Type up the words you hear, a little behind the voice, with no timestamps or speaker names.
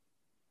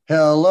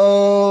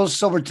Hello,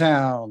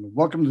 Sobertown.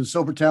 Welcome to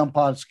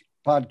the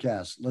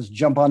Podcast. Let's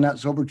jump on that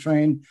sober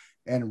train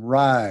and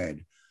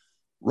ride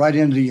right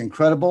into the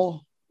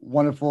incredible,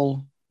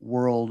 wonderful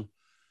world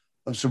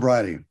of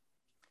sobriety.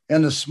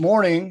 And this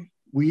morning,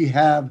 we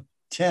have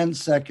 10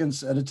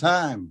 seconds at a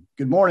time.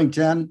 Good morning,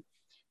 10.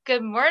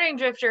 Good morning,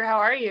 Drifter. How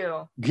are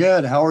you?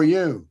 Good. How are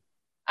you?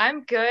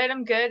 I'm good.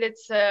 I'm good.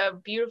 It's a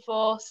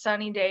beautiful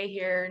sunny day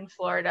here in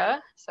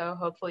Florida. So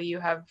hopefully you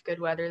have good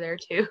weather there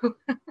too.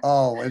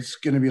 Oh, it's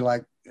going to be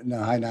like in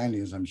the high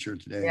 90s, I'm sure,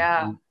 today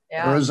Yeah. in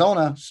Yeah.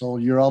 Arizona. So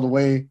you're all the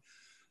way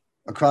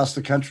across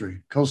the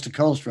country, coast to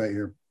coast, right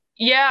here.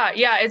 Yeah.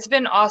 Yeah. It's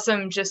been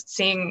awesome just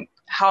seeing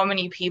how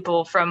many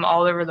people from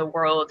all over the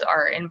world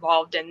are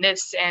involved in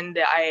this and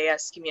the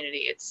IAS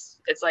community. It's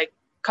like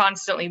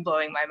constantly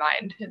blowing my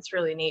mind. It's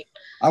really neat.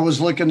 I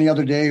was looking the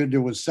other day,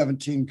 there was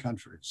 17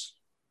 countries.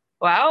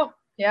 Wow.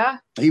 Yeah.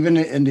 Even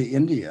into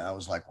India, I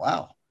was like,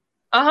 wow,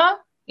 Uh-huh.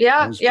 that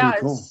Yeah. was Yeah.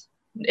 pretty cool.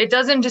 It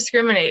doesn't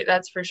discriminate,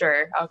 that's for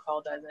sure.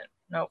 Alcohol doesn't.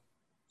 Nope.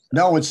 So.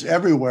 No, it's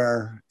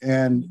everywhere,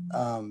 and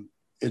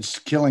it's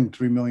killing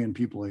 3 million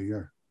people a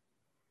year.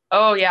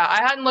 Oh yeah,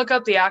 I hadn't looked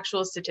up the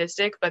actual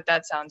statistic, but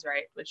that sounds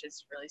right, which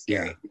is really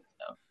Yeah. scary.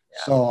 So yeah.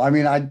 So I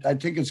mean, I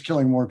think it's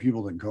killing more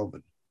people than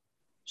COVID,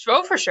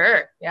 Oh, for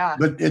sure. Yeah.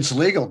 but it's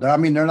legal. I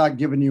mean, they're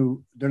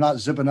not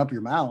zipping up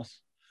your mouth,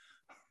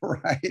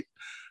 right?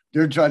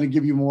 They're trying to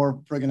give you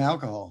more friggin'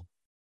 alcohol.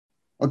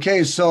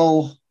 Okay,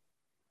 so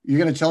you're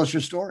gonna tell us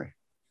your story.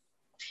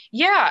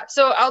 Yeah.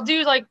 So I'll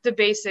do like the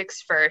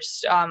basics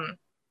first.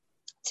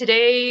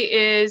 Today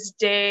is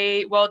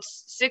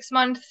it's 6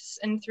 months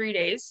and 3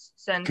 days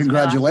since my last.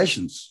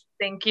 Congratulations.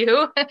 Thank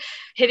you.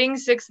 Hitting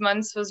 6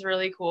 months was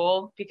really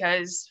cool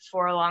because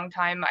for a long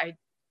time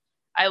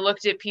I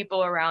looked at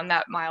people around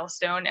that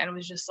milestone and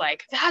was just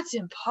like, that's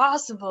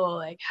impossible.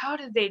 Like, how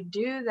did they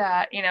do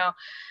that?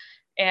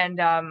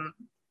 And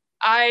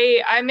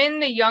I'm in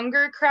the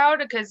younger crowd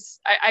because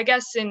I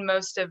guess in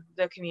most of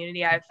the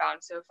community I've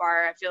found so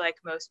far, I feel like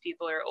most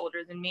people are older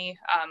than me.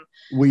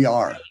 We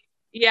are.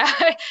 Yeah,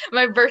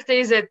 my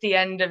birthday's at the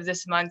end of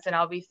this month and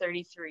I'll be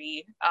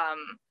 33.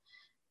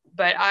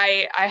 But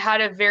I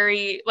had a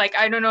very, like,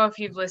 I don't know if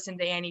you've listened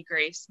to Annie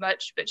Grace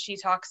much, but she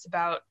talks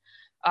about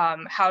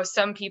how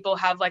some people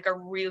have like a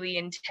really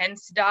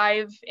intense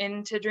dive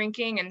into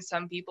drinking and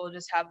some people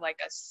just have like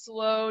a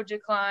slow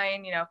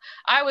decline.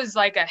 I was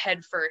like a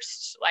head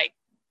first, like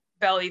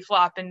belly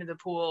flop into the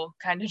pool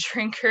kind of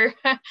drinker.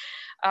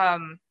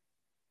 um,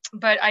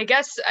 but I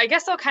guess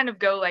I'll kind of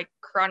go like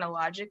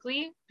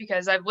chronologically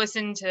because I've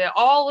listened to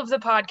all of the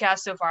podcasts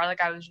so far, like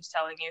I was just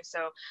telling you.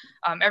 So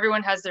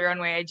everyone has their own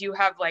way. I do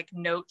have like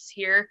notes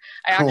here.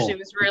 I actually Cool.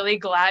 was really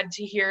glad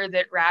to hear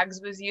that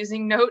Rags was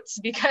using notes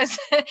because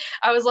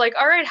I was like,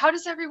 all right, how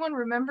does everyone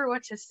remember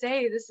what to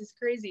say? This is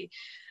crazy.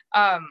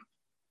 Um,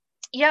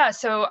 yeah,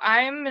 so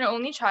I'm an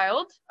only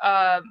child.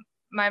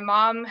 My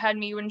mom had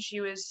me when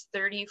she was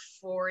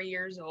 34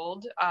 years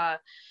old.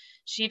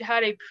 She'd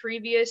had a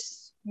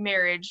previous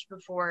marriage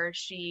before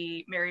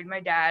she married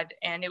my dad,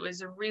 and it was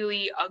a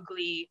really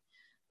ugly,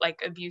 like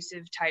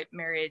abusive type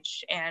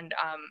marriage. And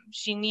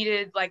she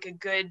needed like a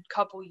good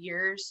couple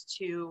years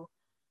to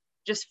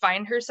just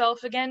find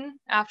herself again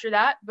after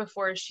that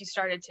before she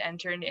started to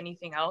enter into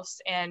anything else.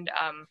 And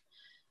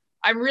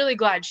I'm really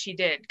glad she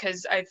did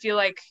because I feel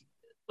like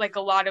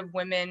a lot of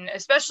women,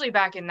 especially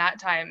back in that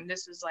time,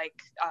 this was like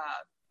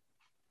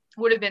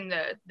would have been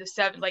the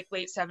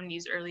late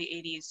 70s, early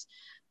 80s.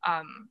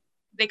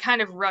 They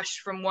kind of rushed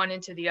from one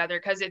into the other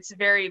because it's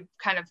very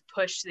kind of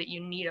pushed that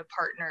you need a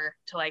partner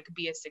to like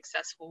be a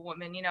successful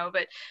woman.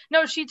 But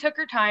no, she took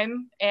her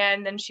time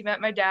and then she met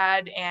my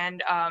dad.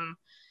 And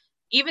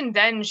even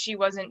then she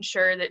wasn't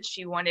sure that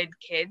she wanted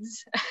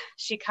kids.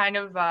 She kind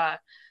of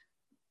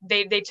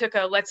they took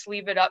a let's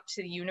leave it up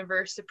to the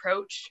universe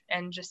approach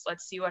and just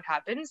let's see what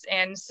happens.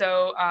 And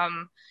so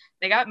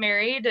they got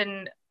married,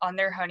 and on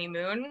their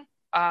honeymoon,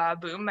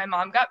 boom, my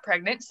mom got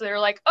pregnant. So they were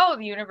like, oh,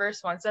 the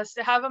universe wants us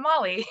to have a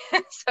Molly.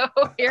 So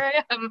here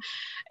I am.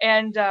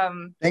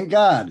 And Thank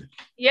God.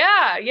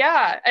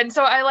 yeah. And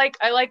so I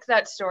like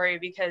that story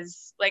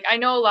because like I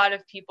know a lot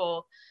of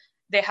people,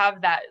 they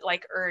have that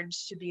like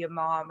urge to be a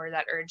mom or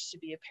that urge to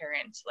be a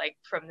parent like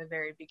from the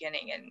very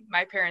beginning. And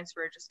my parents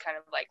were just kind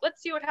of like,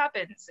 let's see what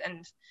happens.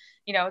 And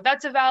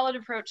that's a valid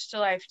approach to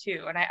life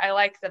too. And I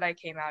like that I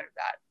came out of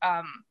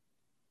that.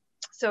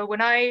 So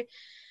when I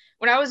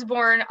was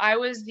born, I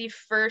was the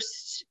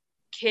first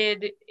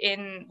kid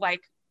in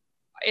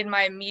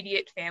my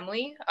immediate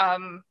family.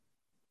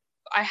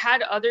 I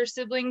had other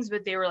siblings,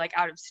 but they were like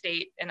out of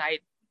state, and I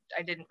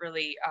didn't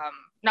really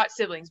not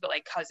siblings, but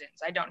like cousins.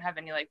 I don't have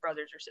any like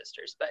brothers or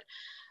sisters. But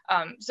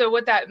so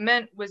what that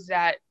meant was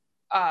that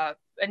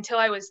until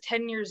I was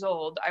 10 years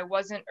old, I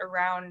wasn't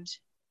around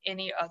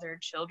any other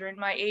children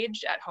my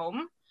age at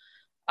home.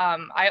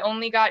 I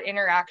only got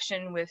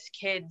interaction with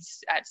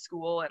kids at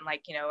school and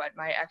like at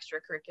my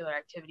extracurricular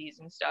activities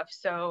and stuff.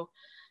 So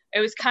it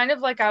was kind of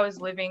like I was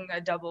living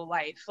a double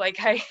life. Like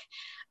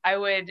I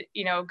would,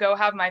 go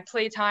have my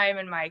playtime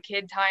and my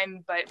kid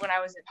time. But when I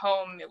was at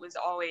home, it was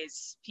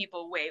always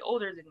people way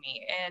older than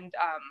me. And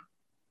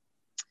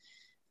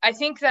I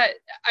think that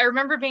I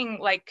remember being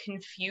like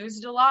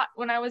confused a lot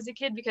when I was a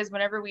kid, because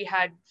whenever we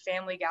had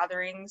family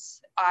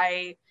gatherings,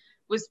 I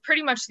was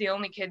pretty much the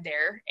only kid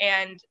there.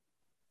 And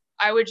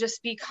I would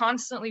just be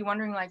constantly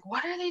wondering, like,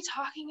 what are they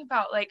talking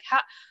about? Like,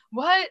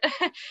 what,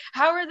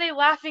 how are they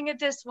laughing at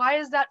this? Why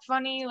is that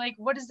funny? Like,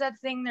 what is that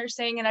thing they're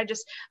saying? And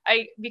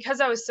because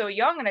I was so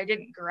young and I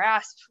didn't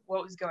grasp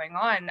what was going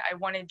on, I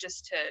wanted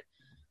just to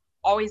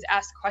always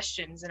ask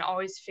questions and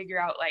always figure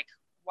out, like,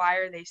 why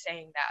are they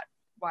saying that?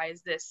 Why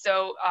is this?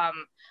 So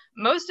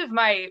most of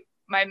my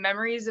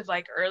memories of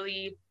like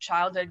early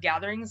childhood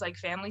gatherings, like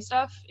family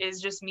stuff,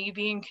 is just me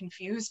being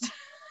confused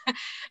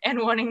and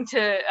wanting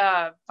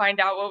to find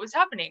out what was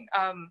happening.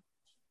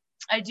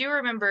 I do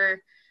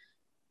remember,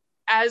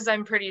 as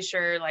I'm pretty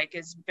sure like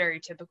is very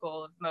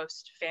typical of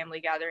most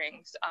family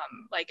gatherings,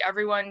 like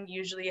everyone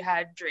usually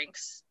had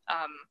drinks,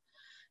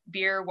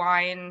 beer,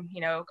 wine,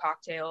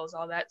 cocktails,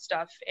 all that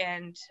stuff.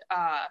 And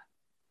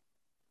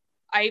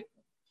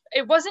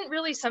it wasn't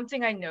really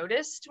something I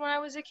noticed when I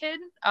was a kid.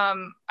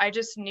 I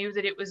just knew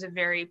that it was a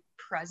very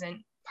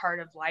present part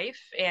of life.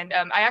 And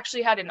I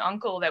actually had an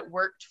uncle that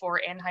worked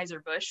for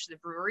Anheuser-Busch, the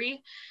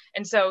brewery.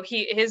 And so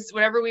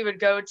whenever we would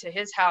go to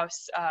his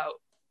house,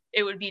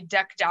 it would be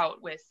decked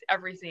out with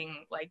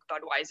everything like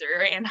Budweiser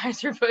or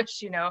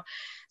Anheuser-Busch,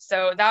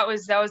 So that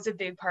was a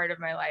big part of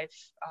my life.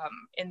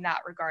 In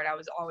that regard, I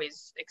was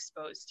always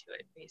exposed to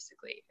it,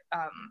 basically.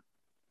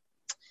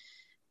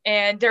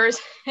 And there's,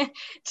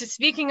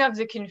 speaking of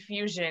the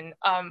confusion,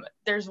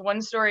 there's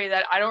one story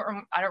that I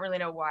don't really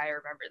know why I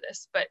remember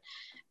this, but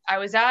I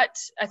was I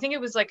think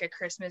it was like a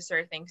Christmas or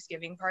a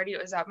Thanksgiving party.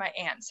 It was at my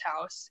aunt's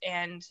house,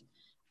 and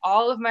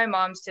all of my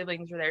mom's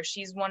siblings were there.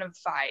 She's one of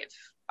 5.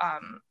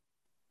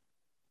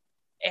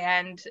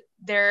 And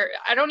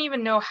I don't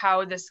even know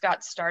how this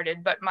got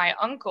started, but my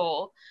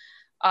uncle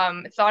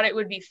thought it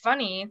would be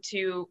funny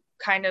to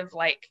kind of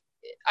like,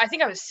 I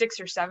think I was 6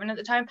 or 7 at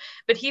the time,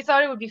 but he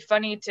thought it would be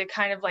funny to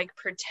kind of like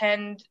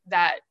pretend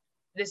that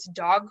this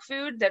dog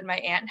food that my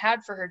aunt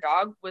had for her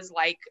dog was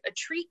like a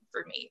treat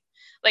for me.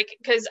 Like,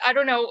 cause I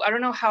don't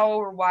know how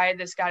or why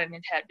this got in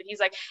his head, but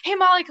he's like, "Hey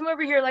Molly, come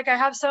over here. Like, I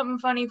have something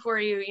funny for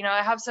you.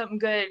 I have something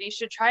good. You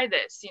should try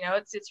this.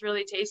 It's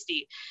really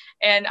tasty."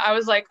 And I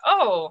was like,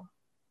 "Oh,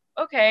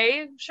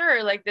 okay,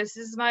 sure, like this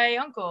is my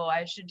uncle,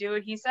 I should do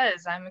what he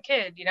says, I'm a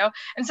kid."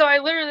 And so I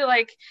literally,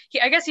 like,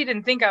 I guess he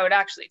didn't think I would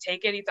actually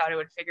take it. He thought I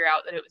would figure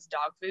out that it was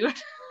dog food.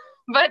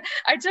 But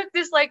I took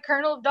this like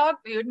kernel of dog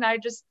food and I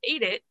just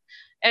ate it.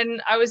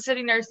 And I was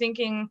sitting there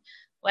thinking,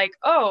 like,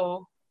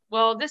 oh,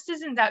 well, this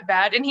isn't that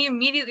bad. And he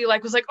immediately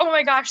like was like, "Oh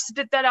my gosh,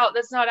 spit that out,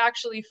 that's not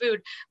actually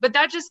food." But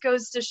that just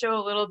goes to show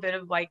a little bit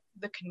of like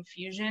the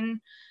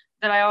confusion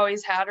that I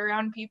always had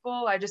around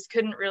people. I just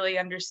couldn't really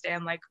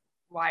understand like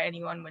why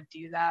anyone would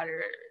do that,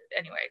 or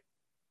anyway.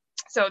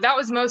 So that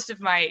was most of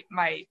my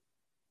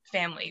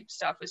family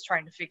stuff, was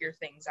trying to figure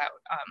things out.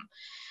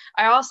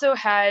 I also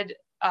had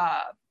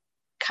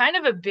kind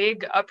of a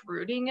big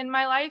uprooting in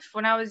my life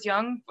when I was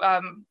young.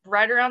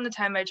 Right around the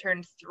time I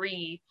turned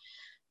 3,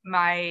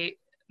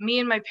 me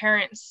and my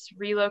parents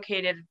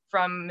relocated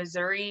from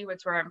Missouri, which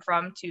is where I'm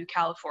from, to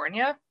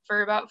California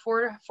for about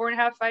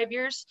 4.5, 5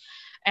 years.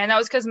 And that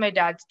was because of my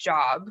dad's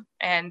job.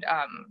 And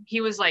he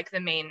was like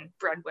the main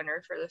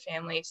breadwinner for the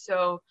family.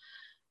 So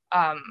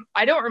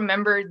I don't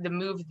remember the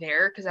move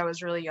there because I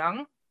was really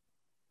young.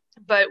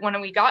 But when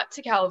we got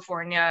to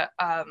California,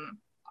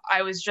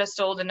 I was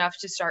just old enough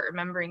to start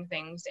remembering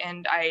things.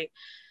 And I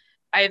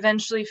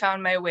eventually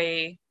found my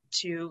way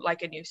to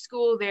like a new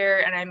school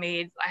there, and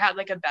I had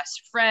like a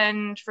best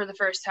friend for the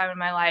first time in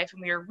my life,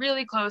 and we were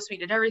really close. We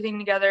did everything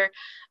together.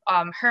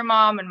 Her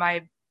mom and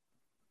my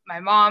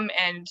mom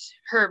and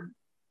her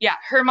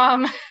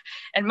mom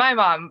and my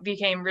mom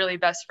became really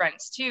best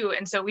friends too,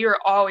 and so we were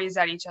always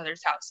at each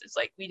other's houses.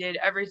 Like, we did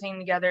everything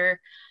together.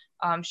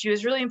 She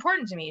was really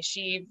important to me.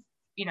 She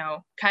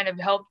kind of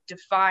helped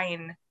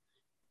define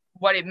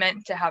what it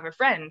meant to have a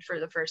friend for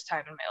the first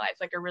time in my life,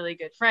 like a really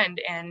good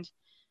friend. And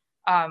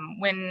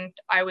when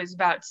I was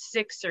about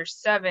 6 or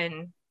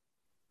 7,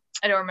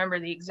 I don't remember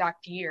the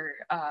exact year,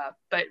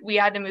 but we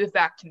had to move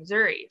back to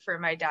Missouri for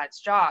my dad's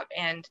job.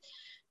 And,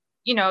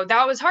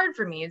 that was hard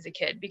for me as a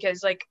kid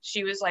because like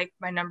she was like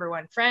my number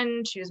one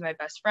friend. She was my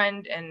best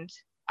friend. And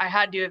I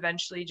had to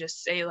eventually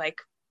just say like,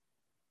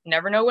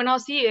 never know when I'll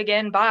see you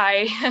again.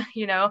 Bye.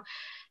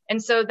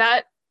 And so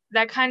that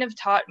kind of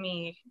taught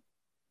me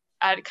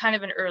at kind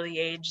of an early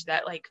age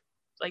that like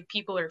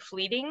people are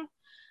fleeting.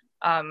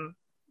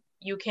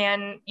 You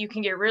can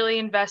get really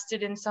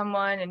invested in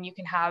someone and you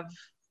can have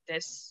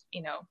this,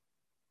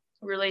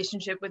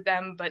 relationship with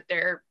them, but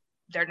they're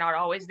not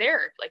always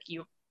there. Like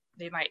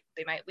they might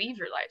leave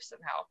your life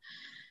somehow.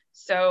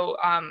 So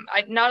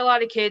not a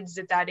lot of kids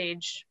at that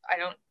age, I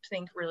don't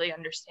think, really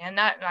understand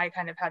that. And I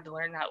kind of had to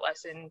learn that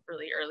lesson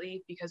really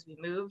early because we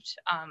moved.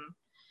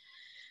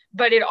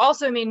 but it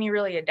also made me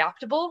really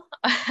adaptable.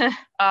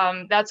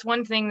 That's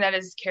one thing that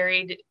is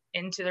carried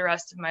into the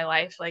rest of my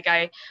life. Like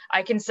I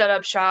can set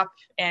up shop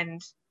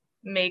and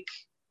make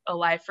a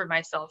life for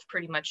myself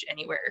pretty much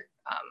anywhere.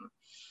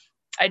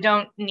 I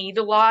don't need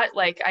a lot.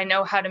 Like I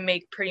know how to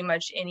make pretty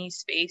much any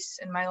space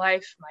in my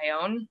life my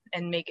own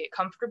and make it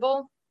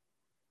comfortable.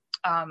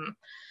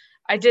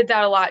 I did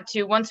that a lot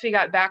too. Once we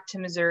got back to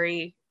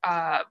Missouri,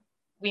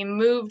 we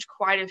moved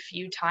quite a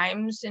few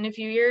times in a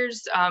few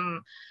years.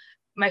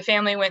 My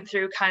family went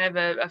through kind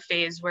of a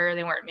phase where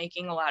they weren't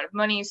making a lot of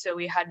money, so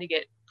we had to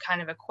get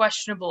kind of a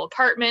questionable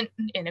apartment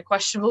in a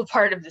questionable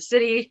part of the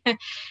city.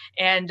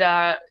 And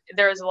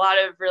there was a lot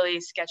of really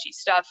sketchy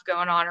stuff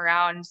going on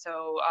around,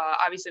 so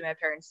obviously my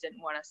parents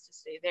didn't want us to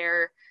stay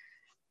there.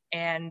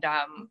 And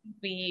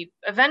we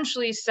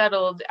eventually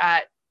settled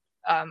at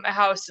a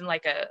house in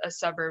like a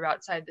suburb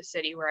outside the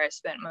city where I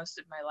spent most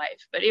of my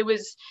life. But it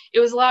was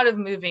a lot of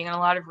moving and a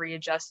lot of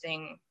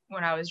readjusting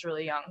when I was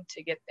really young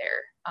to get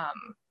there.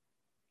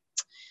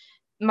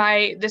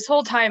 This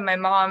whole time, my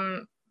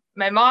mom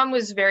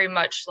was very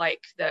much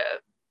like the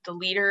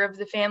leader of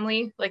the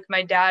family. Like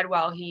my dad,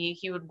 while he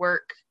would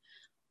work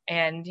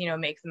and, you know,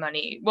 make the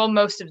money, well,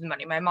 most of the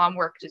money, my mom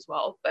worked as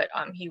well, but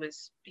he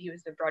was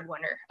the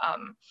breadwinner.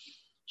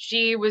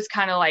 She was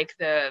kind of like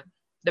the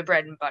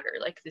bread and butter,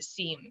 like the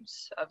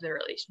seams of the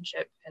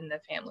relationship and the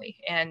family.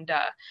 And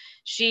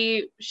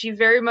she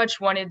very much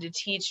wanted to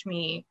teach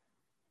me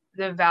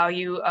the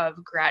value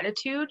of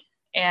gratitude.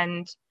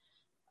 And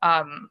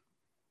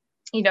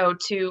you know,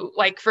 to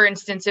like, for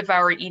instance, if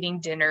I were eating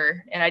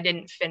dinner and I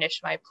didn't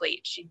finish my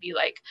plate, she'd be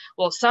like,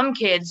 well, some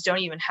kids don't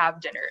even have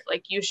dinner.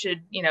 Like you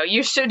should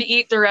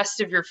eat the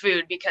rest of your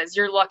food because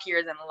you're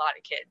luckier than a lot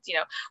of kids, you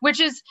know, which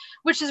is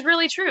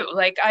really true.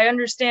 Like I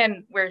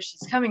understand where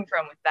she's coming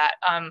from with that.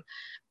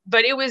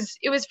 But it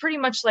was pretty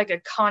much like a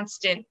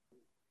constant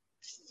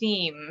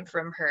theme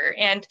from her.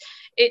 And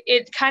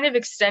it kind of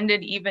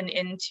extended even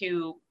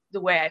into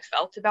the way I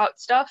felt about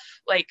stuff.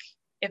 Like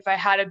if I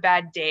had a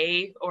bad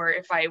day or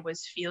if I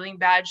was feeling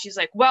bad, she's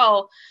like,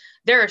 well,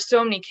 there are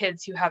so many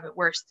kids who have it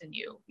worse than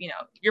you. You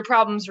know, your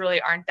problems really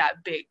aren't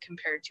that big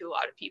compared to a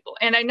lot of people.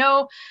 And I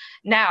know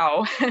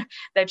now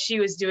that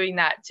she was doing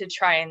that to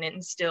try and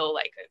instill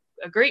like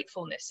a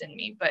gratefulness in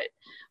me. But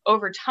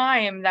over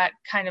time, that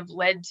kind of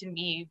led to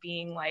me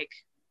being like,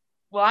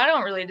 well, I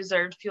don't really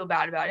deserve to feel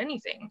bad about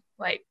anything.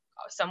 Like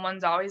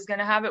someone's always going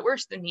to have it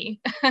worse than me.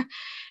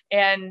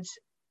 And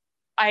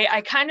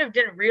I kind of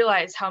didn't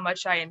realize how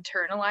much I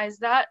internalized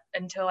that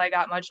until I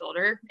got much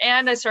older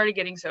and I started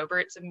getting sober.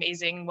 It's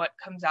amazing what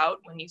comes out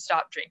when you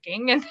stop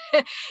drinking and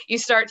you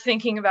start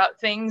thinking about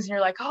things and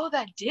you're like, oh,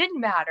 that did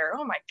matter.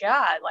 Oh my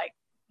God. Like,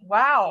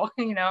 wow.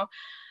 You know?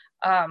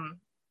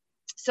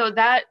 So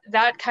that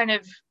kind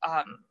of,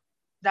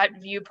 that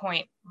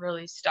viewpoint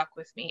really stuck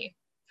with me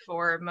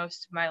for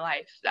most of my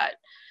life, that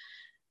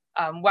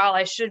while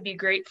I should be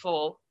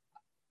grateful,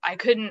 I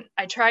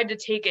tried to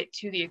take it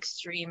to the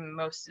extreme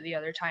most of the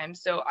other time.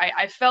 So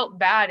I felt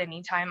bad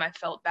anytime I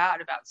felt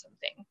bad about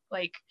something.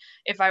 Like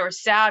if I were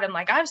sad, I'm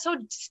like, I'm so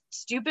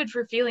stupid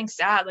for feeling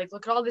sad. Like,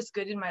 look at all this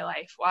good in my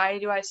life. Why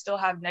do I still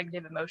have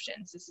negative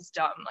emotions? This is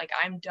dumb. Like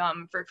I'm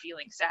dumb for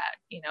feeling sad,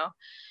 you know?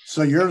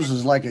 So yours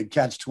is like a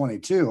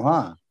catch-22,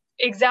 huh?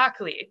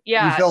 Exactly.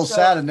 Yeah. You feel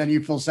sad and then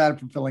you feel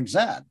sad for feeling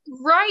sad.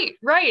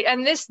 Right.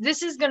 And this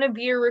is going to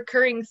be a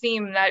recurring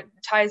theme that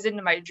ties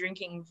into my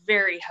drinking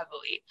very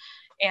heavily.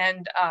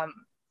 And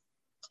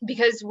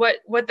because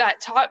what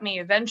that taught me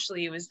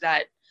eventually was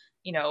that,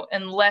 you know,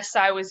 unless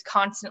I was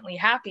constantly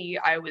happy,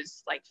 I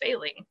was like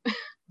failing,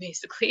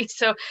 basically.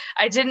 So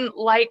I didn't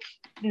like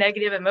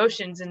negative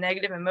emotions, and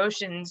negative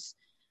emotions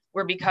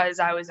were because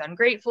I was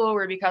ungrateful,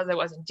 or because I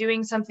wasn't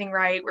doing something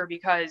right, or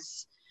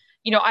because,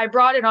 you know, I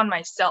brought it on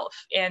myself.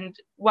 And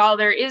while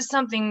there is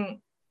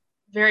something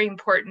very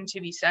important to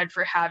be said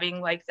for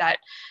having like that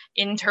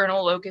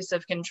internal locus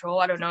of control.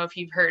 I don't know if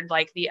you've heard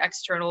like the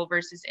external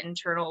versus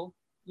internal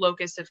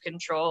locus of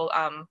control.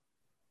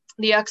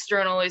 The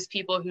external is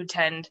people who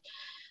tend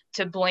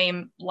to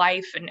blame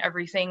life and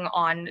everything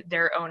on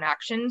their own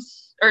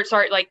actions, or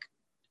sorry, like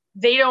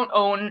they don't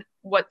own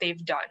what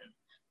they've done.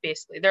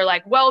 Basically, they're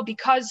like, well,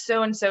 because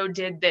so and so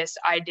did this,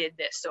 I did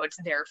this, so it's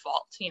their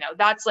fault. You know,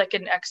 that's like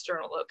an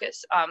external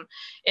locus.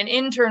 An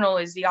internal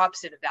is the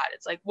opposite of that.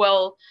 It's like,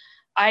 well,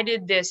 I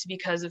did this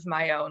because of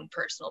my own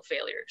personal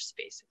failures,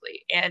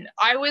 basically. And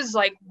I was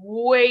like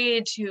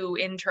way too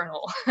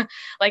internal.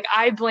 Like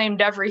I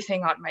blamed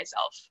everything on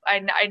myself.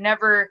 I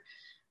never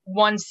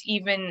once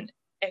even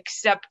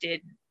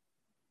accepted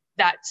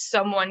that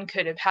someone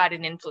could have had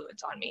an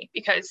influence on me,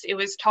 because it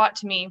was taught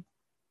to me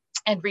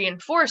and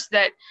reinforced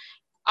that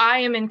I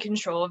am in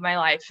control of my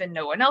life and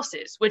no one else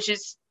is, which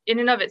is in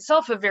and of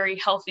itself a very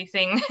healthy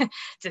thing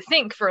to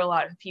think for a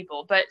lot of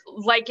people. But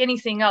like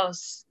anything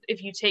else,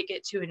 if you take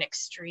it to an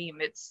extreme,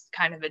 it's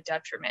kind of a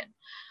detriment,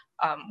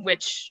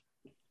 which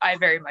I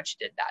very much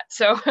did that.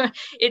 So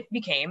it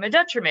became a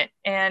detriment.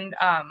 And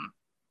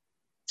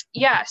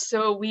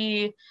so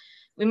we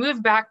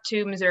moved back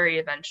to Missouri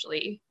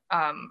eventually,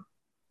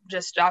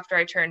 just after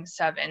I turned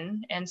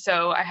 7. And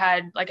so I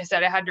had, like I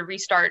said, I had to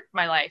restart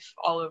my life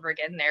all over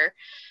again there.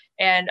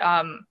 And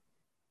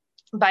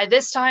by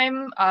this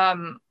time,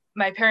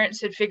 my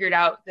parents had figured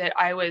out that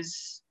I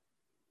was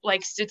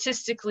like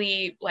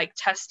statistically like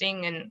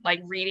testing and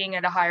like reading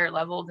at a higher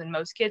level than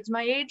most kids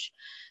my age.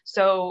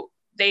 So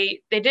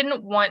they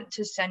didn't want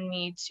to send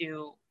me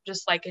to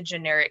just like a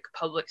generic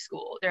public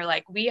school. They're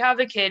like, we have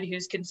a kid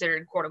who's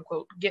considered quote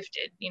unquote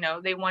gifted. You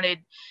know, they wanted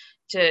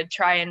to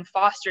try and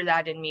foster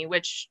that in me,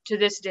 which to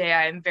this day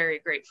I am very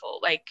grateful.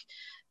 Like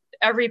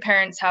every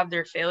parents have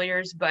their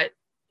failures, but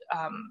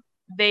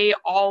they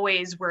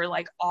always were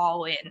like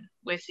all in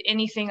with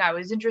anything I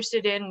was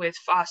interested in, with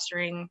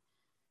fostering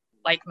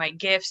like my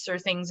gifts or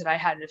things that I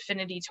had an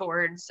affinity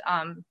towards.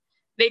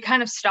 They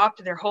kind of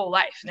stopped their whole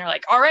life and they're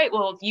like, all right,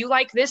 well, you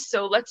like this,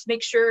 so let's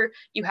make sure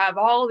you have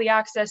all the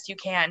access you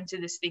can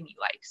to this thing you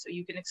like so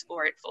you can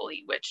explore it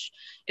fully, which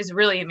is a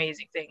really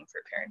amazing thing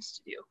for parents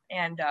to do.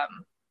 And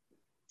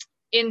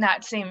in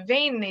that same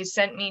vein, they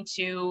sent me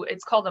to,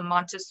 it's called a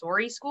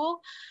Montessori school.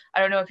 I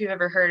don't know if you've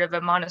ever heard of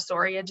a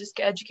Montessori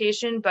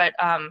education, but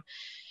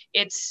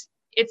it's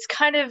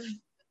kind of,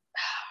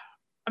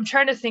 I'm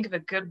trying to think of a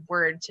good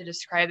word to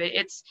describe it.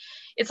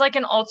 It's like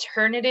an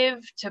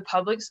alternative to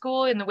public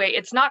school in the way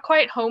it's not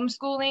quite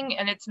homeschooling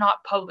and it's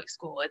not public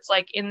school. It's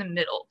like in the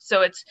middle.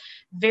 So it's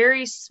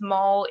very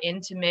small,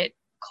 intimate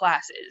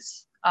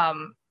classes.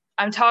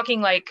 I'm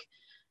talking like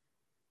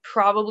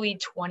probably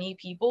 20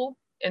 people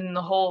in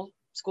the whole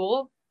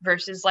school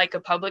versus like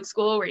a public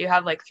school where you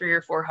have like 300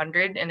 or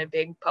 400 in a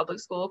big public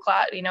school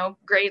class, you know,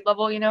 grade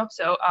level, you know.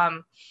 So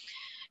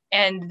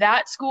and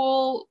that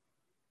school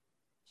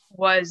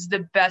was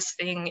the best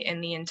thing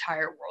in the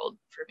entire world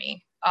for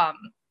me.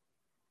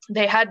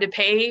 They had to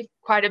pay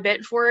quite a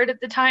bit for it at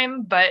the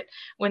time, but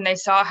when they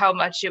saw how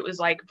much it was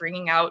like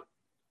bringing out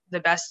the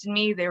best in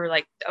me, they were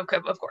like, okay,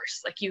 of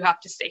course, like you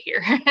have to stay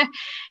here.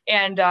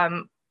 And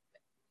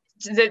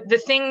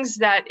the things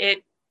that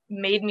it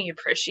made me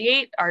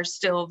appreciate are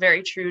still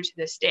very true to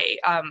this day.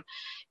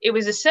 It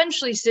was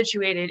essentially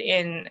situated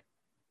in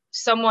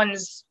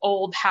someone's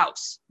old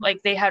house. Like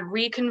they had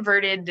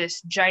reconverted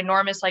this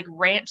ginormous like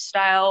ranch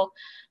style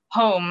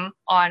home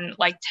on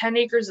like 10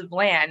 acres of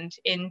land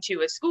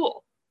into a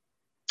school.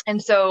 And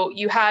so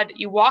you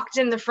walked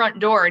in the front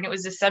door and it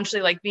was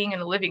essentially like being in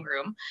a living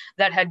room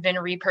that had been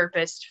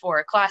repurposed for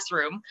a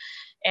classroom.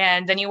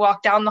 And then you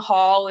walk down the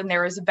hall and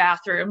there was a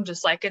bathroom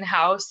just like in the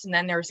house. And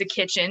then there was a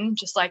kitchen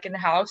just like in the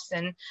house.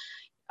 And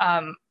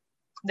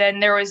then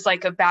there was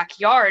like a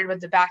backyard,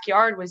 but the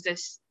backyard was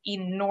this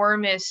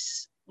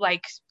enormous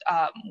like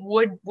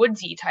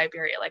woodsy type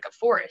area, like a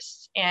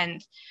forest.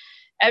 And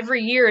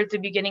every year at the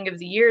beginning of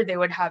the year, they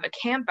would have a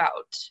camp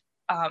out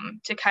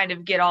to kind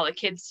of get all the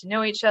kids to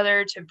know each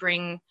other, to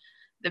bring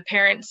the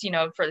parents, you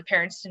know, for the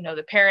parents to know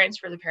the parents,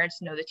 for the parents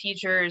to know the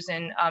teachers.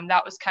 And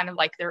that was kind of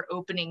like their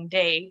opening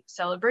day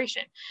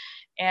celebration.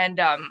 And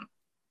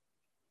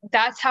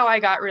that's how I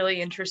got really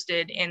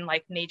interested in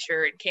like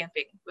nature and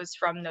camping, was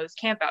from those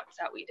campouts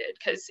that we did,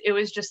 because it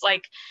was just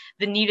like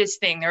the neatest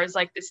thing. There was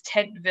like this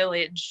tent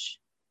village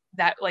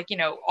that like, you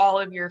know,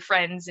 all of your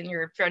friends and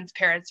your friends'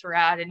 parents were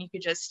at, and you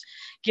could just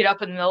get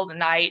up in the middle of the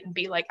night and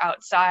be like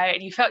outside.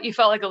 You felt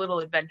like a little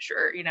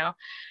adventurer, you know.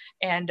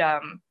 And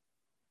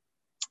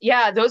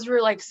yeah, those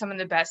were like some of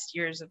the best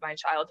years of my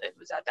childhood,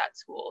 was at that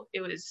school.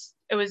 It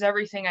was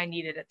everything I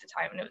needed at the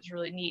time, and it was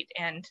really neat.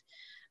 And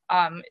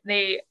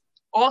they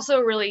also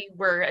really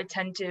were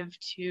attentive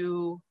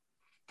to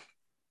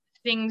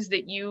things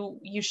that you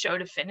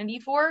showed affinity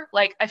for.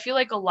 Like I feel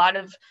like a lot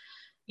of,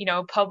 you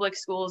know, public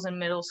schools and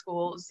middle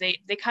schools, they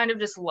kind of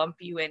just lump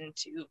you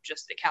into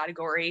just the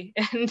category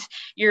and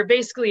you're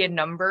basically a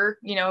number,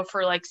 you know,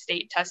 for like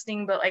state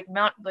testing. But like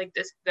not like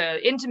this,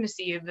 the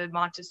intimacy of the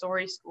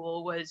Montessori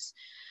school was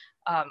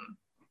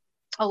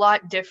a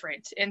lot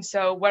different. And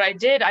so what I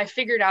did, I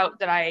figured out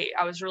that I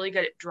was really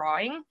good at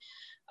drawing.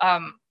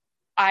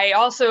 I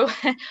also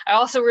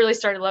really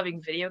started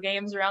loving video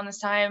games around this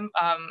time.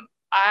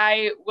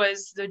 I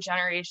was the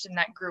generation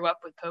that grew up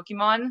with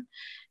Pokemon.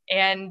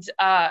 And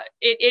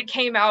it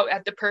came out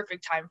at the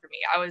perfect time for me.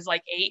 I was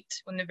like 8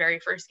 when the very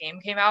first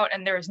game came out,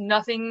 and there was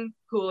nothing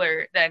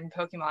cooler than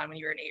Pokemon when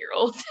you were an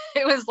 8-year-old.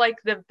 It was like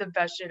the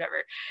best shit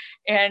ever.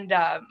 And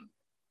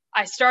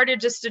I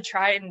started just to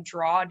try and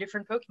draw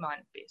different Pokemon,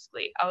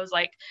 basically. I was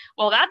like,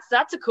 well,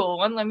 that's a cool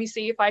one. Let me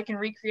see if I can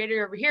recreate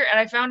it over here. And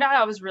I found out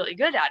I was really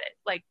good at it,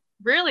 like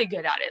really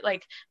good at it.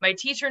 Like my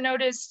teacher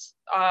noticed,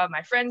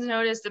 my friends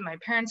noticed, and my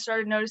parents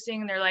started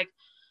noticing, and they're like,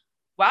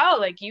 wow,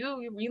 like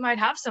you might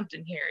have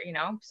something here, you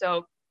know?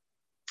 So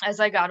as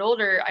I got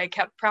older, I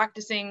kept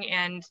practicing.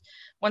 And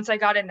once I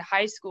got into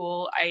high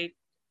school, I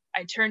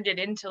turned it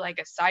into like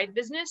a side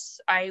business.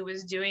 I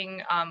was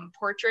doing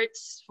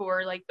portraits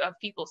for like of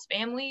people's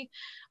family.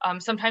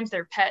 Sometimes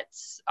they're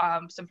pets,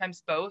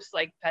 sometimes both,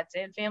 like pets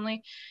and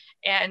family.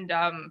 And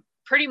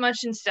pretty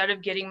much instead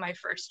of getting my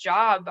first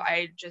job,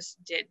 I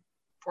just did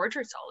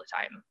portraits all the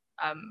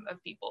time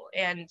of people.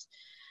 And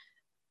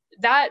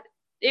that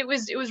it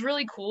was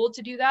really cool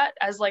to do that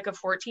as like a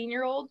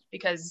 14-year-old,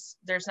 because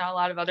there's not a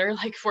lot of other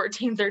like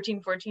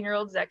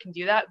 14-year-olds that can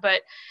do that.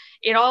 But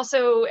it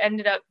also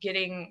ended up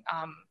getting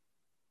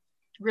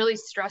really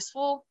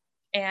stressful,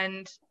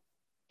 and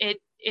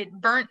it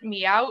burnt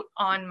me out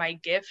on my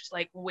gift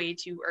like way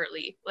too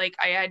early. Like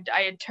I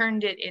had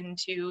turned it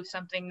into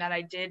something that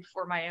I did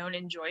for my own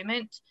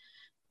enjoyment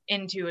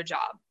into a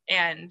job,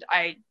 and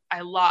I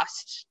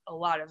lost a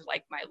lot of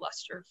like my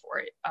luster for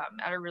it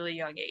at a really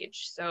young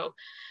age. So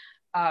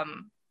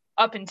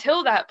up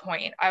until that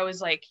point, I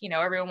was like, you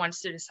know, everyone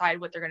wants to decide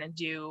what they're going to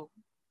do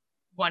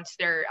once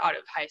they're out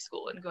of high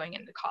school and going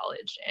into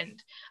college.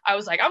 And I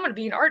was like, I'm going to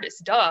be an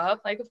artist, duh.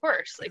 Like, of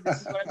course, like,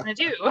 this is what I'm going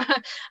to do.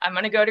 I'm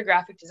going to go to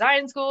graphic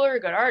design school or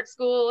go to art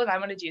school, and I'm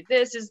going to do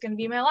this. Is going to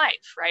be my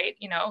life, right?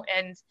 You know,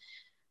 and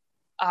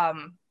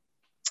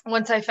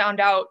once I found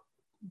out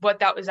what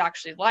that was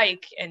actually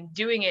like and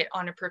doing it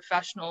on a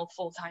professional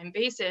full-time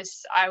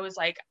basis, I was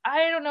like,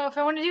 I don't know if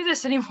I want to do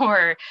this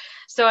anymore.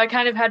 So I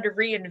kind of had to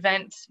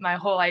reinvent my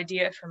whole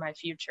idea for my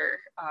future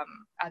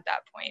at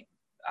that point.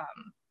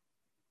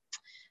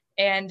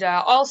 And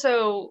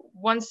also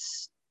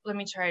once, let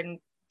me try and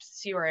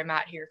see where I'm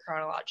at here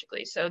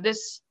chronologically. So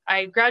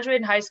I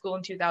graduated high school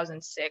in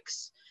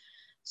 2006.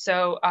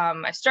 So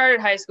I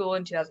started high school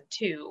in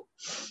 2002.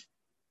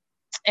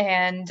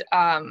 And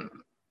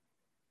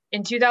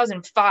in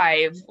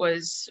 2005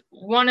 was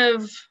one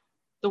of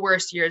the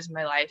worst years of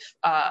my life.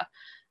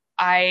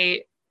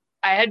 I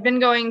had been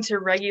going to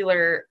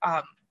regular,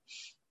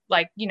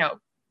 like, you know,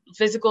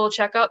 physical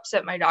checkups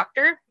at my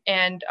doctor,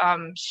 and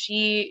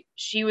she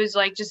was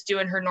like just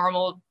doing her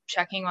normal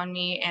checking on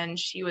me, and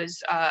she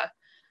was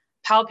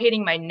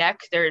palpating my neck.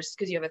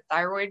 Because you have a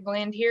thyroid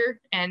gland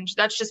here, and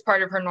that's just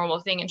part of her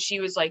normal thing. And she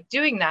was like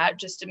doing that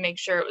just to make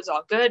sure it was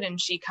all good. And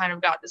she kind of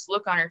got this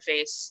look on her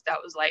face that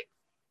was like,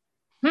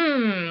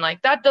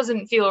 like that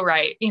doesn't feel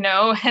right, you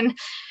know?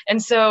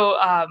 And so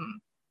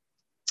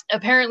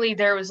apparently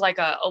there was like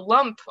a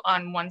lump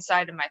on one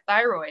side of my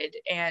thyroid,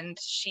 and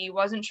she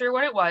wasn't sure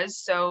what it was.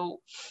 So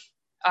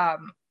I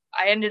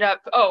ended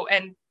up,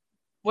 and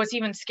what's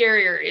even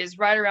scarier is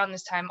right around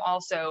this time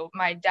also,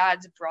 my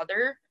dad's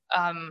brother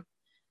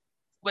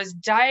was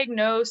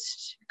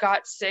diagnosed,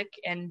 got sick,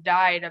 and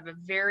died of a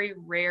very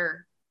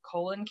rare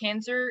colon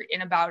cancer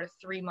in about a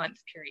 3-month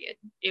period.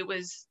 It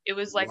was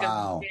like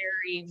Wow. a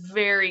very,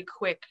 very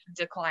quick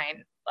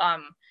decline.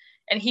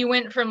 And he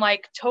went from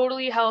like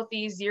totally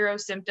healthy, 0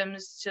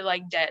 symptoms, to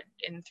like dead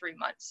in 3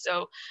 months.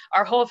 So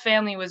our whole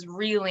family was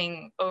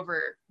reeling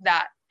over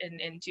that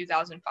in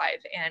 2005.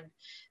 And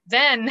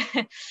then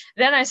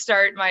I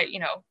start my, you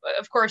know,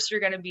 of course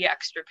you're going to be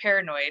extra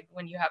paranoid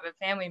when you have a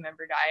family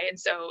member die. And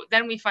so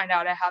then we find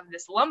out I have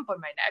this lump on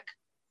my neck.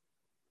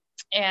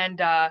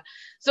 And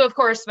so of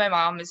course my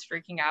mom is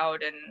freaking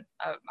out, and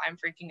I'm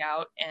freaking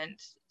out. And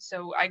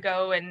so I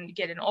go and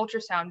get an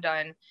ultrasound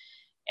done,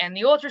 and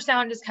the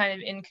ultrasound is kind of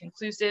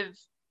inconclusive.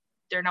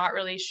 They're not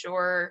really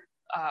sure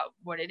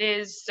what it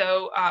is.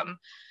 So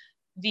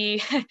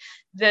the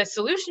the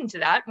solution to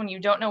that, when you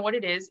don't know what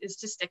it is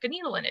to stick a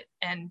needle in it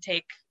and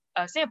take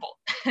a sample.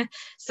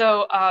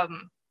 So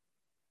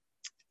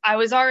I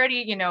was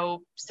already, you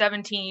know,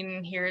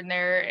 17 here and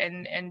there,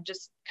 and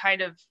just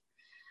kind of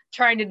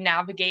trying to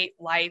navigate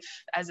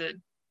life as a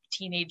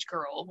teenage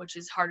girl, which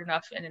is hard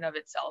enough in and of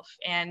itself,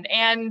 and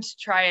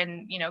try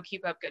and, you know,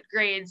 keep up good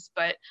grades.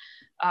 But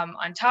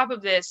on top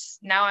of this,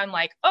 now I'm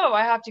like, oh,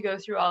 I have to go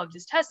through all of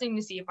this testing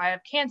to see if I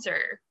have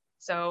cancer,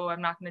 so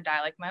I'm not going to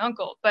die like my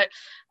uncle. But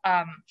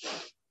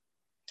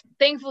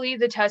thankfully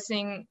the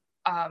testing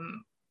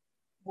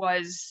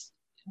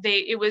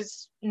it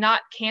was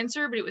not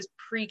cancer, but it was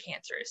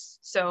precancerous.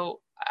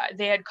 So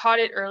they had caught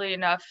it early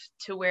enough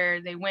to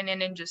where they went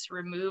in and just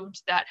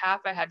removed that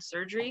half. I had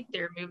surgery. They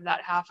removed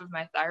that half of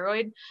my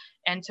thyroid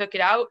and took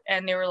it out.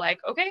 And they were like,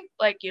 okay,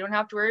 like, you don't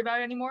have to worry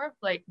about it anymore.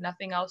 Like,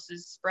 nothing else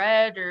is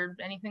spread or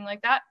anything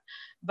like that.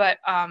 But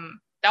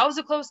that was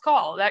a close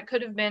call. That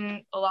could have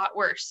been a lot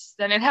worse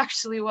than it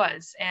actually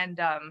was. And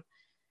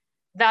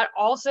that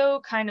also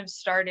kind of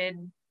started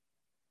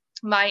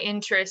my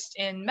interest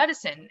in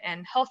medicine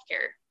and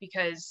healthcare,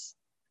 because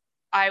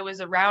I was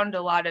around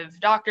a lot of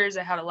doctors.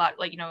 I had a lot,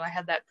 like, you know, I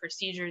had that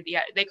procedure.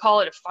 They call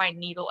it a fine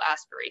needle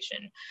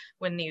aspiration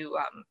when you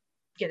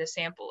get a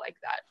sample like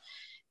that.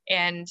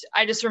 And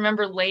I just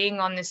remember laying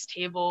on this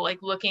table, like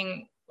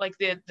looking, like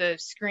the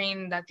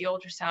screen that the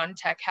ultrasound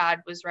tech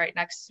had was right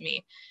next to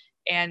me.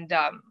 And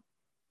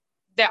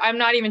I'm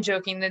not even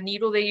joking. The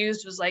needle they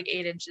used was like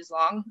 8 inches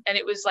long, and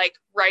it was like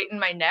right in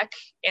my neck.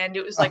 And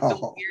it was like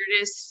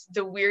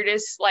the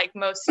weirdest, like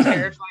most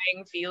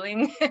terrifying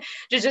feeling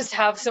to just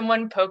have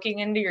someone poking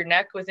into your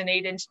neck with an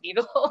 8-inch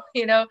needle,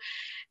 you know?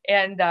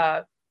 And,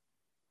 but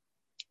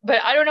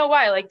I don't know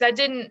why, like that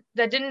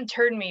didn't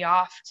turn me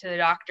off to the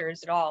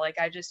doctors at all. Like,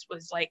 I just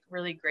was like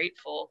really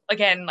grateful.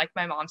 Again, like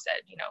my mom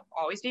said, you know,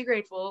 always be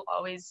grateful,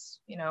 always,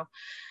 you know,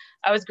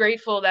 I was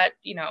grateful that,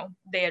 you know,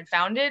 they had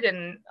found it,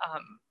 and,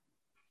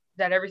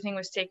 that everything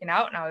was taken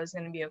out and I was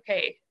going to be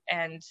okay.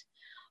 And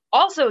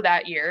also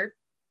that year,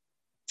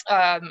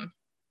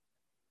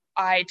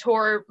 I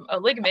tore a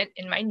ligament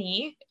in my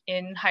knee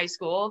in high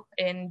school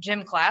in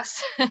gym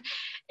class.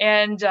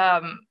 And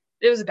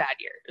it was a bad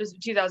year. It was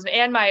 2000,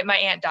 and my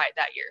aunt died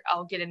that year.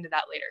 I'll get into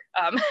that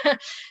later.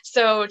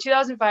 So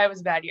 2005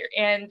 was a bad year,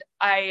 and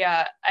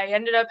I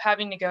ended up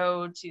having to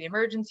go to the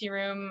emergency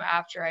room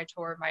after I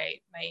tore my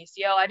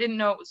ACL. I didn't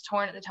know it was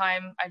torn at the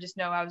time. I just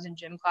know I was in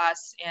gym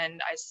class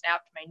and I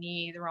snapped my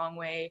knee the wrong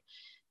way,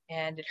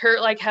 and it hurt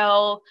like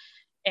hell.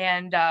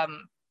 And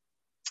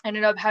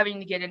ended up having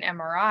to get an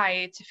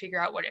MRI to figure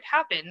out what had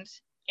happened.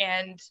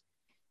 And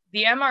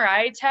the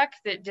MRI tech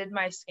that did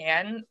my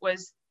scan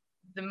was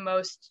the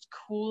most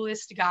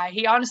coolest guy.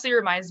 He honestly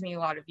reminds me a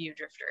lot of you,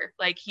 Drifter.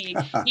 Like he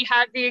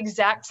had the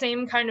exact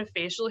same kind of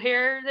facial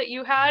hair that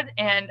you had,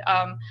 and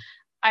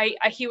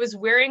he was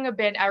wearing a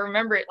band. I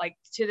remember it like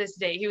to this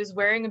day. He was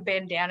wearing a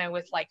bandana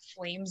with like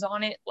flames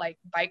on it, like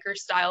biker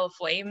style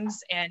flames,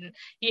 and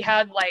he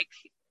had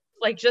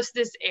like just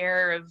this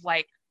air of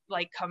like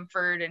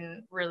comfort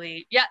and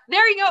really, yeah,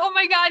 there you go. Oh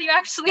my God, you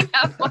actually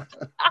have one.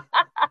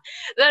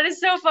 That is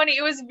so funny.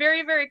 It was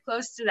very, very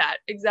close to that.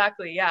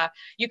 Exactly. Yeah.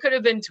 You could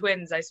have been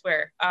twins, I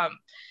swear.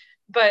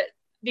 But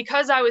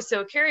because I was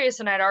so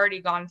curious and I'd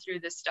already gone through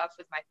this stuff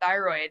with my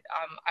thyroid,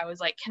 I was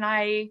like, can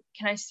I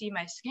see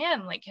my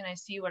scan? Like, can I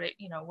see what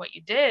what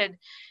you did?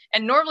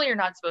 And normally you're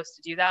not supposed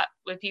to do that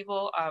with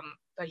people.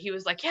 But he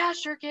was like, yeah,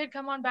 sure, kid,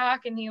 come on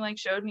back. And he like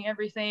showed me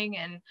everything.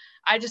 And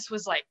I just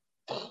was like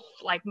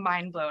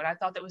mind blown. I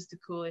thought that was the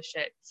coolest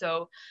shit.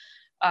 So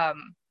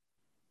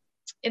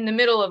in the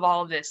middle of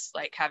all of this,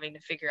 like having to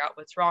figure out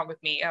what's wrong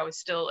with me, I was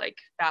still like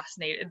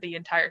fascinated the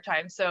entire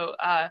time. So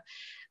I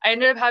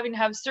ended up having to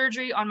have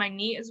surgery on my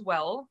knee as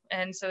well.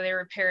 And so they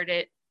repaired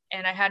it.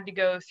 And I had to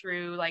go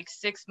through like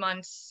 6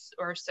 months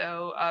or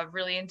so of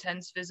really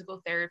intense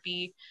physical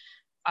therapy.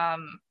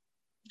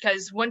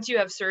 Because once you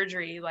have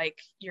surgery, like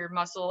your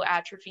muscle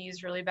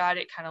atrophies really bad.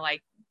 It kind of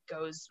like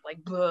goes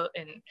like bleh,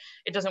 and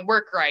it doesn't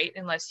work right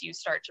unless you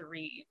start to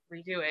redo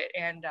it.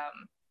 And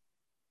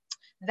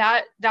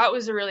that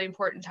was a really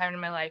important time in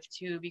my life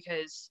too,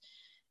 because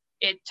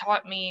it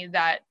taught me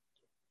that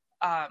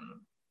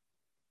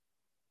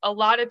a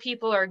lot of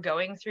people are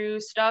going through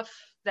stuff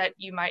that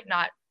you might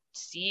not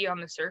see on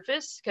the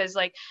surface, because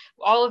like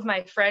all of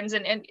my friends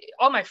and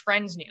all my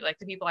friends knew, like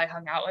the people I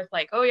hung out with,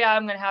 like, oh yeah,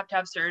 I'm gonna have to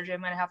have surgery,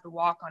 I'm gonna have to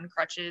walk on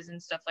crutches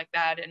and stuff like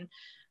that. And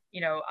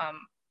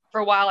for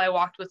a while I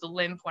walked with a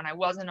limp when I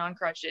wasn't on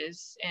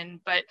crutches.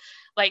 But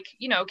like,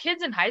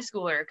 kids in high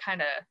school are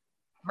kind of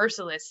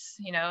merciless,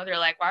 they're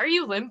like, why are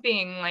you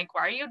limping? Like,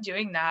 why are you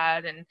doing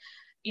that? And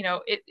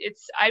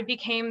I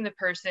became the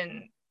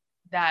person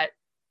that,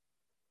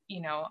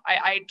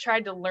 I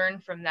tried to learn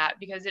from that,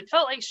 because it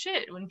felt like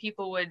shit when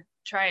people would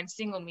try and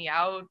single me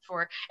out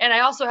and I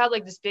also had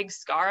like this big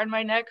scar on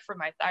my neck from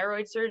my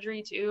thyroid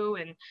surgery too.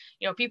 And,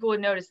 people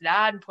would notice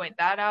that and point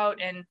that out.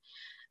 And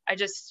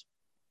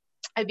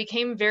I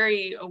became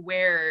very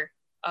aware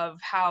of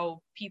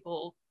how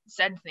people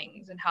said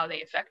things and how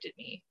they affected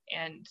me.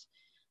 And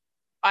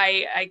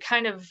I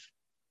kind of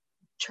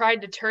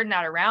tried to turn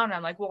that around.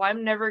 I'm like, well,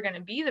 I'm never going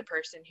to be the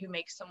person who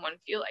makes someone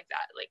feel like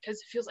that, like, because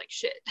it feels like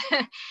shit.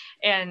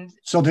 And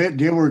so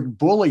they were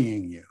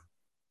bullying you.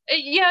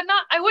 Yeah,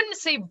 I wouldn't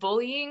say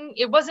bullying.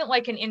 It wasn't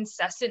like an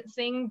incessant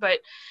thing, but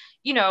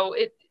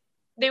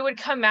they would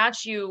come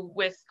at you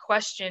with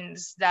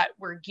questions that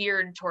were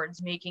geared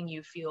towards making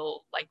you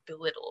feel like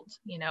belittled,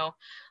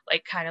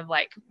 like kind of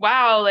like,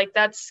 wow, like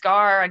that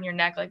scar on your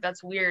neck, like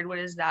that's weird. What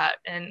is that?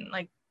 And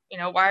like,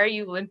 why are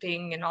you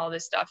limping and all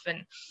this stuff?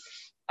 And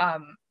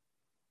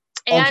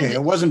okay,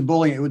 it wasn't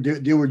bullying.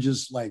 They were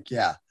just like,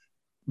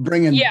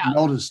 bringing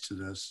notice to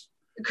this.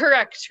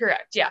 Correct.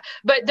 Yeah.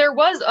 But there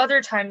was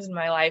other times in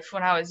my life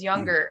when I was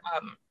younger.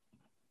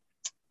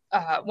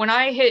 When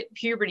I hit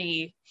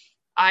puberty,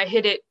 I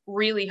hit it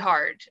really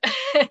hard.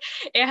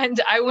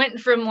 And I went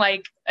from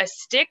like a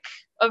stick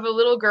of a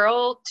little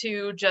girl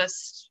to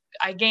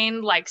I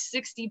gained like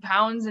 60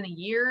 pounds in a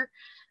year.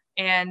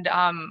 And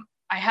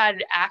I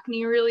had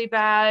acne really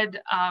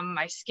bad.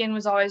 My skin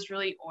was always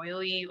really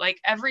oily. Like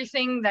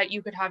everything that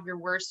you could have your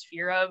worst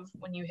fear of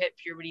when you hit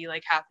puberty,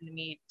 like happened to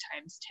me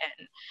times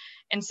 10.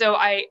 And so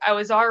I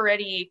was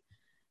already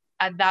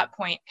at that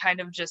point kind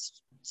of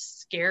just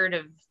scared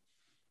of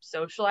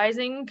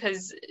socializing,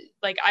 because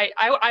like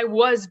I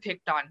was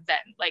picked on then.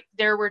 Like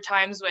there were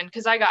times when,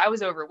 because I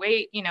was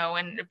overweight,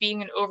 and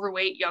being an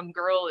overweight young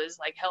girl is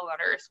like hell on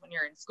earth when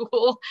you're in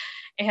school.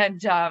 And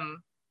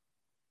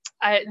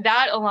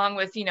that along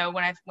with,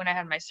 when I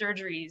had my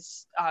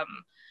surgeries,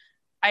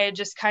 I had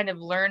just kind of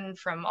learned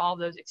from all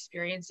those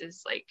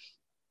experiences, like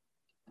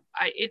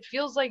it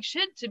feels like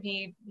shit to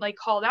be like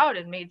called out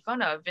and made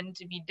fun of, and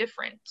to be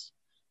different.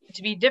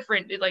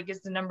 It like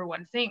is the number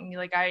one thing.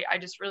 Like I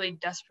just really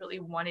desperately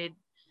wanted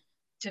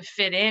to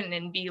fit in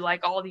and be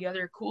like all the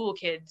other cool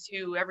kids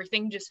who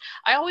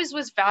I always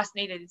was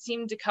fascinated. It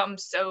seemed to come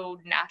so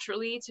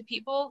naturally to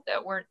people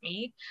that weren't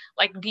me,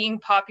 like being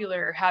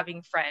popular or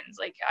having friends.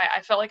 Like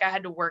I felt like I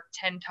had to work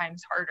 10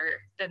 times harder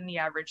than the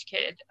average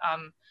kid,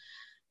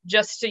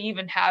 just to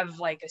even have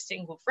like a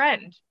single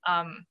friend.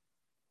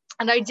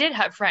 And I did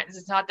have friends.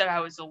 It's not that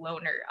I was a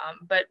loner,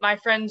 but my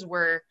friends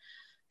were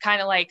kind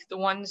of like the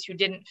ones who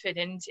didn't fit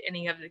into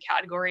any of the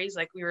categories.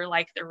 Like we were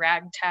like the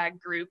ragtag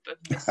group of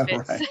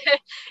misfits, Right.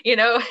 you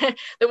know,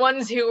 the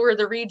ones who were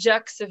the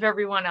rejects of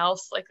everyone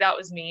else. Like that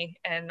was me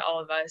and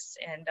all of us.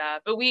 And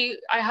but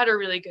I had a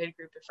really good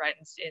group of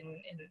friends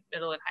in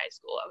middle and high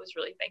school. I was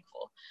really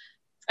thankful.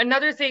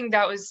 Another thing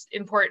that was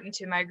important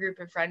to my group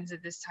of friends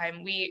at this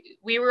time,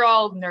 we were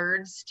all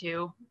nerds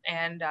too,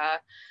 and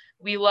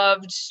we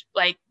loved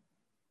like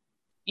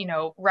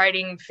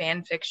writing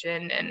fan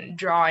fiction and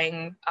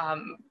drawing,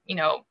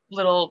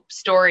 little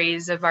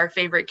stories of our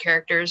favorite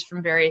characters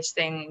from various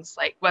things,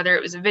 like whether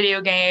it was a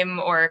video game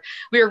or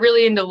we were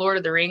really into Lord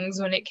of the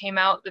Rings when it came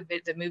out,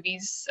 the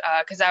movies,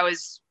 because I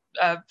was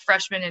a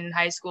freshman in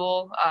high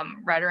school,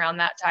 right around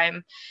that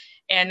time.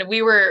 And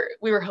we were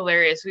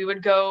hilarious. We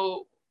would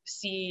go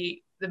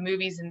see the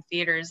movies in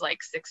theaters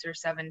like 6 or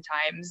 7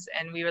 times,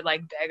 and we would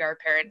like beg our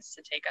parents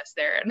to take us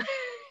there. And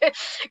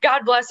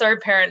God bless our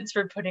parents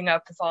for putting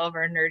up with all of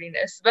our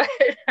nerdiness.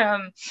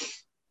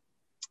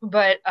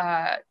 But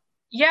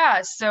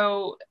yeah,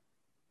 so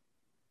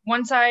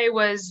once I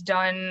was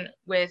done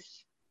with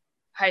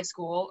high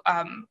school,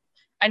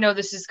 I know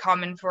this is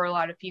common for a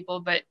lot of people,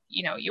 but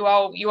you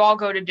all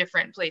go to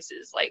different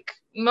places. Like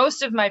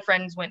most of my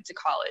friends went to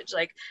college.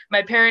 Like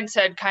my parents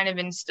had kind of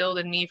instilled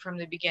in me from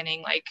the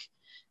beginning, like,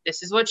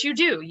 this is what you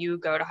do. You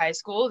go to high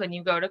school, then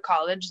you go to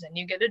college, then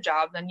you get a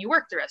job, then you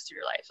work the rest of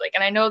your life. Like,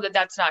 and I know that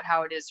that's not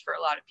how it is for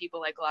a lot of people.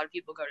 Like a lot of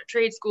people go to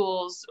trade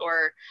schools,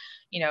 or,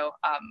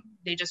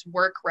 they just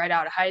work right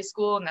out of high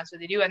school and that's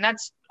what they do. And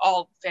that's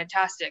all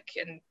fantastic.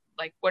 And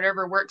like,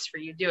 whatever works for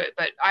you, do it.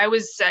 But I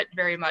was set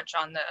very much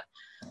on the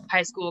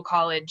high school,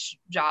 college,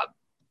 job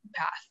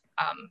path.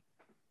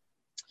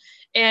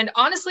 And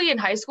honestly, in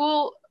high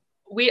school,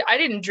 I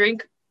didn't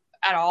drink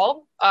at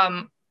all.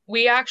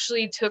 We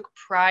actually took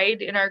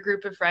pride in our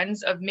group of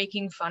friends of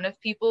making fun of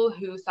people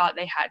who thought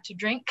they had to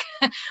drink.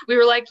 We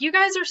were like, you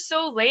guys are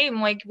so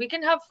lame. Like, we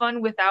can have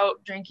fun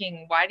without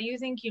drinking. Why do you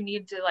think you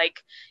need to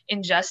like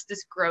ingest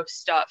this gross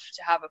stuff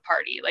to have a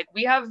party? Like,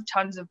 we have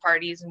tons of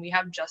parties and we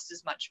have just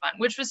as much fun,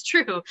 which was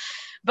true.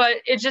 But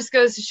it just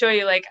goes to show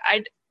you, like,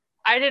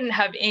 I didn't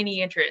have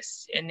any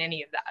interest in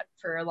any of that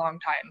for a long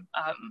time.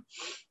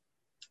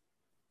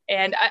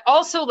 And I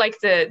also, like,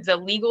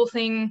 the legal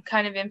thing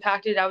kind of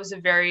impacted. I was a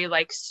very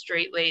like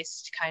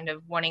straight-laced kind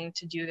of wanting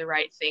to do the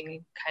right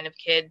thing kind of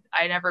kid.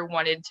 I never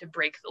wanted to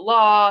break the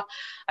law.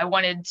 I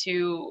wanted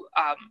to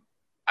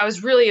I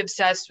was really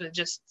obsessed with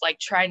just like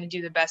trying to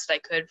do the best I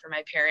could for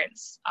my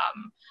parents.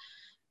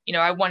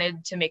 I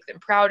wanted to make them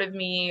proud of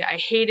me. I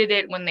hated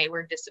it when they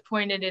were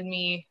disappointed in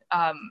me.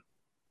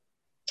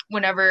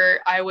 Whenever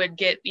I would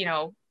get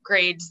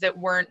grades that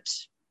weren't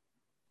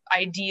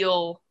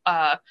ideal,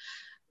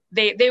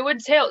 they would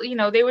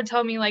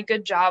tell me like,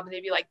 good job.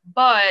 They'd be like,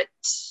 but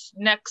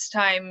next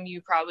time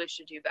you probably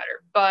should do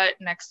better. But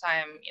next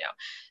time,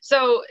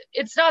 so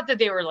it's not that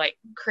they were like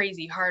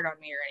crazy hard on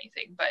me or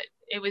anything, but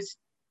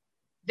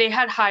they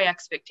had high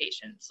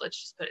expectations. Let's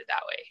just put it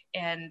that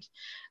way. And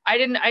I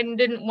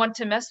didn't want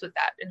to mess with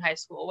that in high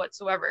school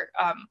whatsoever.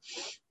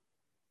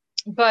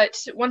 But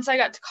once I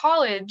got to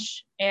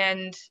college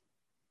and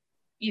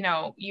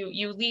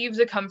you leave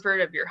the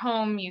comfort of your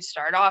home, you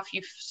start off,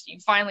 you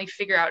finally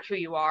figure out who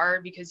you are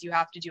because you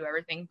have to do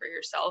everything for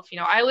yourself.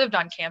 I lived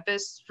on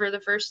campus for the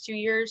first 2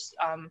 years.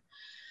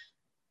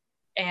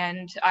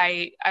 And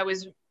I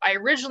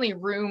originally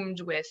roomed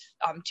with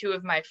 2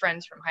 of my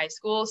friends from high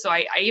school. So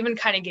I even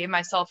kind of gave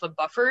myself a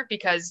buffer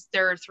because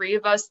there are 3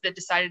 of us that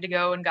decided to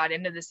go and got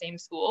into the same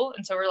school.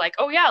 And so we're like,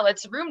 oh yeah,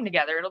 let's room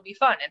together. It'll be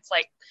fun. It's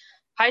like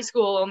high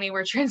school, only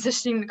we're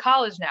transitioning to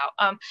college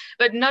now.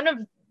 But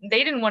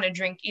they didn't want to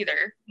drink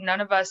either. None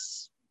of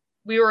us,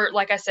 we were,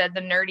 like I said, the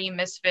nerdy,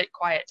 misfit,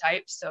 quiet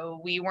type. So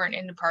we weren't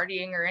into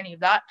partying or any of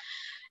that.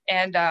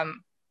 And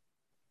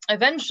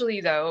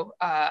eventually, though,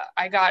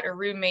 I got a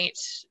roommate.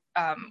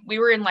 We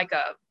were in like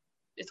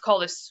it's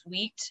called a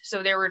suite.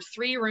 So there were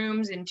 3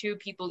 rooms and 2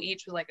 people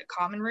each with like a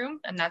common room.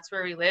 And that's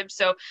where we lived.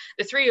 So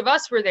the 3 of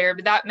us were there,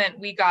 but that meant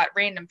we got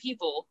random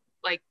people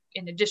like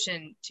in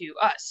addition to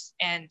us.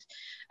 And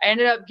I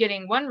ended up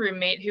getting one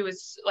roommate who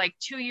was like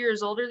 2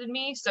 years older than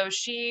me. So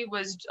she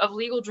was of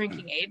legal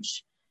drinking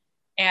age.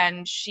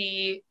 And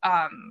she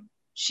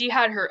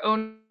had her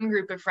own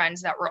group of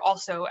friends that were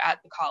also at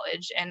the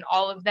college, and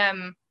all of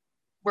them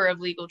were of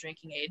legal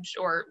drinking age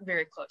or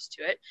very close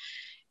to it.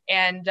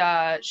 And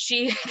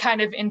she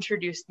kind of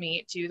introduced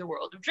me to the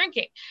world of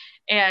drinking.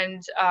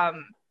 And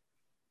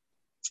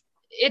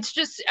it's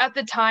just, at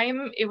the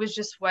time, it was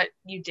just what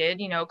you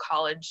did,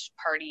 college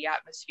party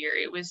atmosphere.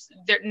 It was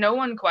there, no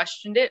one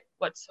questioned it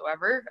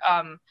whatsoever.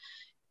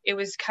 It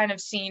was kind of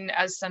seen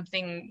as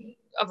something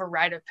of a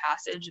rite of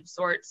passage of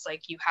sorts.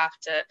 Like, you have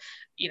to,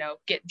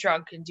 get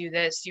drunk and do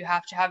this. You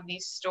have to have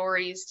these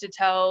stories to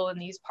tell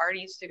and these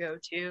parties to go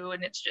to.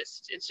 And it's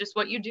just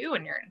what you do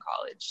when you're in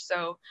college.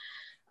 So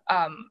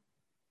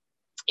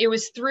it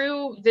was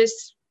through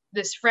this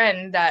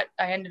friend that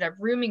I ended up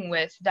rooming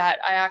with that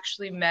I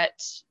actually met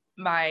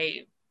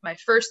my my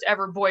first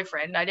ever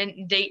boyfriend. I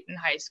didn't date in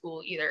high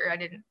school either. I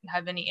didn't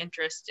have any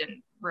interest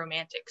in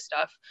romantic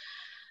stuff.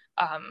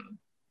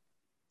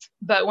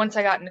 But once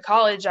I got into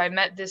college, I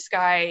met this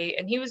guy,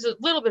 and he was a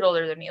little bit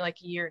older than me, like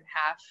a year and a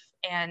half.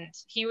 And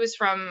he was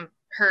from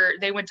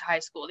they went to high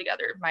school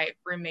together, my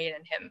roommate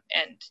and him.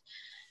 And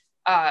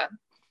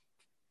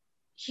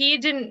he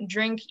didn't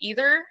drink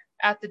either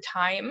at the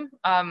time.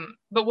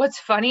 But what's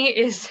funny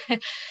is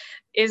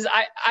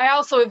I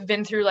also have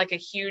been through like a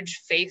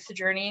huge faith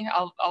journey.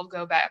 I'll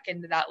go back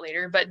into that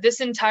later. But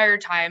this entire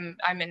time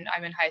I'm in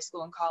high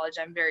school and college,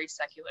 I'm very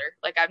secular.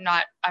 Like I'm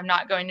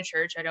not going to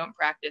church. I don't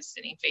practice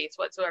any faith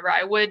whatsoever.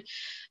 I would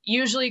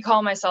usually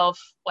call myself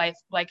like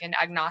an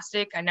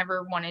agnostic. I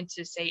never wanted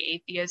to say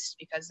atheist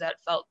because that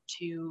felt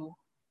too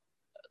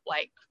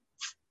like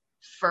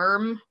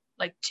firm,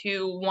 like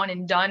too one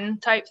and done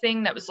type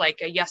thing. That was like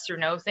a yes or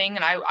no thing.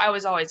 And I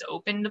was always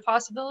open to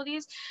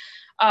possibilities.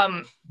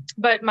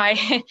 But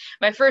my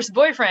first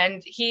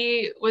boyfriend,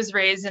 he was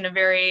raised in a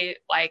very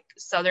like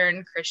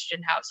Southern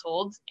Christian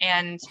household,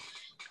 and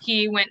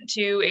he went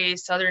to a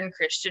Southern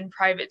Christian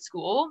private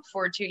school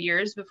for 2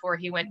 years before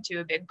he went to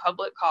a big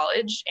public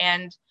college.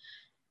 And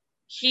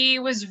he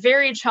was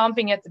very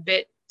chomping at the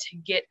bit to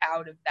get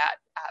out of that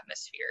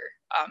atmosphere.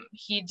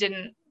 He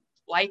didn't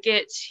like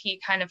it.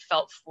 He kind of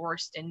felt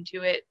forced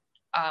into it.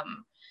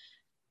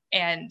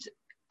 And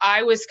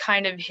I was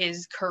kind of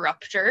his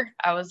corrupter.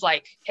 I was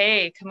like,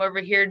 hey, come over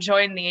here,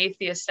 join the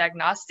atheist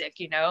agnostic,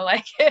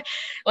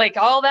 like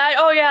all that.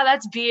 Oh yeah,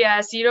 that's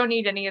BS. You don't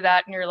need any of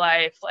that in your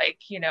life. Like,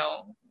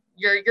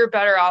 you're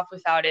better off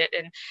without it.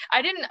 And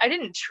I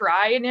didn't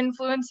try and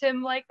influence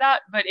him like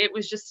that, but it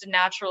was just a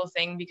natural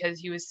thing because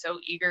he was so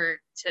eager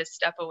to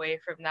step away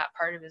from that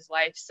part of his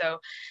life. So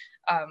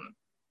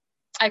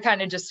I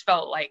kind of just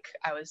felt like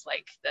I was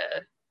like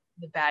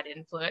the bad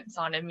influence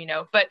on him,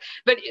 but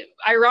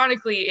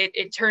ironically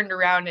it turned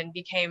around and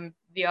became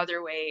the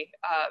other way,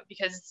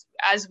 because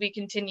as we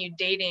continued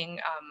dating,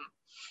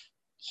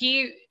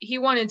 he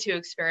wanted to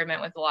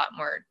experiment with a lot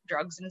more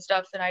drugs and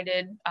stuff than I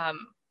did.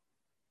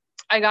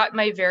 I got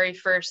my very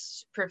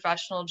first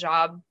professional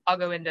job. I'll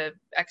go into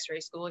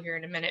x-ray school here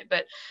in a minute,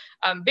 but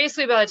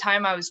basically by the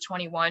time I was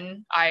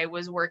 21, I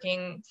was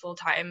working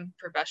full-time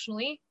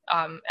professionally,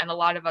 and a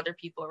lot of other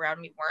people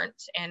around me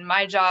weren't. And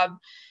my job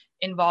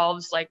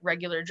involves like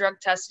regular drug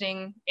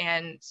testing,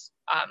 and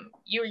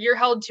you're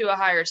held to a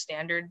higher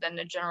standard than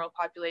the general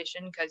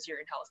population because you're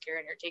in healthcare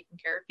and you're taking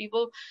care of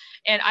people.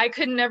 And I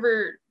could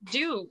never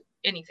do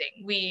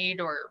anything,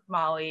 weed or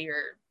Molly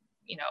or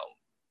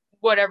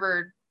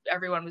whatever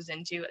everyone was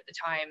into at the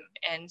time.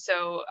 And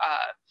so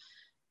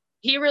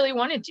he really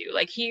wanted to,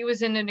 like, he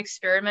was in an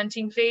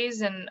experimenting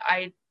phase, and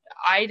I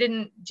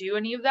didn't do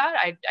any of that.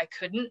 I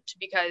couldn't,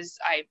 because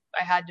I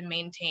had to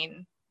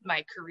maintain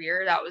my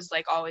career. That was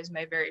like always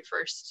my very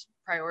first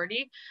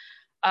priority.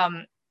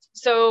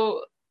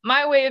 So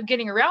my way of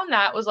getting around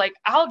that was like,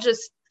 I'll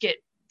just get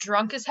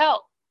drunk as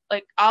hell.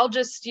 Like, I'll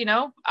just,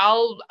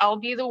 I'll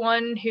be the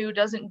one who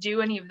doesn't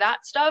do any of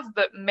that stuff,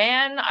 but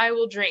man, I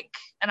will drink,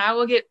 and I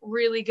will get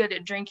really good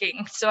at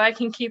drinking so I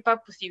can keep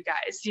up with you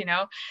guys,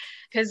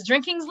 because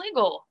drinking's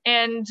legal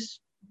and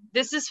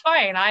this is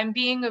fine. I'm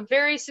being a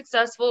very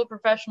successful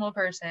professional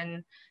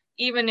person,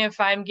 even if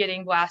I'm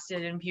getting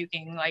blasted and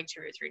puking like 2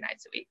 or 3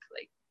 nights a week.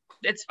 Like,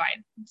 it's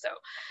fine. So,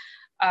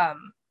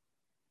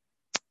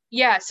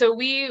 yeah, so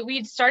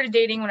we started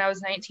dating when I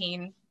was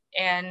 19,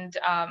 and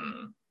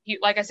he,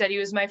 like I said, he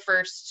was my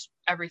first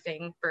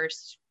everything,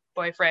 first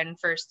boyfriend,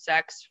 first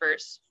sex,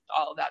 first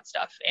all of that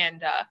stuff.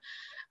 And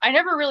I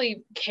never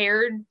really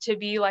cared to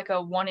be like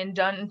a one and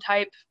done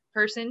type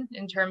person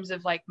in terms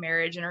of like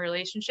marriage and a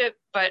relationship,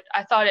 but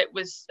I thought it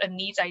was a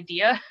neat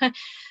idea.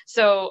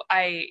 So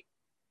I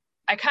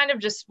kind of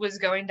just was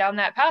going down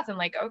that path, and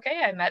like,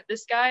 okay, I met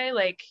this guy,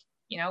 like,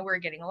 we're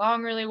getting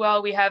along really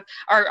well. We have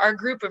our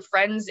group of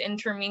friends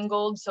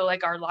intermingled, so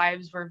like our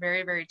lives were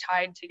very, very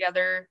tied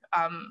together.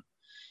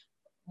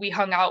 We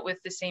hung out with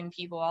the same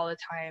people all the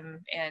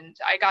time, and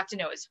I got to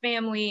know his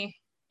family.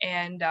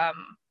 And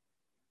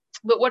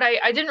but what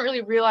I didn't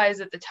really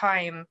realize at the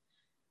time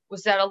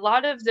was that a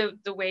lot of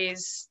the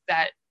ways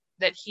that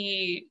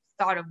he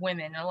thought of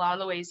women, and a lot of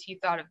the ways he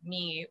thought of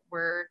me,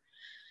 were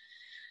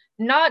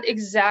not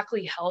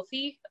exactly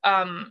healthy.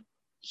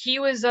 He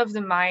was of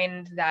the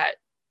mind that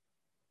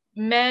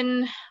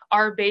men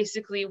are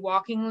basically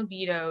walking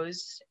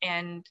libidos,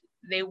 and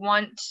they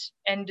want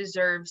and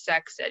deserve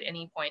sex at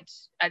any point,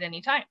 at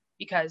any time,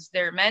 because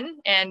they're men.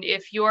 And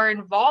if you're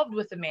involved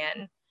with a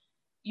man,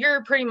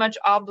 you're pretty much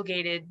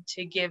obligated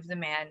to give the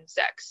man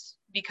sex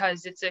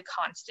because it's a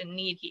constant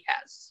need he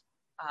has.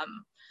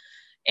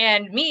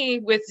 And me,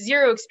 with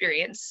zero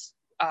experience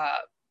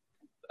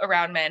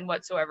around men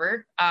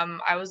whatsoever,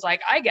 I was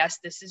like, I guess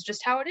this is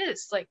just how it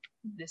is. Like,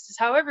 this is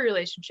how every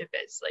relationship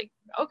is. Like,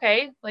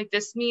 okay, like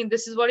this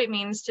is what it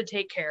means to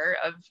take care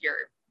of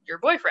your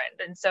boyfriend.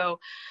 And so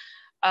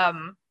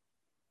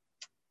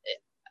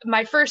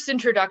my first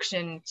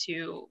introduction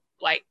to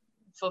like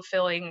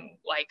fulfilling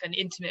like an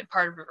intimate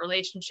part of a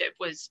relationship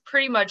was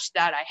pretty much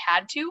that I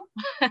had to.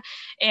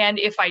 And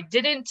if I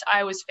didn't,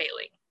 I was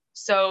failing.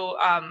 So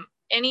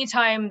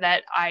anytime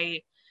that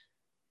I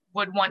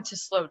would want to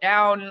slow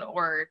down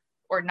or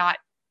not,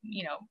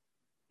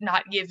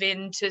 not give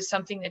in to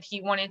something that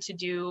he wanted to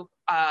do,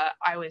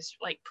 I was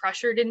like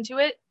pressured into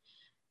it.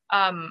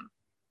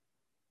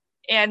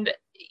 And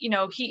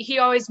he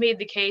always made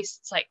the case,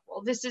 it's like,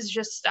 well, this is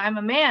just, I'm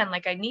a man,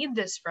 like I need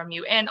this from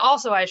you. And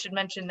also I should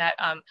mention that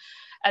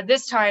at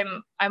this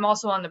time I'm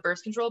also on the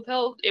birth control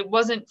pill. It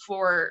wasn't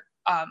for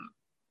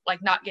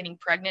like not getting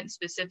pregnant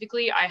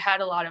specifically. I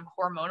had a lot of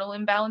hormonal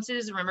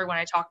imbalances. Remember when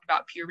I talked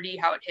about puberty,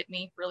 how it hit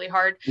me really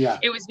hard? Yeah.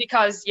 It was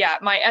because,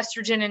 my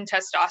estrogen and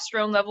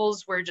testosterone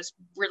levels were just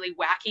really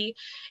wacky.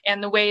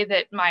 And the way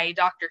that my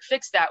doctor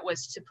fixed that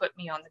was to put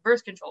me on the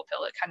birth control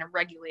pill. It kind of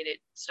regulated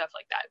stuff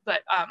like that.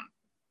 But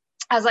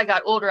as I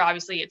got older,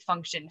 obviously it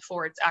functioned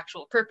for its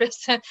actual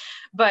purpose.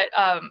 But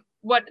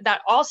what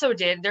that also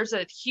did, there's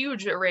a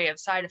huge array of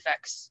side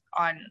effects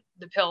on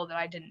the pill that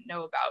I didn't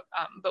know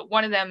about. But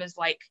one of them is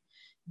like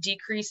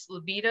decreased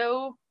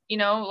libido,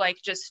 like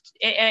just,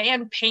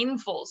 and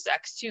painful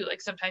sex too.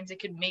 Like sometimes it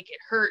could make it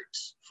hurt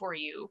for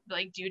you,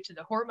 like due to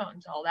the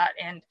hormones and all that.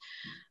 And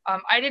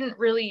I didn't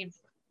really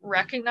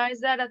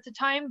recognize that at the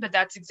time, but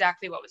that's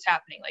exactly what was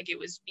happening. Like it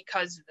was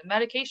because of the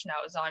medication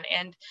I was on,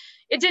 and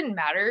it didn't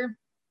matter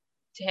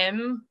to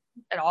him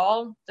at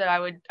all that I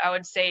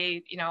would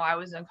say, I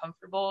was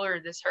uncomfortable or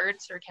this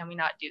hurts or can we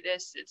not do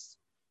this? It's,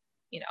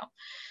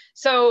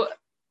 so,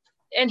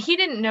 and he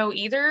didn't know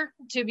either,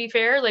 to be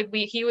fair. Like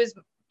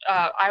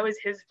I was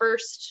his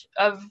first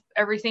of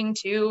everything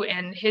too.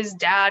 And his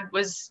dad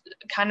was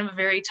kind of a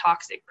very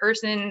toxic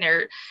person,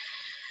 or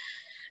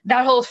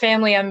that whole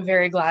family. I'm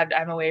very glad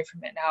I'm away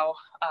from it now.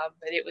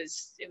 But it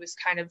was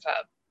kind of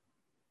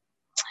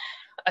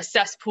a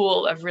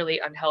cesspool of really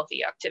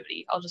unhealthy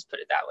activity. I'll just put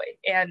it that way.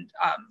 And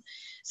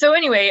so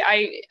anyway,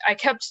 I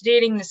kept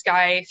dating this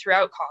guy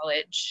throughout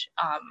college.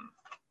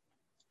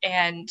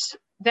 And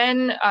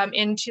then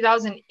in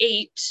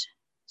 2008,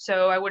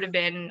 so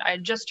I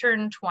had just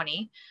turned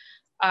 20.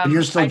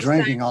 You're still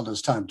drinking all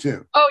this time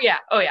too. Oh yeah,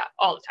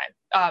 all the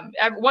time.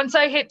 Once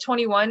I hit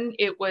 21,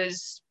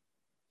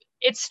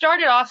 it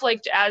started off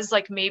like as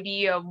like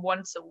maybe a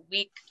once a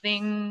week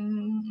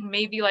thing,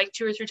 maybe like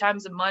 2 or 3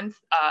 times a month.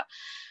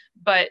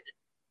 But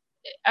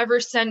ever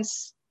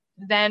since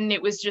then,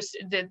 it was just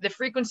the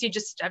frequency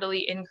just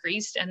steadily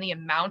increased and the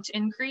amount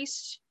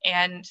increased.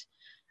 And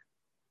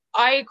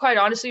I quite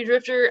honestly,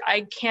 Drifter,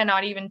 I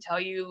cannot even tell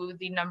you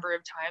the number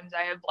of times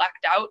I have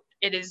blacked out.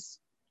 It's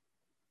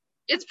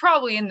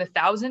probably in the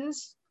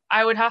thousands,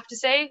 I would have to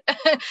say,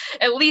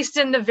 at least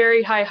in the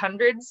very high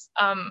hundreds.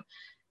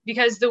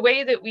 Because the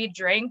way that we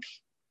drank,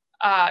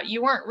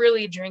 you weren't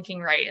really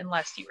drinking right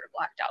unless you were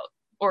blacked out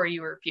or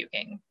you were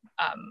puking.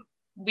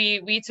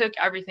 We took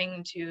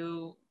everything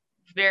to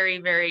very,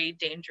 very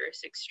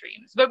dangerous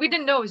extremes, but we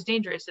didn't know it was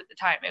dangerous at the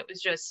time. It was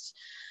just,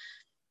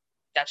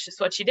 that's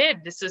just what you did.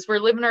 We're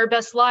living our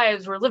best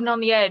lives. We're living on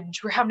the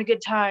edge. We're having a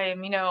good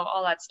time,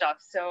 all that stuff.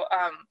 So,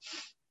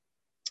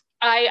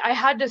 I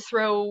had to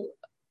throw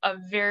a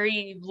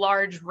very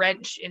large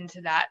wrench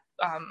into that,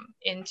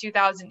 in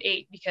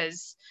 2008,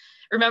 because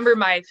remember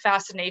my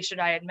fascination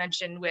I had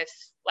mentioned with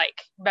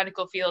like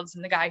medical fields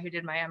and the guy who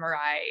did my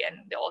MRI and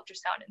the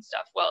ultrasound and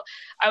stuff. Well,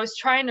 I was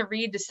trying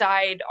to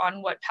decide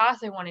on what path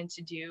I wanted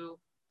to do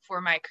for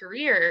my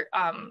career,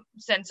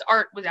 since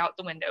art was out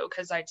the window,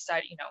 because I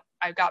decided,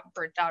 I got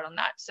burnt out on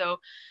that. So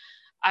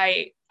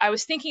I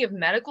was thinking of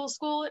medical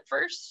school at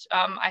first.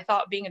 I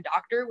thought being a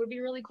doctor would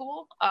be really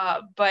cool.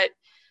 But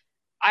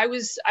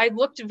I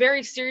looked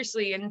very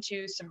seriously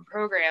into some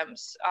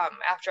programs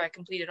after I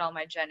completed all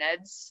my gen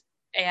eds.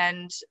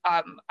 And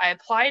I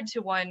applied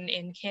to one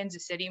in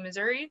Kansas City,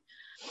 Missouri.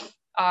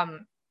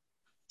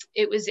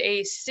 It was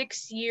a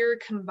 6-year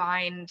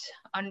combined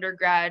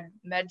undergrad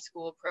med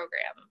school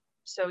program.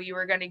 So you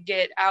were going to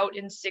get out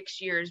in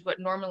 6 years what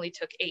normally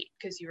took 8,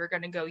 because you were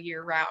going to go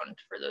year round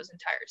for those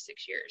entire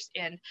 6 years.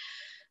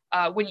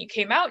 And when you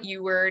came out,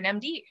 you were an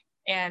MD.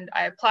 And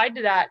I applied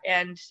to that.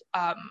 And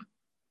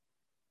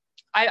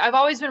I've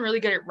always been really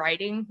good at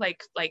writing,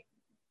 like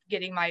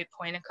getting my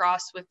point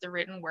across with the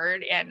written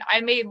word. And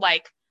I made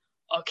like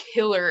a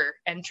killer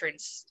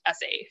entrance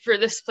essay for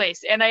this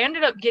place. And I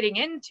ended up getting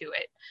into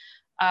it.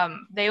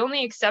 They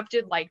only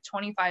accepted like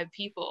 25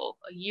 people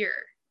a year.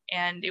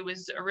 And it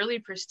was a really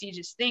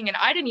prestigious thing. And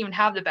I didn't even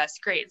have the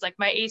best grades. Like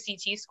my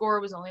ACT score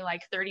was only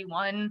like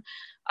 31.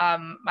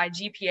 My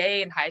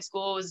GPA in high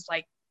school was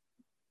like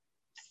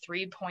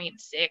 3.6,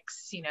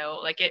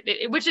 like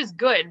it which is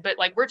good, but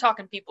like we're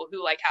talking people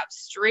who like have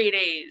straight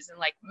A's and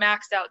like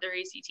maxed out their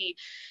ACT.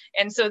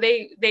 And so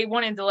they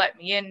wanted to let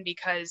me in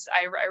because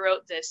I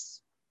wrote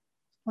this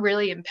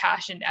really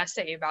impassioned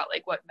essay about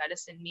like what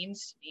medicine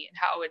means to me and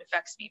how it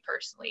affects me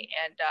personally.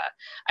 And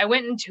I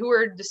went and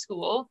toured the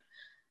school,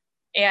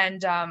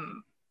 and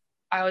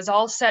I was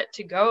all set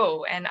to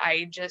go. And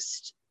I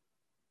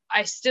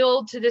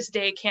still to this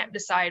day can't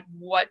decide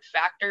what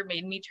factor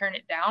made me turn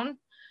it down.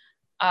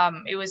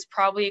 It was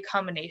probably a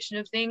combination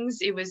of things.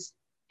 It was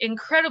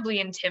incredibly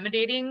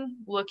intimidating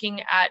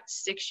looking at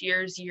 6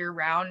 years year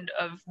round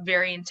of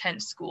very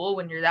intense school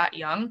when you're that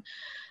young.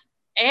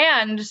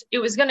 And it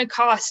was going to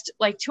cost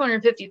like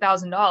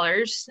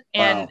 $250,000.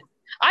 And Wow.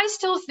 I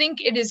still think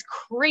it is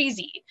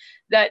crazy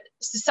that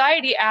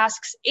society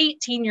asks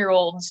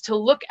 18-year-olds to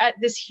look at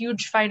this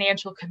huge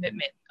financial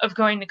commitment of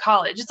going to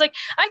college. It's like,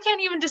 I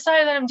can't even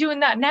decide that I'm doing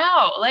that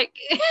now. Like,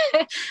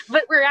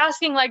 but we're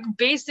asking like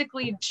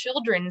basically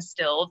children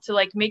still to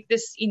like make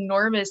this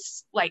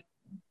enormous like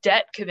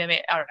debt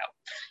commitment. I don't know.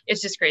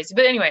 It's just crazy.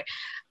 But anyway,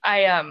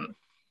 I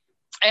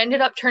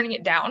ended up turning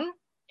it down,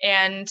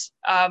 and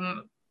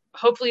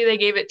hopefully they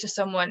gave it to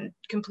someone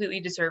completely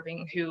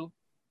deserving who,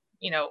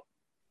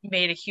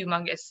 made a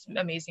humongous,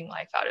 amazing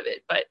life out of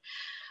it. But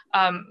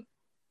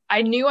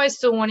I knew I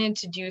still wanted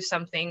to do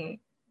something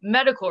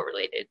medical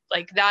related.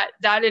 Like that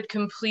had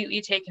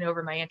completely taken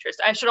over my interest.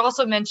 I should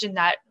also mention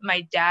that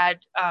my dad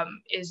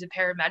is a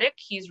paramedic.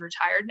 He's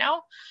retired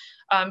now.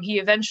 He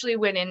eventually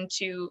went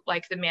into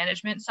like the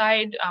management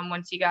side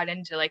once he got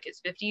into like his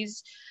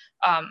 50s.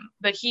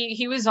 But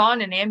he was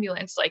on an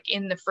ambulance, like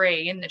in the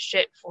fray, in the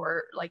shit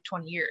for like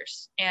 20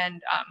 years.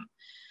 And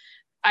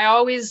I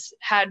always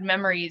had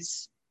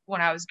memories when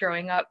I was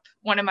growing up.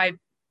 One of my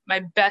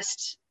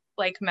best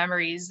like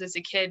memories as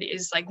a kid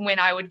is like when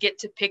I would get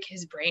to pick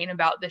his brain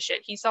about the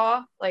shit he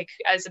saw, like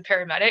as a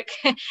paramedic.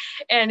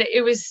 And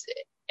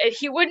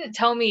he wouldn't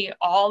tell me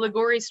all the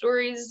gory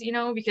stories,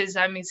 because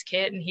I'm his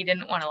kid and he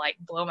didn't want to like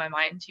blow my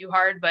mind too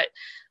hard. But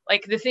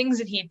like the things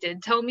that he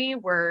did tell me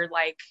were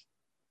like,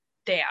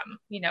 damn,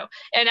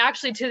 and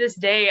actually to this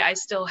day, I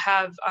still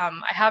have, I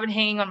have it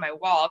hanging on my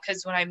wall,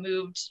 because when I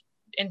moved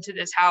into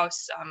this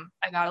house,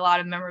 I got a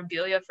lot of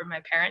memorabilia from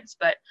my parents,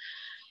 but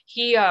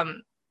he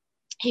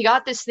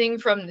got this thing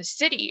from the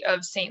city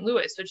of St.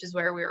 Louis, which is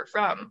where we were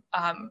from.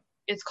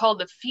 It's called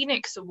the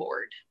Phoenix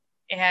Award.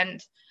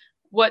 And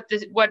what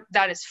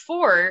that is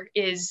for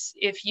is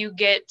if you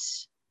get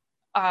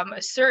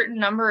a certain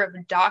number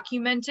of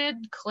documented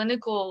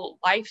clinical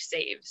life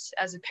saves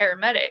as a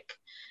paramedic,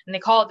 and they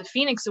call it the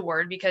Phoenix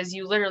Award because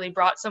you literally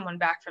brought someone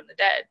back from the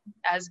dead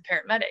as a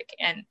paramedic.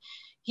 And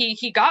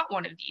he got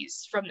one of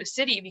these from the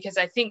city because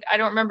I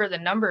don't remember the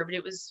number, but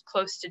it was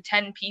close to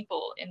 10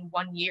 people in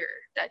 1 year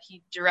that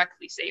he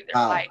directly saved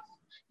their life.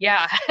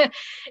 Yeah.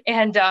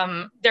 And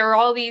there were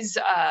all these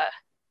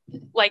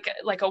like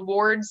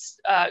awards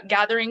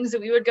gatherings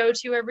that we would go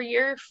to every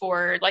year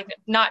for like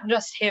not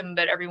just him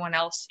but everyone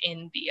else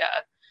in the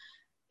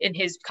in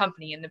his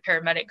company, in the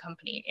paramedic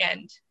company.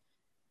 And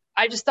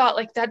I just thought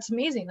like that's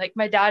amazing. Like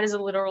my dad is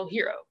a literal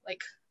hero,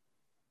 like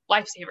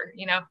lifesaver,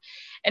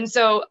 And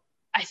so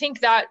I think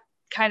that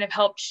kind of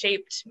helped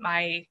shaped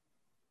my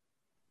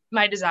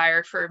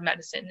desire for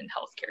medicine and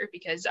healthcare,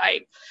 because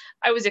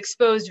I was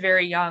exposed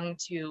very young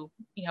to,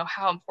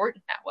 how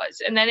important that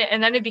was. And then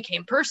it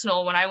became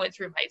personal when I went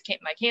through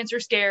my cancer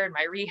scare and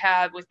my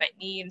rehab with my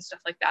knee and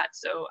stuff like that.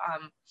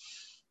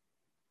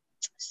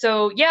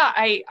 So yeah,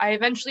 I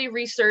eventually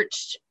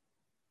researched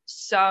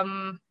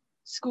some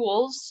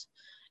schools,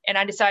 and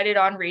I decided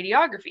on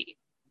radiography,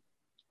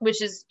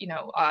 which is,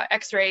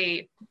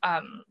 X-ray,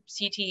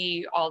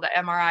 CT, all the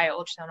MRI,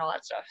 ultrasound, all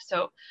that stuff.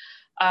 So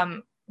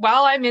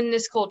while I'm in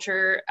this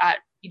culture at,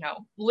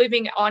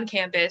 living on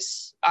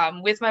campus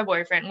with my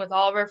boyfriend, with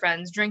all of our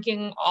friends,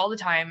 drinking all the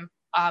time,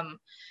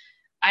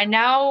 I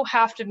now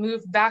have to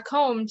move back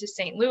home to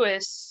St.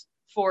 Louis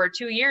for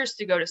 2 years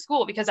to go to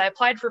school, because I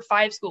applied for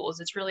 5 schools.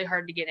 It's really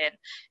hard to get in,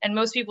 and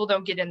most people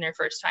don't get in their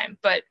first time.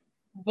 But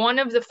one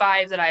of the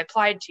 5 that I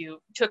applied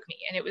to took me,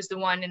 and it was the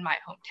one in my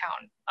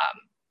hometown,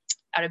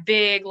 at a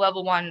big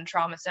level 1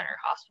 trauma center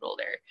hospital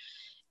there.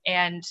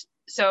 And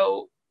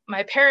so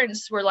my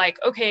parents were like,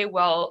 okay,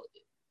 well,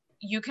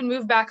 you can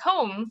move back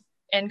home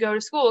and go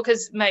to school,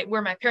 because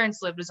where my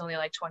parents lived was only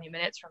like 20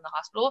 minutes from the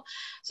hospital.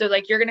 So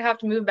like, you're going to have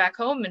to move back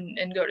home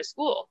and go to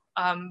school.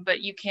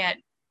 But you can't,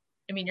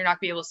 you're not gonna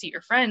be able to see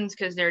your friends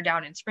because they're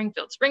down in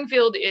Springfield.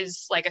 Springfield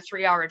is like a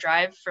 3-hour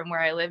drive from where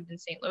I lived in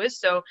St. Louis.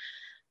 So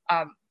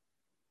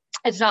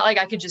it's not like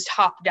I could just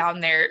hop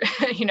down there,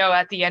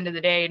 at the end of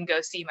the day and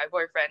go see my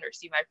boyfriend or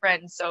see my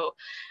friends. So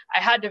I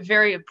had to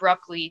very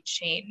abruptly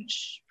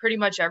change pretty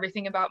much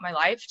everything about my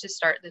life to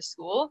start this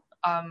school,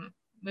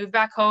 move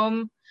back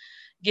home,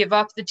 give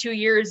up the 2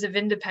 years of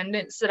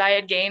independence that I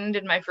had gained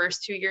in my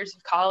first 2 years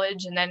of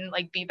college, and then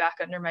like be back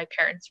under my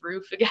parents'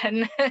 roof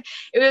again.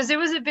 It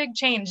was a big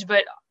change,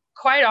 but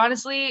quite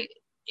honestly,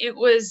 it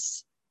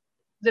was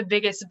the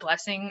biggest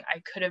blessing I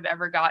could have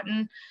ever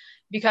gotten.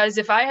 Because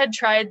if I had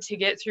tried to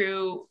get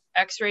through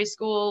X-ray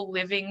school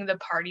living the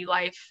party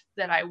life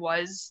that I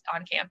was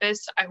on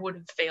campus, I would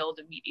have failed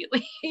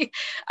immediately.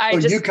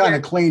 You kind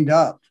of cleaned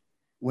up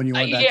when you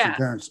went back to your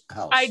parents'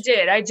 house. I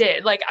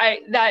did. Like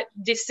that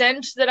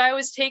descent that I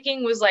was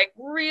taking was like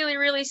really,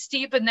 really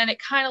steep. And then it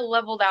kind of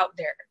leveled out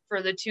there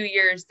for the 2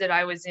 years that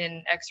I was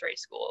in X-ray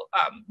school,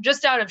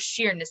 just out of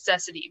sheer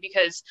necessity,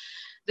 because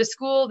the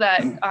school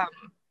that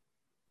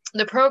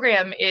the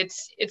program,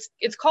 it's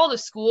called a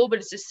school, but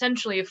it's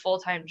essentially a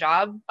full-time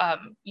job.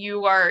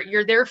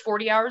 You're there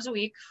 40 hours a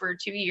week for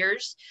 2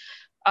 years.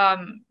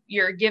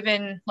 You're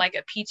given like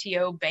a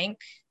PTO bank,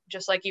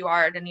 just like you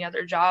are at any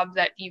other job,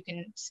 that you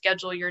can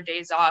schedule your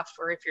days off,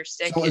 or if you're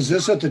sick. So is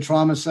this at the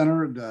trauma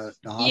center, the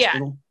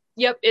hospital?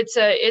 Yeah. Yep.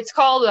 It's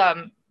called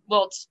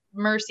well, it's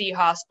Mercy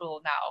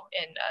Hospital now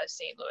in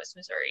St. Louis,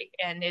 Missouri,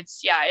 and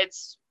it's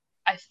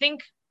I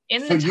think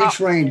in so the top.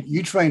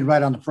 You trained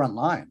right on the front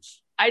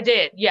lines. I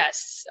did,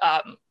 yes.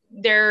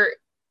 There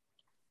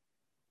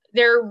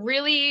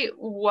really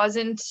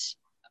wasn't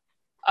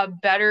a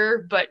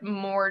better but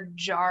more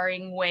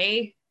jarring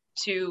way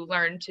to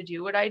learn to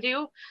do what I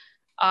do.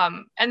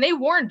 And they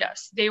warned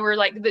us. They were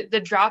like,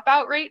 the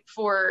dropout rate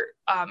for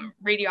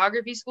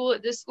radiography school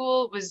at this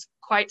school was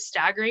quite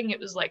staggering. It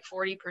was like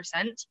 40%,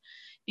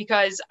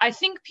 because I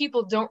think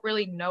people don't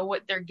really know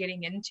what they're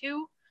getting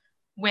into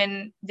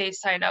when they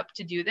sign up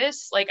to do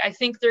this. Like, I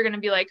think they're going to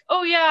be like,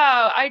 oh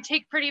yeah, I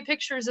take pretty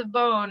pictures of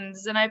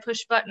bones and I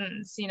push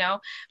buttons,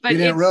 but you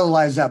didn't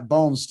realize that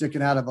bone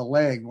sticking out of a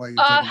leg while you're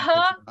taking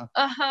a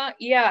picture,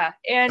 yeah.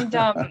 And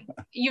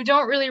you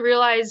don't really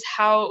realize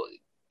how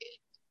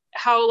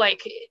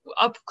like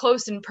up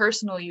close and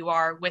personal you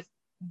are with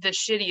the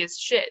shittiest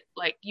shit.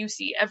 Like, you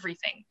see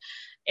everything.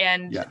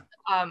 And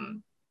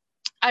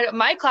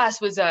my class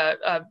was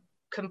a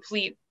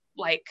complete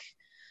like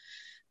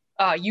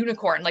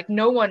unicorn. Like,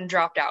 no one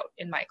dropped out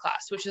in my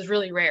class, which is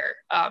really rare.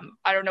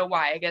 I don't know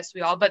why. I guess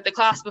but the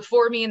class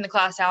before me and the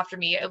class after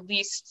me, at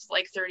least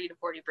like 30 to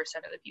 40%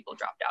 of the people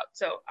dropped out.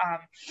 So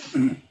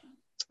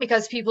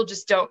because people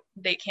just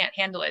they can't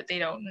handle it. They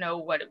don't know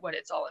what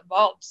it's all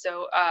involved.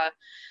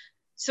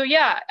 So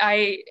yeah,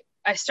 I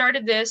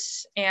started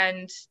this,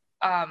 and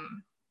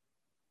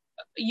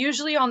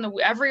usually on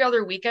every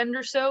other weekend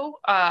or so,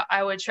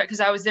 I would try,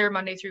 because I was there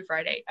Monday through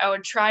Friday, I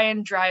would try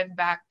and drive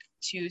back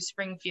to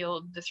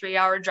Springfield, the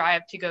 3-hour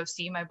drive, to go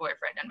see my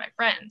boyfriend and my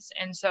friends.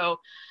 And so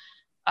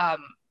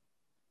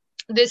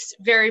this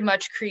very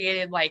much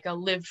created like a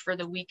live for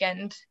the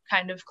weekend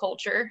kind of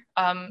culture.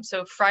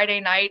 So Friday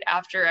night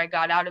after I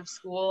got out of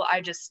school,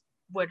 I just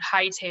would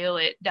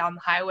hightail it down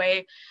the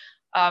highway.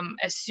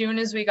 As soon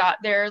as we got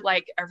there,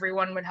 like,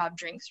 everyone would have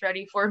drinks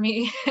ready for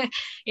me,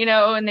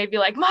 and they'd be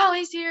like,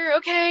 Molly's here.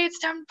 Okay, it's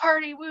time to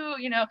party. Woo,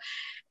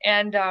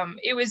 and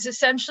it was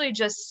essentially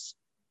just,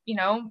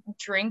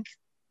 drink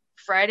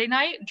Friday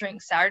night, drink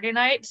Saturday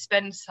night,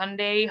 spend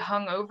Sunday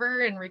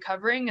hungover and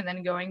recovering, and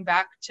then going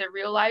back to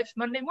real life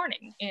Monday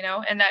morning,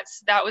 and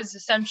that was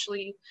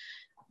essentially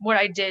what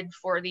I did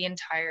for the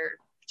entire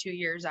 2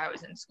 years I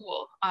was in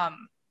school.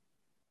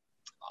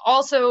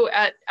 Also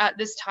at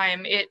this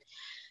time,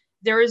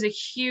 there was a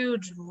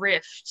huge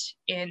rift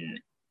in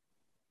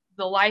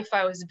the life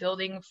I was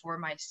building for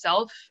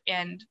myself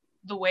and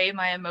the way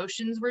my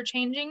emotions were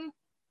changing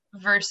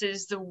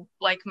versus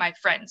my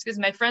friends, because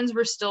my friends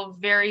were still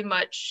very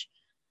much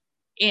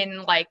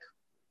in like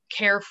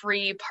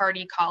carefree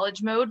party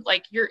college mode.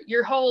 Like,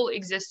 your whole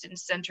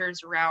existence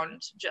centers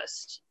around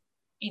just,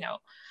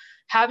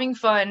 having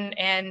fun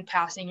and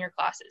passing your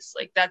classes.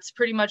 Like, that's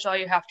pretty much all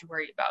you have to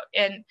worry about.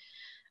 And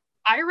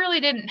I really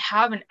didn't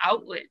have an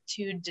outlet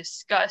to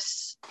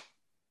discuss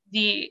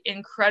the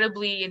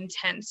incredibly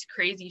intense,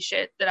 crazy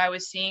shit that I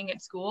was seeing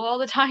at school all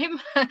the time.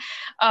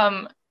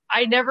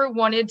 I never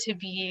wanted to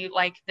be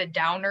like the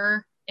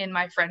downer in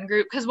my friend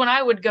group, because when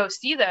I would go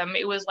see them,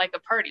 it was like a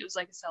party, it was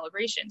like a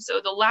celebration.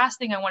 So the last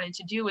thing I wanted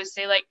to do was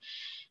say like,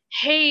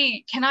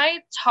 hey, can I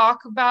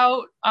talk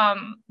about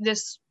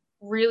this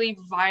really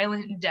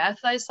violent death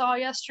I saw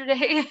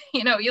yesterday?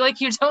 You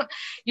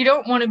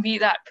don't want to be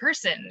that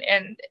person.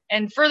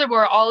 And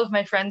furthermore, all of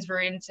my friends were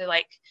into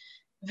like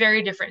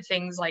very different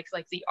things, like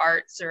the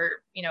arts,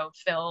 or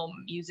film,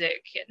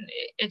 music, and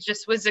it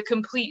just was a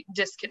complete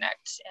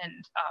disconnect.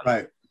 And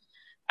right.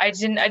 I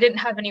didn't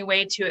have any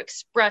way to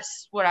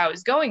express what I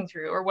was going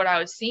through or what I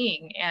was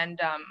seeing.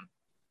 And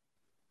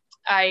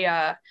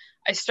I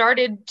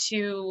started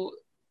to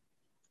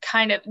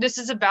this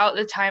is about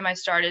the time I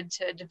started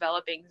to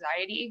develop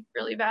anxiety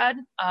really bad.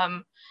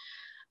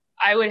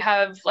 I would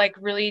have like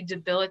really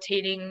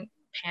debilitating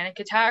panic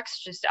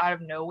attacks just out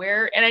of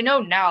nowhere. And I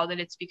know now that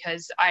it's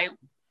because I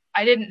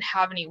didn't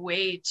have any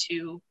way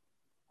to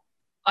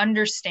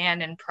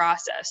understand and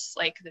process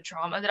like the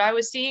trauma that I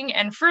was seeing.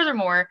 And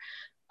furthermore,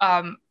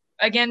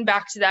 again,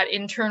 back to that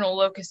internal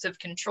locus of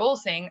control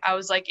thing, I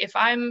was like, if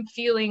I'm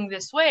feeling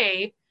this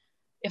way,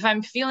 if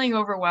I'm feeling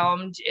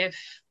overwhelmed, if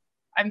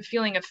I'm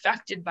feeling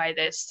affected by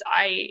this,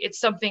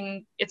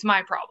 it's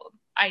my problem.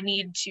 I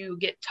need to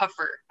get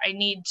tougher. I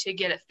need to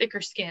get a thicker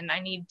skin. I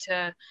need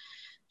to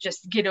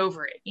just get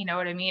over it. You know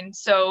what I mean?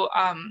 So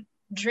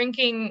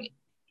drinking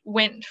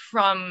went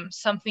from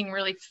something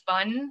really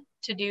fun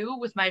to do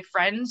with my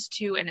friends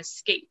to an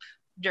escape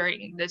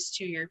during this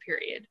 2-year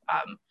period.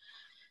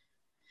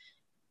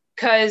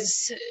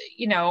 Because,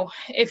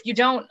 if you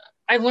don't,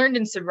 I learned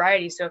in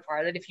sobriety so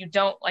far that if you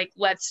don't like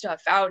let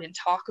stuff out and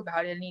talk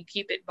about it, and you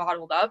keep it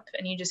bottled up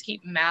and you just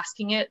keep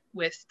masking it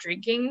with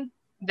drinking,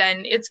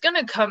 then it's going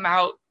to come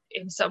out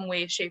in some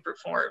way, shape, or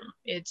form.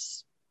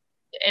 It's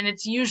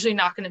usually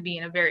not going to be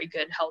in a very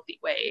good, healthy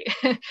way.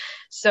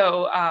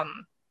 So,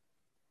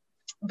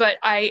 but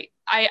I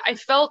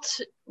felt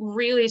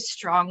really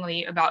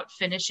strongly about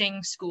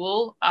finishing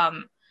school.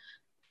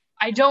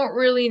 I don't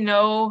really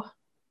know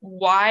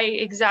why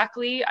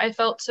exactly I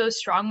felt so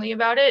strongly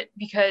about it,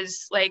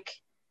 because like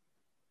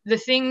the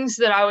things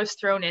that I was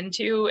thrown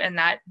into and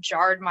that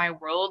jarred my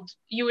world,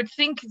 you would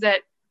think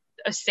that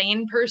a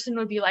sane person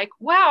would be like,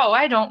 wow,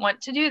 I don't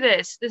want to do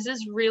this. This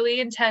is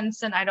really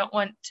intense and I don't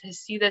want to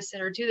see this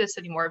or do this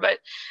anymore. But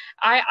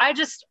I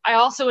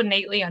also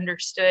innately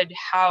understood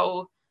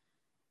how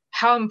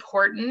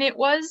important it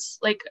was,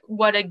 like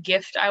what a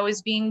gift I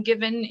was being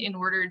given in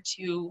order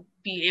to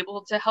be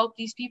able to help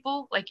these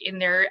people, like in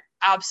their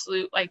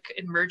absolute like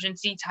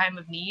emergency time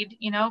of need,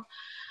 you know?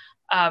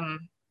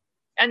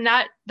 And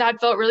that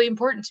felt really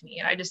important to me.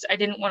 And I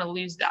didn't want to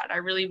lose that. I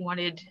really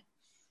wanted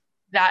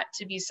that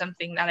to be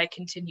something that I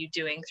continued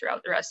doing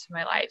throughout the rest of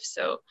my life.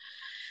 So,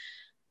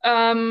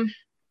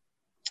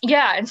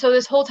 yeah. And so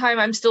this whole time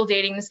I'm still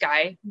dating this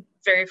guy,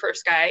 very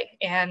first guy.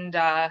 And,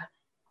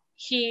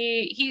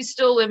 he's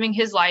still living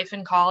his life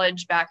in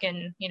college back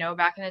in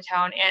the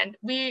town. And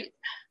we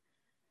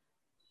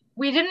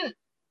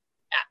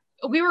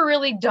were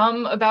really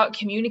dumb about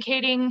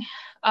communicating,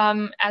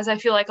 as I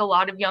feel like a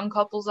lot of young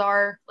couples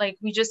are. Like,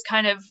 we just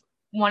kind of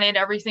wanted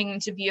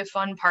everything to be a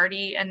fun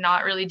party and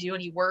not really do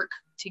any work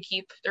to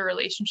keep the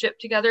relationship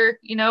together,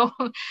 you know?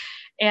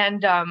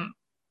 And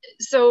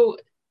so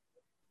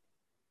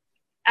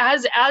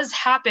as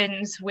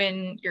happens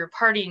when you're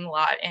partying a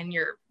lot and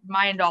you're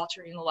mind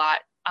altering a lot,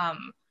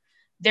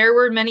 there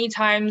were many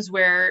times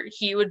where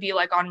he would be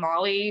like on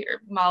Molly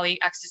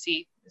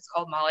ecstasy. It's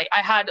called Molly.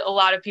 I had a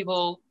lot of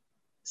people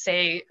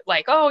say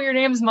like, oh, your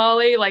name's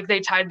Molly. Like,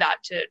 they tied that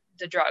to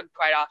the drug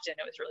quite often.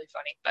 It was really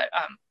funny. But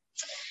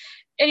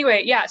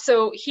anyway, yeah.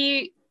 So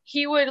he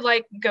would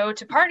like go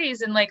to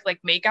parties and like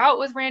make out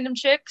with random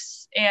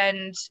chicks.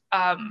 And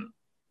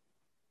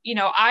you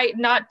know,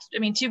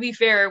 to be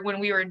fair, when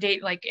we were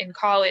dating, like in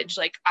college,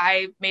 like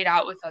I made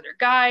out with other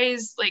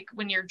guys. Like,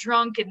 when you're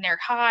drunk and they're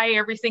high,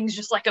 everything's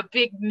just like a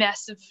big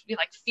mess of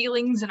like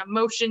feelings and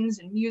emotions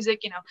and music,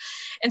 you know?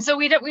 And so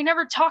we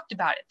never talked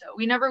about it though.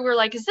 We never were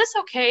like, is this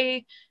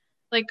okay?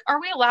 Like,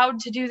 are we allowed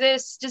to do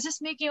this? Does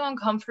this make you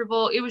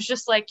uncomfortable? It was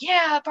just like,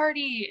 yeah,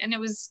 party. And it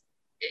was,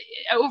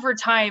 over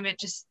time,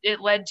 it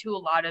led to a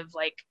lot of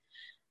like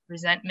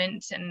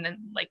resentment and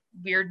like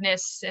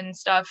weirdness and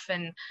stuff.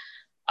 And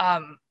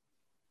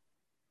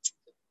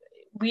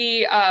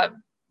we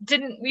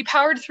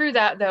powered through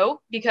that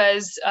though,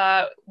 because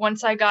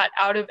once I got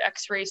out of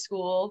X-ray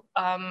school,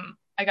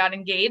 I got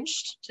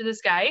engaged to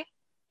this guy.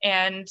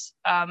 And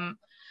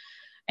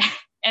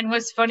and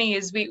what's funny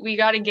is we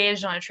got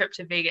engaged on a trip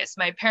to Vegas.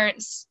 My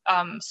parents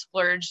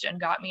splurged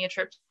and got me a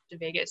trip to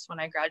Vegas when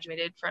I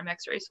graduated from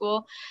X-ray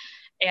school.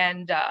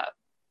 And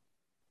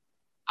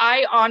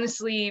I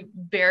honestly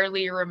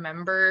barely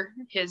remember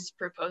his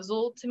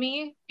proposal to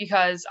me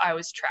because I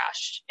was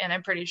trashed, and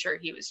I'm pretty sure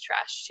he was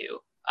trashed too.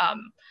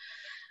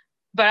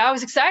 But I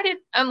was excited.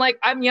 I'm like,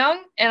 I'm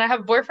young and I have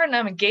a boyfriend and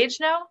I'm engaged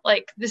now.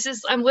 Like,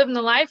 I'm living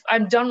the life.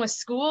 I'm done with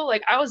school.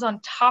 Like, I was on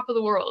top of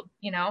the world,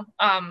 you know?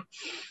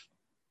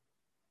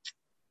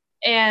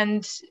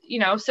 And, you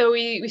know, so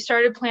we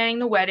started planning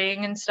the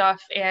wedding and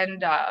stuff.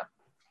 And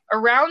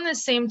around the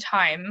same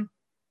time,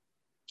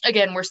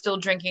 again, we're still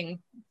drinking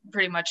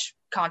pretty much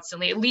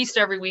constantly, at least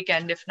every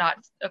weekend, if not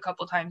a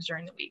couple times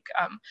during the week.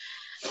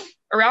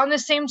 Around the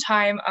same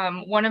time,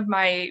 one of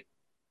my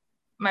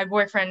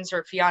boyfriends,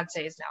 or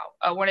fiancés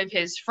now, one of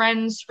his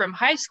friends from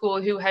high school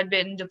who had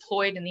been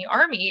deployed in the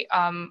Army,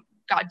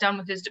 got done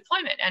with his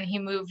deployment, and he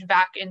moved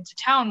back into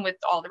town with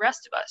all the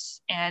rest of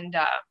us. And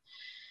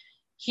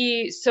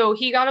he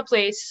got a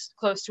place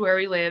close to where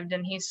we lived,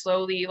 and he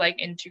slowly like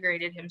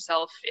integrated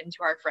himself into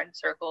our friend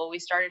circle. We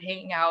started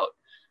hanging out.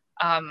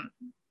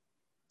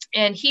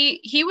 And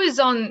he was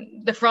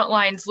on the front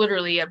lines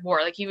literally at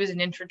war. Like, he was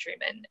an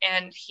infantryman,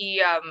 and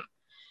he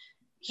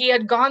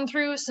had gone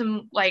through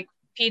some like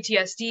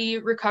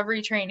PTSD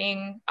recovery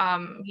training.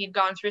 He'd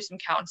gone through some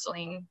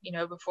counseling, you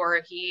know,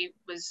 before he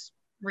was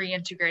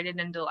reintegrated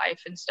into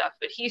life and stuff,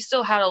 but he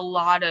still had a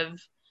lot of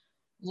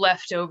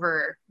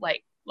leftover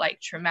like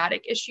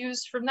traumatic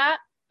issues from that.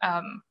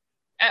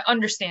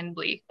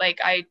 Understandably, like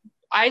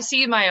I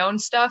see my own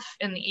stuff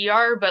in the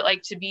ER, but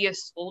like to be a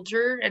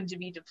soldier and to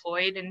be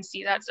deployed and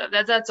see that stuff,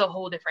 that's a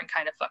whole different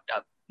kind of fucked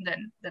up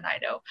than I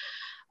know.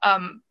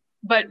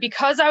 But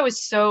because I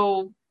was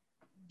so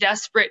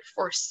desperate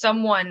for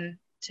someone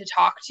to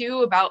talk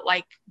to about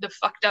like the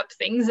fucked up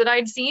things that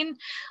I'd seen,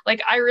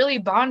 like I really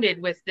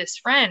bonded with this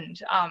friend.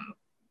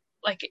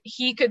 Like,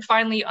 he could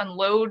finally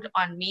unload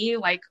on me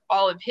like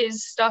all of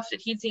his stuff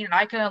that he'd seen, and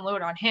I could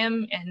unload on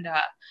him. And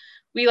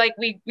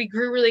we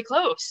grew really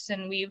close,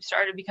 and we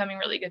started becoming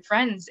really good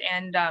friends.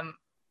 And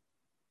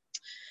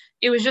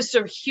it was just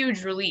a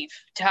huge relief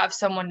to have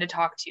someone to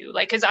talk to.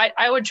 Like, because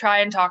I would try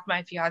and talk to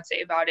my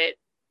fiance about it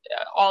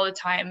all the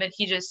time, but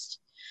he just,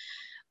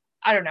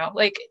 I don't know,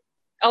 like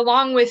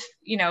along with,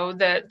 you know,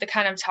 the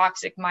kind of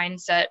toxic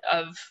mindset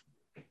of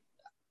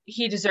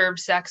he deserved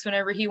sex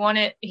whenever he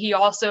wanted, he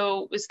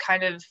also was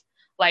kind of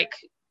like,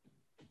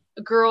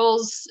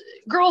 girls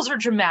are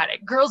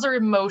dramatic, girls are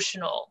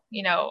emotional,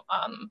 you know.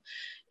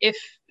 If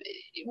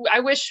I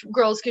wish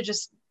girls could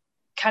just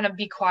kind of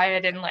be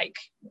quiet and like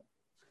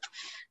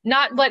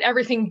not let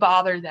everything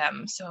bother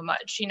them so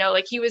much, you know,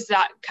 like he was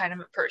that kind of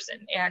a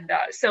person. And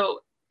so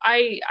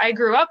I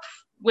grew up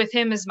with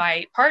him as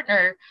my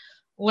partner,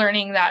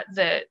 learning that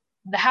the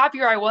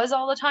happier I was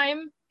all the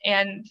time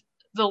and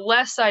the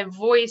less I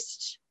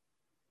voiced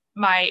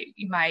my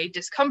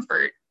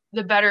discomfort,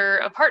 the better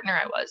a partner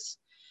I was,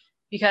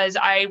 because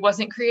I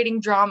wasn't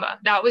creating drama.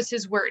 That was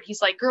his word.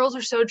 He's like, girls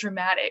are so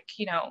dramatic,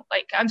 you know,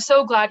 like, I'm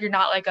so glad you're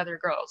not like other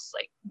girls.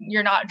 Like,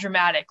 you're not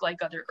dramatic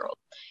like other girls.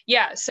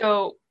 Yeah.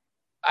 So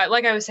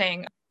like I was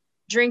saying,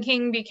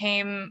 drinking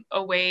became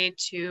a way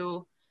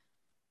to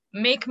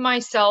make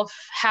myself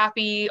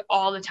happy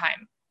all the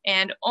time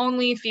and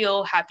only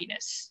feel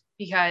happiness.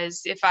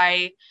 Because if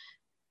I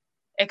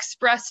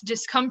expressed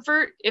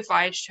discomfort, if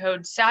I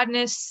showed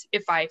sadness,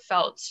 if I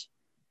felt,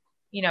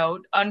 you know,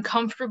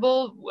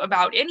 uncomfortable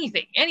about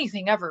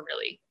anything ever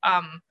really,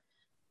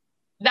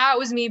 that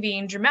was me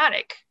being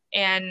dramatic,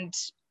 and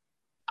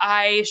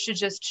I should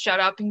just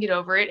shut up and get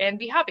over it and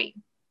be happy.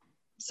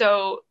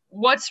 So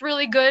what's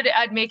really good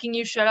at making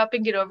you shut up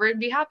and get over it and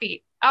be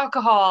happy?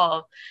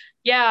 Alcohol.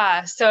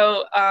 Yeah.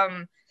 So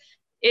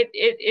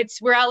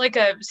it's we're at like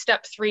a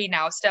step 3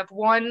 now. Step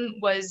 1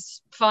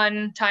 was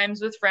fun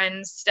times with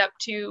friends. Step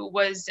 2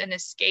 was an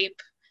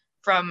escape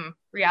from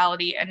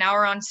reality, and now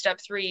we're on step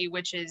 3,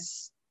 which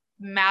is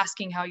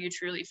masking how you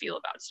truly feel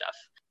about stuff.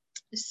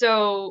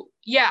 So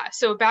yeah,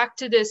 so back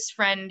to this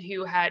friend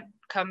who had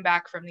come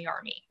back from the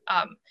army.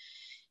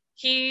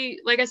 He,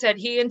 like I said,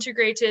 he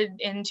integrated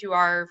into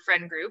our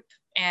friend group,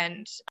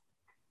 and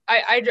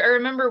I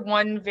remember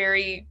one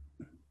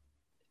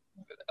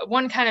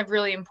kind of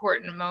really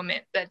important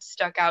moment that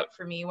stuck out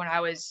for me when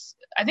I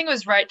think it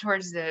was right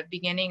towards the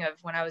beginning of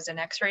when I was in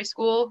X-ray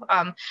school.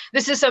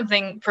 This is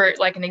something for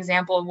like an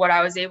example of what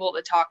I was able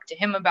to talk to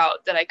him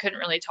about that I couldn't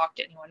really talk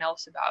to anyone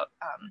else about.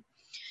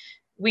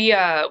 We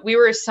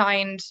were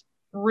assigned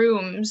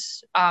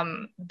rooms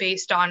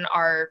based on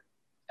our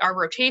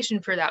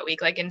rotation for that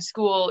week. Like in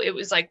school, it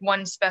was like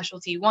one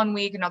specialty one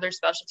week, another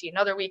specialty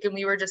another week, and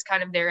we were just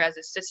kind of there as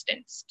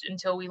assistants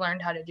until we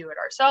learned how to do it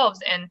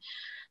ourselves. And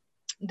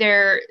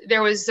there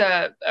was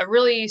a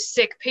really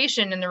sick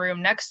patient in the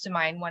room next to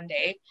mine one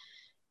day,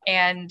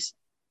 and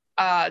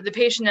the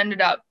patient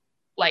ended up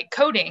like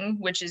coding,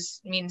 which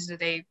means that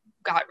they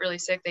got really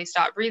sick, they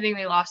stopped breathing,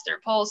 they lost their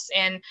pulse.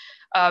 And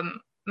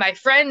my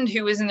friend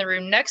who was in the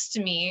room next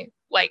to me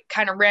like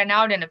kind of ran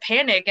out in a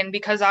panic, and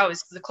because I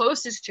was the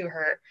closest to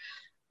her,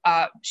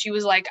 she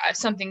was like,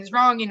 something's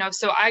wrong, you know.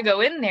 So I go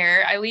in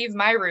there, I leave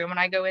my room and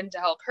I go in to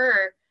help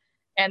her.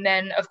 And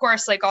then of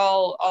course, like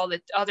all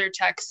the other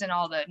techs and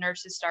all the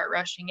nurses start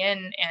rushing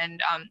in.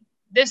 And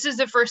this is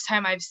the first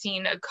time I've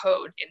seen a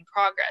code in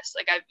progress.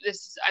 Like this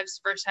is the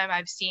first time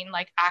I've seen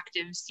like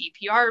active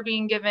CPR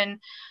being given,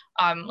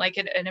 like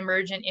an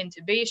emergent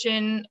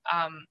intubation.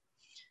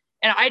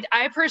 And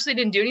I personally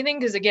didn't do anything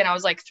because, again, I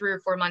was like 3 or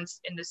 4 months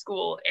into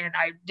school and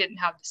I didn't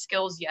have the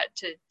skills yet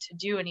to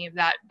do any of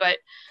that. But,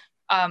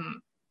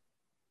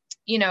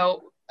 you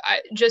know,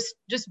 just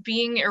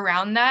being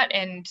around that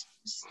and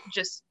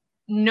just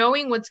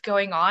knowing what's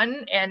going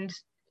on and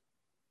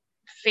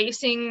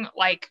facing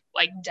like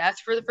death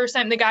for the first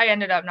time. The guy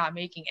ended up not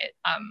making it.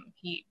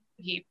 He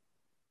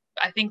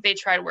I think they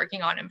tried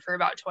working on him for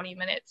about 20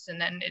 minutes and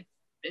then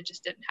it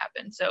just didn't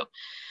happen. So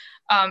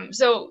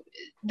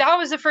that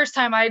was the first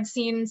time I'd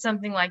seen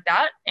something like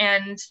that.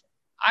 And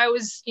I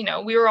was, you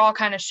know, we were all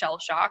kind of shell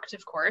shocked,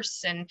 of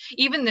course. And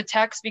even the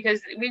techs,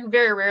 because we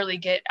very rarely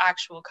get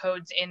actual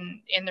codes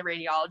in the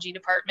radiology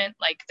department.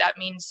 Like that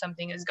means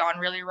something has gone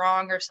really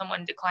wrong or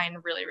someone declined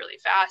really, really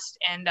fast.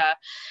 And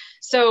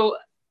so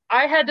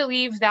I had to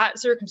leave that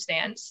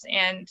circumstance.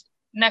 And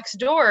next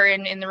door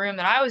in the room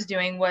that I was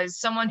doing was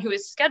someone who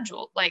is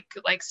scheduled, like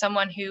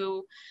someone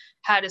who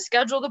had a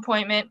scheduled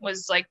appointment,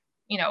 was like,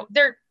 you know,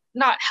 they're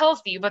not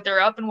healthy, but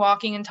they're up and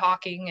walking and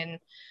talking. And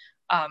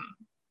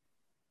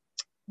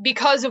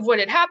because of what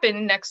had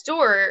happened next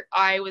door,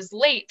 I was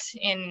late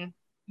in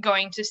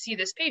going to see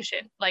this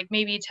patient, like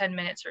maybe 10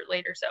 minutes or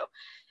later so.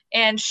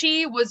 And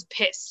she was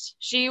pissed.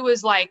 She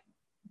was like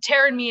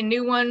tearing me a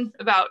new one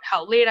about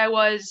how late I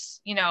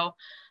was, you know,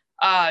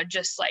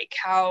 just like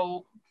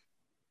how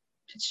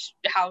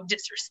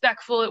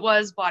disrespectful it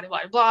was, blah,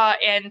 blah, blah.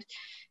 And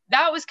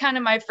that was kind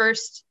of my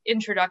first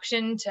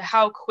introduction to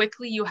how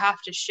quickly you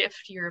have to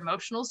shift your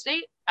emotional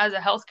state as a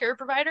healthcare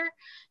provider.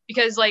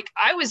 Because like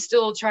I was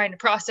still trying to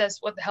process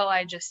what the hell I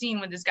had just seen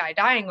with this guy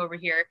dying over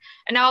here.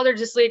 And now there's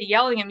this lady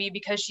yelling at me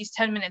because she's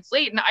 10 minutes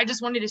late. And I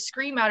just wanted to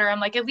scream at her. I'm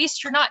like, at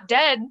least you're not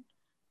dead,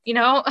 you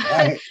know?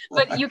 Right.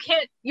 But you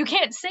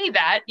can't say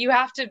that. You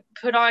have to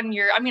put on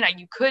your, I mean,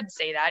 you could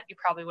say that. You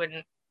probably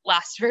wouldn't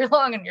last very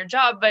long in your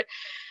job, but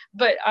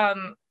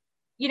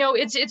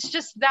it's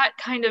just that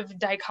kind of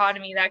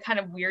dichotomy, that kind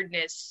of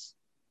weirdness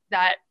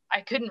that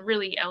I couldn't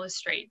really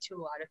illustrate to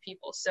a lot of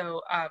people.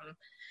 So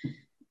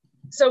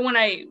when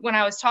I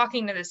was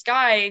talking to this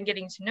guy and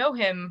getting to know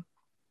him,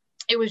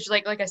 it was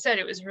like I said,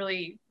 it was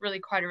really, really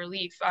quite a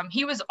relief.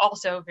 He was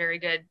also very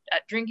good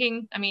at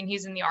drinking. I mean,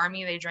 he's in the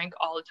Army, they drink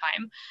all the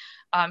time.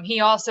 He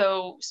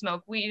also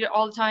smoked weed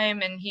all the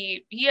time, and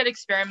he had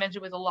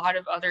experimented with a lot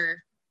of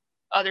other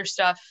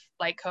stuff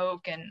like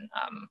coke and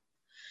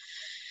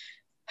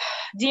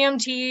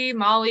DMT,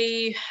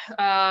 Molly,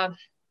 K2.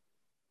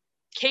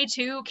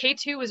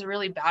 K2 was a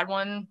really bad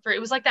one it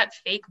was like that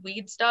fake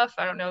weed stuff.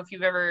 I don't know if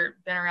you've ever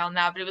been around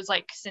that, but it was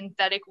like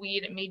synthetic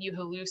weed. It made you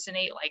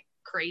hallucinate like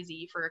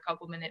crazy for a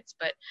couple minutes.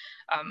 But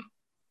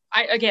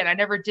I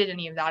never did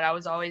any of that. I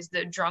was always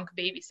the drunk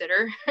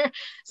babysitter.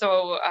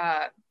 So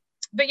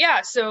but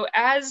yeah, so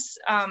as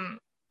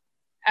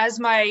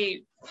my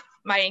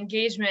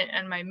engagement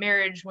and my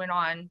marriage went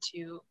on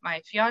to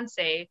my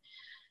fiance,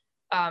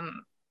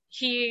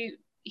 he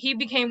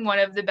became one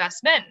of the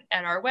best men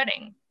at our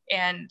wedding.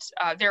 And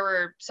there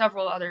were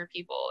several other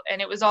people, and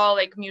it was all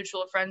like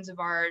mutual friends of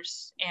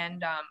ours.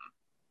 And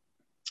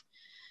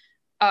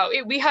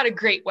we had a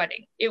great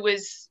wedding. It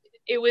was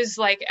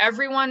like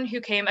everyone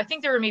who came, I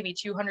think there were maybe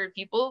 200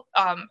 people.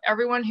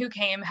 Everyone who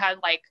came had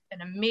like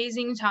an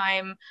amazing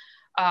time.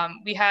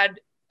 We had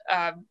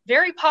a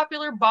very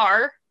popular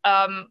bar.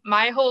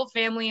 My whole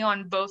family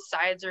on both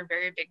sides are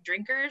very big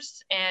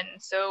drinkers, and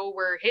so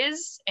were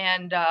his.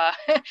 And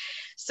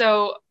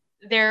so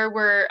there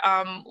were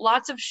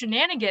lots of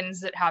shenanigans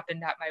that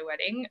happened at my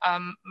wedding.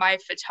 My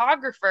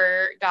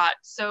photographer got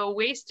so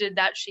wasted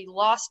that she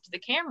lost the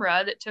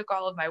camera that took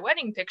all of my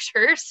wedding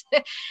pictures.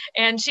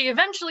 And she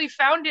eventually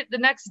found it the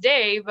next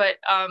day, but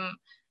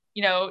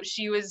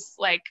she was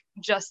like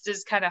just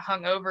as kind of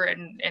hungover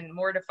and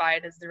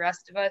mortified as the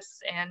rest of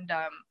us. And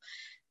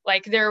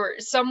like there were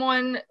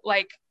someone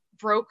like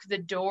broke the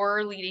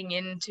door leading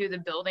into the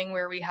building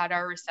where we had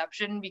our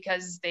reception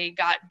because they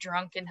got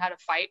drunk and had a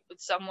fight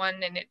with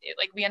someone, and it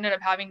like we ended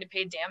up having to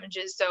pay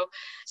damages. So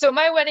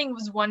my wedding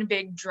was one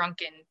big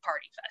drunken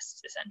party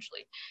fest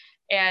essentially.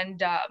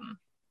 And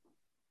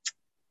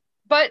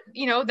but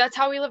that's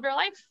how we lived our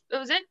life. That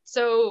was it.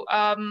 So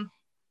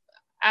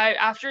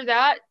after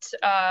that,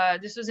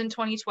 this was in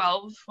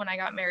 2012 when I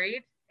got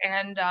married,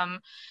 and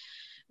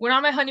went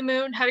on my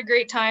honeymoon, had a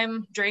great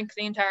time, drank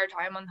the entire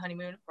time on the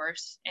honeymoon, of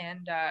course,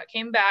 and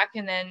came back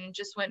and then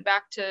just went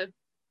back to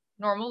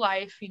normal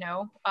life,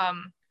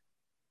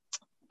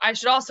 I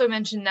should also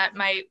mention that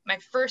my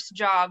first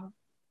job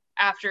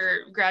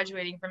after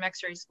graduating from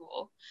X-ray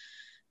school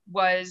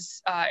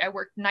was I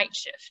worked night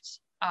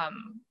shift,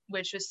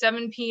 which was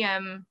 7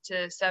 p.m.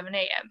 to 7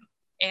 a.m.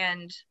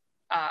 And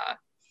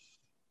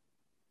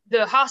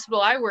the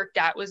hospital I worked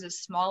at was a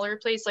smaller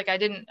place. Like I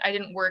didn't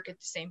work at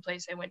the same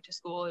place I went to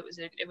school. It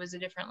was a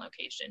different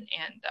location.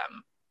 And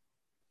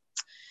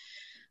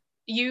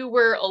you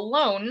were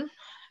alone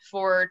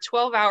for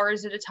 12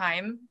 hours at a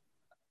time,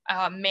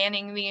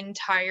 manning the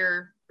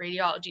entire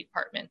radiology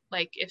department.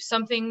 Like if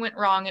something went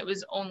wrong, it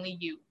was only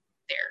you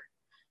there.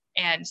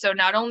 And so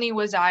not only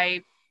was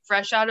I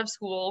fresh out of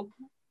school,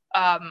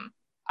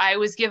 I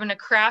was given a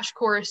crash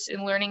course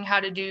in learning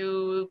how to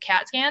do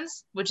CAT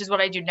scans, which is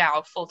what I do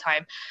now full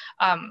time.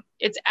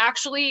 It's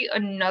actually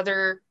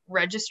another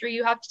registry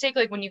you have to take.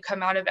 Like when you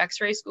come out of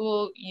X-ray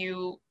school,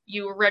 you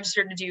are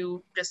registered to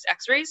do just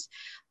X-rays.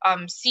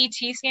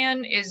 CT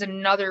scan is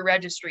another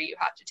registry you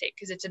have to take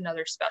because it's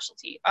another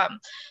specialty.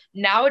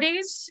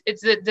 Nowadays,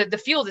 it's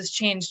the field has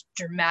changed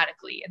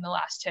dramatically in the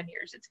last 10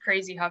 years. It's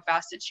crazy how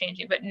fast it's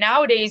changing. But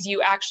nowadays,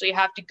 you actually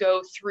have to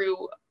go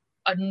through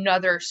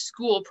another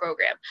school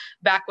program.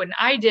 Back when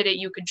I did it,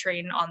 you could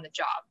train on the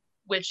job,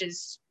 which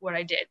is what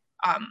I did.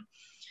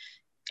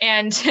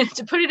 And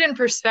to put it in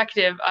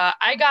perspective,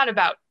 I got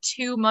about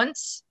 2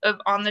 months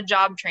of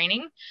on-the-job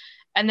training,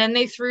 and then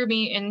they threw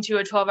me into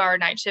a 12-hour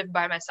night shift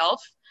by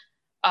myself.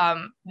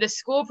 The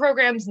school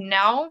programs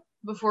now,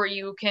 before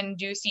you can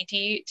do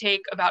CT,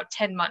 take about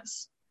 10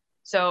 months.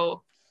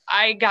 So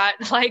I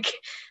got like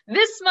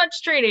this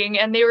much training,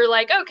 and they were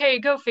like, okay,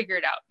 go figure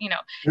it out,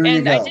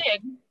 and I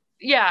did.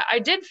 Yeah, I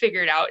did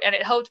figure it out, and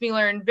it helped me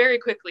learn very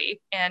quickly,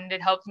 and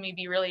it helped me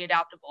be really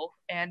adaptable.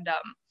 And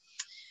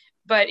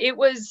but it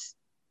was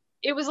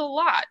a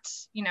lot,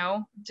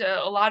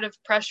 a lot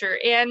of pressure.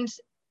 And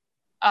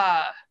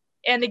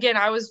again,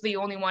 I was the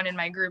only one in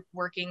my group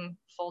working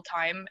full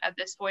time at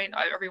this point.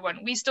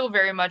 We still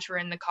very much were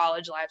in the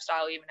college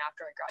lifestyle even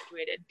after I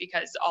graduated,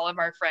 because all of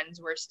our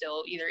friends were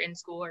still either in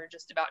school or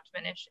just about to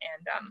finish.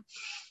 And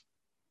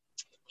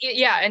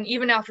yeah, and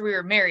even after we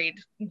were married,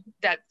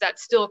 that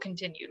still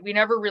continued. We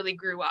never really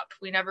grew up.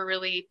 We never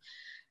really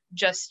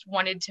just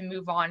wanted to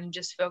move on and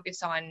just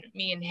focus on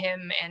me and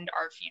him and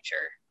our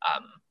future.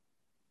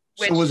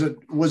 So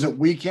was it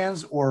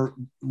weekends or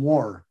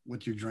more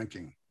with your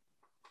drinking?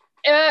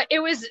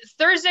 It was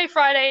Thursday,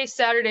 Friday,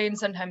 Saturday, and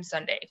sometimes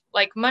Sunday.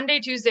 Like Monday,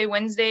 Tuesday,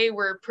 Wednesday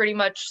were pretty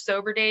much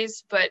sober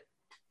days, but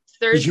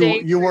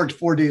Thursday. You worked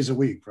 4 days a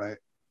week, right?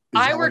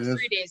 I work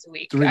 3 days a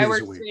week. I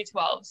work 3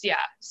 12s. Yeah.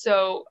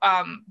 So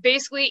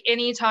basically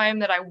any time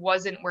that I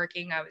wasn't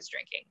working, I was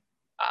drinking.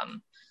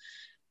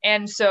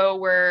 And so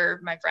were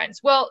my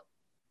friends. Well,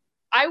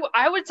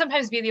 I would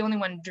sometimes be the only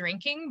one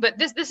drinking, but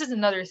this is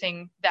another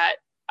thing that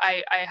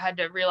I had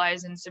to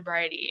realize in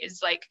sobriety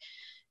is like,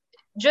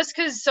 just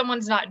because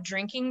someone's not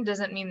drinking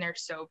doesn't mean they're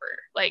sober.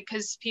 Like,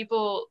 because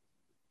people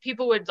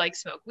would like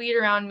smoke weed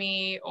around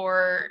me,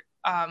 or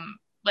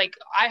like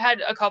I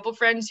had a couple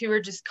friends who were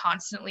just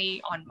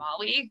constantly on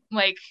Molly,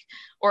 like,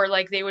 or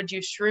like they would do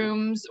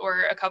shrooms,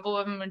 or a couple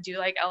of them would do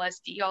like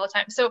LSD all the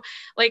time. So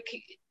like,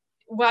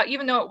 well,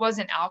 even though it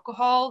wasn't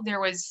alcohol, there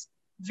was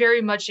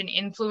very much an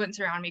influence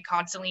around me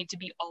constantly to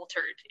be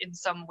altered in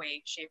some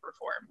way, shape, or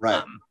form.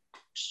 Right.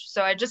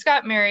 So I just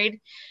got married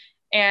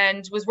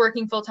and was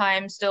working full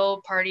time,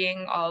 still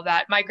partying, all of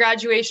that. My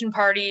graduation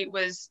party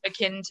was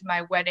akin to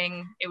my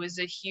wedding. It was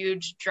a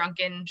huge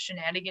drunken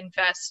shenanigan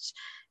fest.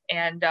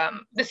 And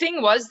the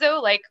thing was, though,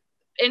 like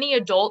any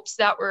adults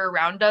that were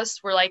around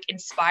us were like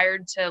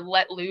inspired to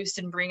let loose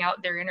and bring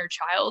out their inner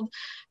child,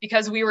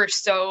 because we were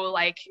so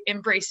like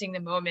embracing the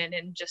moment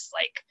and just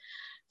like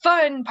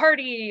fun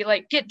party,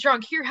 like get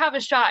drunk, here, have a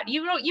shot,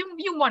 you know,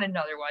 you want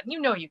another one, you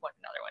want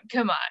another one,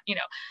 come on, you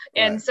know.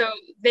 And right. So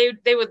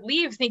they would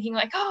leave thinking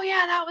like, oh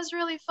yeah, that was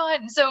really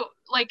fun. So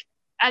like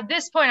at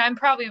this point I'm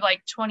probably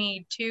like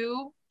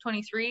 22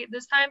 23 at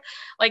this time.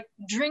 Like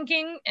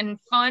drinking and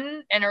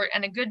fun and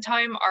a good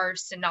time are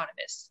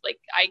synonymous. Like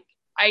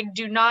I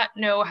do not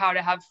know how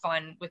to have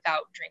fun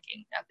without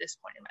drinking at this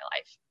point in my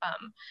life.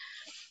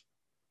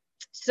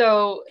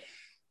 So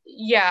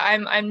yeah,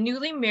 I'm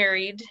newly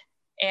married.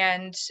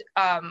 And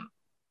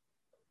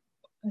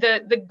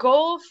the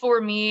goal for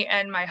me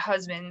and my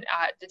husband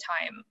at the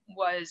time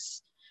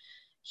was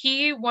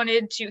he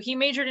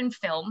majored in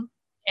film,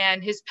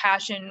 and his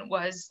passion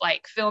was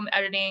like film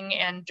editing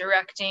and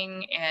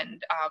directing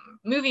and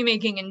movie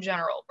making in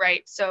general,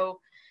 right? So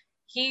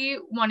he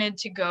wanted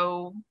to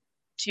go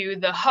to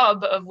the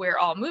hub of where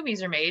all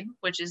movies are made,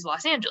 which is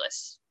Los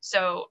Angeles.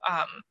 So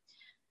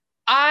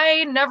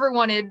I never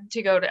wanted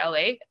to go to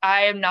LA.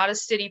 I am not a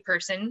city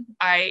person.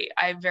 I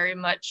very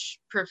much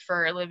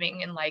prefer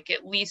living in like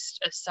at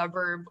least a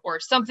suburb or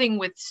something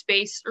with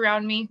space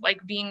around me. Like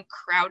being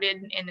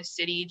crowded in a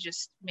city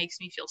just makes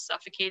me feel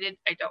suffocated.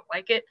 I don't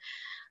like it.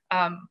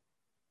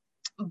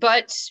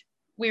 But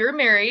we were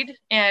married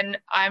and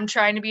I'm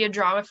trying to be a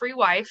drama-free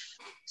wife.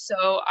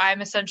 So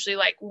I'm essentially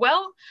like,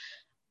 well,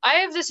 I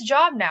have this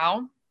job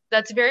now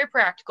that's very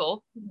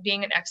practical,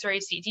 being an X-ray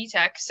CT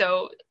tech.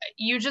 So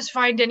you just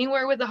find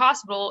anywhere with a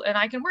hospital and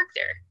I can work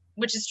there,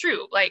 which is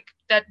true. Like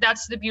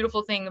that's the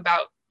beautiful thing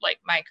about like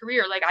my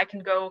career. Like I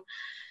can go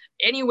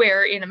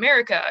anywhere in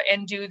America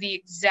and do the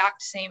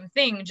exact same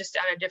thing, just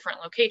at a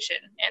different location.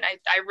 And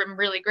I'm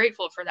really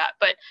grateful for that.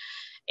 But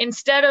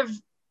instead of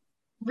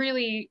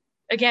really,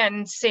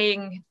 again,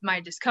 saying my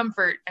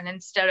discomfort, and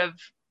instead of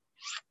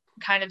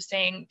kind of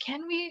saying,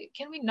 can we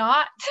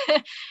not,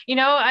 you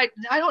know, I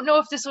don't know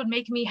if this would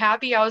make me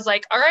happy. I was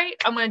like, all right,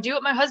 I'm going to do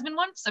what my husband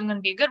wants. I'm going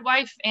to be a good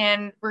wife,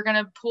 and we're going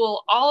to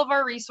pool all of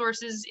our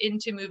resources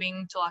into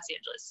moving to Los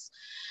Angeles.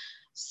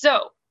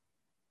 So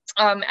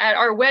at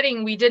our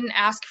wedding, we didn't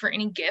ask for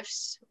any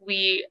gifts.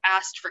 We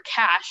asked for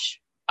cash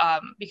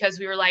because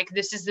we were like,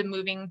 this is the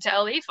moving to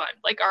LA fund.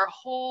 Like our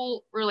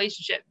whole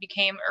relationship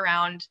became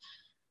around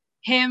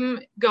him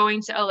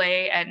going to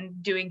LA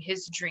and doing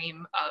his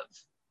dream of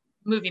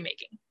movie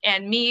making,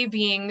 and me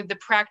being the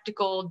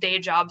practical day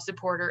job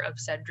supporter of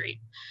said dream.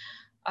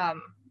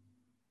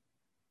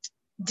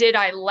 Did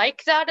I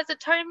like that at the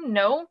time?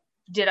 No.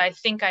 Did I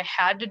think I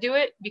had to do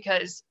it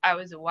because I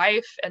was a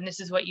wife and this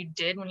is what you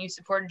did when you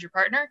supported your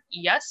partner?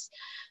 Yes.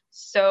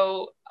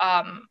 So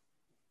I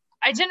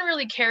didn't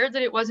really care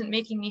that it wasn't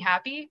making me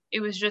happy. It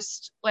was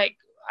just like,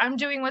 I'm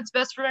doing what's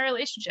best for my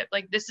relationship.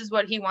 Like, this is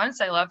what he wants.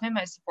 I love him.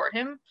 I support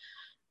him.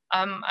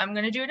 I'm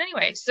going to do it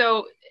anyway.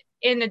 So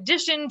in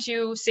addition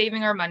to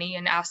saving our money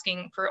and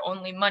asking for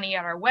only money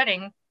at our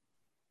wedding,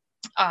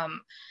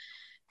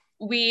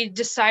 we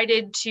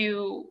decided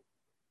to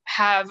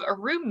have a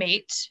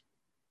roommate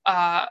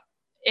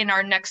in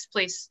our next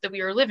place that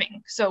we were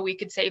living, so we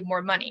could save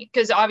more money.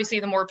 Because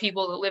obviously the more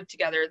people that live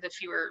together, the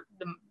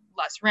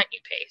less rent you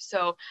pay.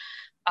 So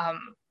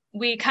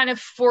we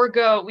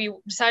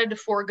decided to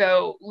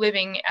forego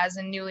living as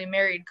a newly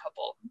married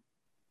couple.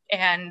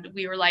 And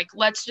we were like,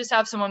 let's just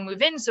have someone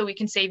move in so we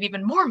can save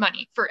even more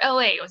money for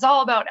LA. It was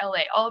all about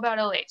LA.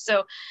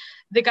 So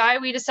the guy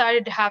we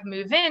decided to have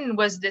move in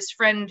was this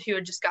friend who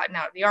had just gotten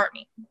out of the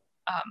Army.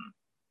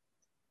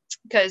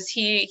 Because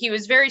he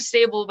was very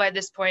stable by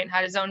this point,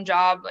 had his own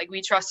job. Like,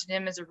 we trusted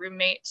him as a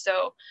roommate.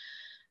 So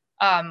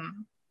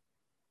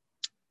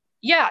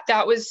yeah,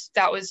 that was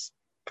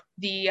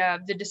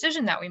the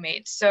decision that we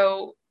made.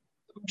 So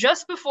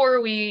just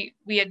before we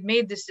had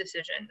made this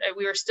decision,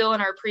 we were still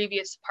in our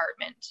previous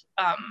apartment.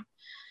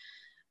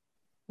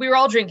 We were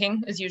all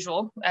drinking as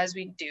usual, as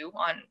we do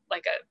on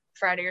like a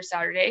Friday or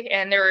Saturday.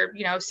 And there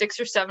were, 6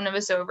 or 7 of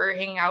us over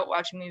hanging out,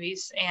 watching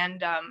movies.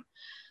 And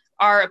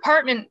our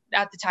apartment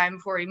at the time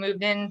before we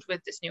moved in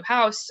with this new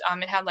house,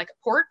 it had like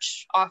a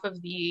porch off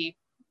of the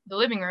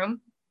living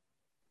room.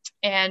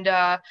 And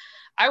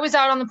I was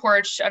out on the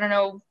porch. I don't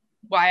know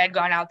why I'd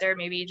gone out there,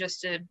 maybe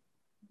just to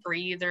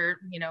breathe or,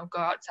 you know, go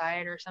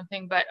outside or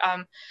something. But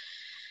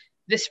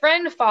this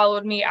friend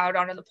followed me out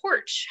onto the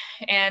porch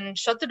and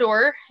shut the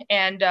door.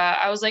 And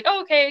I was like,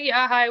 oh, okay,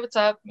 yeah, hi, what's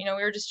up? You know,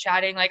 we were just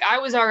chatting. Like, I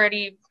was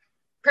already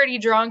pretty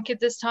drunk at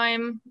this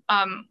time.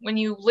 When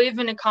you live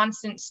in a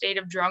constant state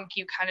of drunk,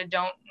 you kind of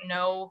don't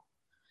know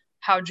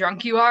how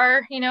drunk you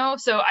are, you know?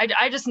 So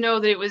I just know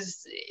that it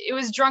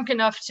was drunk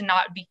enough to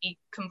not be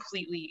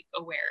completely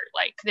aware.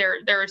 Like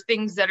there are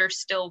things that are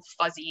still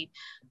fuzzy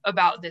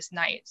about this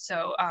night.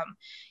 So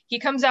he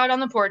comes out on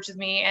the porch with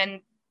me,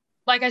 and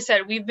like I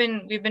said, we've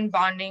been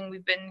bonding,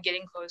 we've been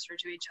getting closer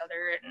to each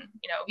other, and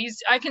you know,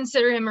 I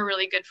consider him a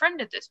really good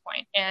friend at this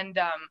point. And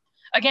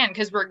again,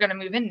 because we're gonna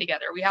move in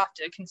together, we have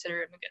to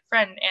consider him a good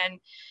friend. And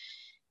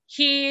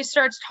he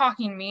starts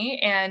talking to me,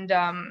 and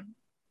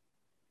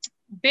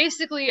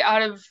basically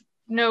out of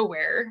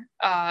nowhere,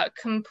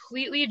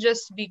 completely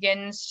just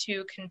begins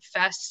to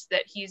confess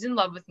that he's in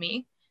love with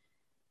me,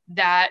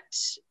 that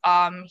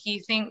he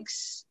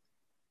thinks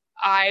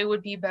I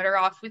would be better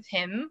off with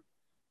him,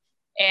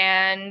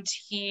 and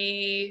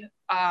he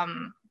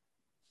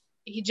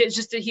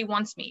just that he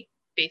wants me,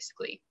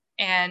 basically.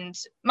 And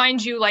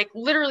mind you, like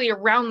literally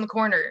around the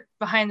corner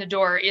behind the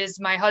door is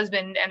my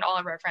husband and all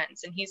of our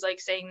friends, and he's like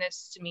saying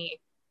this to me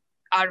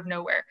out of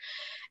nowhere.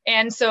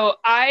 And so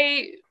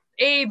I,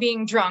 A,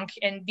 being drunk,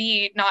 and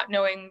B, not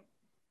knowing,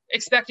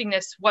 expecting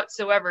this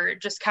whatsoever,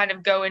 just kind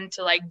of go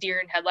into like deer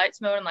in headlights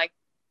mode. I'm like,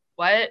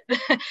 what?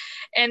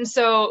 And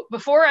so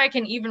before I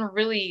can even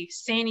really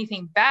say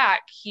anything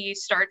back, he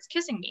starts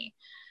kissing me,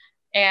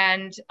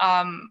 and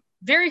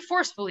very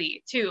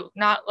forcefully too,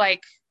 not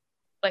like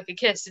a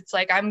kiss. It's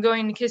like, I'm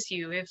going to kiss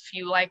you if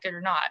you like it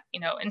or not, you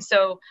know? And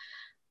so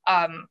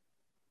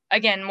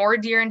again, more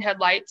deer in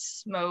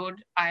headlights mode.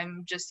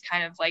 I'm just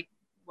kind of like,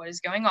 what is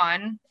going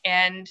on?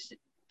 And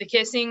the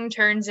kissing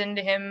turns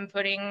into him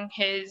putting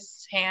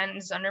his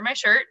hands under my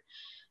shirt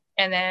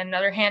and then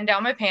another hand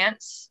down my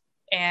pants.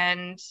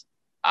 And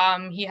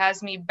he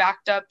has me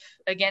backed up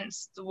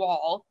against the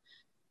wall,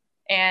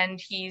 and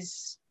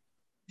he's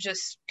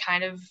just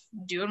kind of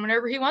doing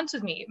whatever he wants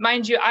with me.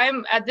 Mind you,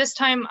 I'm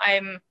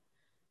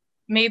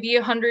maybe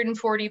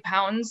 140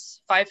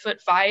 pounds,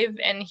 5'5",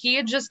 and he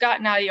had just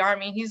gotten out of the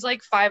Army. He's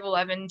like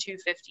 5'11",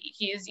 250.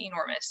 He is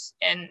enormous,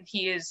 and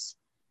he is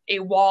a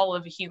wall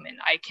of a human.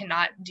 I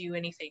cannot do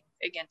anything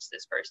against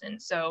this person.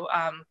 So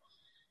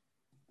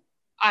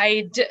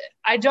I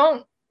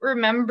don't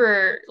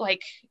remember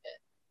like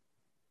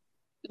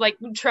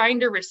trying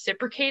to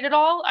reciprocate at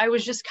all. I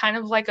was just kind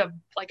of like a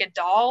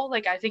doll.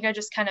 Like, I think I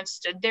just kind of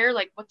stood there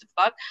like, what the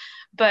fuck?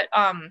 But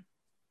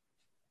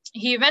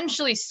he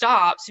eventually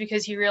stops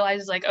because he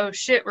realizes like, oh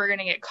shit, we're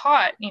gonna get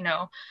caught, you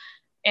know.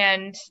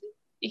 And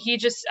he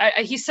just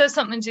he says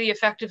something to the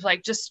effect of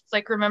like, just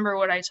like, remember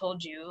what I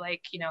told you,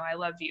 like, you know, I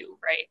love you,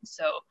 right?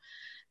 So,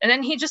 and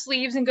then he just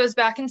leaves and goes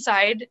back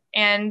inside,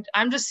 and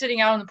I'm just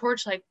sitting out on the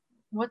porch like,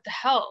 what the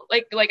hell?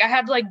 Like I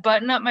had to like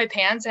button up my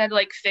pants. I had to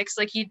like fix,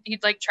 like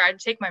he'd like tried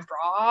to take my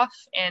bra off,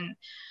 and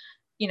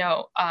you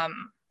know,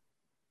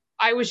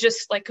 I was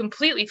just like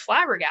completely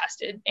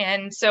flabbergasted.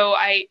 And so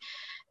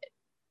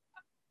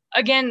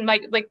again,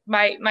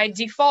 my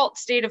default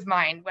state of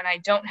mind when I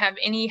don't have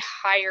any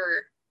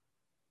higher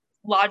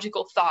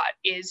logical thought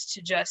is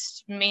to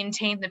just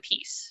maintain the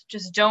peace.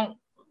 Just don't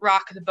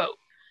rock the boat.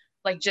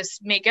 Like, just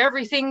make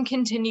everything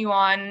continue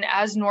on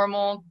as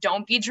normal.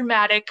 Don't be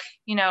dramatic,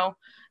 you know,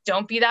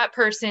 don't be that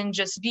person.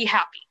 Just be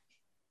happy,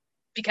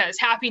 because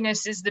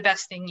happiness is the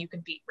best thing you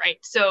can be, right?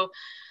 So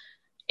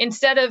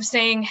instead of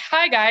saying,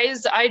 hi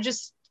guys, I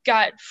just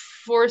got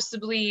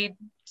forcibly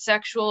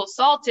sexual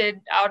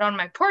assaulted out on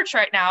my porch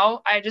right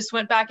now, I just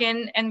went back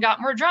in and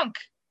got more drunk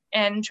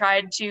and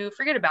tried to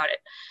forget about it.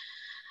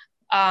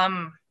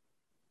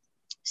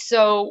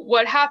 So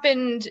what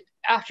happened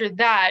after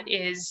that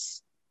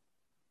is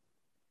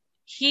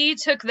he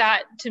took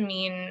that to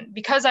mean,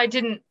 because I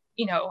didn't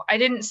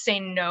say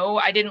no,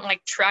 I didn't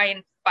like try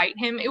and fight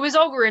him. It was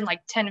over in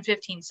like 10,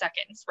 15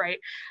 seconds, right?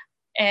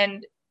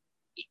 And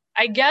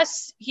I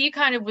guess he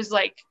kind of was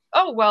like,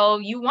 oh, well,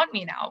 you want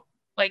me now.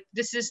 Like,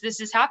 this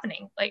is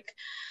happening. Like,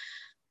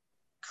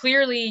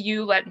 clearly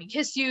you let me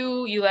kiss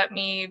you. You let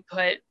me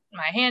put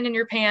my hand in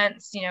your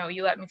pants. You know,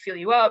 you let me feel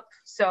you up.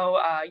 So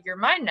you're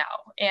mine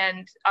now.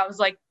 And I was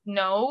like,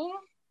 no.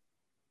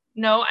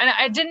 And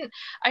I didn't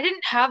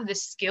have the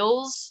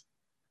skills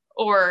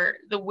or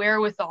the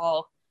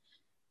wherewithal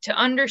to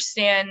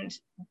understand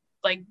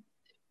like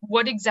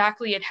what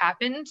exactly had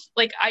happened.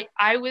 Like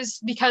I was,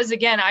 because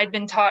again, I'd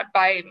been taught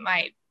by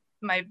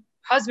my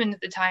husband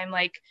at the time,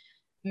 like,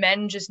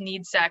 men just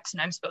need sex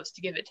and I'm supposed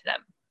to give it to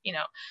them, you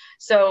know?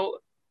 So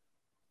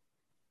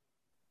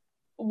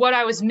what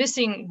I was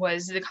missing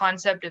was the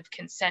concept of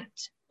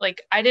consent.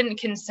 Like, I didn't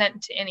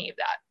consent to any of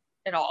that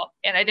at all.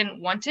 And I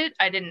didn't want it.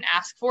 I didn't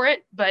ask for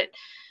it, but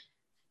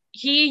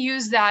he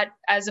used that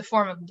as a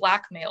form of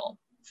blackmail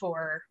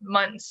for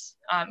months.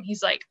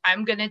 He's like,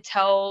 I'm going to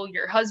tell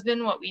your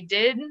husband what we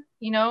did,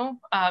 you know,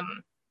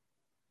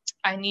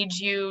 I need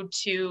you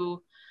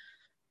to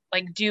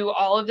like do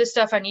all of this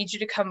stuff. I need you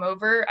to come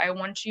over. I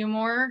want you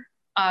more.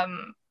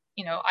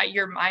 You know,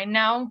 you're mine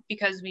now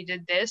because we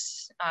did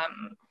this,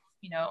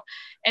 you know.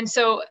 And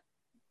so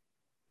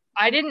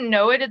I didn't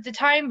know it at the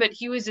time, but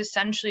he was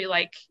essentially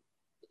like,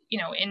 you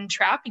know,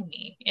 entrapping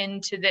me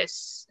into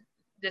this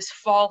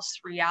false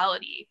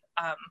reality.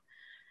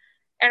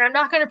 And I'm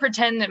not going to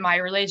pretend that my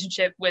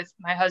relationship with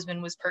my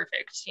husband was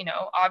perfect. You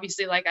know,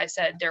 obviously, like I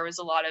said, there was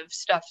a lot of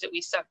stuff that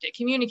we sucked at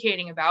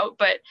communicating about,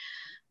 but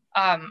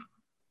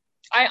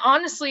I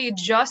honestly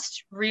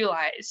just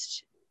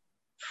realized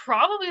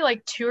probably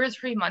like 2 or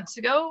 3 months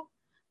ago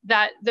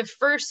that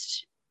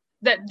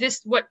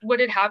what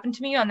had happened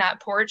to me on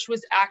that porch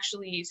was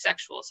actually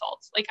sexual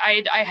assault. Like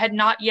I had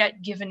not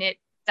yet given it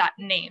that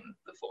name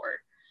before,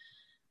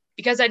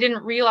 because I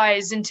didn't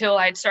realize until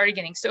I had started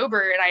getting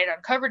sober and I had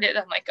uncovered it.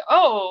 I'm like,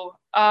 oh,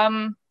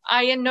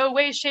 I in no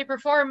way, shape, or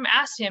form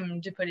asked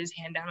him to put his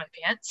hand down my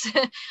pants.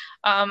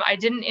 I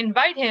didn't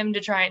invite him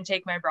to try and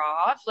take my bra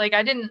off. Like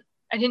I didn't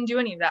do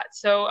any of that.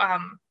 So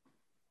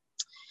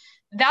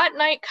that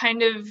night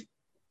kind of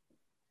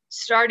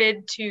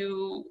started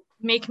to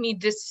make me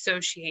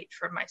disassociate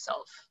from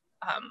myself,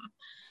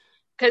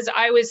 because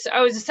I was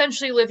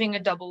essentially living a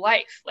double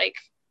life. Like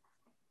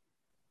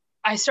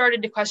I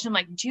started to question,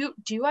 like,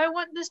 do I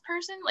want this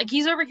person? Like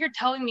he's over here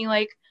telling me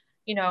like,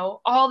 you know,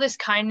 all this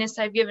kindness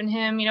I've given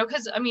him, you know,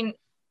 because I mean,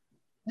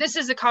 this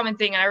is a common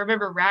thing. And I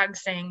remember Rag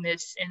saying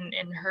this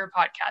in her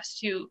podcast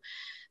too,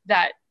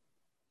 that,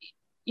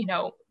 you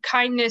know,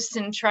 kindness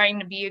and trying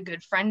to be a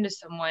good friend to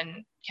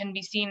someone can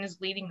be seen as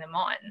leading them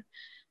on.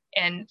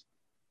 And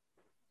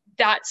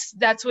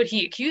that's what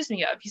he accused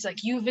me of. He's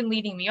like, you've been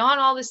leading me on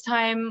all this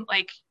time,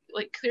 like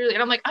clearly.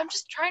 And I'm like, I'm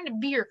just trying to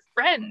be your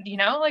friend, you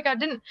know, like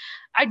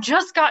I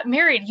just got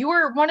married. You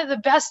were one of the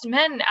best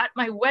men at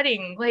my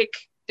wedding, like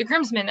the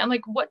groomsmen. I'm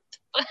like, what?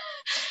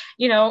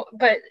 You know,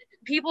 but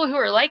people who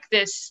are like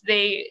this,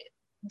 they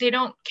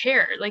don't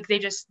care. Like they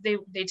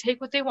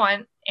take what they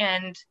want,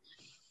 and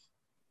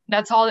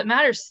that's all that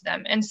matters to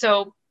them. And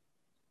so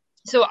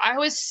I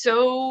was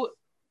so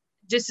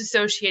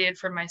disassociated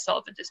from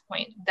myself at this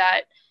point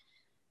that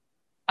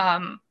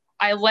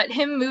I let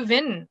him move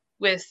in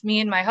with me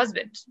and my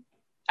husband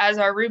as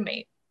our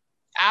roommate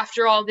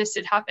after all this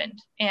had happened.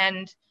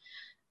 And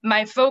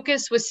my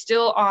focus was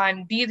still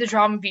on be the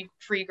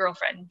drama-free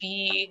girlfriend,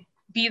 be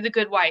the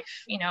good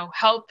wife, you know,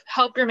 help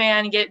your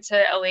man get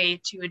to LA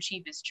to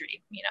achieve his dream,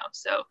 you know.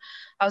 So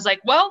I was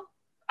like, well,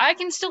 I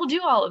can still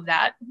do all of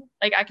that.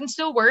 Like I can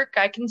still work.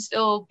 I can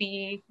still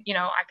be, you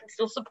know, I can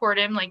still support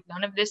him. Like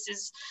none of this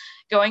is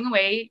going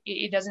away.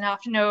 He doesn't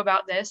have to know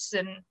about this.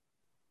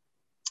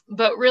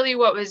 But really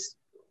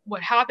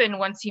what happened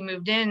once he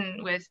moved in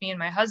with me and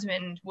my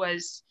husband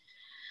was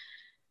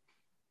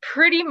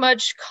pretty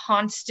much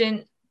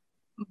constant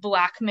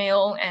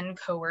blackmail and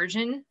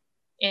coercion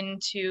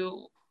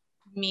into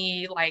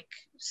me like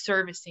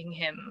servicing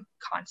him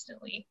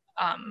constantly.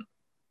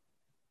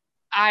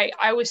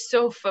 I was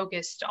so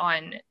focused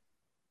on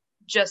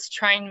just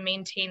trying to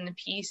maintain the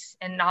peace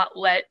and not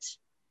let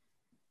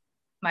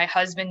my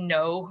husband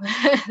know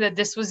that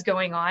this was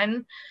going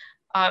on.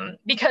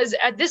 Because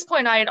at this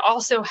point I had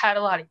also had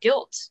a lot of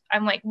guilt.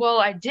 I'm like, well,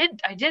 I did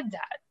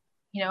that,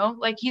 you know,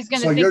 like he's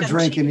going to think you're I'm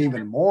drinking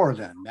even more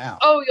than now.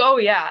 Oh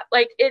yeah.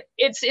 Like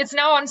it's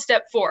now on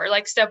step 4.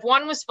 Like step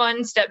 1 was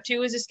fun. Step 2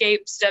 was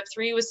escape. Step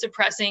 3 was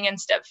suppressing. And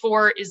step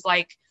 4 is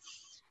like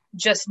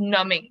just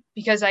numbing,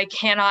 because I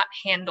cannot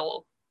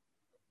handle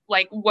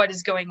like what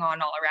is going on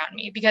all around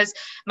me, because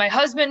my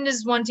husband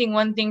is wanting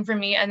one thing from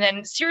me. And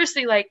then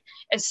seriously, like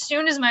as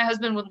soon as my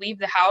husband would leave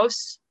the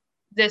house,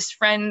 this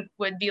friend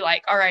would be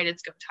like, all right,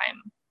 it's go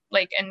time.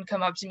 Like, and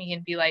come up to me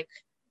and be like,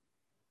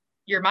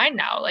 you're mine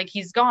now. Like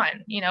he's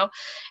gone, you know?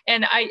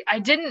 And I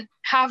didn't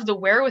have the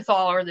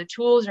wherewithal or the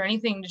tools or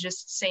anything to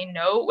just say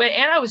no.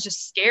 And I was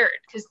just scared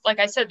because like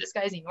I said, this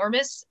guy's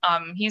enormous.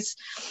 He's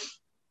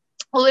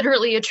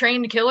literally a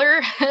trained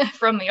killer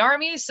from the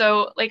army.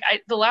 So like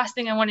the last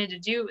thing I wanted to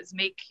do was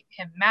make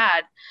him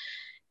mad.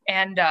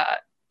 And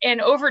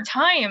over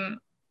time,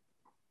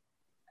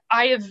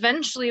 I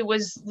eventually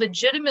was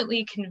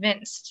legitimately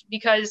convinced,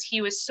 because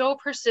he was so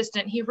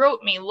persistent. He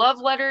wrote me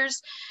love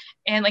letters,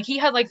 and like he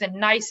had like the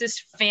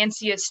nicest,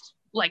 fanciest,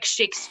 like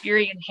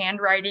Shakespearean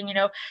handwriting, you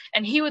know,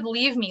 and he would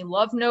leave me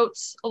love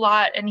notes a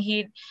lot. And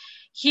he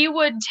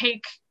would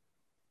take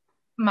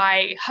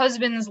my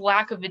husband's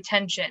lack of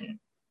attention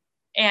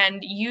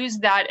and use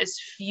that as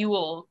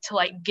fuel to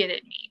like get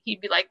at me.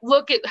 He'd be like,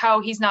 look at how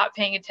he's not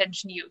paying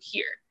attention to you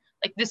here.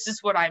 Like, this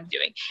is what I'm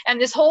doing.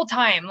 And this whole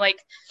time, like,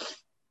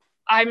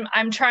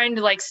 I'm trying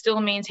to like still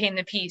maintain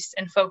the peace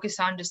and focus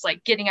on just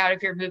like getting out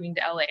of here, moving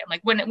to LA. I'm like,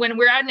 when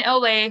we're out in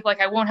LA,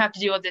 like I won't have to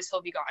deal with this.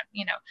 He'll be gone,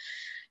 you know?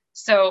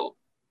 So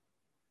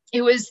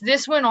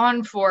this went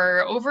on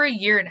for over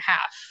 1.5 years,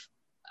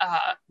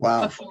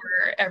 wow, before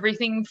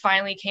everything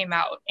finally came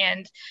out.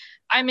 And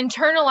I'm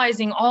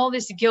internalizing all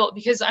this guilt,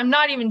 because I'm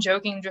not even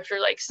joking, Drifter.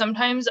 Like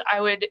sometimes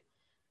I would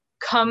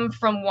come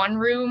from one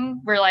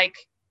room where like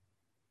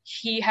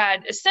he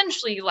had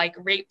essentially like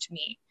raped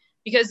me,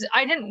 because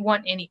I didn't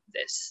want any of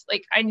this.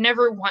 Like I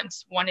never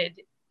once wanted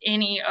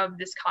any of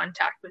this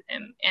contact with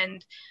him,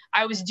 and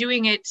I was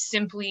doing it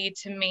simply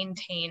to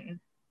maintain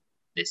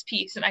this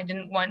peace, and I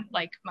didn't want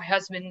like my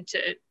husband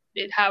to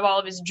have all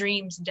of his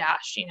dreams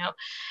dashed, you know.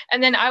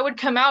 And then I would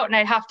come out and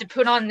I'd have to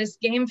put on this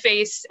game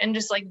face and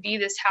just like be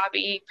this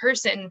happy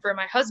person for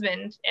my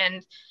husband.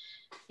 And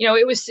you know,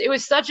 it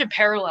was such a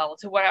parallel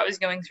to what I was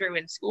going through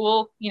in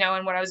school, you know,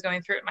 and what I was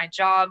going through at my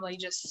job, like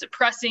just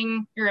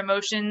suppressing your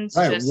emotions.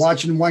 Right. Just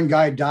Watching one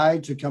guy die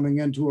to coming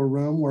into a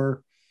room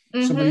where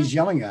somebody's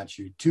yelling at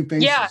you, two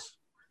faces.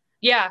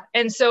 Yeah.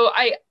 And so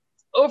I,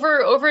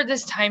 over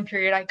this time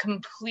period, I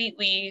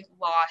completely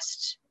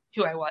lost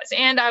who I was.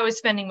 And I was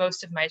spending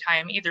most of my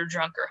time either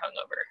drunk or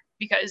hungover,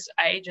 because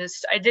I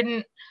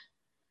didn't,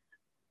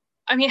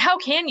 I mean, how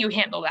can you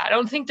handle that? I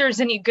don't think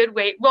there's any good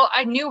way. Well,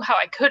 I knew how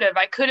I could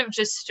have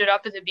just stood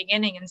up at the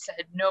beginning and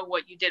said, no,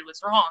 what you did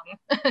was wrong.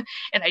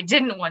 And I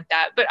didn't want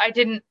that, but I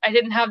didn't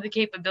have the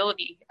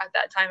capability at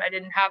that time. I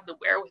didn't have the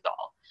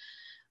wherewithal.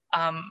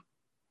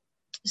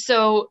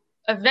 So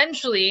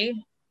eventually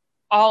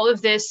all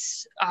of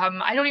this,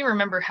 I don't even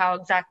remember how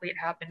exactly it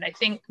happened. I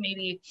think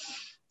maybe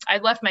I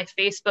left my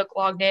Facebook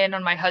logged in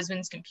on my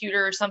husband's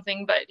computer or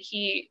something, but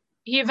he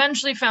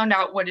eventually found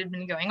out what had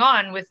been going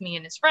on with me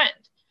and his friend.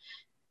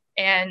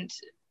 And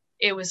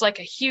it was like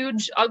a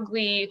huge,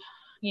 ugly,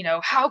 you know,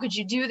 how could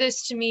you do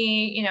this to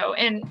me? You know,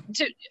 and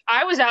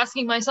I was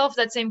asking myself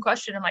that same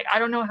question. I'm like, I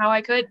don't know how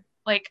I could,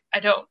 like, I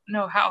don't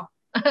know how.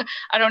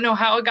 I don't know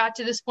how it got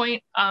to this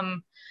point.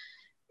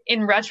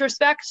 In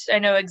retrospect, I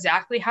know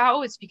exactly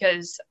how. It's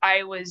because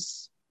I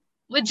was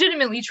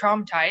legitimately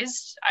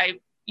traumatized.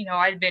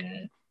 I'd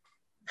been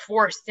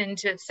forced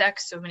into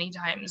sex so many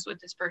times with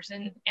this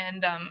person,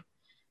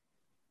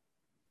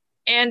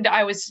 and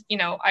I was, you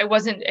know, I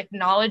wasn't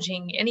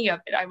acknowledging any of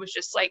it. I was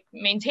just like,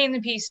 maintain the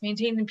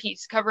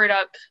peace, cover it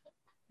up,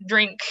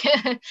 drink,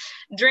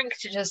 drink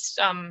to just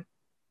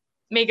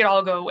make it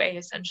all go away,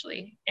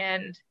 essentially.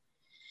 And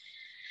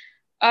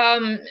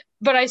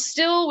but I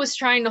still was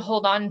trying to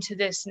hold on to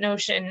this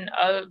notion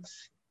of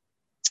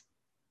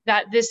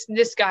that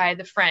this guy,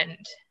 the friend,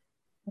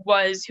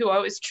 was who I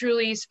was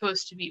truly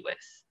supposed to be with.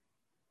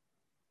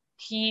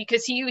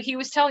 Because he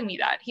was telling me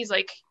that. He's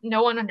like,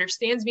 no one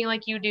understands me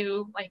like you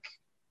do. Like,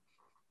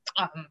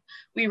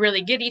 we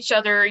really get each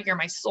other. You're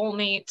my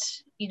soulmate,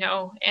 you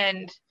know.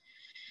 And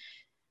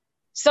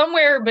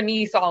somewhere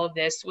beneath all of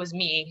this was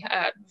me,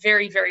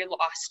 very, very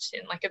lost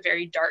in like a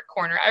very dark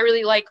corner. I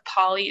really like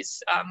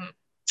Polly's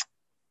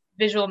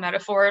visual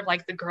metaphor of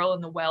like the girl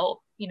in the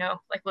well, you know,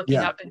 like looking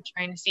up and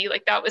trying to see.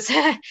 Like that was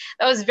that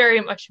was very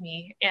much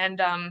me.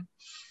 And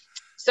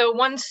so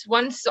once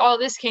all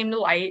this came to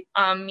light,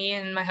 me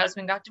and my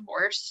husband got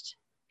divorced.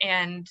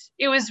 And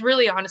it was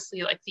really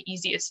honestly like the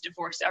easiest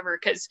divorce ever,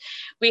 because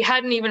we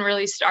hadn't even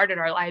really started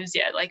our lives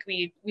yet. Like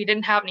we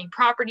didn't have any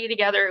property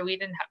together, we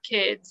didn't have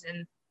kids,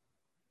 and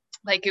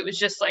like it was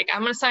just like,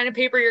 I'm gonna sign a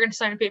paper, you're gonna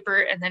sign a paper,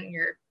 and then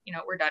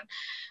we're done.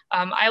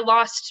 I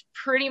lost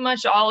pretty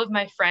much all of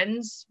my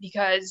friends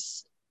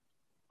because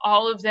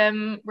all of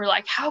them were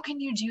like, how can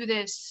you do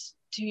this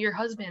to your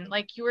husband?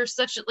 Like, you were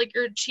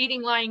you're a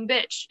cheating, lying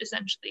bitch,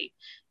 essentially,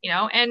 you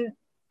know. And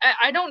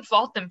I don't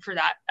fault them for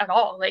that at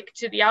all. Like,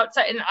 to the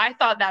outside, and I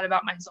thought that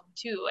about myself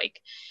too,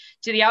 like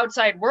to the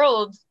outside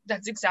world,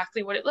 that's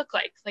exactly what it looked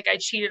like. Like, I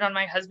cheated on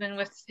my husband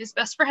with his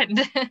best friend,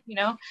 you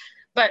know.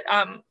 But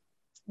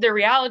the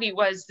reality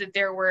was that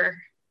there were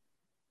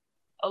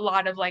a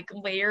lot of like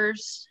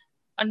layers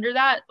under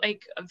that,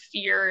 like of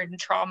fear and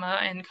trauma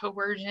and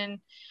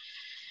coercion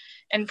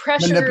and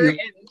pressure,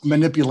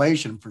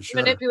 manipulation, for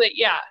sure.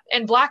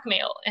 And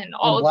blackmail and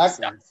all of this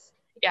stuff.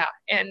 Yeah.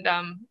 And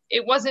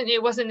it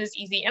wasn't as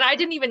easy. And I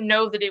didn't even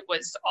know that it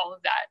was all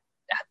of that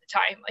at the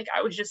time. Like,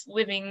 I was just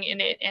living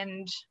in it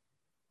and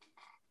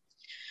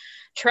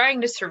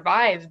trying to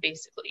survive,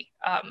 basically.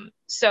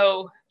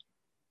 So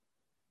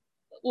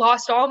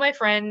lost all my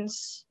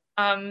friends.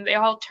 They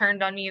all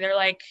turned on me. They're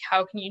like,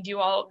 how can you do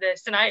all of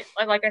this? And I,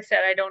 like I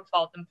said, I don't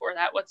fault them for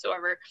that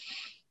whatsoever.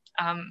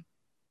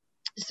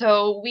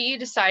 So we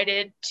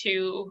decided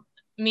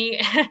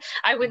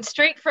I went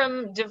straight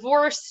from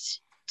divorce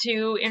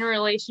to in a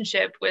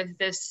relationship with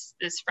this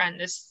friend,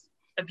 this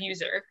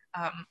abuser.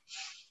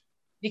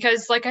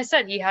 Because like I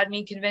said, he had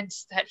me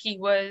convinced that he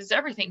was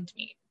everything to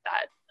me,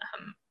 that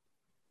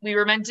we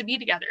were meant to be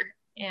together.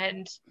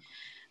 And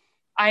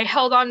I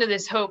held on to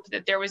this hope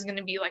that there was going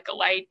to be like a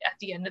light at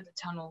the end of the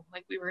tunnel.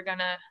 Like we were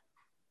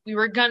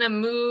gonna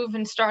move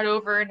and start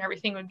over and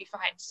everything would be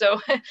fine.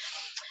 So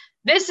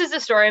this is the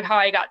story of how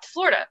I got to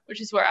Florida,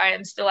 which is where I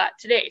am still at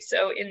today.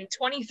 So in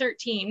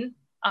 2013,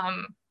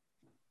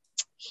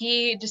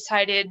 he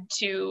decided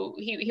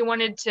he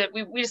wanted to,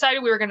 we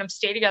decided we were going to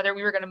stay together.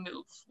 We were going to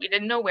move. We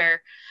didn't know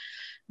where,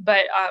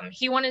 but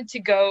he wanted to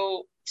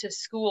go to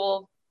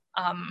school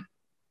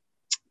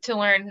to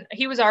learn.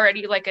 He was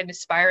already like an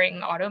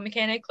aspiring auto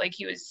mechanic. Like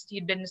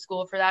he'd been to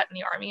school for that in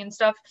the Army and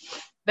stuff.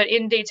 But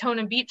in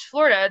Daytona Beach,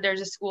 Florida,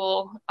 there's a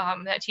school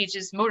that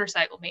teaches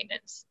motorcycle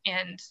maintenance.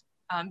 And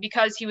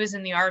because he was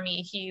in the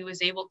Army, he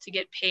was able to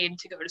get paid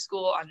to go to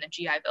school on the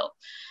GI Bill.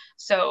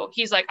 So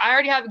he's like, I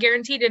already have a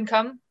guaranteed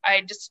income.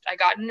 I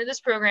got into this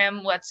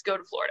program. Let's go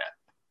to Florida.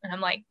 And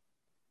I'm like,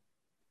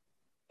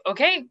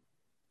 okay.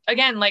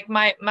 Again, like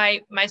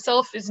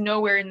myself is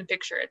nowhere in the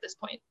picture at this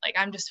point. Like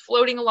I'm just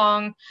floating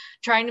along,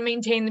 trying to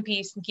maintain the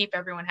peace and keep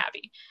everyone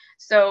happy.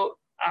 So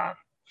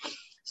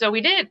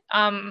we did.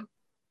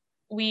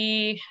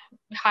 We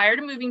hired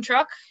a moving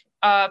truck,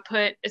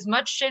 put as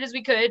much shit as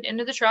we could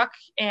into the truck,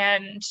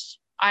 and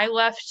I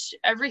left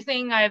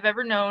everything I have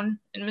ever known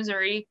in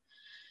Missouri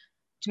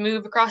to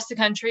move across the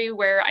country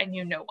where I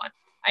knew no one.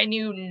 I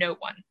knew no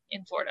one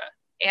in Florida.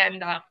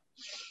 And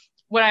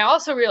what I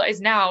also realize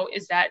now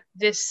is that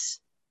this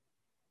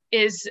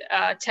is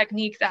a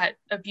technique that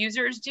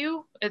abusers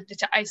do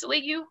to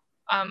isolate you.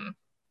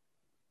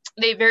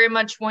 They very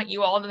much want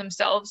you all to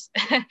themselves.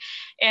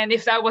 And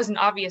if that wasn't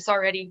obvious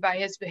already by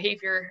his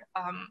behavior,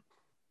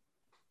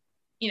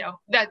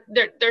 that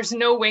there's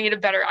no way to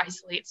better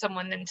isolate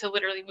someone than to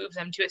literally move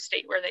them to a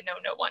state where they know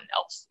no one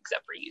else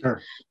except for you.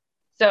 Sure.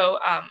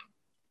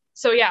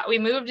 So yeah, we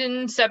moved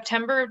in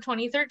September of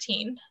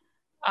 2013.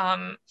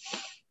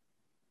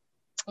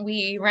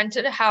 We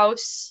rented a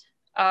house,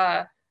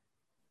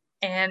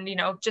 and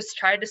just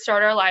tried to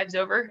start our lives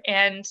over.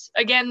 And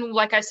again,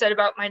 like I said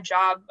about my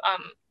job,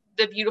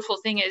 the beautiful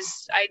thing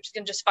is I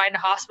can just find a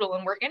hospital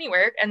and work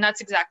anywhere. And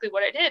that's exactly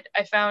what I did.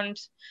 I found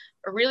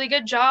a really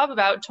good job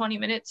about 20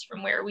 minutes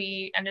from where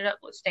we ended up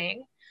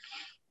staying.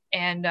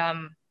 And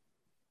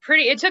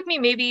it took me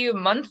maybe a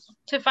month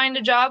to find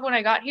a job when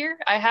I got here.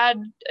 I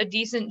had a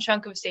decent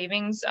chunk of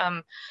savings.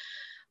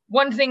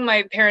 One thing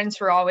my parents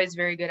were always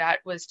very good at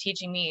was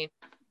teaching me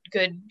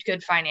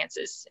good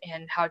finances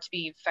and how to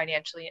be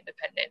financially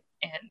independent.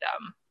 And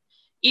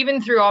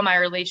even through all my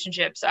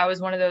relationships, I was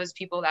one of those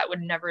people that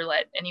would never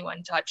let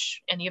anyone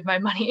touch any of my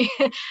money.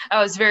 I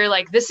was very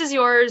like, this is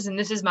yours and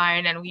this is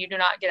mine, and you do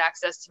not get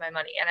access to my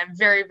money. And I'm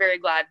very, very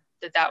glad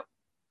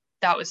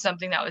that was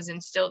something that was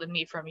instilled in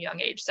me from a young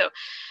age. So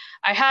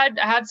I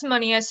had some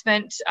money. I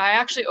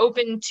actually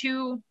opened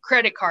 2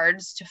 credit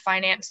cards to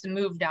finance the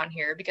move down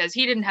here because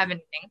he didn't have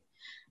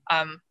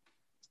anything.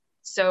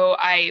 So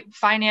I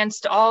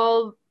financed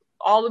all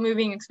the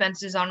moving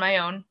expenses on my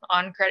own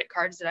on credit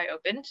cards that I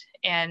opened.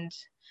 And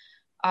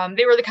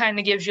they were the kind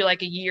that gives you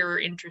like a year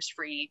interest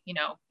free,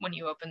 when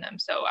you open them.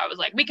 So I was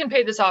like, we can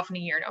pay this off in a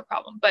year, no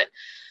problem. But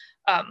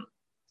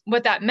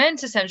what that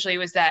meant essentially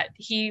was that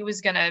he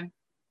was going to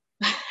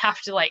have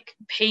to like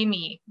pay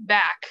me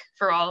back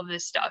for all of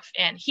this stuff.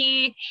 And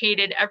he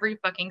hated every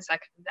fucking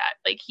second of that.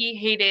 Like he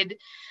hated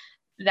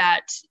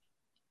that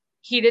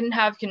he didn't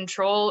have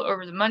control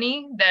over the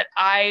money, that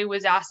I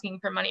was asking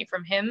for money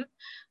from him.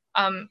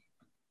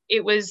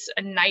 It was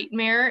a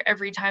nightmare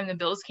every time the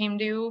bills came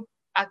due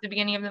at the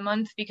beginning of the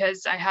month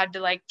because I had to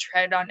like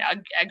tread on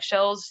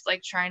eggshells,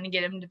 like trying to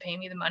get him to pay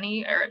me the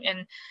money,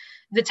 and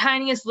the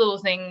tiniest little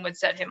thing would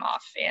set him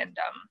off. And,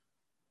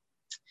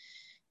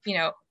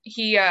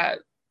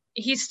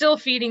 he's still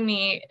feeding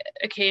me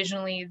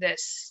occasionally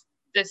this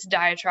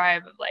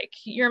diatribe of like,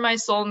 you're my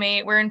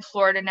soulmate. We're in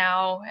Florida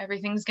now.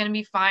 Everything's going to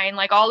be fine.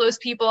 Like all those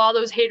people, all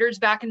those haters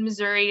back in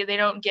Missouri, they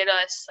don't get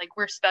us. Like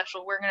we're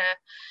special. We're going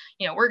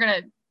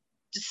to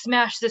just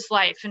smash this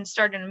life and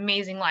start an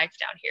amazing life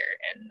down here.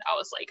 And I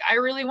was like, I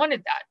really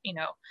wanted that,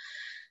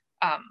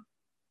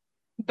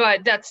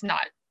 but that's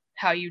not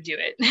how you do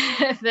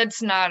it.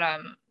 That's not,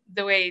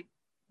 the way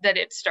that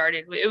it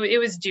started. It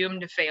was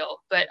doomed to fail.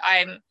 But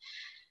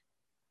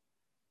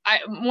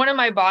one of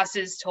my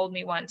bosses told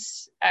me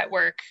once at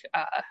work,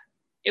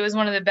 it was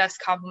one of the best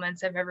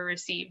compliments I've ever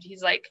received.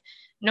 He's like,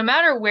 no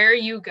matter where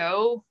you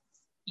go,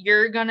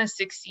 you're going to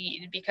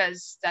succeed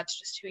because that's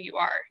just who you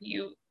are.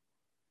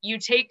 You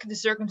take the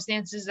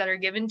circumstances that are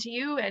given to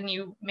you and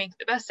you make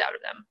the best out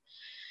of them.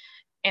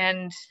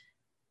 And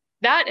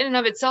that in and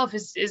of itself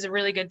is a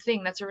really good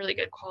thing. That's a really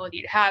good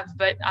quality to have.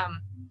 But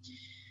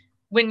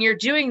when you're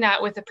doing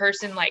that with a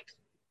person like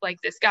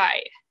this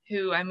guy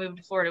who I moved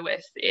to Florida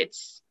with,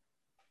 it's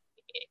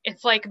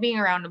like being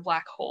around a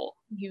black hole.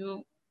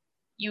 You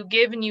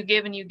give and you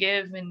give and you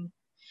give, and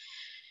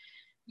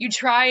you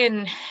try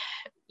and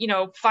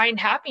find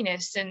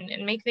happiness and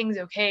make things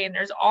okay, and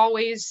there's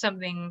always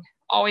something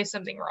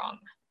wrong.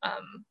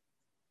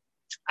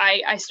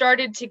 I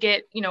started to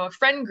get a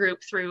friend group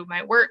through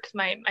my work,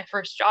 my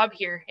first job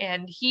here,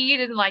 and he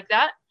didn't like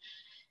that.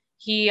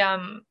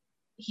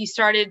 He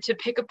started to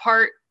pick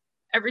apart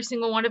every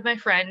single one of my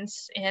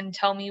friends and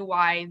tell me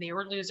why they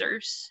were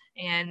losers.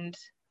 And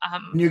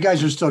you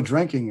guys are still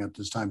drinking at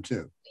this time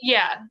too.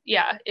 Yeah.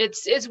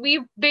 It's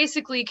we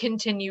basically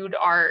continued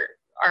our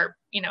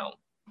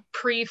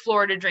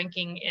pre-Florida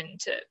drinking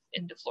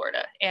into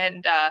Florida.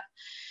 And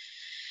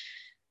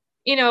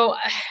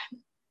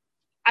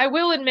I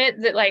will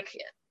admit that like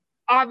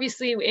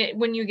obviously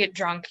when you get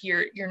drunk,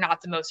 you're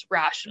not the most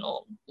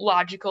rational,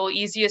 logical,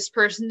 easiest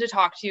person to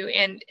talk to.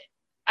 And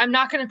I'm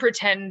not going to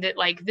pretend that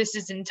like this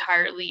is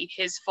entirely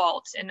his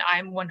fault and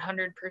I'm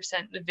 100%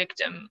 the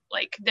victim.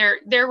 Like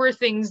there were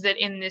things that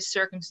in this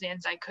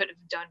circumstance I could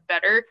have done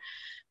better.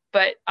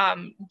 But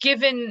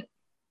given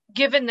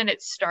that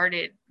it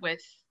started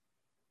with,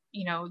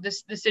 you know,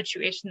 the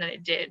situation that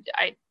it did,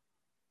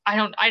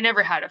 I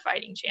never had a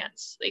fighting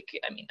chance. Like,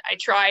 I mean, I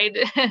tried,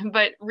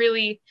 but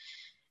really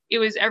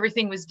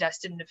everything was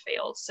destined to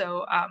fail.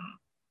 So,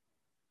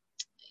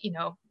 you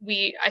know,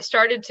 I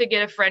started to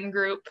get a friend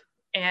group,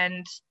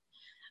 and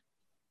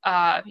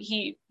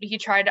he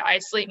tried to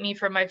isolate me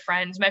from my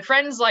friends. My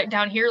friends like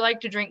down here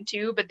like to drink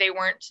too, but they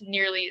weren't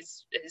nearly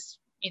as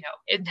you know,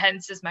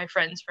 intense as my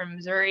friends from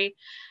Missouri.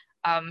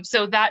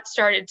 So that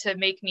started to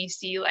make me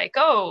see like,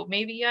 oh,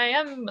 maybe I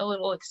am a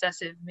little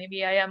excessive.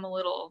 Maybe I am a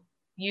little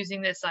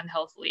using this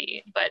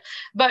unhealthily.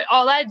 But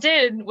all that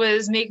did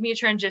was make me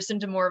transition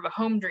to more of a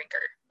home drinker.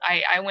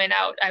 I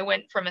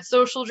went from a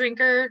social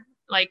drinker,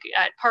 like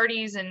at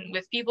parties and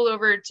with people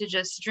over, to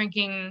just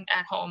drinking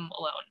at home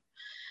alone.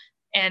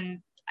 And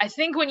I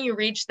think when you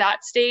reach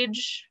that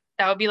stage,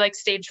 that would be like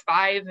stage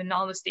 5 and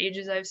all the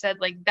stages I've said,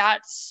 like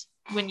that's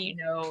when you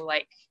know,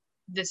 like,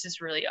 this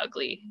is really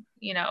ugly,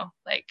 you know,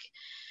 like,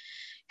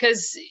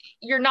 because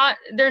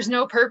there's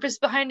no purpose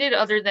behind it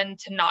other than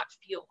to not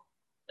feel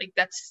like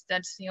that's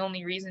the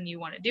only reason you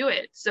want to do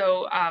it.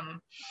 So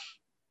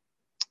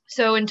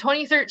so in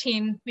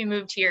 2013 we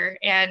moved here,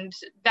 and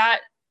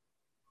that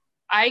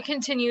I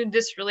continued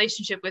this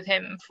relationship with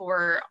him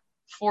for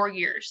 4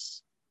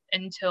 years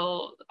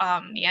until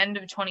the end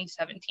of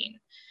 2017.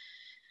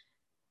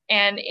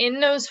 And in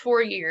those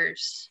 4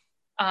 years,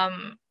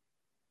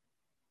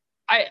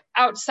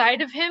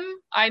 outside of him,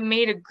 I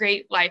made a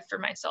great life for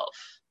myself.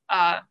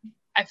 I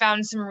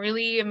found some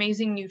really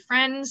amazing new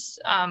friends.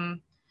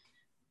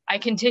 I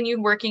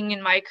continued working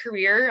in my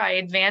career. I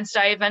advanced.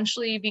 I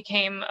eventually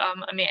became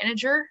a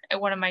manager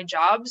at one of my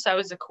jobs. I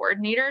was a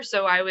coordinator,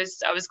 so I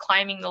was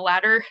climbing the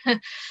ladder,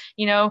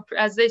 you know,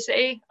 as they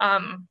say.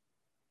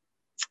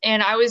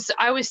 And I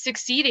was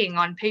succeeding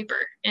on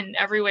paper in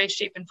every way,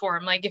 shape, and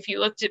form. Like if you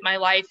looked at my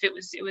life, it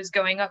was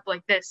going up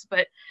like this.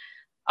 But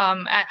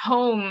at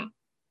home,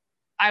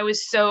 I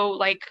was so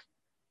like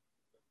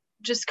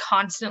just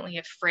constantly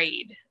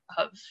afraid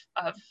of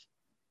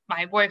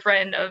my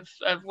boyfriend, of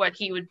what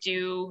he would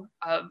do,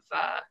 of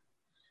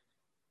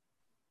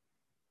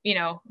you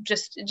know,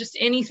 just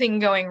anything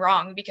going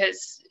wrong,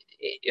 because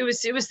it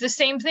was the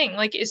same thing.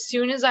 Like as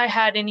soon as I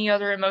had any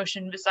other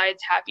emotion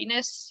besides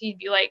happiness, he'd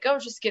be like, "Oh,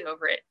 just get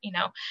over it," you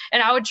know.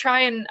 And I would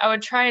try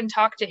and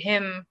talk to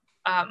him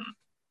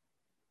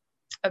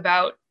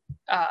about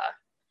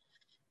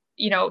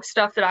you know,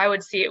 stuff that I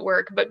would see at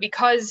work. But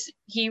because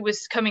he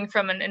was coming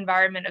from an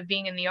environment of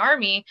being in the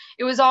Army,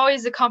 it was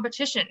always a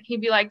competition.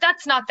 He'd be like,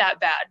 "That's not that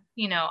bad,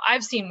 you know,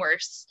 I've seen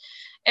worse."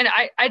 And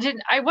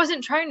I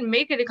wasn't trying to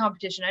make it a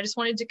competition. I just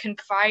wanted to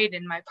confide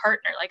in my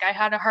partner. Like, I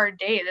had a hard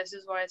day, this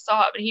is what I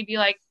saw. But he'd be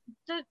like,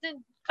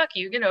 "Fuck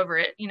you, get over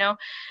it," you know.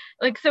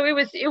 Like, so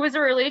it was a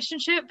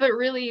relationship, but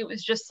really it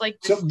was just like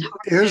this. So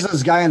here's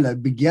this guy in the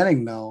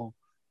beginning though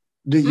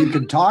that you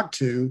could talk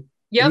to.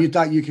 Yep. And you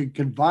thought you could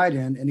confide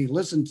in, and he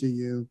listened to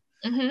you.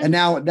 Mm-hmm. And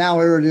now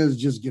here it is,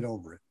 just get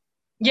over it.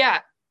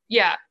 Yeah.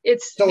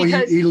 It's so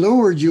he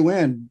lured you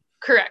in.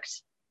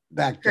 Correct.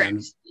 Back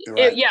then.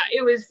 Right.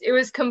 It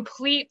was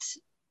complete,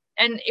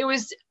 and it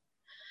was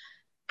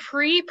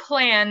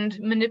pre-planned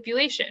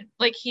manipulation.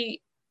 Like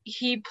he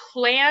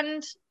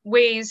planned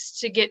ways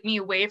to get me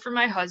away from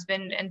my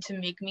husband and to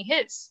make me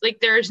his. Like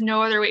there's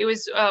no other way. It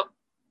was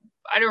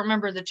I don't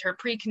remember the term,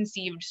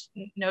 preconceived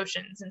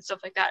notions and stuff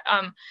like that.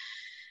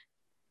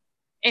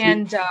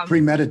 And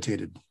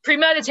premeditated.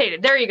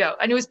 There you go.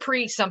 And it was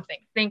pre something.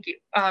 Thank you.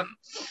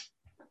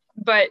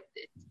 But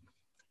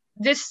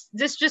this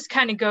just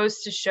kind of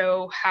goes to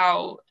show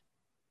how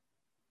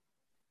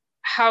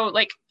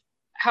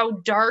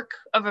dark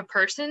of a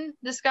person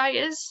this guy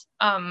is.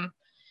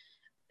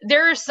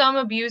 There are some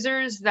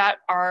abusers that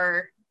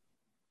are,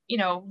 you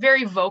know,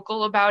 very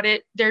vocal about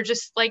it. They're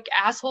just like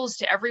assholes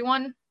to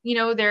everyone. You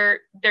know,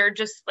 they're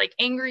just like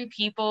angry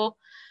people.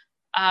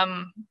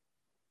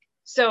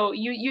 So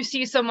you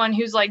see someone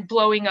who's like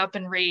blowing up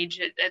in rage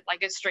at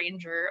like a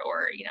stranger,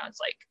 or, you know, it's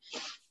like,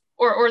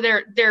 or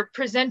they're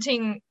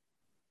presenting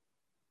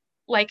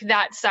like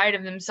that side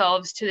of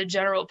themselves to the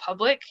general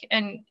public,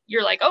 and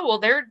you're like, oh, well,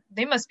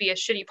 they must be a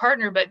shitty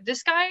partner. But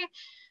this guy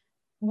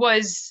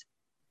was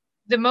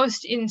the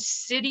most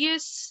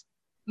insidious,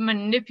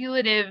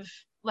 manipulative,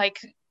 like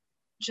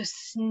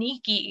just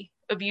sneaky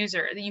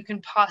abuser that you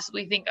can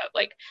possibly think of.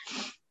 Like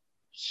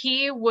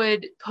he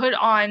would put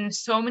on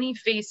so many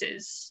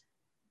faces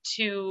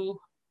to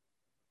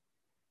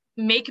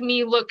make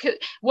me look.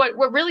 What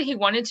really he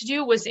wanted to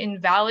do was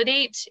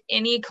invalidate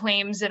any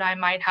claims that I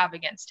might have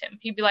against him.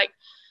 He'd be like,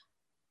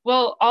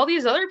 well, all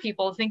these other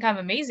people think I'm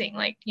amazing.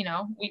 Like, you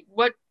know,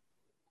 what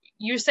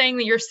you're saying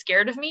that you're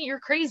scared of me, you're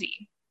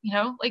crazy, you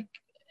know, like,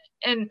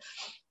 and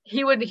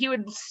he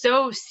would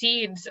sow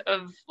seeds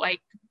of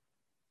like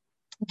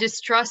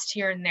distrust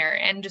here and there,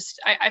 and just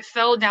I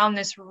fell down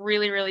this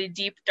really, really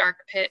deep dark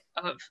pit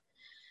of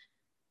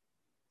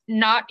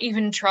not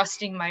even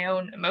trusting my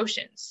own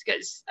emotions,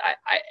 because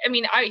I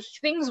mean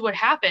things would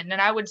happen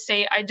and I would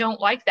say I don't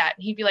like that,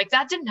 and he'd be like,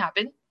 that didn't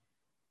happen.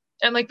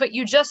 And I'm like, but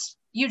you just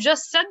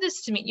said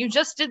this to me, you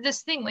just did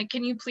this thing, like,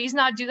 can you please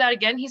not do that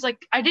again? He's like,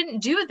 I didn't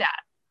do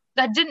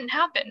that didn't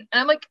happen.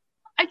 And I'm like,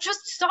 I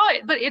just saw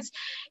it. But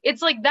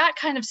it's like that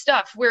kind of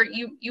stuff where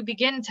you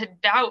begin to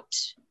doubt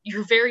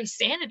your very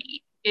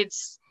sanity.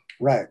 It's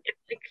right.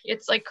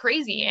 It's like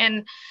crazy.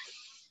 And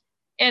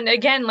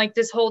again, like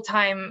this whole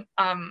time,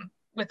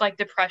 with like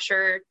the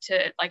pressure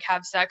to like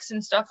have sex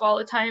and stuff all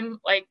the time,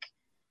 like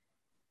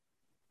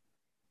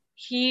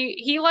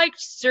he liked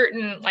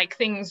certain like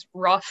things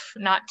rough,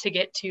 not to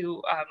get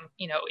too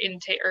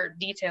or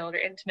detailed or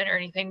intimate or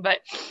anything, but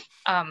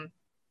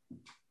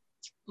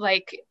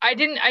like I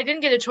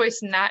didn't get a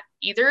choice in that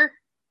either.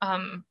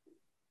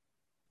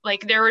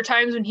 Like there were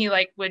times when he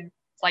like would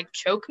like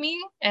choke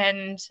me,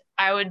 and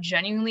I would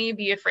genuinely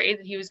be afraid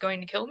that he was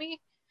going to kill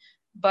me,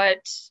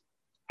 but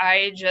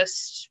I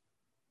just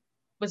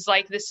was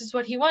like, this is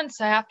what he wants,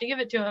 I have to give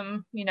it to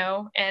him,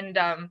 and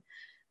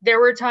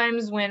there were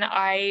times when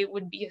I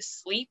would be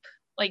asleep,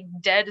 like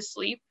dead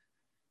asleep,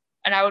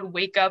 and I would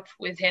wake up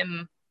with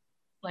him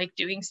like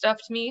doing stuff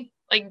to me,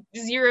 like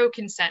zero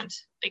consent,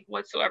 like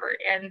whatsoever.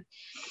 And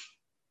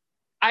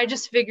I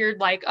just figured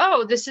like,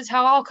 oh, this is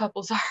how all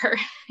couples are.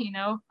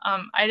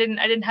 I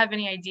didn't have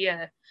any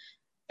idea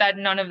that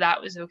none of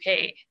that was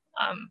okay.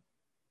 And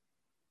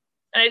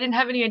I didn't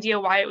have any idea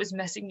why it was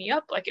messing me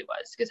up like it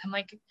was, because I'm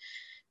like,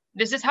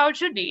 this is how it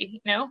should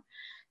be,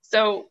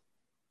 So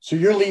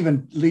you're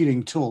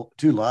leading two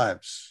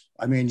lives.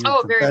 I mean,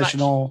 you're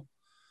professional,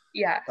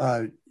 yeah,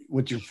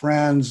 with your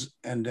friends,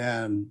 and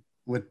then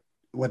with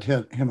what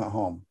hit him at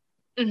home.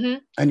 Mm-hmm.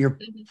 And you're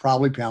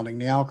probably pounding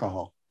the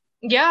alcohol.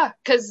 Yeah,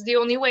 because the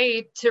only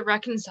way to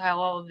reconcile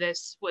all of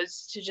this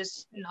was to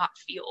just not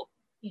feel,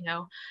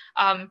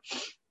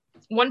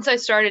 once I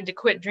started to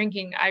quit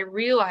drinking, I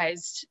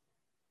realized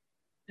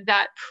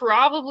that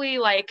probably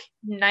like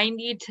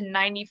 90 to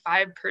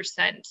 95%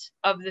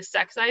 of the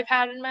sex I've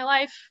had in my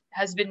life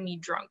has been me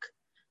drunk.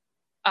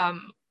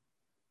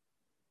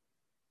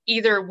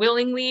 Either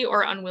willingly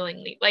or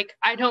unwillingly. Like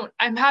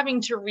I'm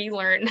having to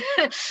relearn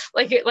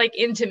like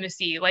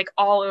intimacy like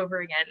all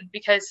over again,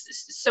 because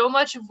so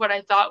much of what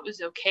I thought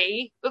was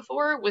okay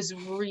before was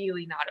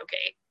really not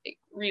okay. Like,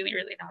 really,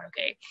 really not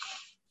okay.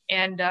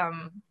 And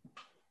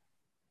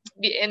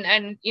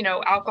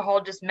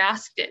alcohol just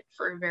masked it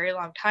for a very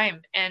long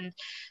time. And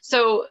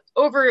so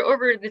over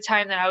the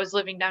time that I was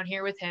living down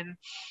here with him,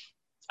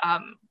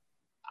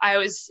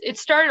 it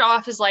started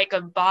off as like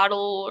a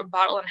bottle or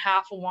bottle and a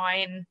half of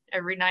wine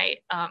every night.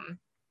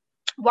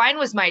 Wine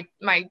was my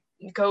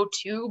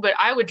go-to, but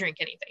I would drink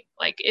anything.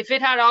 Like if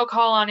it had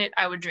alcohol on it,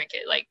 I would drink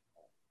it, like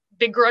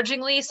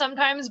begrudgingly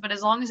sometimes, but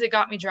as long as it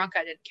got me drunk,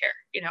 I didn't care.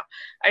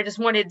 I just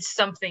wanted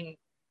something,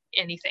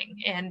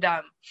 anything. And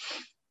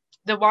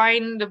the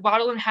wine, the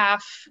bottle and a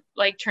half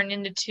like turned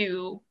into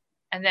two.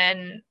 And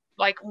then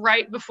like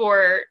right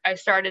before I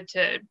started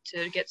to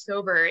get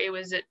sober, it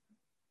was at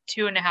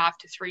 2.5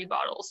 to 3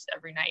 bottles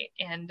every night.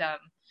 And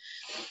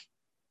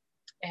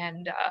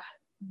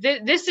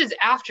this is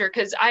after,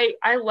 because I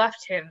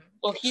left him.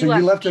 Well, you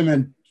left him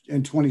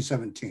in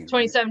 2017.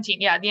 2017,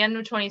 right? Yeah, the end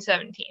of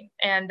 2017.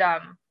 And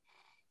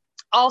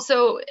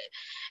also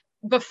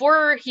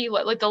before he,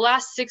 like the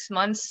last 6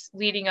 months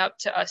leading up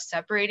to us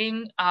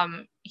separating,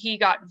 he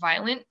got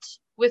violent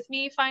with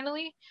me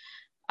finally.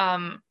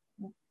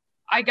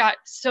 I got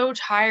so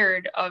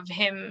tired of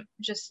him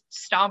just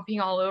stomping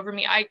all over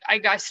me.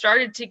 I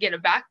started to get a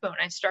backbone.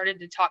 I started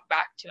to talk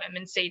back to him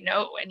and say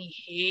no, and he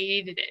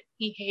hated it.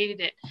 He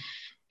hated it.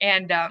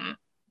 And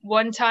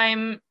one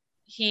time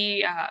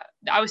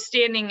I was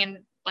standing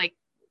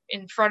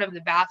in front of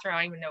the bathroom.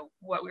 I don't even know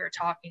what we were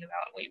talking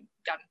about. We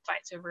got in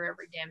fights over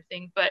every damn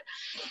thing, but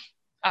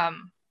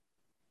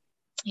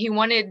he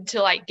wanted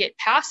to like get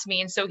past me,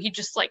 and so he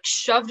just like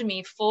shoved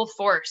me full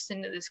force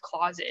into this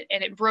closet,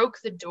 and it broke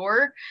the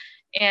door.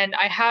 And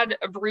I had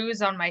a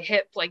bruise on my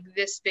hip like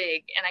this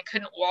big, and I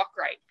couldn't walk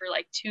right for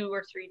like 2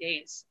 or 3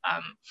 days.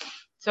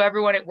 So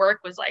everyone at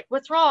work was like,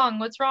 what's wrong?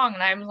 What's wrong?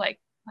 And I'm like,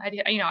 I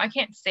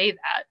can't say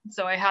that.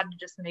 So I had to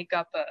just make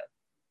up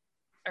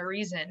a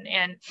reason.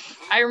 And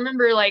I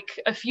remember like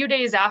a few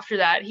days after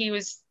that, he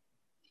was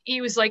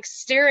like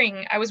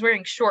staring. I was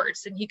wearing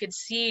shorts, and he could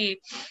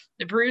see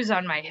the bruise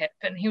on my hip,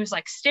 and he was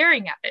like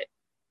staring at it.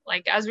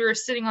 Like as we were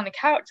sitting on the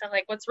couch, I'm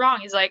like, what's wrong?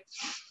 He's like,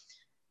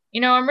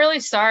 I'm really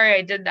sorry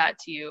I did that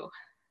to you,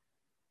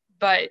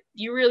 but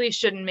you really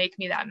shouldn't make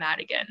me that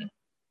mad again.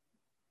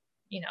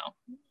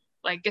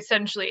 Like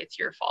essentially it's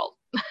your fault.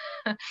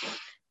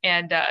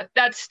 And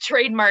that's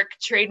trademark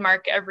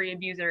every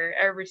abuser,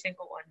 every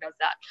single one does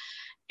that.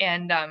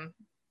 And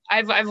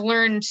I've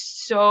learned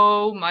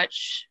so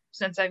much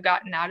since I've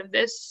gotten out of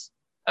this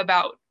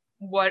about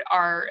what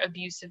are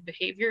abusive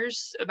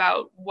behaviors,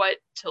 about what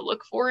to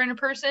look for in a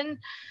person.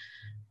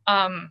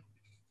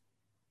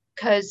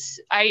 Because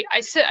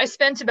I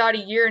spent about a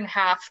year and a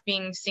half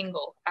being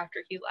single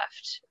after he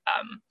left.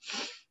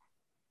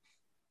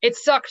 It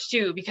sucked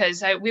too,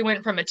 because we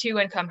went from a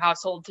 2-income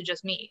household to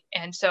just me,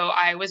 and so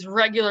I was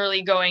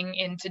regularly going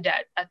into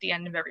debt at the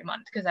end of every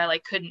month because I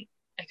couldn't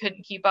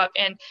keep up.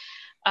 And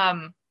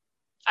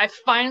I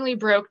finally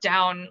broke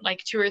down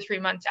like 2 or 3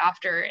 months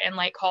after, and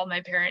like called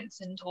my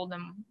parents and told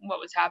them what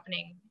was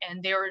happening,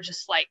 and they were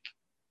just like,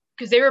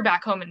 because they were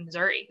back home in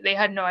Missouri, they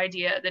had no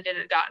idea that it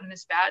had gotten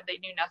this bad. They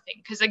knew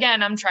nothing, because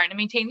again, I'm trying to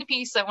maintain the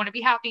peace. I want to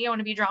be happy. I want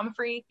to be drama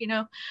free,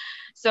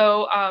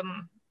 So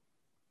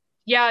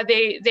yeah,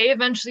 they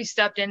eventually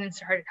stepped in and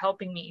started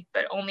helping me,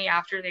 but only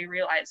after they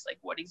realized like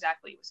what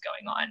exactly was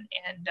going on.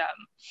 And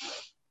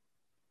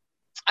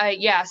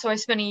so I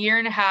spent a year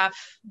and a half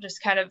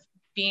just kind of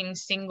being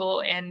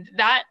single, and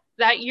that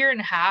year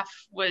and a half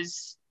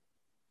was,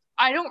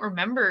 I don't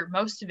remember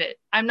most of it.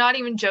 I'm not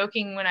even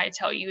joking when I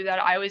tell you that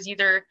I was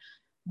either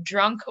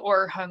drunk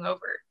or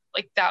hungover.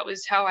 Like, that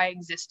was how I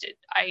existed.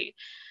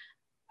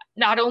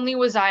 Not only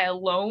was I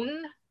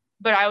alone,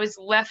 but I was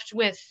left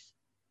with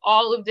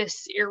all of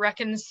this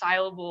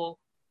irreconcilable,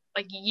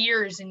 like,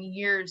 years and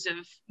years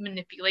of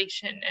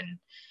manipulation and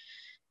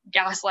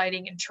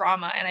gaslighting and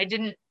trauma, and I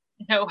didn't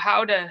know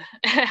how to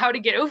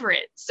get over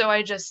it. So I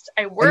worked.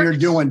 And you're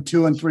doing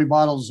 2 and 3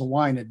 bottles of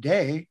wine a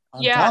day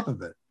on top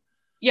of it.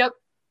 Yep.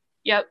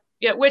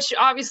 Yeah, which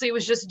obviously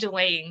was just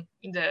delaying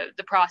the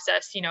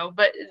process,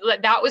 but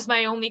that was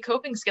my only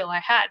coping skill I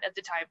had at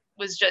the time,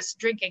 was just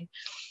drinking.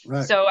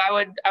 Right. So I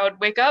would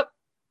wake up,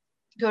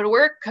 go to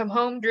work, come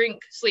home,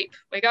 drink, sleep,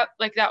 wake up.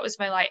 Like, that was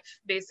my life,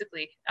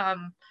 basically.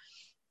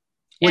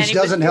 Which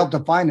doesn't help the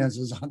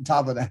finances on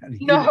top of that.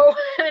 No,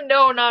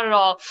 no, not at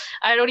all.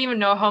 I don't even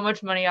know how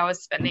much money I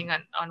was spending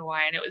on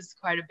wine. It was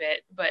quite a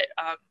bit, but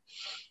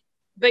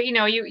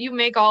you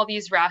make all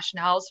these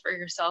rationales for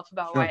yourself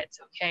about why it's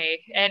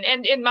okay.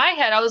 And in my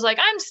head, I was like,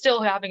 I'm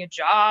still having a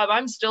job.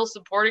 I'm still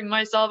supporting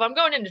myself. I'm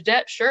going into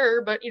debt,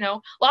 sure. But, a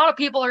lot of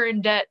people are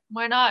in debt.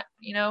 Why not?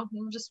 I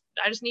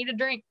just need a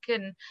drink.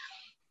 And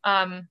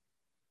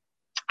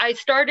I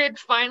started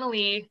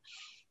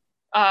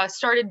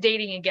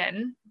dating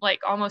again,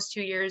 like almost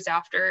 2 years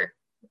after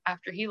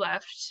he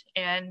left.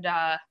 And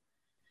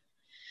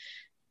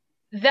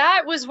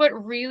that was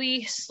what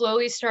really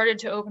slowly started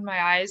to open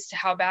my eyes to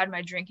how bad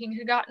my drinking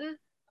had gotten.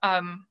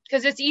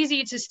 Because it's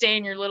easy to stay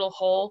in your little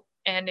hole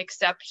and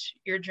accept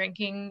your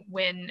drinking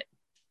when,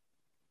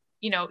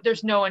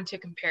 there's no one to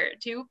compare it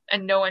to,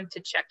 and no one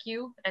to check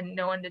you, and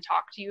no one to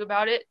talk to you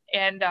about it.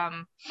 And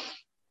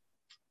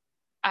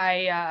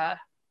I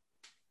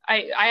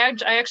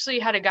actually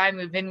had a guy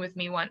move in with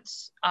me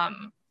once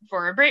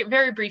for a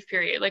very brief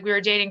period. Like, we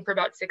were dating for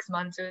about 6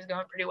 months. It was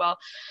going pretty well.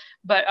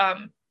 But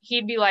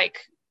he'd be like,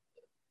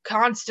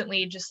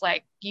 constantly just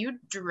like, you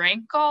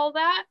drank all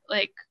that?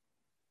 Like,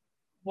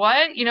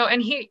 what?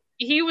 And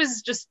he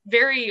was just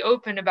very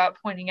open about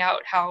pointing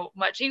out how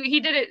much he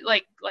did it,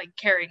 like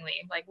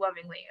caringly, like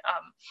lovingly.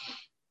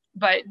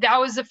 But that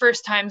was the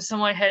first time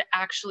someone had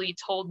actually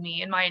told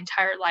me in my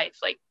entire life,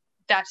 like,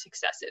 that's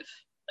excessive.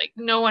 Like,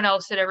 no one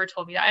else had ever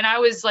told me that. And I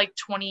was like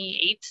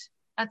 28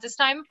 at this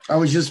time. I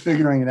was just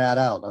figuring that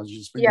out.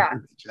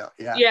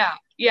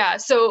 Yeah.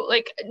 So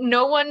like,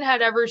 no one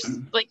had ever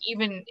like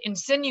even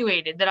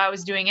insinuated that I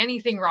was doing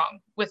anything wrong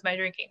with my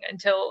drinking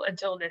until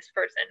this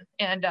person.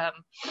 And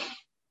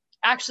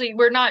actually,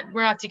 we're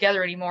not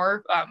together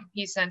anymore.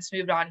 He's since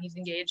moved on. He's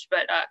engaged.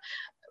 But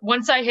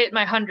once I hit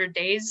my 100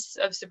 days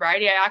of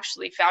sobriety, I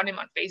actually found him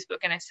on Facebook,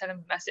 and I sent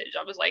him a message.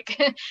 I was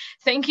like,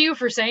 thank you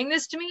for saying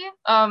this to me.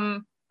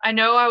 I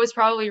know I was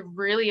probably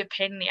really a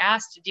pain in the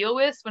ass to deal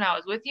with when I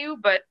was with you,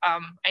 but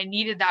I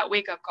needed that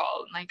wake up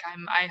call. Like,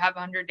 I have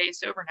 100 days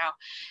sober now.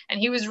 And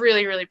he was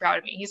really, really proud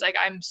of me. He's like,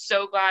 I'm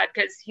so glad,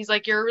 because he's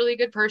like, you're a really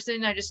good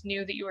person. I just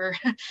knew that you were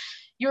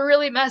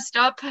really messed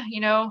up,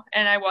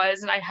 and I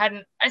was, and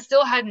I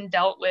still hadn't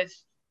dealt with,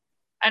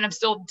 and I'm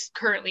still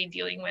currently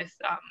dealing with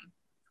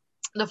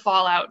the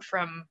fallout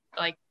from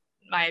like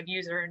my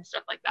abuser and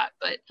stuff like that.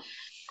 But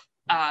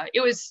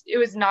it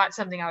was not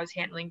something I was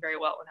handling very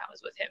well when I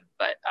was with him.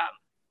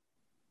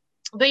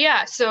 But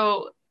yeah,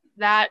 so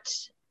that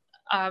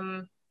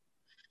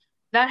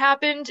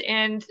happened.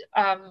 And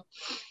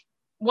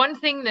one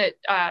thing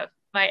that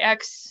my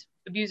ex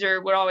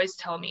abuser would always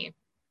tell me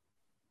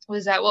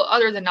was that, well,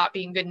 other than not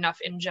being good enough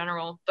in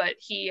general, but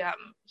he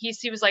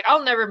was like,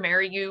 I'll never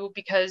marry you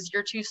because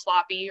you're too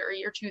sloppy, or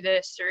you're too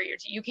this, or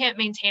you can't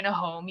maintain a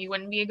home. You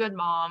wouldn't be a good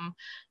mom.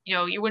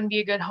 You wouldn't be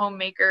a good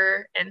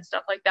homemaker and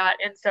stuff like that.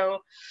 And so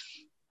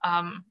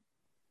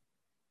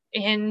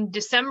in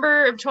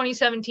December of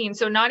 2017,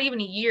 so not even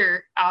a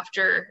year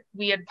after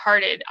we had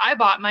parted, I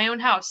bought my own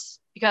house,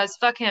 because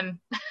fuck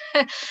him.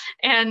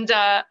 And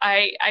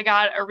I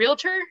got a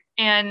realtor,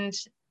 and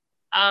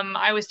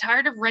I was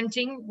tired of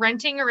renting.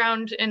 Renting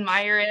around in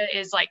my area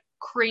is like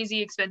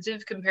crazy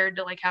expensive compared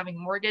to like having a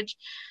mortgage.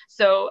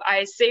 So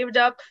I saved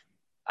up.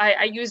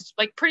 I used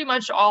like pretty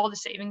much all the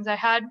savings I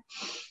had,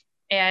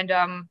 and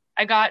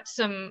I got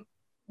some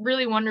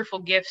really wonderful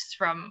gifts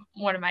from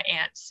one of my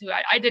aunts who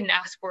I didn't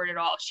ask for it at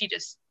all.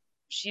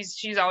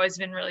 She's always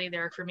been really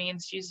there for me,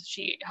 and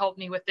she helped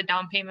me with the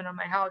down payment on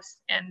my house.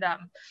 And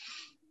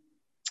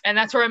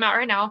that's where I'm at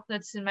right now.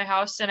 That's in my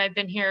house. And I've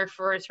been here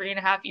for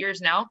 3.5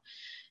 years now.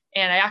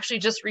 And I actually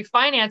just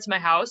refinanced my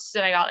house,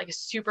 and I got like a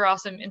super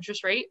awesome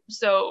interest rate.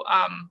 So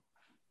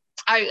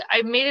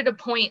I made it a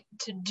point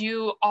to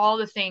do all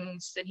the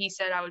things that he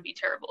said I would be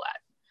terrible at,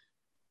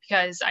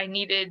 because I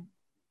needed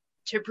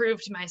to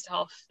prove to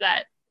myself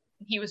that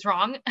he was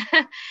wrong.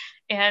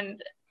 And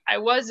I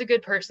was a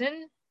good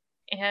person.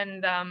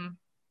 And,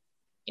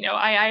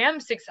 I am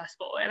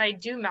successful, and I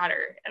do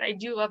matter, and I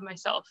do love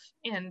myself.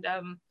 And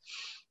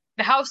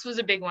the house was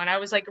a big one. I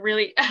was like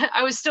really,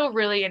 I was still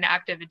really in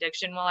active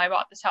addiction while I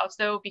bought this house,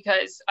 though,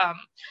 because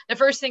the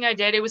first thing I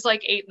did, it was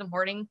like 8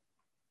 a.m.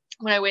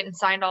 when I went and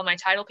signed all my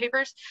title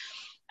papers.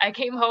 I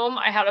came home,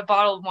 I had a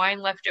bottle of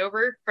wine left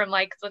over from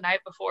like the night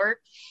before.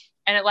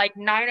 And at like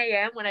 9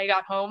 a.m. when I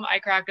got home, I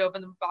cracked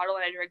open the bottle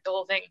and I drank the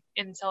whole thing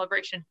in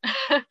celebration.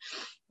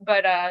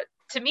 But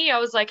to me, I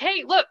was like,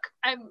 hey, look,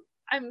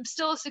 I'm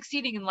still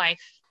succeeding in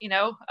life,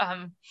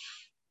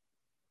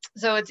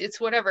 so it's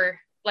whatever.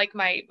 Like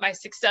my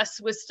success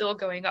was still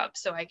going up,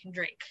 so I can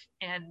drink.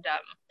 And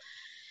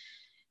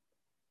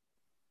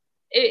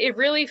it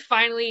really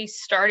finally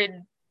started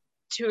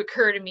to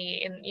occur to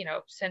me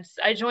since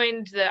I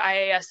joined the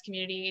IAS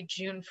community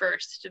June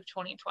 1st of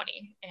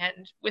 2020.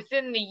 And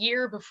within the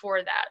year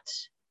before that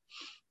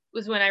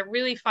was when I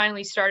really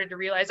finally started to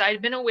realize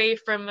I'd been away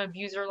from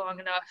abuser long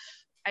enough.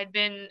 I'd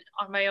been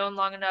on my own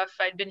long enough.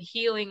 I'd been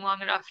healing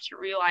long enough to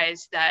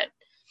realize that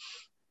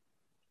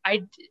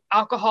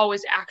alcohol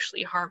was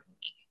actually harming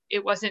me.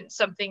 It wasn't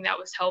something that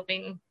was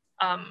helping.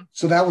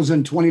 So that was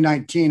in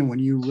 2019 when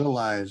you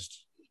realized.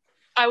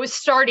 I was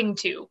starting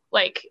to,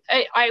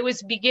 I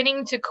was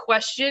beginning to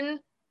question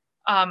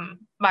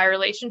my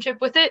relationship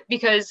with it,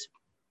 because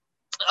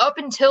up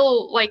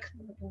until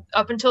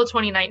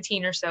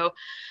 2019 or so,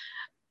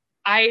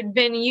 I'd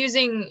been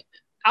using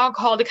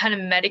alcohol to kind of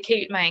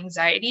medicate my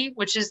anxiety,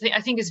 which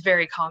I think is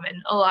very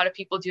common. A lot of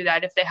people do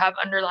that if they have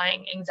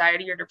underlying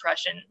anxiety or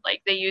depression,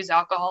 like they use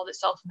alcohol to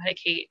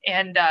self-medicate.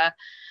 And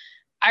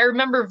I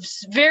remember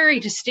very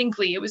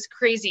distinctly, it was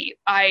crazy.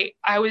 I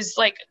was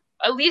like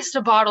at least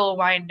a bottle of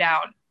wine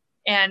down,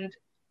 and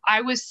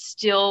I was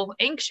still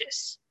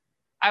anxious.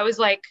 I was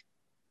like,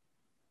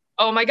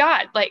 oh my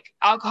God, like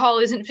alcohol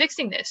isn't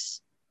fixing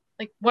this.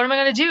 Like, what am I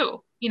going to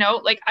do?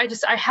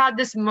 I had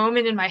this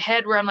moment in my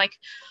head where I'm like,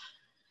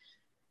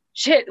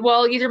 shit,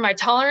 well, either my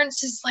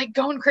tolerance is like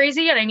going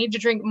crazy and I need to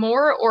drink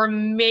more, or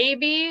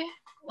maybe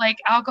like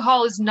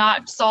alcohol is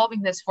not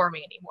solving this for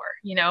me anymore,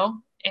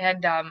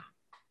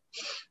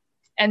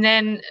 and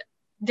then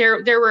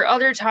there were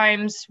other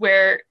times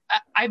where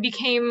I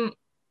became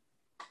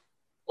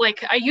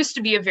like, I used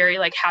to be a very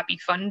like happy,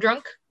 fun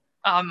drunk.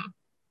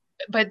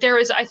 But there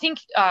was, I think,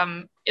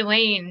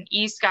 Elaine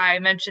E-Sky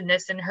mentioned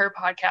this in her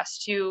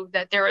podcast too,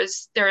 that there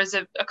was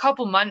a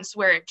couple months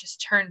where it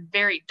just turned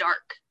very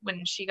dark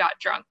when she got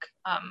drunk.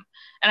 And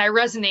I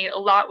resonate a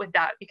lot with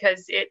that,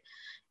 because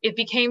it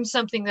became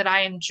something that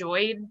I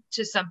enjoyed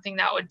to something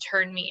that would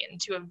turn me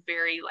into a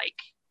very like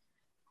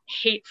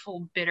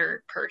hateful,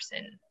 bitter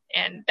person.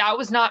 And that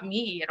was not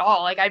me at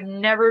all. Like, I've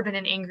never been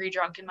an angry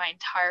drunk in my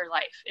entire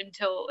life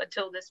until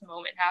this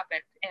moment happened.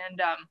 And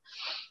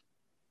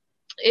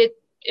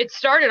it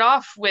started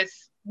off with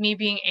me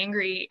being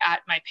angry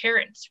at my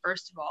parents,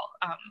 first of all.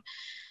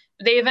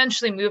 They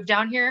eventually moved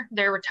down here.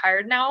 They're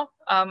retired now.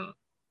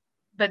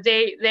 But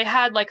they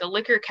had like a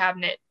liquor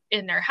cabinet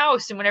in their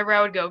house. And whenever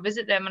I would go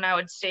visit them and I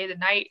would stay the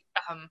night,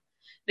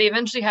 they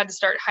eventually had to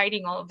start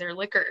hiding all of their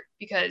liquor,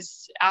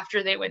 because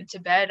after they went to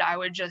bed, I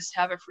would just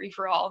have a free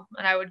for all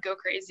and I would go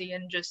crazy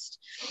and just,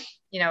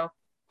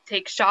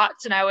 take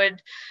shots. And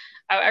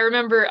I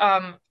remember,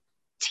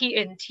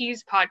 in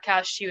T's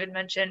podcast, she would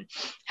mention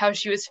how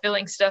she was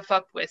filling stuff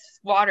up with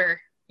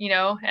water,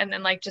 and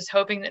then like just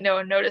hoping that no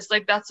one noticed.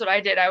 Like, that's what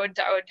I did. I would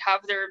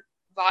have their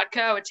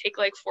vodka. I would take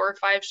like 4 or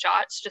 5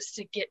 shots just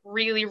to get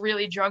really,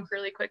 really drunk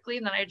really quickly.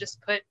 And then I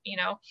just put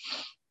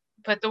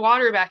the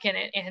water back in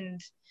it.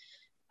 And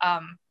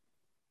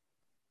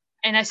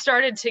I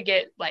started to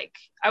get like,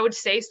 I would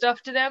say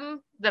stuff to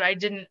them that I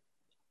didn't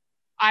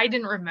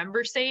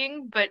remember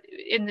saying, but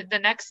in the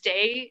next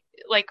day,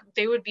 like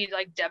they would be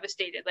like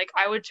devastated. Like,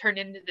 I would turn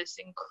into this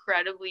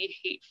incredibly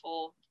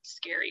hateful,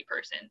 scary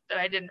person that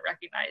I didn't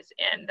recognize.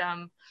 And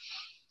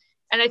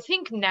I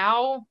think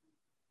now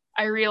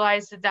I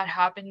realize that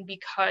happened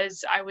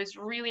because I was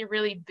really,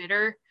 really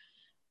bitter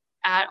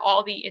at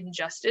all the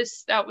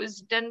injustice that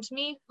was done to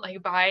me,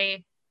 like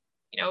by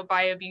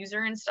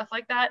abuser and stuff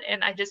like that.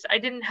 And I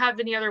didn't have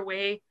any other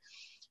way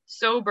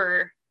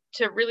sober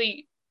to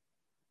really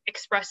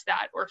express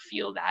that or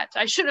feel that.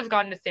 I should have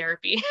gone to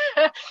therapy.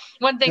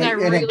 One thing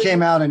and it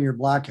came out in your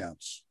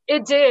blackouts.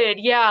 It did.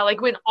 Yeah.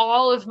 Like when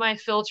all of my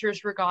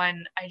filters were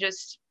gone,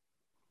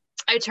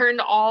 I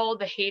turned all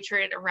the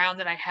hatred around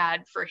that I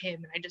had for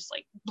him, and I just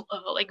like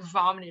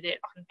vomited it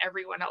on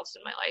everyone else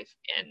in my life.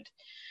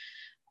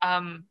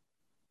 And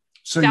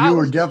So that you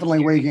were was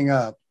definitely waking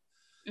up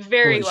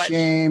very with much.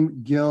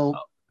 shame, guilt.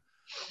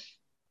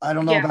 I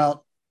don't know Yeah.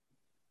 about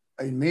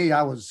me.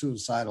 I was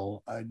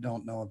suicidal. I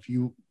don't know if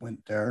you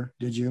went there.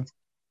 Did you?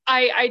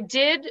 I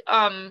did.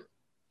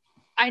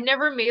 I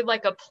never made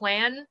like a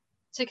plan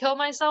to kill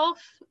myself,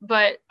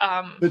 but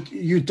But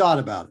you thought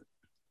about it.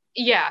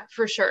 yeah,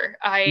 for sure.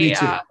 Me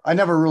too. I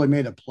never really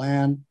made a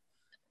plan,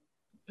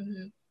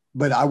 Mhm.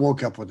 but I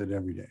woke up with it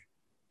every day.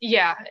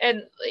 Yeah,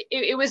 and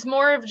it was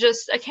more of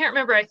just, I can't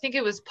remember, I think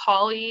it was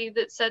Polly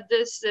that said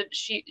this, that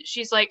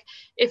she's like,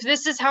 if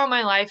this is how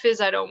my life is,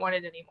 I don't want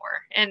it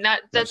anymore. And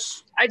that's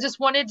Yes. I just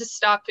wanted to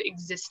stop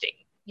existing.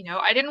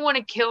 I didn't want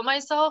to kill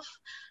myself,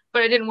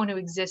 but I didn't want to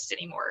exist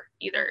anymore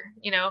either.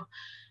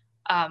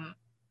 Um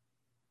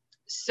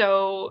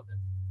so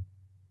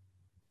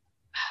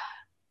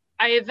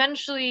I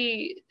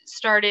eventually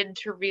started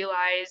to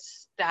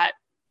realize that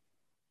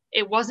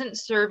it wasn't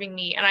serving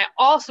me, and I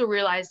also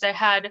realized I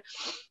had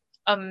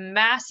a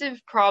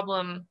massive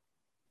problem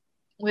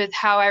with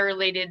how I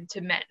related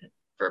to men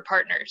for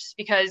partners,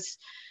 because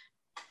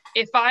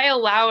if I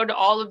allowed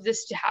all of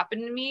this to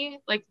happen to me,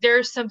 like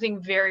there's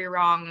something very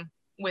wrong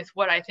with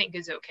what I think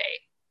is okay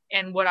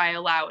and what I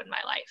allow in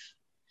my life.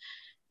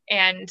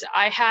 And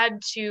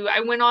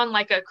I went on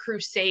like a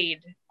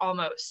crusade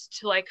almost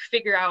to like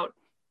figure out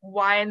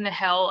why in the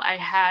hell I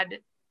had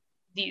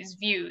these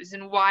views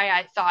and why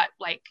I thought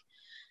like,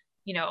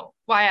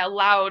 why I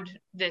allowed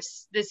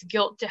this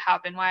guilt to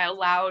happen, why I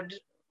allowed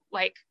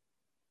like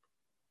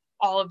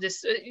all of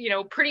this,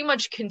 pretty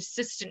much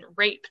consistent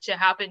rape to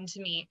happen to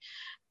me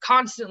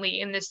constantly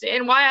in this,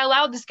 and why I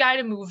allowed this guy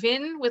to move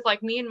in with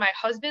like me and my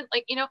husband.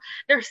 Like,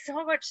 there's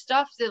so much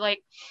stuff that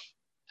like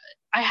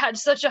I had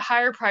such a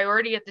higher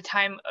priority at the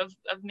time of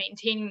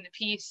maintaining the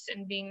peace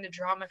and being the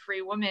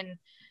drama-free woman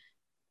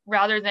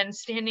rather than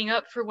standing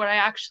up for what I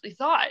actually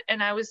thought.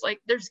 And I was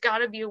like, there's got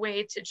to be a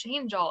way to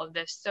change all of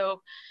this.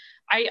 So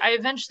I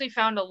eventually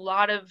found a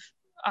lot of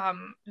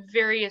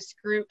various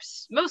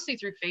groups, mostly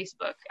through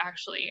Facebook,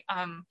 actually,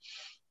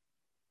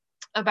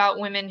 about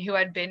women who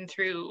had been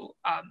through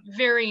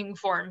varying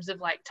forms of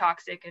like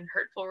toxic and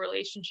hurtful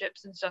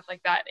relationships and stuff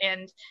like that.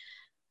 And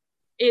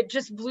it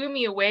just blew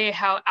me away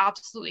how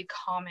absolutely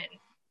common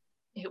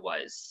it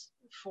was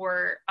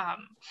for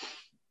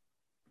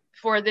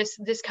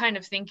this kind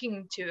of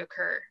thinking to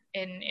occur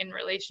in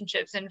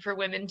relationships, and for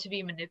women to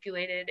be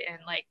manipulated and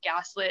like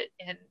gaslit.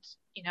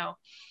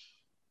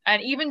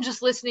 And even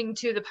just listening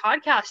to the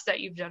podcast that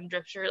you've done,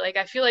 Drifter, like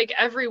I feel like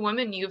every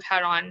woman you've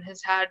had on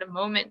has had a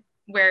moment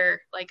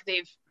where like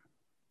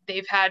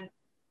they've had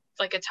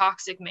like a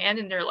toxic man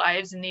in their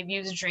lives, and they've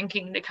used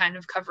drinking to kind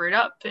of cover it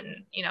up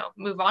and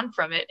move on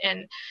from it.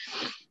 And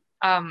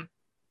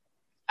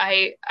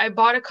I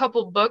bought a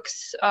couple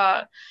books.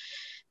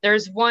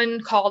 There's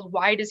one called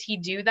Why Does He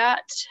Do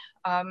That?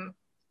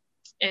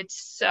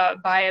 It's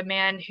by a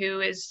man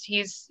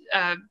he's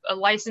a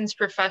licensed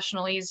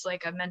professional. He's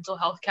like a mental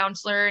health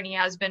counselor, and he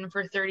has been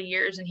for 30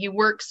 years, and he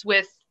works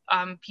with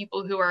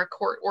people who are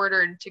court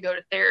ordered to go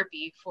to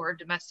therapy for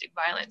domestic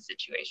violence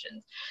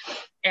situations.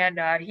 And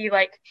he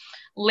like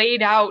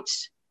laid out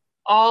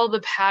all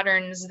the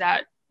patterns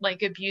that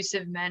like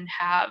abusive men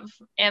have.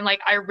 And like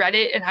I read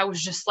it and I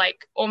was just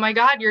like, oh my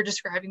God, you're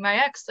describing my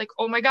ex. Like,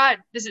 oh my God,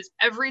 this is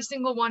every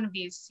single one of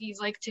these. He's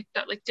like ticked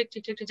up, like tick,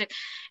 tick, tick, tick, tick.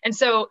 And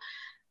so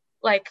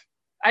like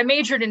I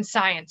majored in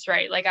science,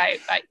 right? Like I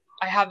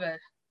have a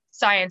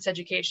science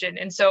education.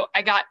 And so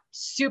I got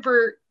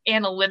super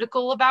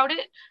analytical about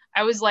it.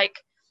 I was like,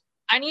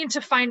 I need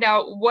to find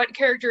out what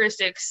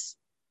characteristics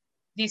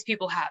these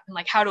people have and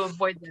like how to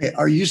avoid them. Hey,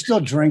 are you still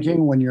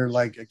drinking when you're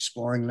like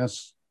exploring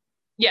this?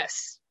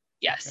 Yes.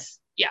 Yes.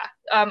 Okay.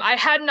 Yeah. I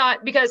had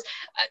not, because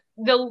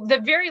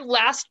the very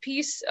last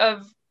piece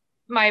of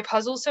my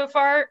puzzle so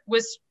far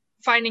was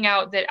finding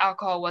out that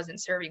alcohol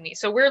wasn't serving me.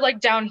 So we're like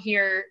down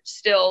here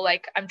still,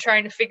 like I'm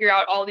trying to figure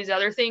out all these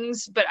other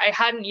things, but I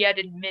hadn't yet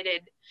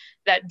admitted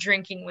that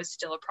drinking was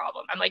still a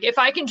problem. I'm like, if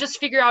I can just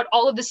figure out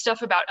all of this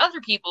stuff about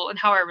other people and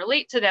how I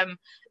relate to them,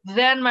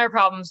 then my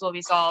problems will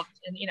be solved.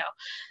 And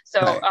so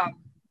right.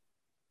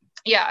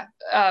 Yeah,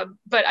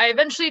 but I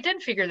eventually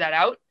did figure that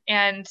out,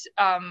 and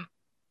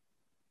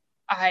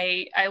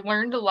I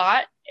learned a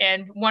lot.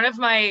 And one of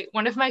my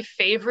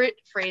favorite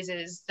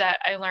phrases that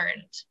I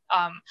learned,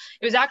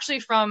 it was actually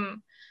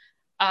from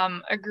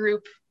a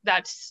group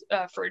that's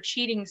for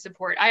cheating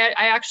support. I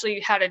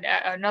actually had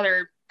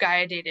another guy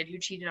I dated who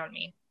cheated on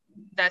me.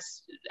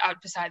 That's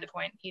out beside the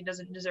point. He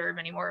doesn't deserve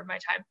any more of my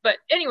time. But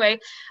anyway,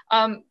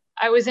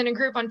 I was in a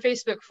group on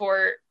Facebook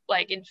for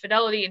like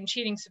infidelity and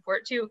cheating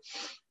support too.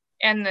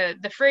 And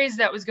the phrase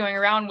that was going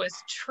around was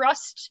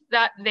trust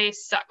that they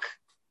suck.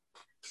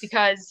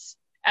 Because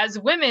as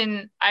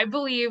women, I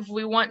believe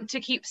we want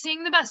to keep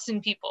seeing the best in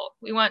people.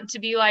 We want to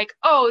be like,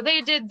 oh,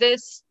 they did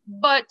this,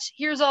 but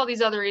here's all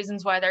these other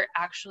reasons why they're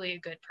actually a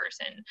good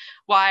person,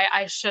 why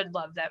I should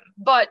love them,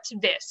 but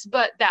this,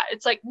 but that.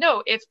 It's like,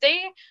 no, if they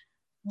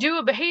do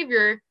a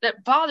behavior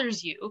that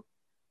bothers you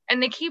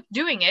and they keep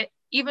doing it,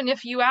 even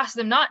if you ask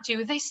them not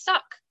to, they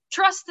suck.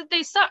 Trust that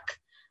they suck.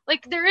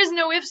 Like, there is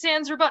no ifs,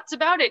 ands, or buts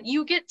about it.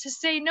 You get to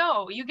say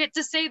no. You get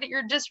to say that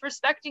you're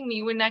disrespecting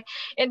me and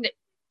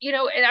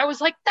I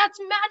was like, that's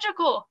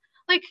magical.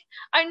 Like,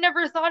 I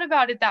never thought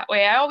about it that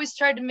way. I always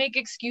tried to make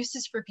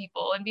excuses for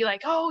people and be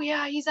like, oh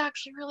yeah, he's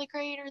actually really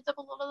great, or blah,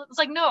 blah, blah. It's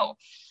like, no,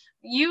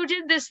 you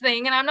did this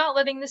thing and I'm not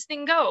letting this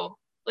thing go.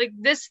 Like,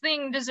 this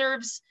thing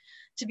deserves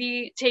to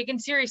be taken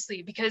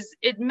seriously because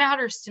it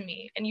matters to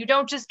me. And you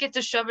don't just get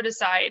to shove it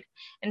aside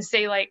and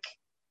say, like,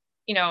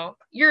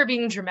 you're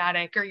being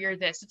dramatic or you're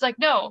this. It's like,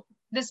 no,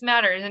 this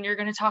matters and you're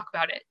going to talk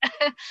about it.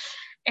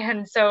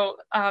 And so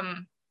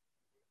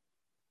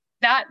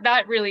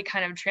that really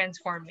kind of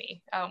transformed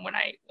me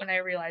when I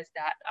realized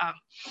that.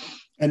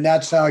 And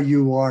that's how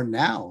you are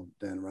now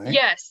then, right?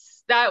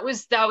 Yes, that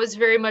was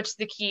very much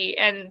the key.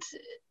 And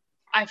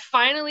I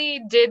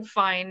finally did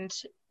find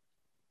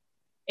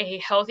a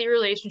healthy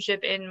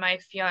relationship in my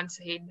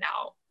fiance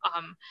now.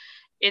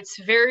 It's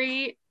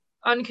very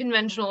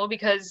unconventional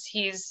because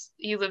he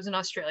lives in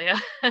Australia.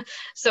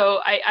 So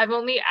I've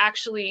only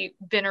actually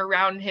been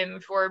around him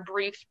for a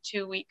brief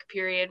 2-week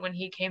period when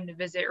he came to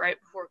visit right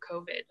before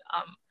COVID.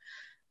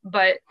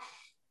 But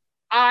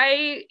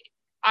I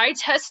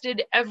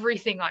tested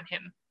everything on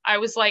him. I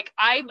was like,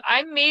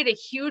 I made a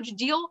huge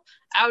deal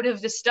out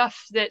of the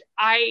stuff that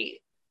I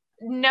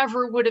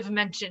never would have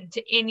mentioned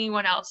to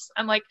anyone else.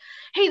 I'm like,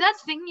 hey, that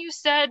thing you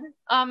said,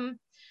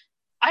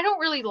 I don't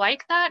really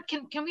like that.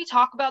 Can we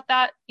talk about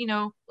that?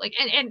 Like,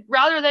 and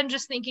rather than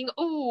just thinking,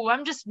 oh,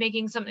 I'm just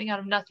making something out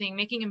of nothing,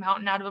 making a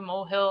mountain out of a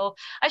molehill,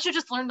 I should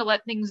just learn to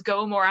let things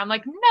go more. I'm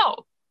like,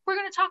 no, we're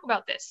going to talk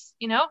about this,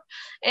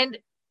 and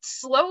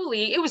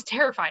slowly, it was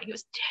terrifying. It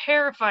was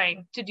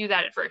terrifying to do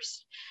that at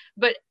first,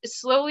 but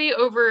slowly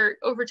over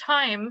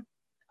time,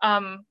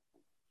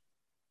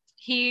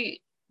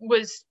 he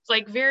was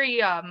like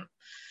very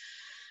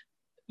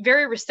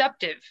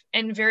receptive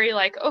and very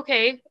like,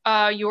 okay,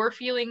 your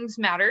feelings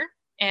matter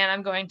and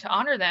I'm going to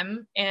honor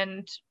them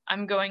and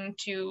I'm going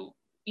to,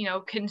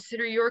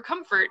 consider your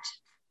comfort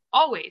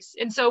always.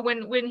 And so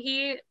when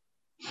we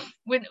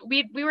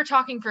were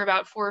talking for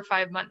about 4 or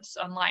 5 months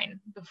online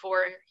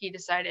before he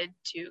decided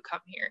to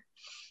come here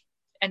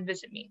and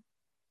visit me.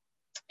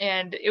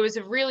 And it was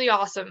a really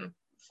awesome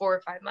 4 or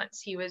 5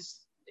 months. It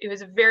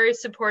was a very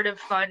supportive,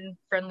 fun,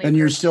 friendly. And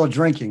you're still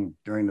drinking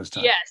during this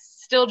time? Yes,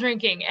 still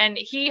drinking. And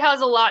he has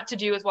a lot to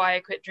do with why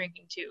I quit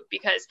drinking too,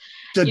 because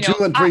 2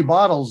 and 3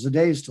 bottles a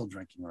day is still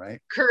drinking,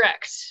 right?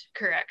 Correct.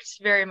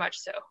 Very much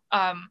so.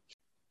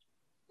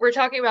 We're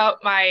talking about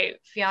my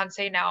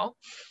fiance now.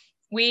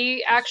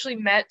 We actually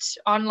met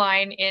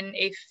online in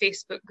a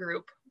Facebook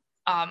group.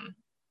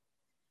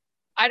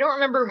 I don't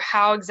remember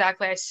how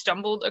exactly I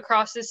stumbled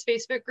across this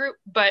Facebook group,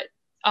 but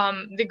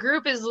the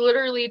group is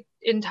literally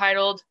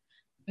entitled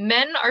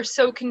 "Men Are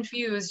So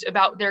Confused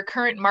About Their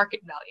Current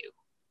Market Value."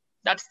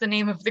 That's the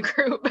name of the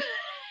group.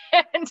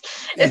 And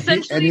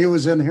essentially, he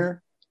was in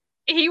here?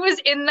 He was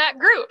in that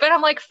group. And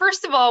I'm like,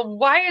 first of all,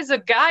 why is a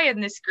guy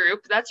in this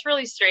group? That's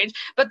really strange.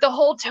 But the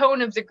whole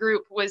tone of the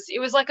group was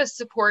like a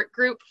support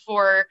group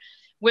for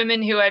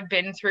women who had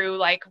been through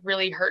like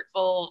really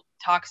hurtful,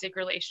 toxic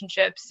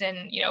relationships.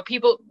 And,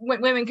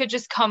 women could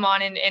just come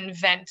on and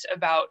vent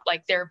about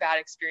like their bad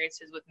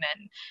experiences with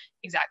men.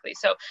 Exactly.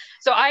 So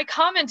I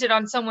commented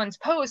on someone's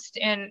post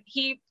and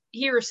he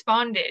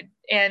responded.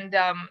 And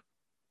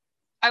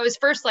I was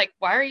first like,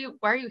 why are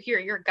you here?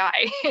 You're a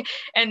guy.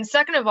 And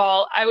second of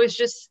all, I was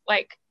just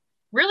like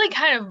really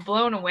kind of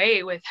blown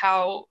away with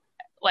how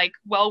like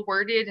well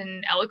worded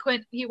and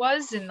eloquent he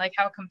was and like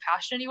how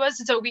compassionate he was.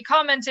 And so we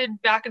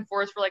commented back and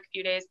forth for like a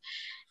few days.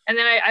 And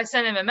then I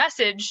sent him a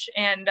message,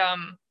 and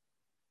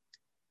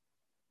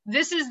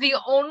this is the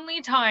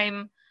only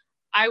time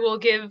I will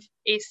give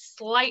a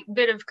slight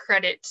bit of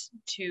credit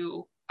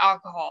to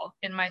alcohol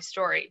in my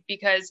story,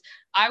 because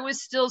I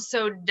was still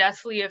so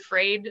deathly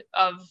afraid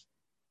of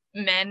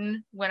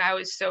men when I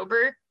was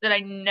sober that I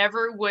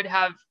never would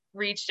have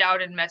reached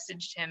out and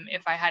messaged him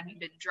if I hadn't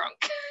been drunk.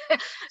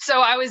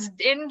 So I was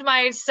in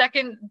my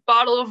second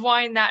bottle of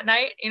wine that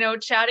night,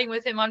 chatting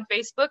with him on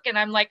Facebook, and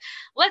I'm like,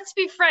 let's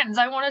be friends.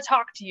 I want to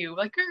talk to you.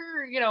 Like,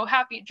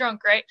 happy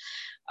drunk, right?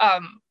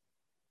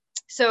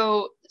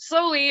 So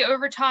slowly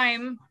over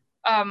time,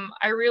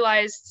 I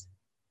realized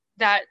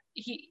that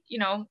he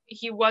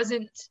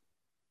wasn't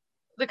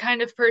the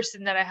kind of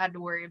person that I had to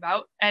worry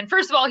about. And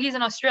first of all, he's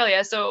in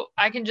Australia, so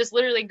I can just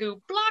literally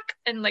go block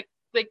and like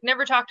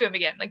never talk to him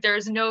again. Like, there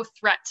is no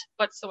threat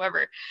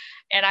whatsoever.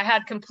 And I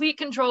had complete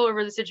control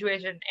over the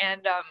situation.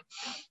 And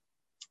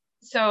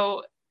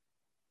so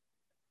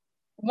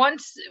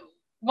once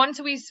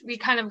we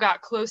kind of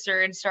got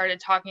closer and started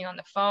talking on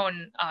the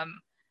phone,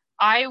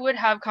 I would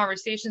have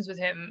conversations with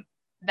him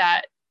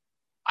that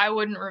I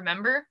wouldn't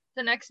remember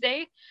the next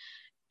day.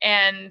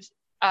 And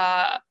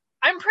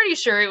I'm pretty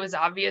sure it was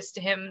obvious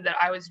to him that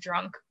I was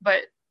drunk,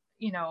 but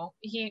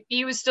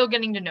he was still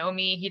getting to know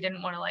me. He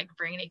didn't want to like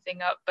bring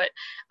anything up, but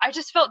I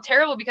just felt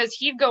terrible because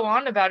he'd go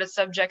on about a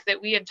subject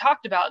that we had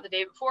talked about the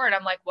day before. And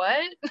I'm like, what?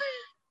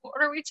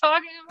 What are we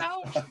talking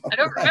about? I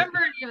don't remember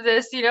any of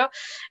this,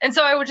 And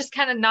so I would just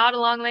kind of nod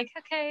along like,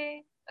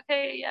 okay,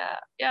 okay, yeah,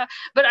 yeah.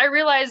 But I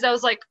realized I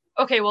was like,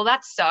 okay, well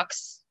that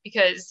sucks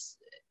because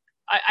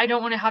I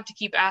don't want to have to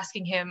keep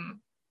asking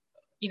him,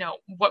 you know,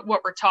 what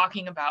we're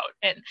talking about.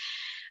 And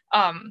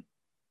um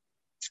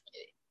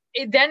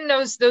then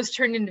those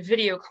turned into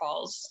video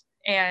calls,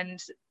 and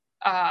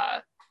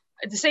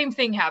the same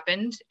thing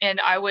happened, and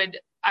I would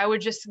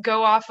just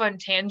go off on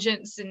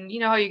tangents, and you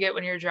know how you get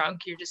when you're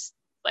drunk, you're just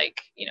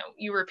like, you know,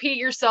 you repeat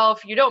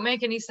yourself, you don't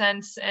make any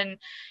sense, and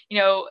you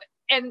know,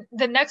 and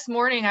the next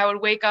morning I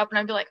would wake up and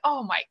I'd be like,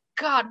 oh my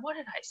god, what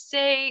did I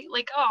say?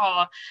 Like,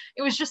 oh,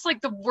 it was just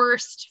like the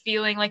worst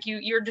feeling, like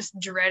you're just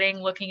dreading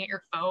looking at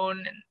your phone,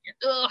 and you're,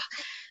 ugh.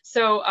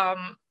 So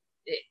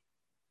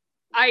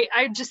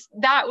I just,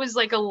 that was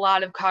like a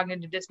lot of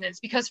cognitive dissonance,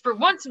 because for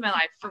once in my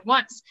life, for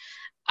once,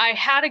 I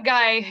had a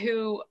guy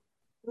who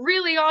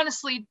really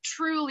honestly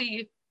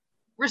truly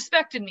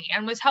respected me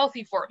and was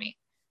healthy for me.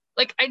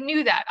 Like, I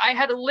knew that I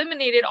had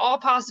eliminated all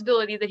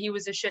possibility that he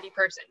was a shitty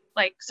person,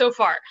 like, so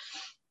far,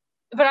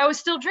 but I was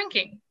still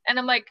drinking, and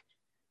I'm like,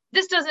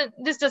 this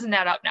doesn't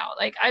add up now.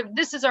 Like,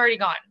 this is already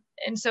gone,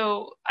 and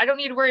so I don't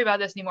need to worry about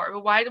this anymore.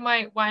 But why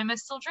am I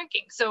still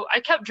drinking? So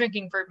I kept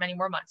drinking for many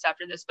more months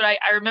after this. But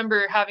I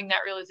remember having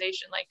that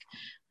realization, like,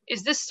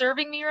 is this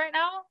serving me right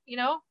now? You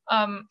know?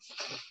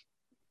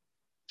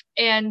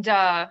 And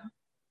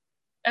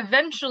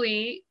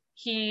eventually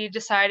he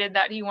decided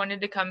that he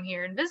wanted to come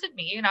here and visit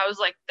me, and I was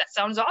like, that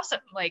sounds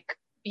awesome. Like,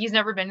 he's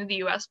never been to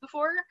the US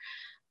before.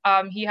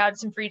 He had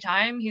some free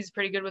time. He's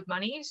pretty good with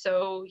money,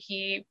 so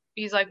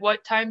he's like,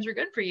 what times are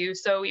good for you?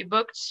 So we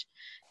booked.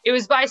 It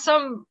was by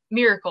some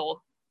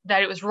miracle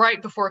that it was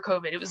right before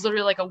COVID. It was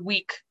literally like a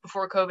week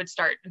before COVID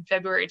started in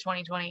February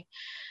 2020,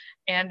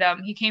 and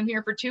he came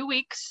here for 2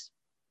 weeks.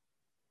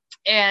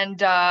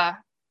 And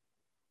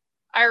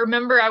I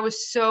remember I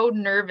was so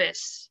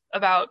nervous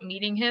about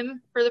meeting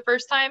him for the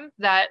first time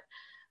that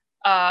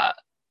I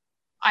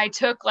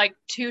took like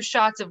 2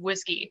 shots of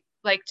whiskey,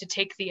 like, to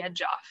take the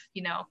edge off,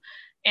 you know.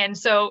 And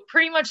so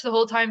pretty much the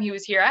whole time he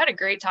was here, I had a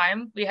great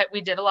time.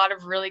 We did a lot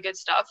of really good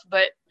stuff,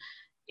 but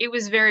it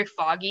was very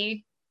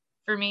foggy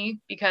for me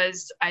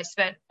because I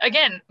spent,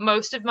 again,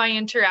 most of my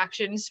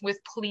interactions with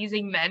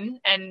pleasing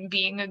men and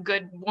being a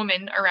good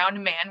woman around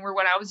a man were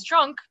when I was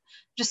drunk,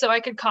 just so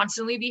I could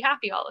constantly be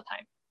happy all the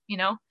time, you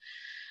know?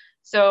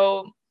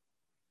 So,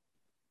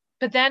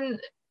 but then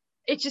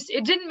it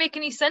didn't make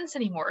any sense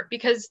anymore,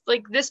 because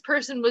like, this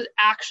person was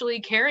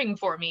actually caring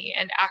for me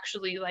and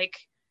actually like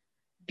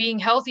being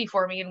healthy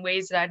for me in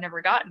ways that I'd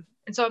never gotten.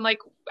 And so I'm like,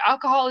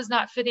 alcohol is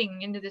not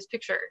fitting into this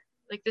picture.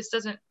 Like, this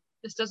doesn't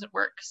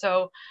work.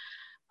 So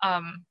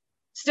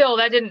still,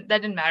 that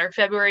didn't matter.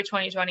 February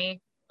 2020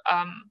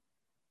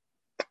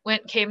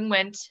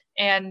 went,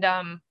 and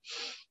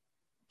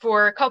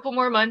for a couple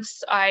more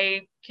months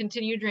I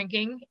continued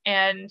drinking,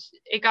 and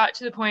it got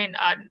to the point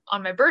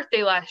on my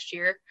birthday last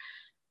year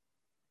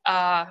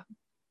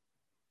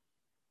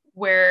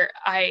where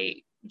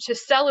to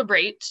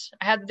celebrate,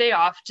 I had the day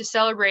off to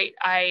celebrate.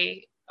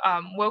 I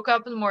woke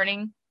up in the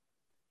morning.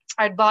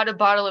 I'd bought a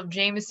bottle of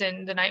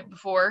Jameson the night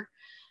before,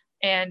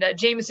 and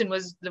Jameson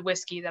was the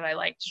whiskey that I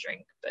liked to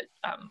drink, but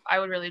I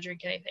would really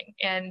drink anything.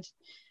 And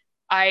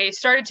I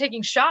started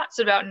taking shots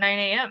at about 9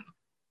 a.m.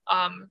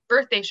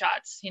 Birthday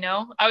shots, you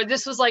know.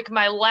 This was like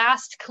my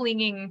last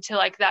clinging to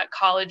like that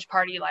college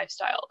party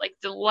lifestyle, like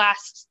the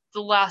last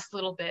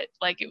little bit.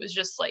 Like, it was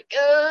just like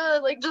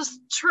just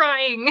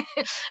trying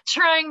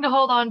trying to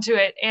hold on to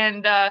it.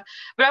 And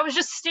but I was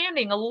just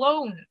standing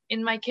alone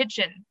in my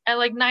kitchen at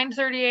like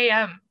 9:30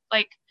 a.m.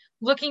 like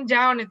looking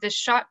down at this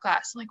shot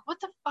glass. I'm like, what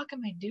the fuck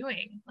am I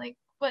doing? Like,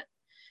 what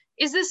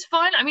is this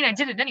fun? I mean, I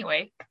did it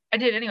anyway.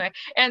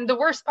 And the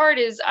worst part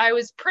is I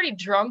was pretty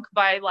drunk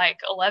by like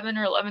 11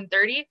 or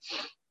 11:30,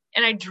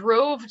 and I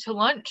drove to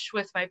lunch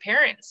with my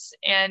parents,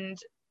 and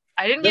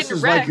I didn't get in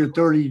a wreck. This is like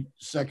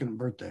your 32nd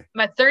birthday.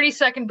 My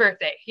 32nd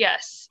birthday,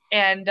 yes.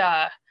 And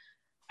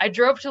I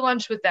drove to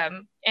lunch with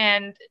them,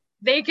 and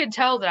they could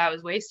tell that I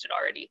was wasted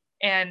already.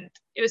 And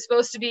it was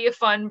supposed to be a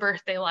fun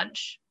birthday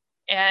lunch.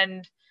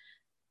 And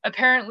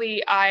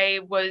apparently I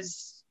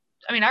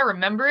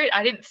remember it.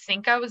 I didn't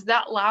think I was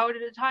that loud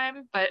at a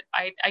time, but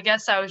I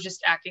guess I was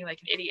just acting like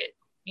an idiot,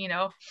 you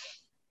know?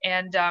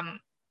 And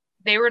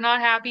they were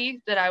not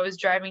happy that I was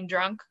driving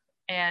drunk.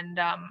 And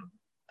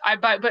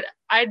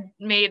I'd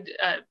made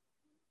a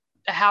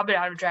habit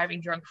out of driving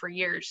drunk for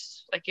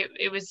years. Like,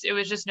 it was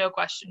just no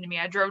question to me.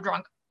 I drove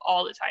drunk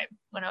all the time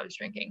when I was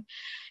drinking.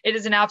 It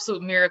is an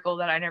absolute miracle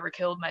that I never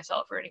killed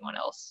myself or anyone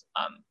else.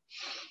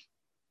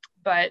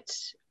 But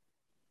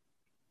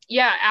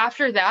yeah,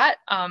 after that,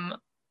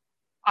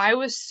 I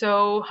was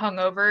so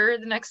hungover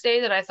the next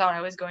day that I thought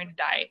I was going to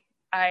die.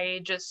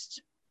 I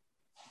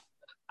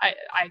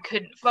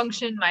couldn't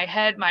function. My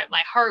head,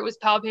 my heart was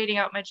palpitating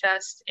out my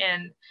chest,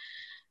 and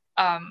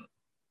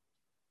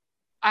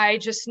I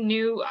just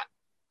knew,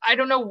 I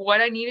don't know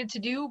what I needed to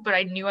do, but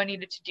I knew I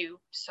needed to do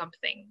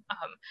something.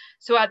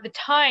 So at the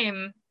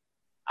time,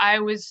 I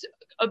was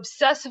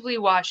obsessively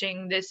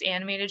watching this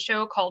animated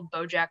show called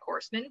BoJack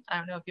Horseman. I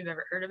don't know if you've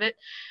ever heard of it,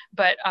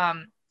 but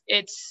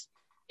it's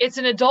it's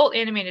an adult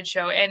animated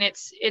show, and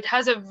it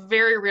has a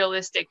very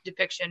realistic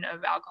depiction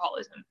of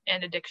alcoholism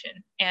and addiction.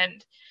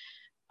 And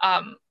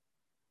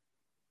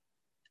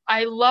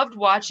I loved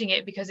watching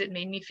it because it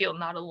made me feel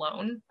not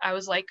alone. I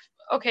was like,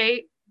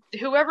 okay,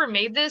 whoever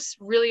made this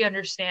really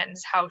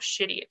understands how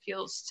shitty it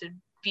feels to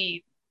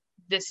be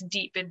this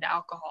deep into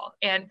alcohol.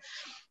 And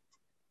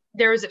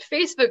there was a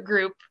Facebook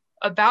group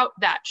about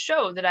that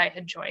show that I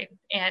had joined,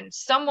 and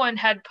someone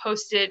had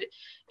posted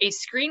a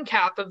screen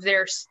cap of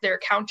their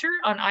counter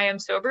on I Am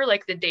Sober,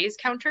 like the days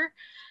counter,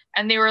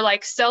 and they were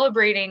like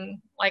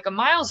celebrating like a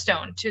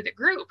milestone to the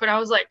group. And I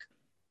was like,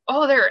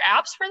 oh, there are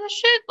apps for this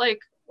shit?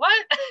 Like,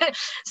 what?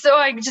 So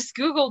I just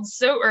Googled,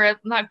 or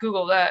not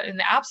Googled, in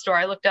the App Store,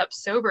 I looked up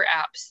sober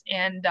apps,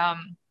 and I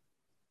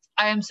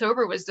Am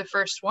Sober was the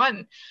first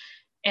one.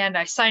 And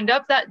I signed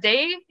up that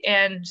day,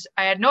 and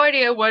I had no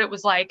idea what it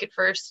was like at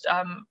first.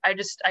 I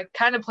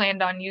kind of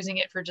planned on using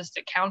it for just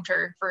a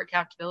counter for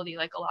accountability,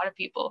 like a lot of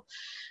people.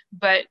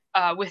 But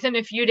within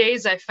a few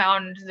days, I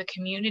found the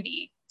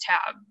community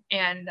tab,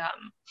 and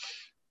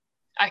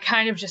I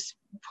kind of just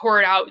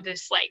poured out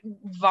this like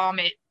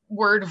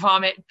word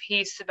vomit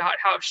piece about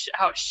how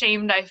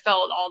ashamed I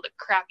felt, all the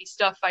crappy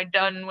stuff I'd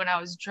done when I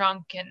was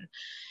drunk, and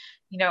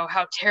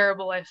how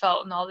terrible I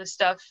felt and all this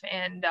stuff.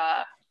 And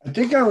I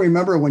think I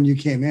remember when you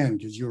came in,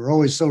 because you were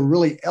always so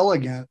really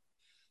elegant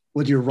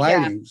with your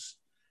writings.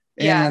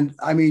 Yeah. And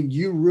I mean,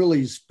 you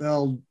really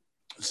spelled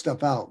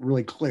stuff out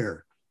really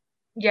clear.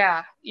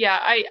 Yeah.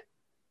 I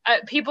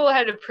people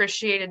had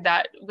appreciated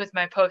that with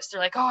my post.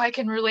 They're like, oh, I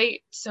can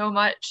relate so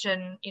much.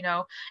 And,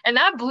 and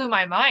that blew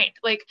my mind.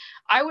 Like,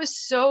 I was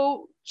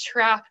so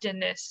trapped in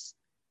this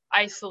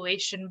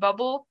isolation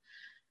bubble,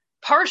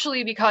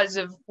 partially because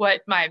of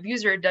what my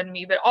abuser had done to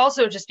me, but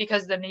also just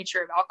because of the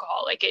nature of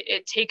alcohol. Like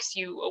it takes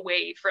you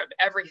away from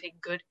everything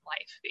good in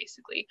life,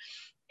 basically.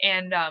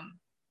 And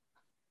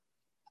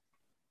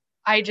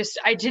I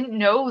didn't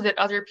know that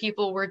other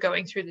people were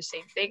going through the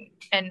same thing.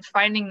 And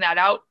finding that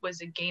out was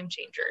a game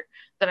changer,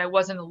 that I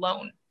wasn't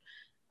alone.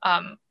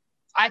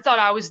 I thought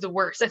I was the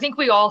worst. I think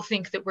we all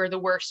think that we're the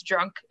worst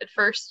drunk at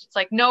first. It's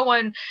like, no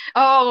one,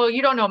 oh,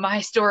 you don't know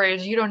my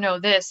stories, you don't know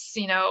this,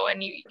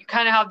 and you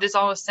kind of have this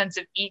almost sense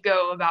of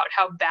ego about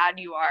how bad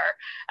you are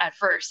at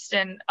first.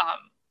 And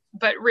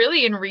but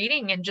really, in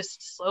reading and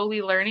just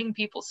slowly learning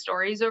people's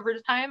stories over the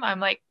time, I'm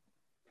like,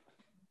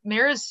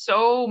 there is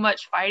so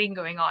much fighting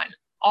going on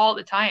all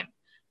the time.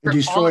 It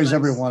destroys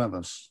every one of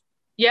us.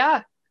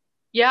 Yeah.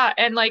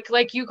 And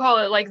like you call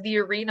it, like the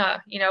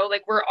arena,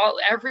 like we're all,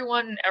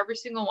 every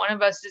single one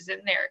of us is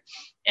in there,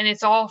 and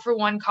it's all for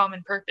one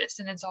common purpose.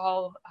 And it's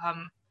all,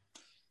 to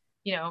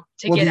get out.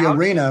 The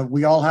arena,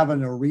 we all have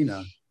an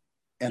arena,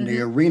 and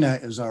the arena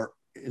is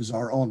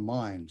our own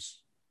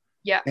minds.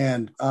 Yeah.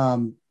 And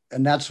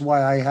that's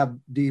why I have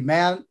the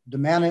man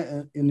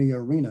in the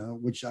arena,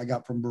 which I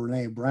got from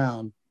Brene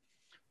Brown.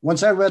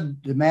 Once I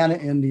read The Man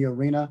in the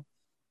Arena,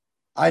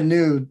 I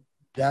knew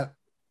that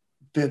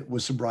fit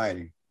with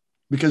sobriety,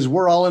 because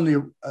we're all in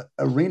the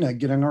arena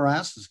getting our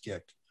asses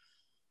kicked.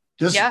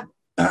 It's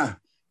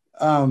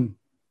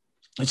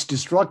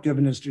destructive,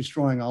 and it's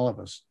destroying all of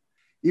us.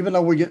 Even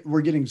though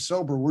we're getting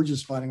sober, we're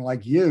just fighting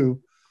like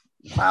you.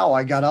 Wow,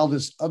 I got all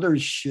this other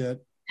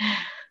shit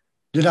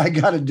that I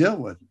got to deal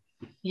with.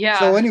 Yeah.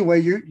 So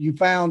anyway, you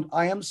found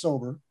I Am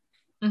Sober,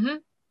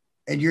 and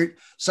you're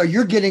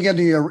getting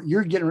into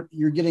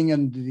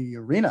the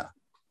arena.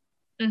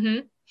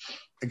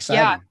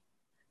 Exciting.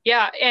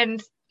 Yeah,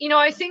 and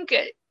I think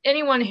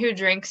anyone who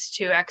drinks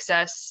to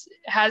excess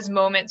has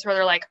moments where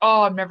they're like,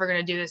 oh, I'm never going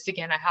to do this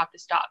again, I have to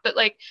stop. But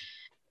like,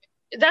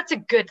 that's a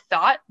good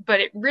thought, but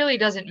it really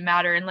doesn't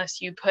matter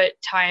unless you put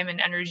time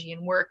and energy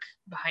and work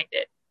behind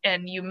it,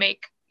 and you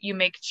make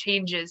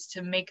changes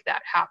to make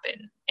that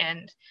happen.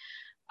 And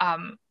I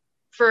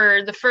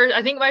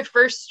think my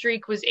first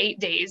streak was 8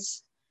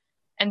 days,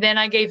 and then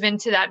I gave in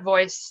to that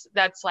voice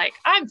that's like,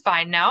 I'm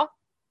fine now,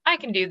 I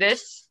can do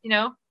this,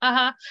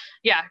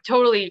 yeah,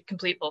 totally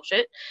complete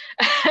bullshit.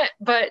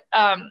 But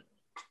I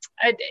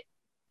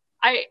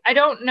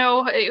don't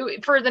know,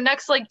 for the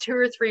next like 2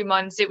 or 3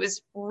 months, it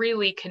was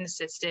really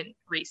consistent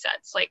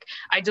resets. Like,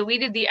 I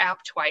deleted the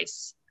app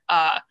twice.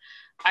 I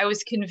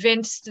was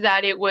convinced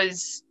that it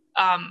was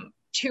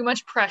too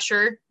much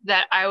pressure,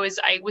 that I was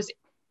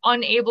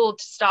unable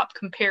to stop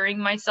comparing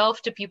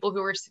myself to people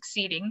who were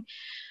succeeding.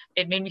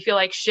 It made me feel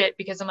like shit,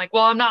 because I'm like,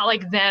 well, I'm not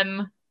like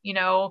them,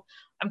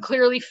 I'm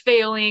clearly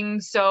failing,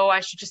 so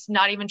I should just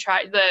not even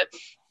try.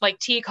 Like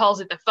T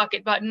calls it the fuck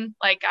it button.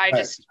 Like,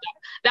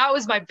 that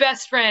was my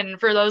best friend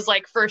for those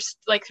like first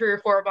like 3 or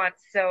 4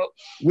 months. So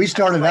we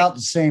started out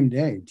the same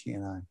day, T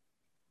and I.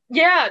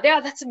 Yeah,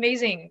 that's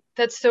amazing.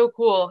 That's so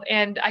cool.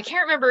 And I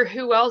can't remember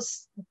who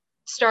else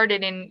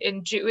started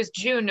in June. It was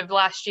June of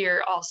last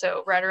year,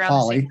 also right around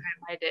the same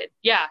time I did.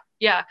 Yeah.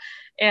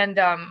 And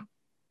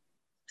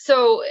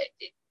so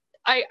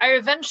I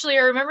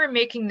remember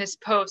making this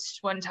post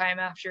one time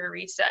after a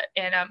reset,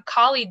 and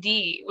Kali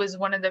D was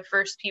one of the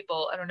first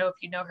people. I don't know if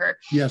you know her.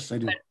 Yes, I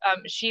do. But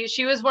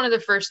she was one of the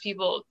first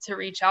people to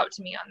reach out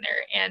to me on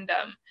there, and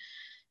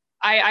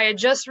I had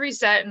just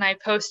reset and I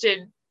posted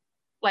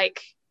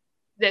like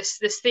this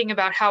thing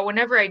about how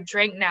whenever I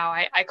drink now,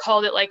 I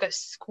called it like a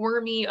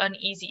squirmy,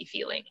 uneasy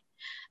feeling.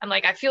 I'm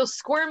like, I feel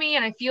squirmy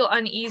and I feel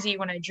uneasy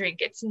when I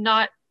drink. It's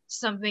not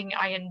something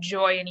I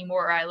enjoy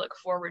anymore, I look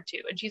forward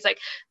to. And she's like,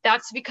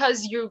 that's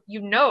because you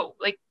know,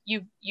 like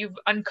you've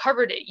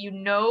uncovered it. You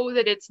know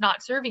that it's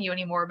not serving you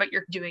anymore, but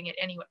you're doing it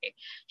anyway.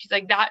 She's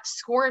like, that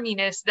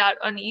squirminess, that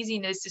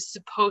uneasiness is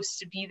supposed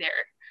to be there.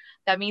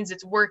 That means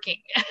it's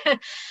working.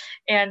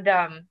 And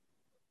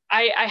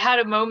I had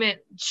a moment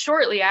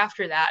shortly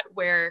after that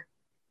where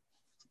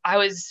I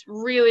was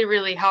really,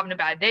 really having a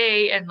bad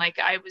day, and like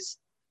I was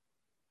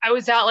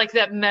at like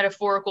that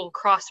metaphorical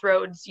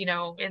crossroads, you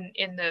know,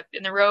 in the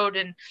road,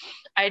 and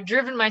I had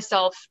driven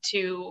myself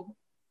to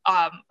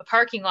a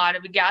parking lot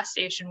of a gas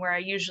station where I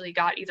usually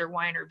got either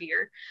wine or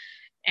beer,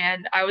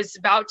 and I was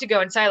about to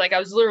go inside, like I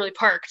was literally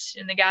parked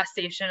in the gas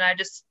station.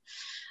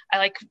 I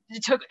like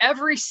took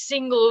every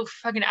single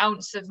fucking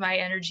ounce of my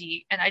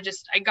energy, and I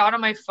got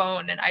on my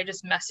phone and I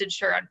just messaged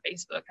her on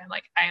Facebook. I'm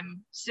like,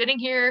 I'm sitting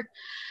here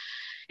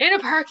in a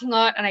parking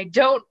lot and I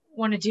don't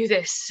want to do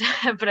this,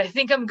 but I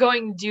think I'm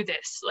going to do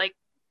this. Like,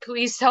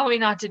 please tell me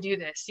not to do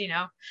this, you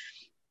know?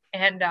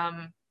 And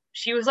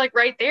she was like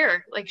right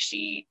there. Like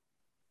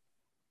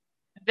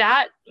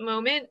that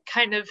moment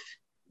kind of,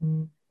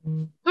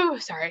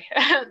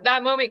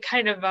 that moment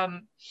kind of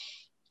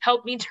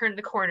helped me turn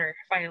the corner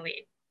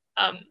finally.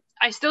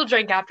 I still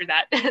drank after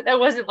that. That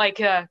wasn't like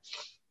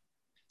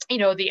you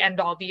know, the end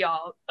all be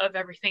all of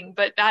everything,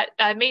 but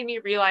that made me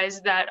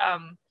realize that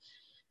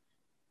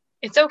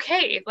it's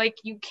okay. Like,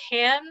 you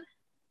can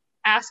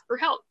ask for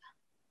help.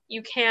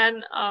 You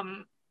can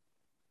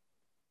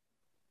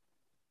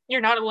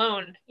you're not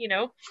alone, you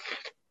know?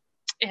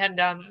 And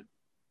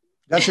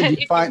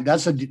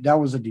that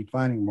was a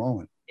defining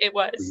moment. It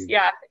was,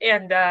 yeah.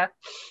 And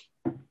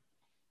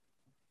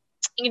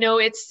you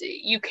know,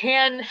 you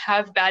can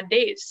have bad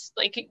days.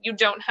 Like, you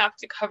don't have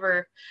to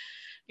cover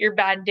your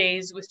bad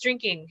days with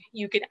drinking.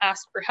 You can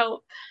ask for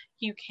help.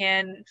 You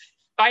can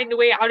find a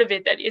way out of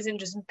it that isn't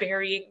just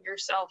burying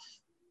yourself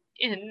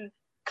in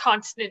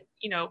constant,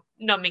 you know,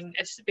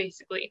 numbingness,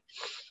 basically.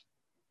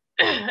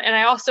 And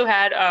I also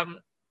had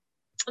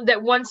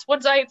that once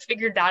I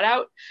figured that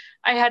out,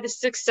 I had a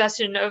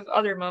succession of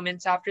other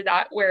moments after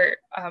that where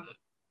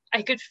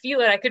I could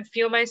feel it. I could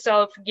feel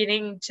myself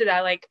getting to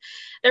that, like,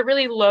 that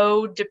really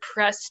low,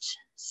 depressed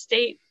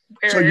state.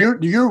 So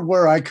you're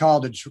where I call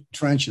the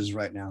trenches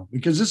right now,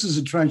 because this is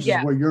the trenches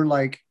where you're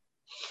like,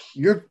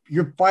 you're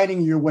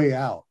fighting your way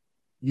out.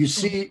 You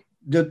see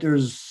that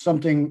there's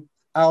something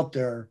out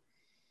there,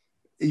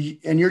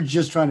 and you're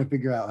just trying to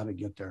figure out how to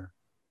get there.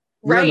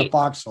 You're in the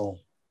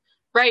foxhole.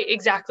 Right,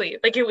 exactly.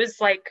 Like, it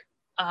was like,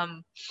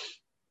 and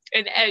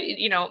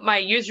you know, my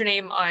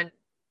username on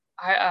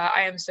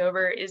I am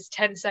sober is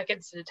 10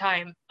 seconds at a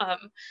time,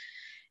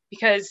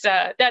 because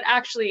that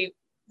actually,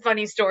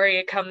 funny story,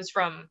 it comes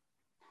from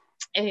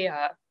it's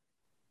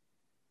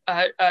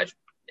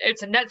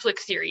a Netflix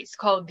series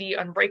called The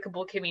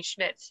Unbreakable Kimmy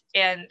Schmidt,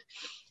 and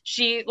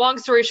long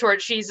story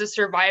short, she's a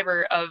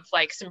survivor of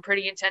like some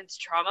pretty intense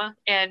trauma,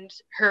 and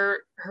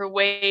her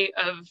way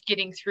of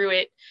getting through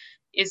it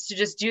is to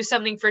just do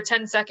something for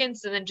 10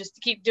 seconds and then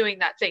just keep doing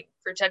that thing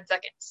for 10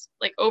 seconds,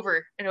 like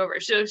over and over.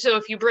 So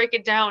if you break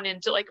it down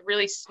into like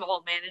really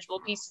small, manageable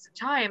pieces of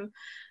time,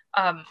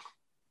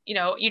 you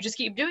know, you just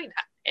keep doing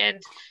that.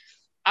 And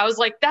I was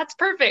like, that's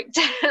perfect.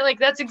 Like,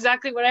 that's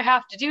exactly what I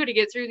have to do to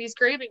get through these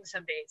cravings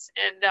some days.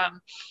 And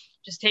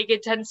just take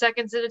it 10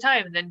 seconds at a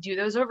time and then do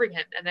those over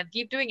again and then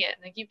keep doing it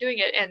and then keep doing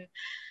it. And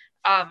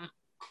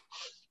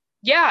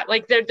yeah,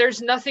 like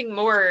there's nothing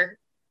more,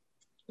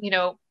 you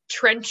know,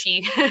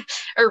 trenchy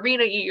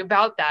arena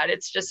about that.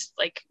 It's just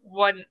like,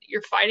 one,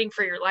 you're fighting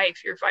for your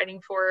life, you're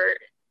fighting for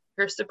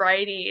your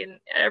sobriety in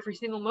every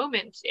single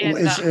moment. And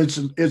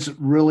it's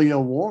really a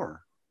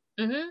war.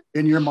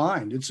 In your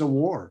mind, it's a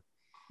war.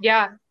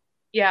 Yeah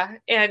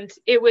And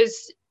it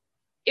was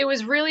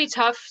really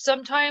tough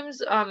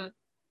sometimes,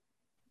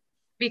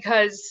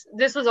 because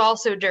this was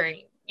also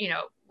during, you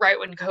know, right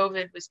when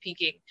COVID was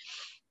peaking,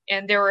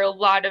 and there were a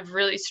lot of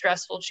really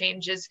stressful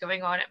changes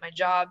going on at my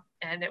job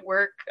and at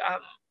work.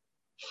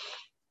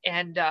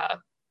 And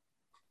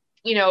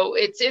you know,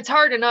 it's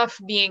hard enough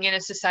being in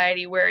a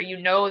society where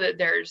you know that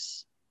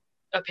there's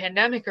a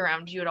pandemic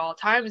around you at all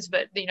times,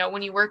 but you know,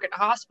 when you work in a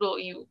hospital,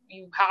 you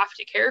have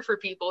to care for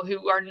people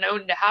who are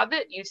known to have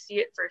it. You see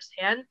it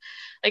firsthand.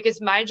 Like, it's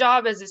my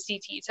job as a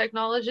CT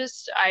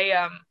technologist.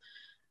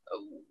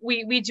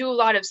 We do a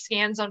lot of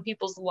scans on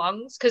people's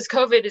lungs, because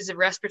COVID is a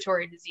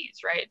respiratory disease,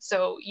 right?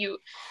 So you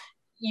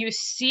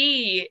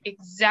see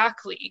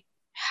exactly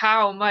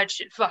how much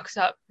it fucks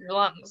up your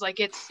lungs. Like,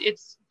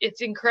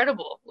 it's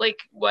incredible. Like,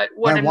 what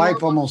my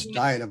wife almost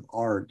died of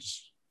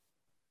ARDS.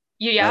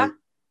 Yeah. Right?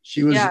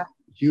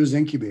 She was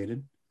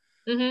incubated.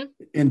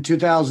 In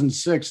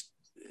 2006,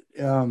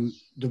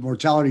 the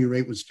mortality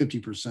rate was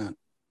 50%.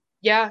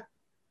 Yeah.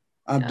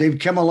 They've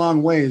come a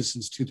long way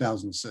since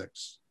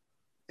 2006.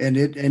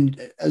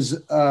 And as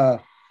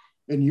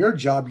in your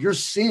job, you're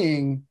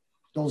seeing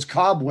those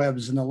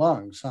cobwebs in the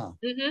lungs, huh?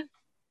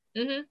 Mm-hmm.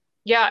 Mm-hmm.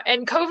 Yeah,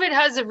 and COVID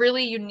has a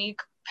really unique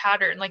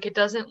pattern. Like it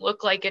doesn't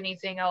look like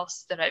anything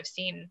else that I've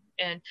seen,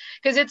 and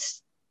because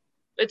it's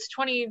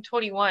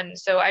 2021,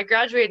 so I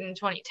graduated in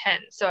 2010,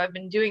 so I've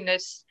been doing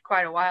this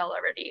quite a while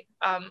already.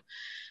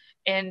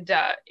 And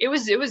it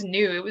was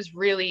new. It was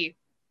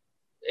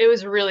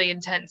a really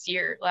intense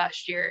year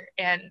last year,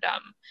 and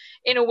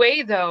in a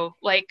way though,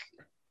 like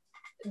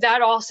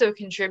that also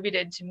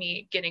contributed to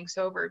me getting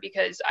sober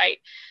because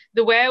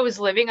the way I was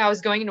living, I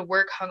was going to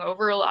work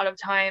hungover a lot of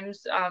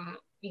times,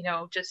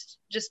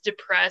 just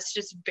depressed,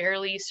 just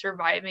barely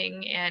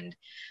surviving. And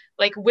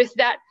like with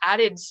that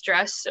added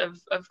stress of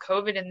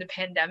COVID and the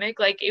pandemic,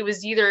 like it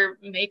was either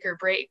make or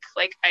break.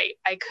 Like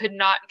I could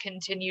not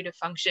continue to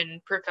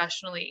function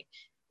professionally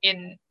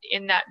in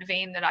that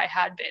vein that I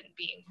had been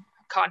being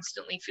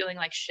constantly feeling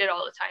like shit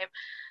all the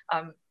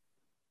time.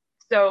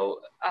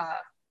 So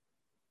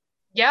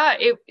yeah,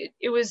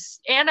 it was,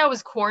 and I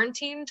was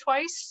quarantined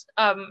twice.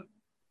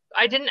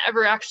 I didn't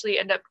ever actually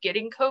end up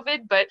getting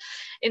COVID, but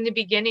in the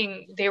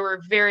beginning, they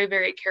were very,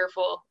 very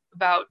careful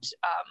about,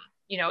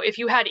 if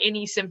you had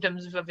any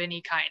symptoms of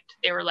any kind,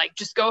 they were like,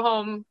 just go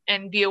home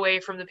and be away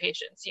from the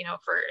patients,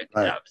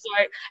 Right. so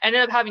I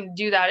ended up having to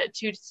do that at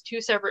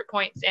two separate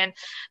points. And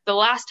the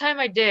last time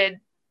I did,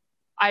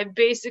 I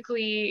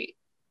basically,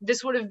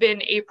 this would have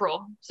been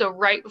April, so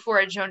right before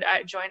I joined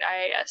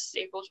IAS,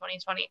 April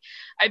 2020.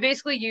 I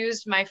basically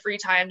used my free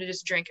time to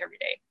just drink every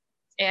day,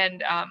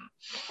 and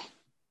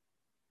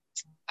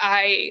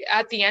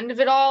at the end of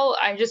it all,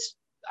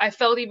 I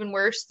felt even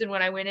worse than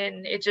when I went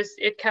in.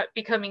 It kept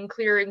becoming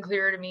clearer and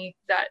clearer to me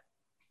that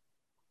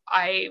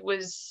I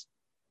was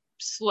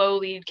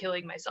slowly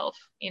killing myself.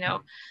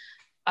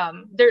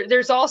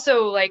 There's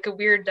also like a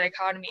weird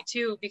dichotomy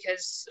too,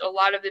 because a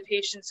lot of the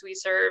patients we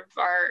serve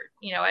are,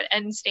 at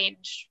end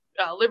stage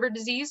liver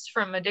disease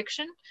from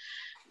addiction.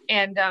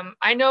 And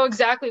I know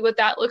exactly what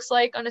that looks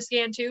like on a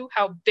scan too,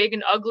 how big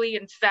and ugly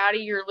and fatty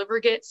your liver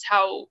gets,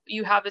 how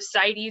you have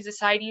ascites.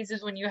 Ascites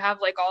is when you have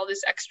like all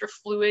this extra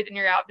fluid in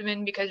your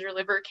abdomen because your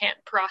liver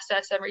can't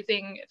process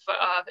everything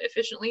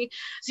efficiently.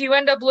 So you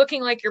end up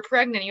looking like you're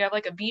pregnant. You have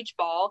like a beach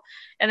ball,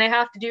 and they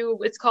have to do,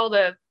 it's called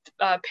a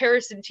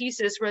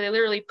paracentesis, where they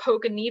literally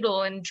poke a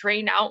needle and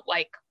drain out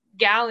like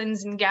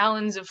gallons and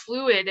gallons of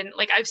fluid. And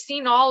like I've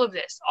seen all of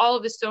this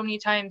so many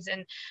times,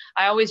 and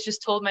I always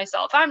just told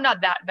myself I'm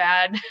not that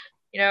bad.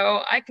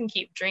 I can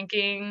keep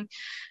drinking.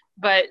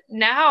 But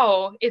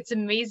now it's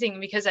amazing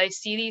because I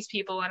see these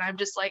people and I'm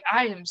just like,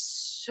 I am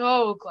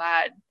so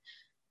glad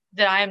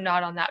that I am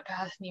not on that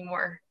path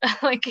anymore.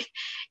 Like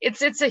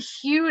it's a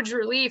huge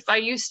relief. I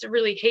used to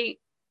really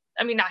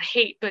not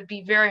hate, but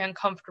be very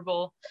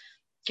uncomfortable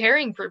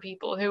caring for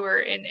people who were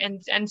in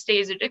end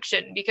stage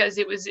addiction, because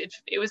it was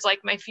like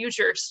my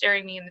future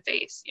staring me in the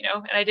face, and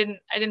I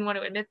didn't want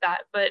to admit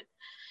that. But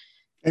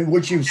and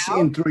what you've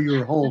seen through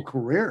your whole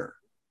career.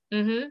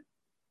 Mm-hmm.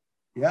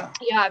 Yeah,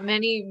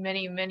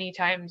 many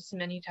times,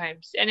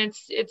 and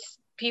it's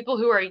people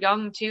who are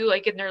young too,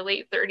 like in their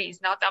late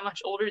 30s, not that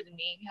much older than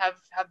me,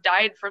 have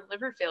died from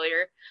liver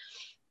failure.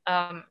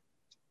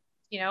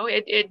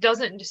 It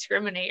doesn't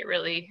discriminate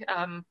really.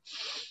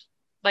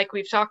 Like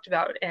we've talked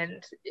about,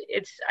 and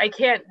I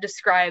can't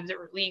describe the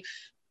relief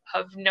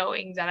of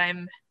knowing that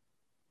I'm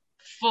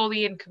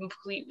fully and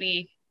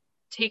completely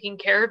taking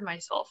care of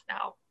myself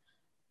now.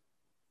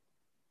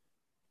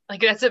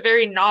 Like that's a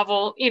very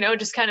novel,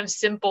 just kind of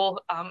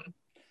simple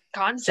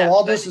concept. So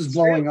all this is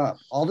blowing up.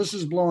 All this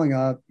is blowing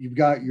up. You've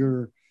got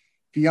your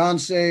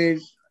fiance.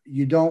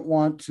 You don't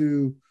want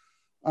to,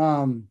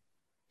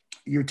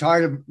 you're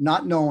tired of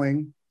not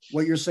knowing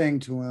what you're saying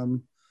to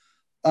him.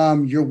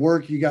 Your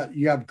work, you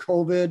have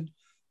COVID,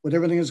 with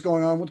everything that's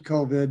going on with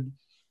COVID.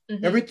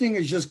 Mm-hmm. Everything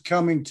is just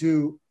coming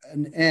to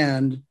an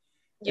end.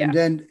 Yeah. And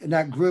then in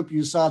that group,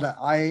 you saw that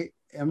I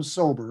am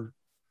sober.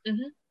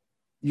 Mm-hmm.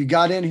 You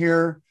got in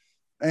here,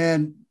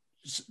 and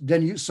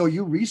then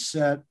you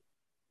reset.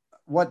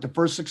 What, the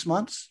first 6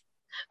 months?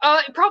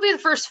 Probably the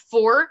first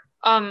 4.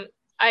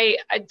 I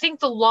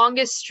think the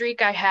longest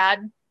streak I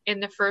had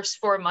in the first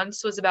 4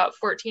 months was about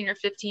 14 or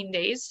 15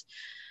 days.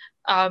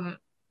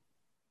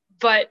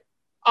 But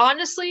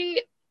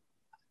honestly,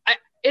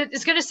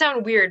 it's going to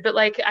sound weird, but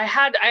like I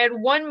had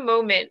one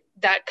moment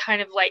that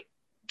kind of like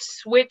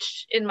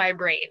switched in my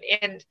brain.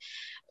 And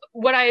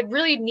what I had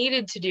really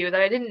needed to do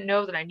that I didn't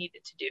know that I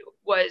needed to do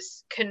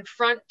was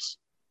confront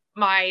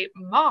my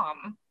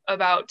mom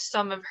about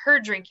some of her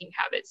drinking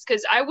habits.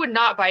 Because I would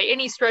not by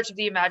any stretch of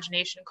the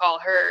imagination call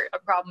her a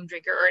problem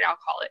drinker or an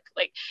alcoholic.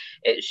 Like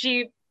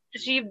she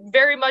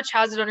very much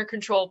has it under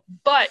control,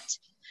 but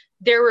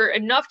there were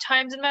enough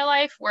times in my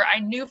life where I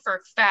knew for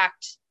a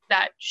fact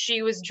that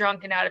she was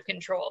drunk and out of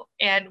control.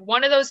 And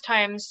one of those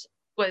times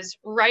was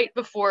right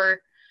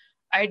before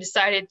I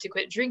decided to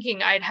quit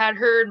drinking. I'd had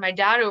her and my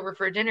dad over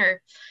for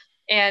dinner,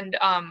 and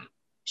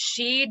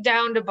she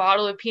downed a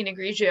bottle of Pinot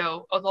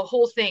Grigio, of the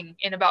whole thing,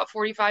 in about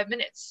 45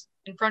 minutes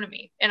in front of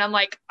me. And I'm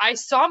like, I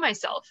saw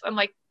myself. I'm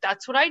like,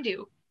 that's what I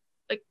do.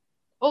 Like,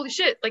 holy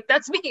shit, like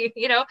that's me,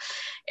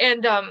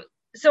 And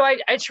so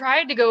I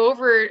tried to go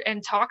over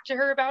and talk to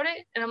her about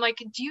it. And I'm like,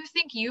 do you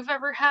think you've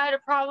ever had a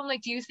problem?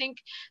 Like, do you think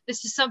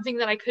this is something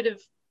that I could have,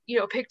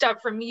 picked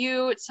up from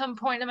you at some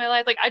point in my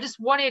life? Like, I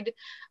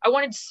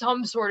wanted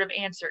some sort of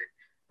answer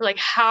for like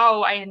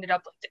how I ended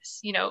up like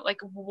this, like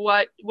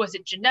what was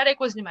it, genetic?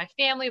 Was it in my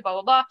family? Blah,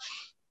 blah, blah.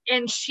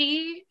 And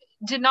she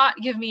did not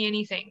give me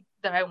anything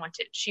that I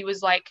wanted. She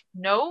was like,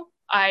 no,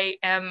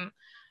 I'm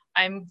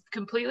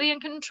completely in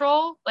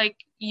control. Like,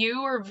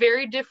 you are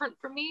very different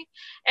from me.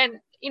 And,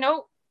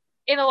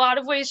 in a lot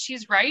of ways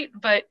she's right,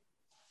 but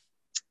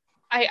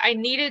I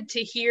needed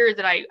to hear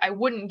that I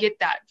wouldn't get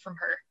that from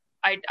her.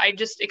 I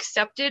just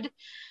accepted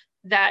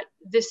that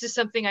this is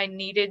something I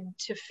needed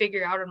to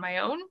figure out on my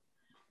own.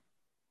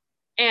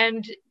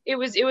 And it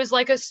was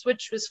like a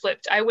switch was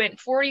flipped. I went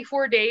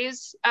 44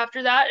 days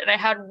after that, and I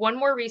had one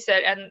more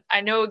reset. And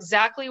I know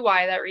exactly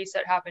why that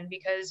reset happened,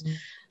 because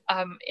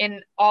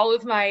in all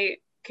of my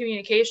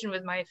communication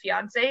with my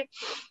fiance,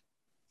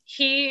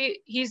 he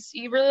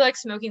really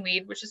likes smoking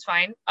weed, which is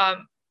fine.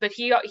 But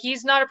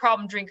he's not a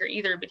problem drinker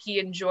either, but he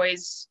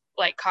enjoys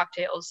like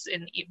cocktails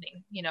in the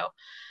evening,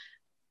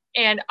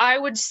 And I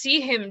would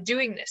see him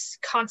doing this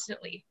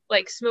constantly,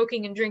 like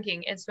smoking and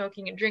drinking and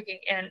smoking and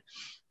drinking. And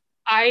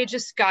I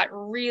just got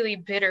really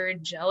bitter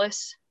and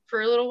jealous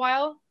for a little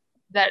while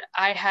that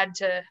I had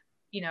to,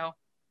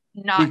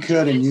 not. You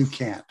could and you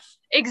can't.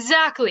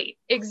 Exactly.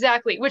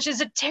 Which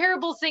is a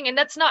terrible thing. And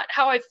that's not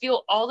how I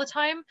feel all the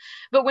time.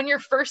 But when you're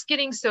first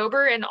getting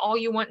sober and all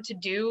you want to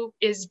do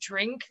is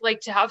drink,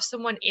 like to have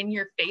someone in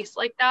your face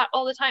like that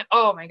all the time.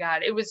 Oh my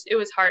God, it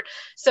was hard.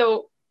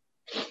 So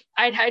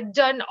I had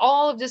done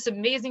all of this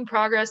amazing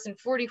progress in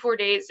 44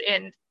 days.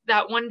 And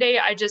that one day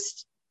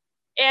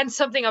and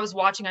something I was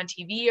watching on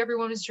TV,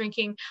 everyone was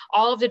drinking,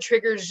 all of the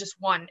triggers just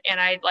won. And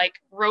I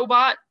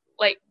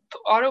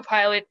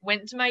autopilot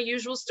went to my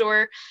usual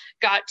store,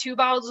 got 2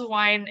 bottles of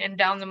wine and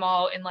downed them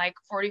all in like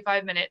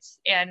 45 minutes.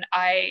 And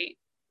I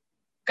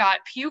got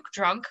puke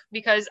drunk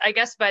because I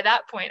guess by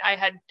that point I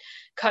had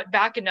cut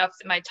back enough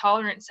that my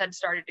tolerance had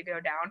started to go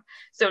down.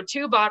 So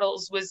 2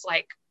 bottles was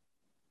like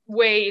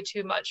way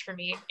too much for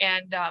me.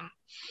 And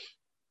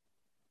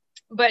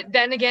but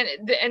then again,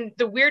 and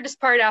the weirdest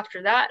part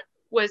after that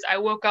was I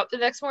woke up the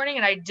next morning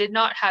and I did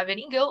not have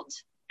any guilt.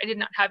 I did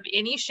not have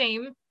any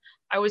shame.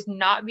 I was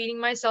not beating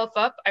myself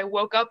up. I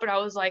woke up and I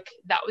was like,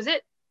 that was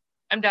it.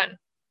 I'm done.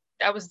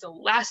 That was the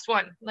last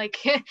one. Like,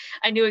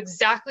 I knew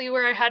exactly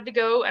where I had to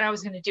go and I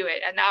was going to do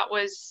it. And that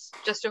was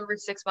just over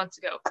 6 months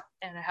ago.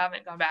 And I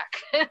haven't gone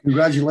back.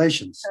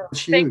 Congratulations.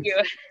 So, thank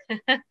you.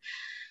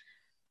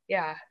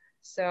 Yeah.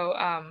 So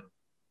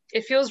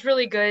it feels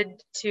really good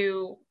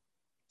to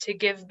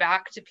give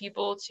back to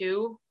people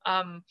too.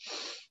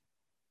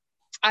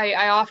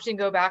 I often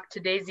go back to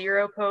day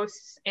 0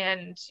 posts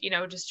and,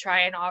 just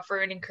try and offer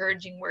an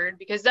encouraging word,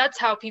 because that's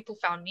how people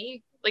found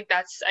me. Like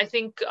I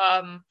think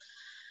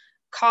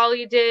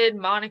Kali did,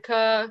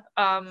 Monica.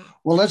 Well,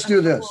 let's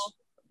do this,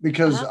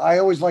 because I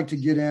always like to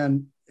get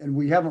in, and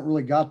we haven't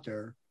really got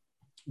there,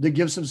 to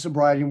give some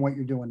sobriety in what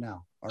you're doing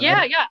now.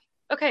 Yeah.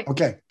 Okay.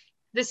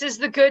 This is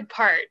the good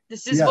part.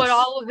 This is what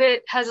all of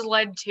it has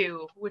led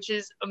to, which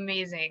is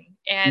amazing.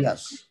 And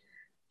yes.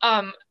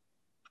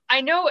 I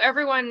know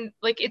everyone,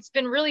 like, it's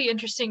been really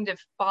interesting to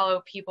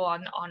follow people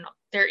on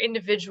their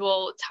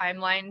individual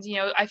timelines.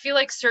 I feel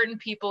like certain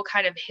people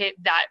kind of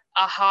hit that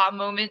aha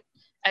moment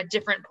at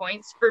different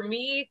points. For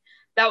me,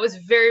 that was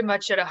very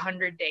much at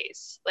 100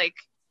 days. Like,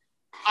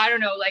 I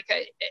don't know, like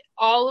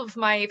all of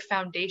my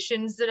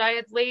foundations that I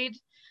had laid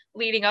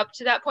leading up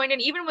to that point,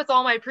 and even with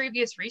all my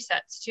previous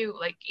resets too,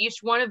 like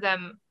each one of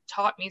them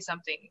taught me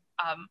something.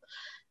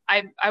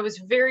 I was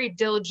very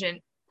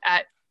diligent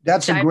at.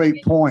 That's a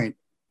great point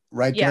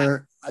right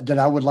there that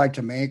I would like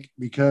to make,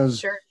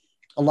 because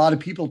a lot of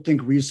people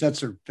think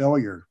resets are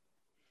failure.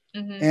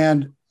 Mm-hmm.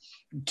 And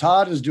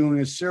Todd is doing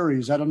a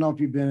series. I don't know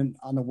if you've been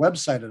on the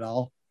website at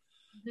all.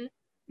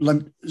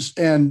 Mm-hmm.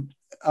 And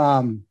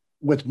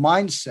with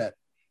mindset,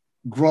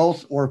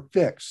 growth or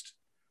fixed.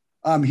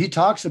 He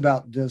talks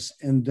about this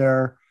in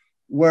there,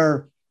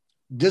 where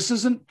this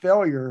isn't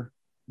failure,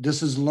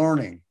 this is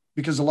learning,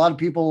 because a lot of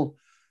people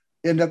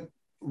end up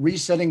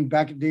resetting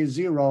back at day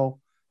 0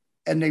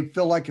 and they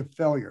feel like a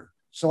failure.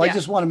 So I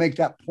just want to make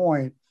that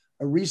point.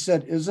 A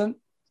reset isn't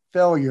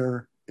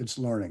failure, it's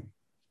learning.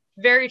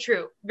 Very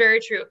true.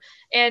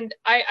 And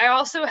I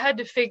also had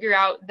to figure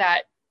out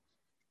that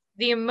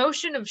the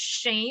emotion of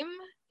shame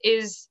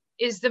is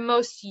the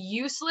most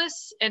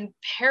useless and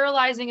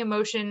paralyzing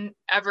emotion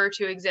ever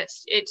to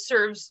exist. It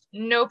serves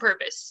no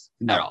purpose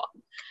at all.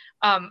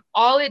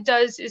 All it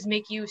does is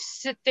make you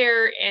sit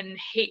there and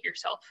hate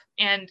yourself.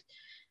 And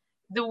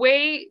the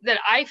way that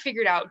I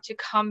figured out to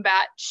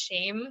combat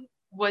shame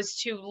was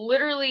to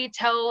literally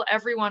tell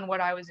everyone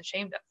what I was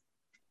ashamed of.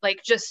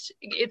 Like,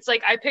 it's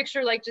like, I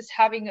picture like just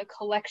having a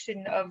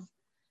collection of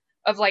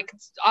like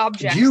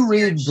objects. Do you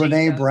read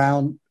Brene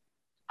Brown?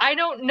 I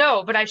don't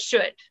know, but I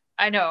should.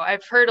 I know.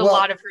 I've heard a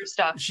lot of her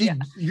stuff.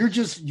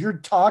 You're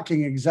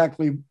talking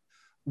exactly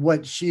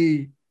what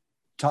she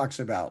talks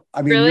about.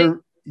 I mean, really?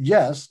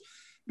 Yes,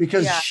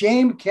 because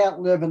shame can't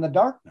live in the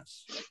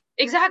darkness.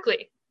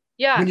 Exactly.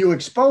 Yeah. When you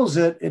expose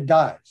it, it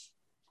dies.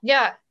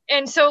 Yeah.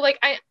 And so like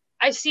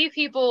I see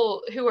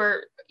people who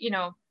are,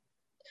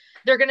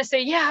 they're going to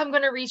say, yeah, I'm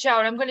going to reach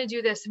out. I'm going to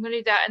do this. I'm going to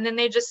do that. And then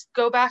they just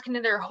go back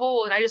into their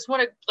hole. And I just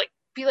want to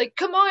be like,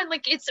 come on,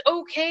 like, it's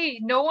okay.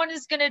 No one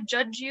is going to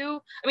judge you.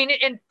 I mean,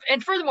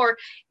 and furthermore,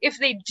 if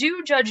they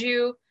do judge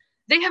you,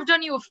 they have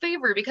done you a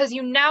favor, because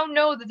you now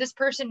know that this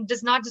person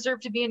does not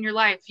deserve to be in your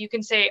life. You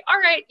can say, all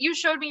right, you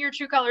showed me your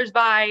true colors,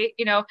 bye,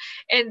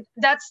 and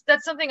that's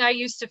something I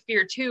used to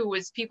fear too,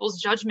 was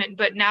people's judgment.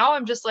 But now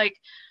I'm just like,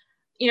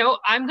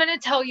 I'm going to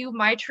tell you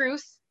my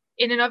truth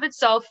in and of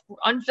itself,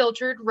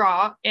 unfiltered,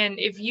 raw. And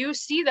if you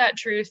see that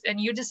truth and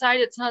you decide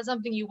it's not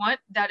something you want,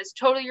 that is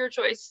totally your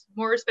choice.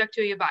 More respect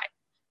to you, bye.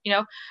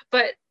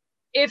 But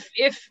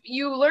if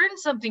you learn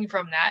something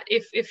from that,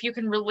 if you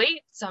can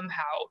relate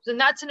somehow, then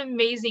that's an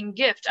amazing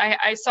gift.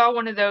 I saw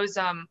one of those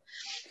so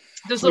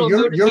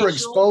little you're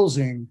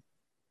exposing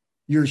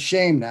your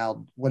shame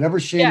now. Whatever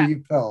shame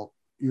you felt,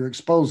 you're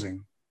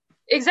exposing.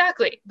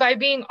 Exactly, by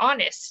being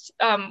honest.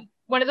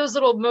 One of those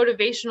little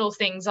motivational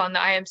things on the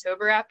I Am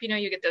Sober app,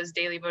 you get those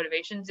daily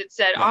motivations. It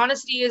said,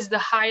 honesty is the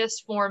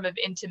highest form of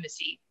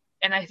intimacy.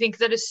 And I think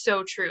that is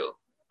so true.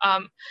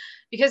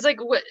 Because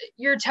like what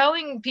you're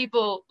telling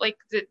people, like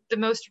the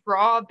most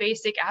raw,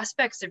 basic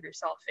aspects of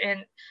yourself.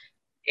 And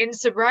in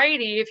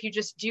sobriety, if you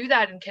just do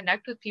that and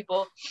connect with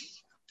people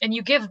and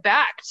you give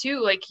back too,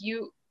 like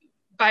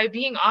by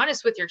being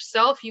honest with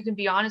yourself, you can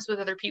be honest with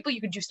other people. You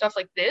can do stuff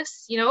like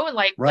this, and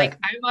like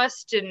I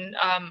must, and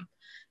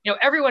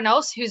everyone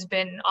else who's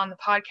been on the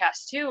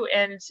podcast too.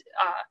 And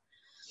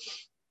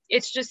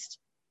it's just,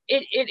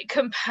 it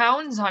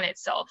compounds on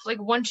itself.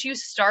 Like once you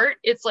start,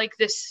 it's like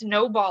this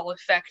snowball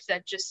effect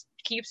that just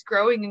keeps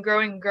growing and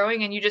growing and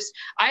growing. And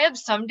I have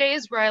some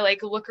days where I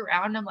like look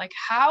around and I'm like,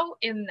 how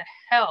in the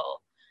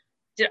hell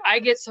did I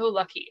get so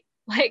lucky?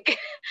 Like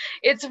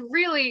it's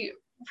really,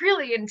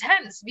 really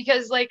intense,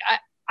 because like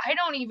I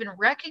don't even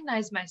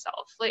recognize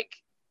myself. Like,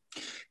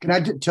 can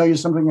I tell you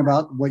something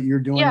about what you're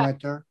doing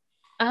right there?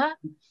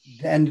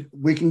 And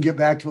we can get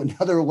back to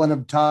another one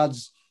of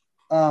Todd's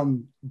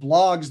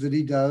blogs that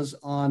he does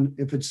on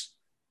if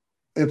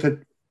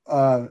it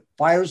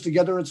fires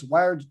together, it's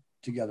wired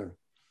together.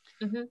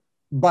 Mm-hmm.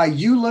 By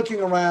you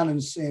looking around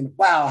and saying,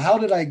 wow, how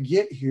did I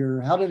get here?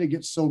 How did it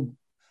get so,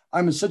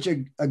 I'm in such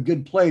a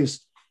good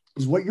place,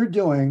 is what you're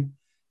doing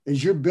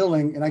is you're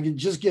building, and I can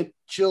just get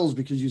chills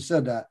because you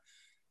said that,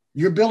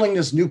 you're building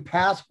this new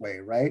pathway,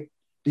 right?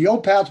 The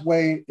old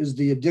pathway is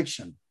the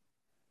addiction.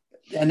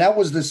 And that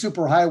was the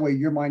super highway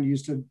your mind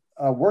used to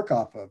work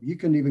off of. You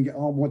couldn't even get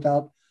home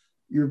without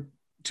your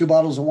 2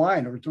 bottles of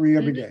wine or 3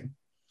 every day.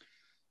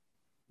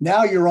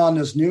 Now you're on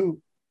this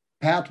new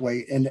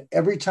pathway. And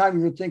every time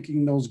you're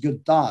thinking those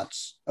good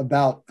thoughts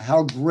about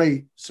how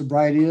great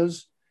sobriety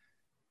is,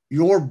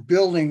 you're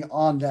building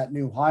on that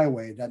new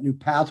highway, that new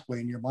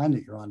pathway in your mind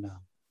that you're on now.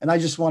 And I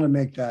just want to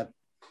make that,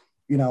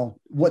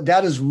 what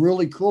that is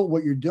really cool,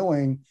 what you're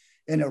doing.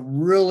 And it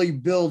really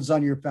builds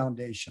on your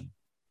foundation.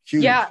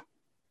 Huge. Yeah.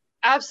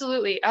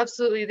 Absolutely.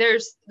 Absolutely.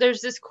 There's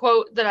this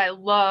quote that I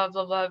love.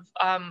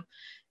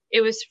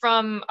 It was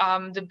from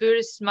the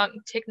Buddhist monk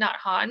Thich Nhat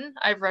Hanh.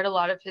 I've read a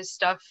lot of his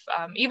stuff.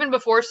 Even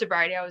before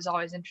sobriety, I was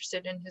always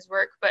interested in his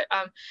work. But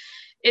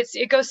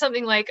it goes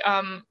something like,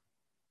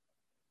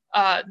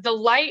 the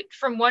light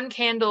from one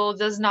candle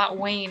does not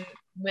wane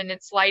when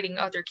it's lighting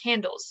other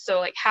candles. So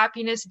like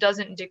happiness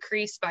doesn't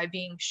decrease by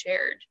being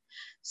shared.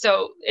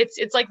 So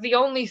it's like the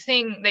only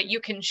thing that you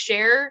can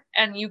share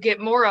and you get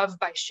more of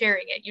by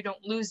sharing it. You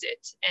don't lose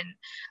it. And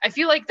I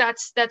feel like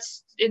that's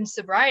in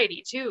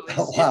sobriety too.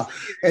 Wow.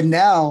 And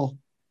now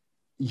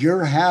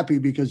you're happy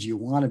because you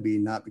want to be,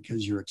 not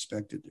because you're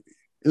expected to be.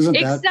 Isn't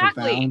that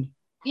profound?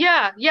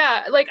 Yeah.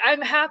 Yeah. Like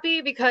I'm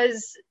happy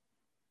because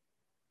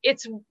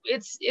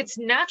it's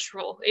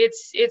natural.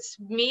 It's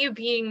me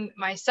being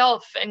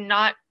myself and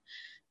not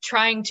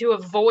trying to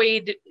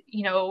avoid,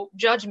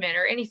 judgment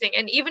or anything.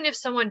 And even if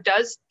someone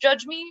does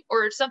judge me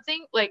or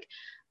something, like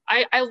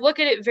I look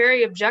at it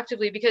very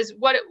objectively, because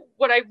what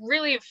I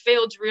really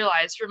failed to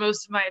realize for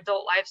most of my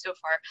adult life so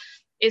far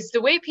is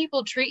the way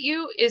people treat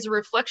you is a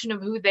reflection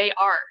of who they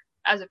are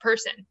as a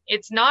person.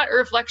 It's not a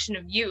reflection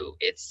of you.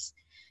 It's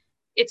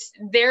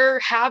their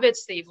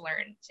habits they've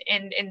learned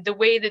and the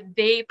way that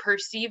they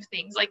perceive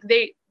things. Like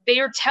they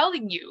are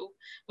telling you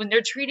when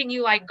they're treating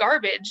you like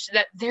garbage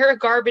that they're a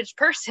garbage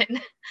person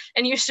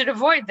and you should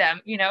avoid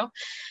them,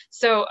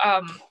 So,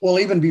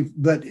 well,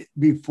 but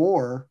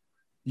before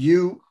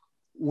you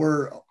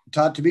were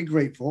taught to be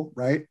grateful,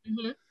 right?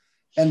 Mm-hmm.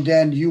 And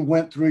then you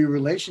went through your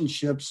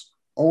relationships,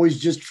 always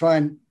just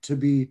trying to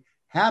be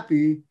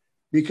happy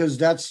because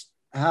that's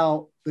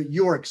how that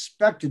you are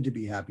expected to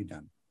be happy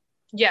then.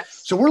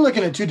 Yes. So we're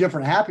looking at two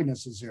different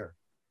happinesses here.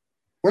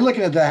 We're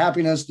looking at the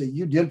happiness that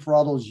you did for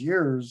all those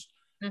years.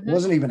 Mm-hmm.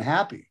 Wasn't even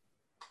happy.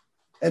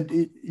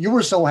 And you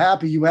were so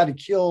happy you had to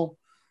kill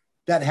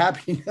that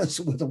happiness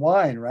with the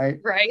wine, right?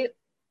 Right.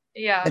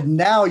 Yeah. And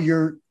now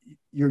you're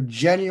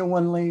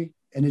genuinely,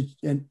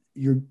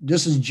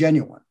 this is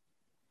genuine.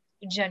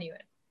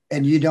 Genuine.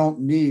 And you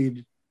don't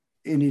need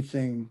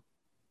anything.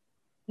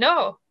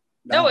 No,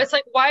 it's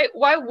like why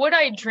would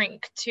I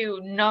drink to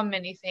numb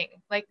anything?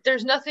 Like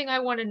there's nothing I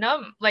want to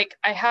numb. Like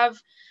I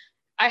have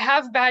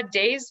bad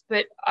days,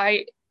 but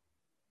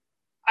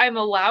I'm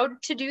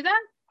allowed to do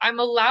that. I'm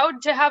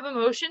allowed to have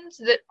emotions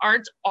that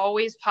aren't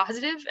always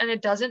positive, and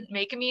it doesn't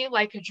make me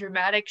like a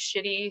dramatic,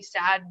 shitty,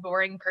 sad,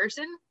 boring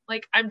person.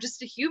 Like I'm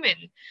just a human.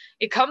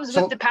 It comes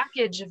with the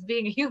package of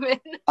being a human.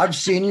 I've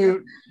seen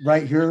you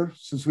right here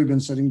since we've been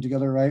sitting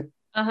together, right?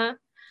 Uh-huh.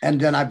 And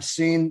then I've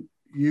seen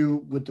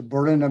you with the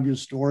burden of your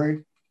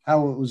story,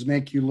 how it was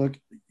make you look.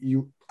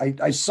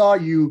 I saw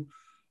you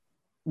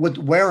with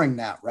wearing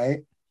that,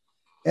 right?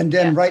 And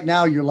then right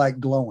now you're like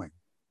glowing.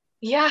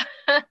 Yeah.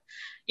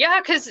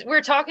 Yeah, because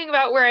we're talking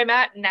about where I'm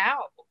at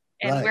now.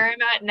 And where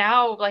I'm at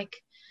now, like,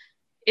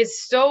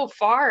 is so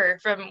far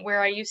from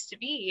where I used to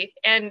be.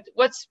 And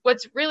what's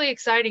really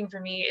exciting for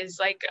me is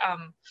like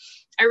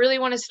I really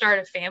want to start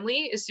a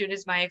family as soon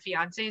as my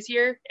fiance is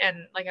here, and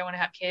like I want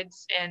to have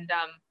kids. And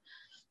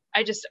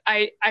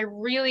I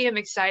really am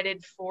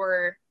excited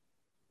for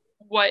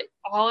what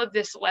all of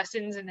this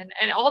lessons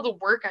and all the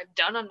work I've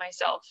done on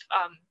myself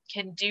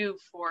can do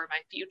for my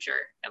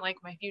future and like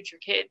my future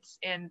kids.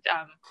 And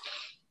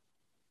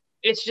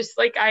it's just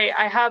like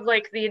I have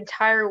like the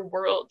entire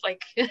world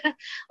like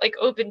like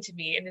open to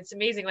me, and it's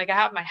amazing. Like I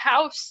have my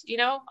house,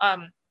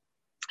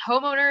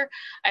 homeowner,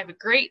 I have a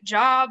great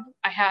job,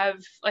 I have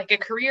like a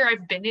career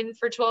I've been in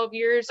for 12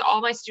 years,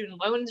 all my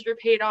student loans were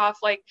paid off.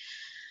 Like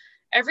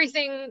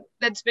everything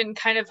that's been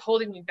kind of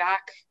holding me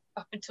back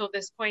up until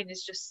this point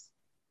is just,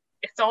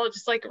 it's all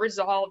just like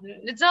resolved.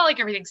 It's not like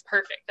everything's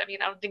perfect. I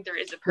mean, I don't think there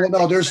is a perfect.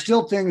 Well, no, there's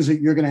still things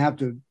that you're going to have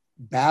to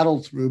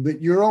battle through,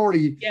 but you're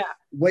already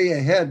way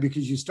ahead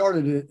because you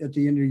started it at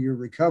the end of your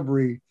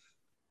recovery,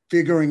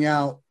 figuring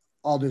out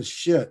all this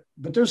shit.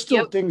 But there's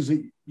still things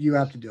that you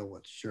have to deal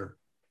with. Sure.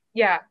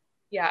 Yeah.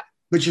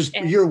 Which is,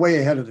 you're way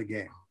ahead of the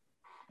game.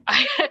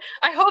 I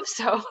hope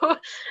so.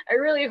 I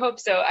really hope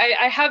so.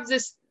 I have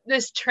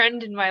this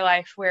trend in my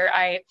life where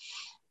I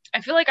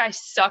feel like I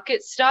suck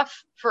at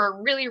stuff for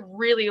a really,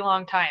 really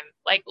long time,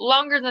 like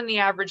longer than the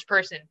average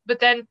person. But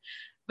then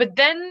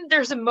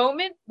there's a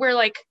moment where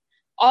like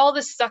all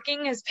the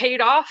sucking has paid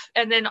off,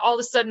 and then all of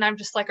a sudden I'm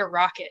just like a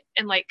rocket,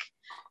 and like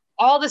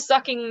all the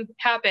sucking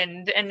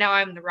happened, and now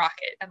I'm the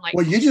rocket. And like,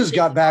 well, you just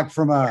got back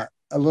from a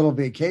little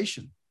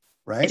vacation,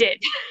 right? I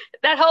did.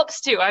 That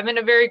helps too. I'm in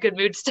a very good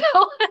mood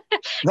still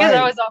because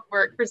I was off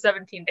work for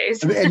 17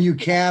 days. And you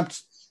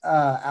camped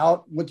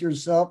out with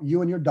yourself, you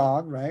and your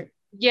dog, right?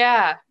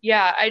 Yeah.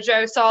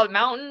 I saw the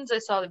mountains. I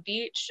saw the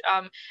beach.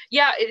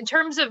 In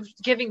terms of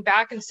giving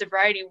back and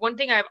sobriety, one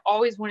thing I've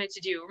always wanted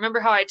to do,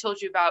 remember how I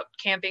told you about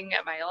camping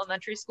at my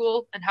elementary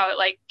school and how it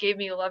like gave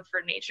me a love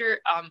for nature?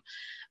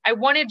 I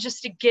wanted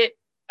just to get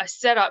a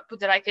setup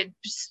that I could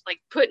just like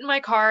put in my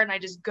car and I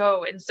just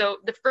go. And so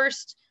the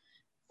first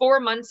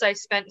 4 months I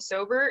spent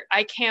sober,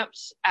 I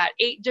camped at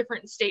 8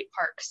 different state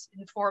parks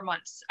in 4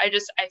 months. I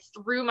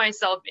threw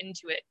myself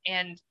into it.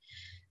 And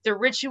the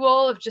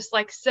ritual of just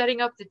like setting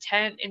up the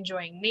tent,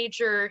 enjoying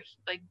nature,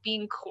 like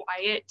being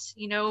quiet,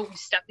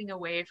 stepping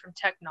away from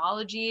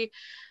technology,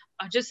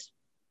 just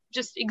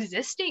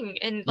existing.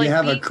 And like, you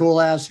have a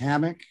cool ass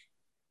hammock.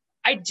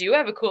 I do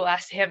have a cool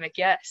ass hammock.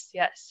 Yes.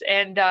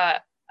 And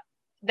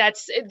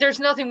there's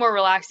nothing more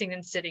relaxing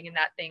than sitting in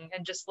that thing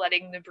and just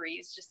letting the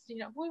breeze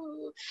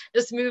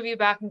just move you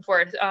back and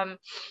forth.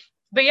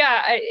 But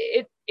yeah,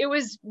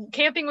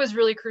 camping was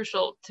really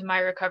crucial to my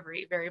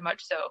recovery, very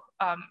much so.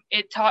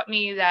 It taught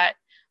me that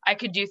I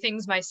could do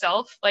things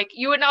myself. Like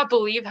you would not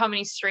believe how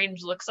many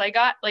strange looks I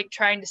got, like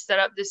trying to set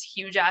up this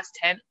huge ass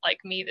tent, like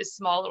me, this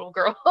small little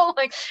girl.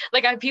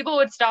 People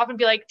would stop and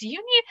be like, "Do you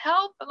need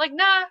help?" I'm like,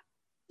 "Nah,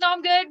 no,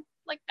 I'm good.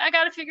 Like I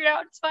got to figure it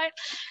out. It's fine."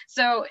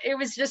 So it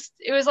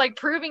was like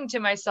proving to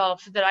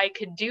myself that I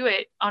could do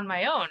it on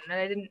my own and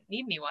I didn't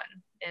need anyone.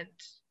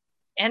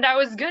 And I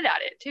was good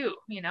at it too,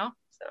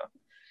 so.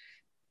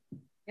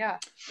 Yeah.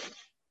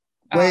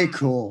 Way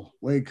cool.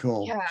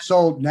 Yeah.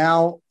 So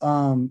now,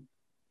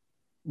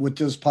 with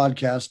this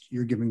podcast,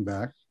 you're giving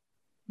back,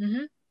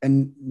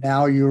 and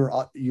now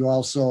you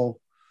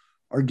also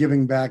are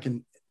giving back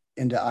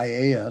into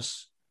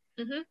IAS,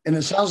 and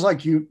it sounds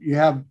like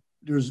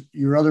there's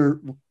your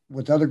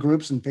with other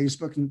groups and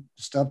Facebook and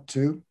stuff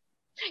too.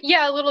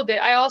 Yeah, a little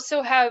bit. I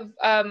also have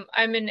I'm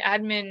an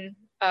admin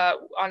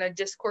on a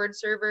Discord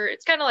server.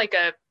 It's kind of like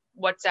a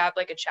WhatsApp,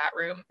 like a chat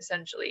room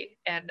essentially,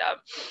 and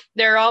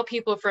they're all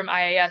people from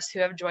IAS who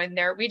have joined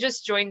there. We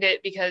just joined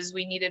it because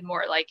we needed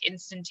more like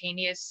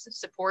instantaneous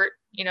support,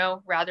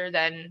 rather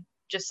than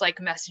just like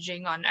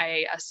messaging on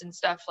IAS and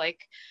stuff.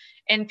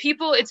 And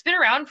people, it's been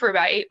around for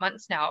about 8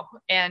 months now,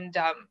 and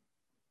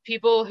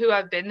people who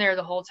have been there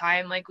the whole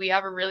time, like we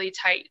have a really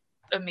tight,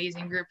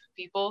 amazing group of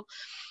people.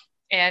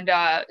 And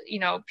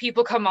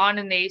people come on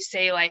and they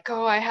say like,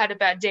 "Oh, I had a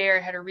bad day," or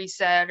 "I had a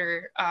reset,"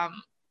 or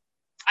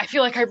I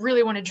feel like I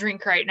really want to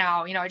drink right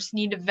now. I just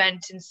need to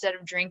vent instead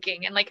of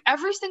drinking. And like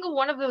every single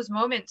one of those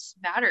moments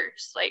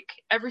matters. Like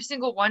every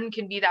single one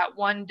can be that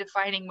one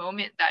defining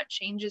moment that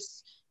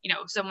changes,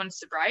 someone's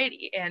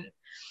sobriety. And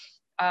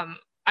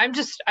I'm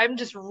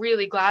just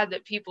really glad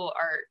that people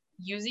are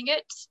using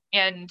it.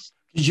 And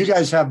did you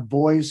guys have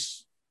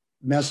voice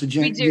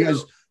messaging? we do. You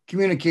guys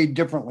communicate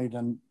differently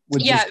than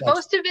with just text?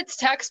 Most of it's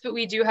text, but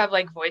we do have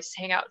like voice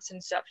hangouts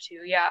and stuff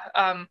too. Yeah.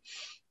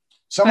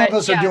 Some of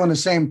us are doing the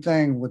same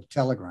thing with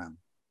Telegram.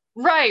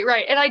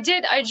 Right. And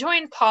I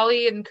joined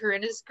Polly and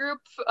Corinna's group,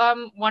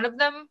 one of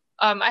them.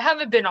 I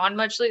haven't been on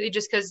much lately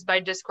just because my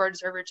Discord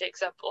server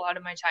takes up a lot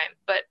of my time.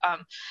 But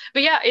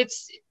yeah,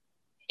 it's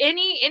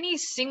any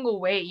single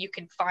way you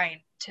can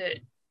find to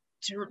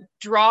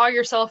draw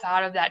yourself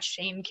out of that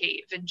shame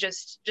cave and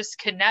just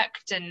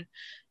connect and,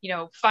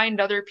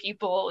 find other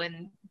people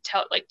and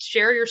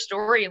share your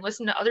story and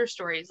listen to other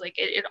stories. Like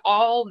it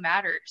all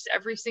matters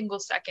every single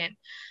second.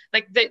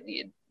 Like that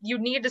you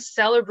need to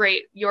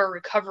celebrate your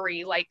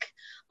recovery like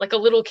a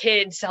little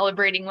kid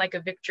celebrating like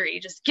a victory.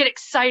 Just get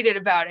excited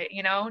about it,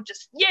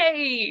 just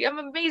yay, I'm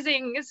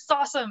amazing, it's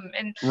awesome.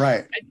 And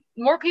right,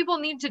 more people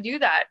need to do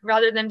that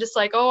rather than just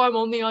like, oh, I'm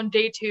only on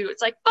day 2.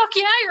 It's like, fuck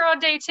yeah, you're on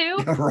day 2.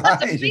 Right.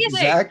 That's amazing.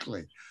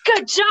 Exactly.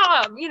 Good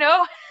job.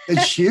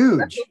 It's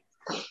huge.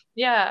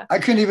 Yeah. I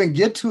couldn't even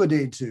get to a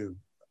day 2.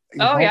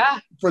 Yeah.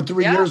 For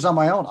 3 years on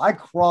my own. I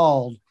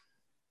crawled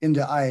into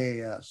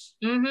IAS.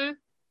 Mm-hmm.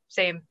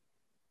 Same.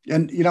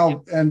 And,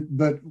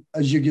 but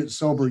as you get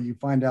sober, you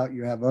find out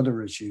you have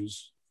other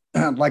issues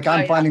like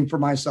I'm finding for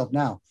myself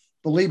now.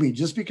 Believe me,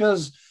 just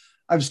because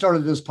I've started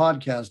this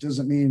podcast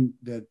doesn't mean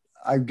that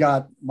I've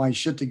got my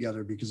shit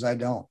together, because I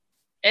don't.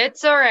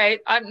 It's all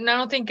right. I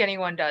don't think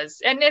anyone does.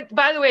 And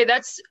by the way,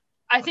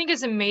 I think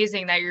it's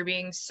amazing that you're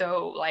being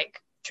so like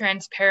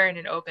transparent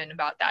and open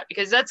about that,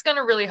 because that's going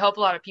to really help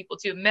a lot of people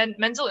too.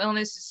 Mental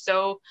illness is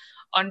so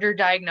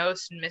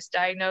underdiagnosed and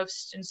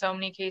misdiagnosed in so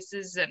many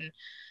cases, and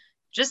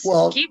just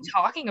keep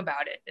talking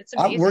about it. It's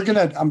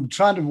amazing. I'm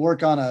trying to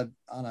work on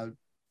I'm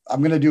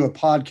going to do a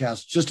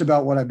podcast just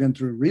about what I've been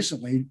through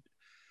recently,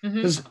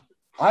 because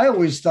I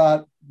always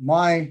thought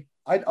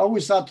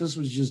this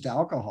was just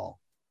alcohol.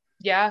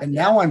 Yeah. And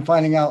now I'm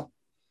finding out,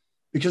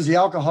 because the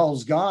alcohol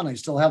is gone, I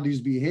still have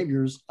these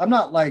behaviors. I'm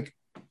not like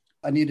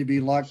I need to be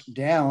locked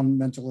down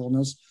mental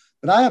illness,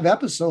 but I have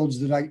episodes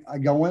that I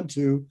go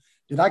into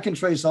that I can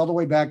trace all the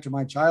way back to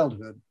my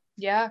childhood.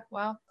 Yeah.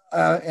 Wow.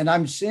 And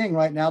I'm seeing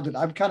right now that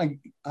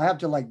I have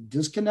to like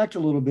disconnect a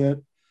little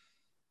bit,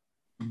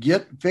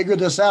 figure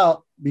this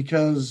out,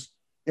 because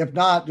if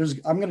not,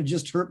 I'm going to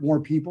just hurt more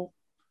people.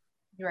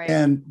 Right.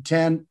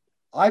 And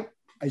I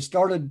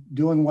started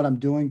doing what I'm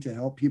doing to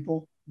help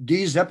people.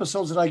 These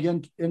episodes that I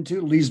get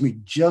into leaves me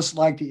just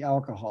like the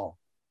alcohol.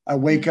 I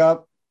wake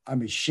up,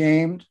 I'm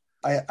ashamed.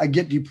 I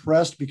get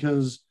depressed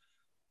because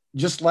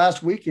just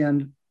last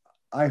weekend,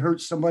 I hurt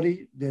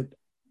somebody that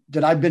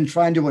I've been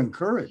trying to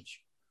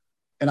encourage,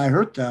 and I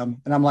hurt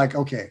them. And I'm like,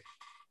 okay,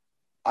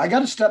 I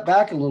got to step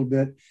back a little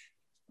bit,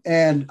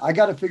 and I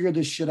got to figure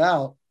this shit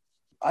out.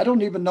 I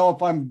don't even know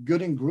if I'm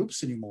good in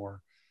groups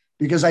anymore,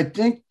 because I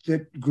think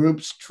that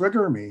groups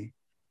trigger me.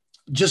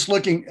 Just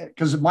looking,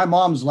 because my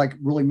mom's like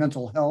really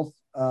mental health,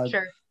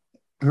 sure.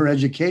 Her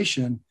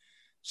education.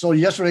 So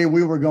yesterday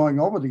we were going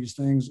over these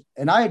things,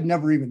 and I had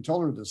never even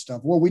told her this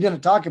stuff. Well, we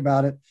didn't talk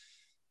about it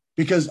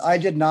because I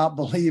did not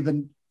believe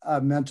in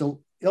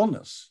mental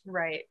illness.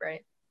 Right.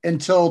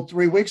 Until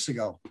 3 weeks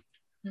ago,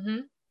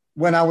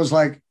 when I was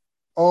like,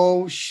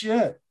 oh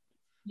shit.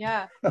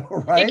 Yeah.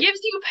 Right. It gives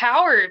you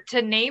power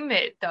to name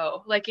it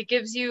though. Like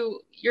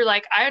you're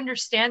like, I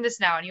understand this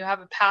now, and you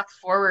have a path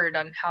forward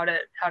on how to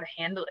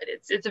handle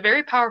it. It's a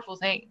very powerful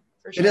thing.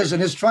 For sure. It is.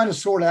 And it's trying to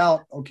sort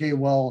out, okay,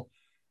 well,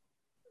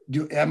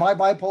 am I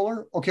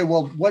bipolar? Okay,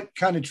 well, what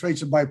kind of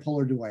traits of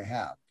bipolar do I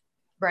have?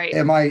 Right.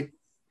 And my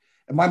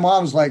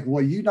mom's like,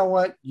 well, you know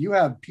what? You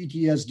have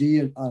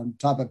PTSD on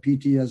top of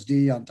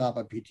PTSD on top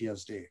of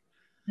PTSD.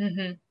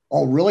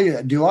 Oh,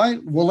 really? Do I?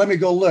 Well, let me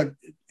go look.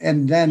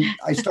 And then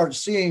I start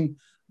seeing,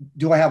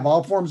 do I have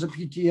all forms of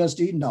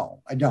PTSD?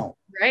 No, I don't.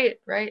 Right.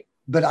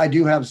 But I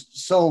do have.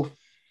 So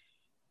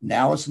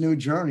now it's a new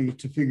journey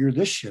to figure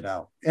this shit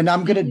out. And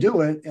I'm going to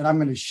do it, and I'm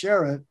going to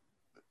share it.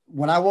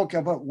 When I woke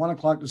up at 1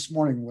 o'clock this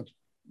morning with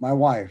my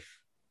wife,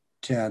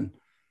 10,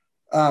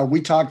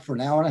 we talked for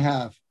an hour and a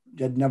half.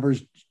 I'd never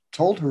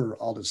told her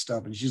all this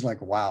stuff. And she's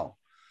like, wow.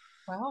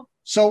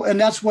 So, and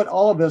that's what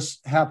all of us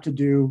have to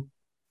do.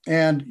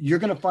 And you're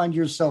going to find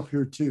yourself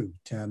here too,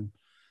 10,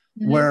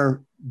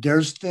 where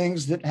there's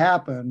things that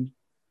happen.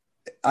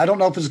 I don't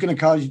know if it's going to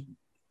cause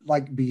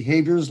like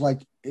behaviors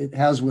like it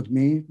has with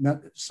me,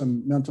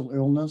 some mental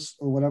illness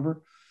or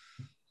whatever.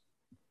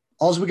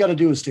 All we got to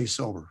do is stay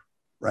sober,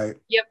 right?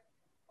 Yep.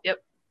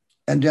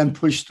 And then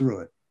push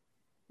through it,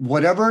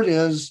 whatever it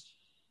is.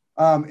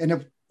 And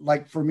if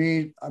like for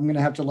me, I'm going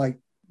to have to like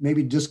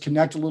maybe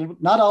disconnect a little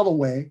bit, not all the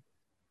way,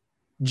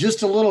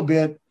 just a little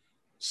bit,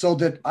 so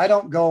that I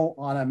don't go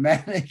on a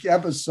manic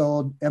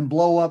episode and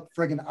blow up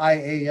friggin'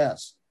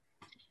 IAS.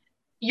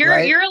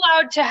 right? you're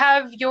allowed to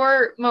have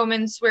your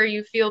moments where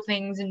you feel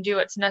things and do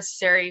what's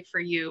necessary for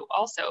you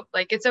also.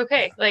 Like it's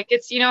okay. Like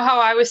it's, how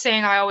I was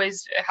saying I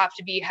always have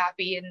to be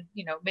happy and,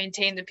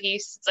 maintain the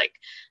peace. It's like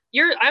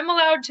I'm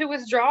allowed to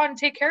withdraw and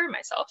take care of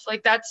myself.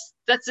 Like that's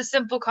a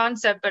simple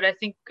concept, but I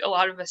think a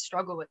lot of us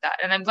struggle with that.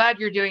 And I'm glad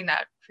you're doing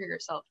that for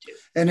yourself too.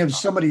 And if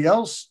somebody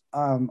else,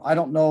 I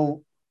don't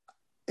know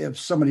if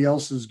somebody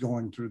else is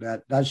going through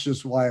that. That's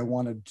just why I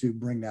wanted to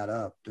bring that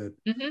up, that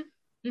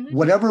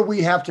whatever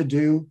we have to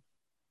do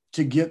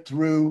to get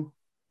through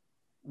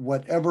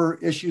whatever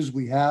issues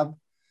we have,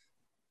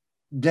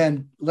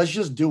 then let's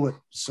just do it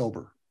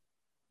sober.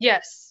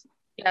 Yes.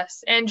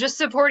 And just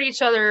support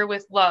each other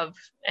with love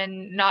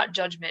and not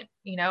judgment,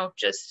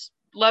 just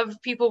love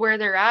people where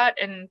they're at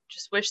and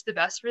just wish the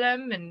best for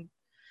them.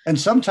 And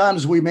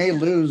sometimes we may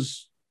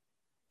lose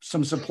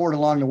some support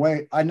along the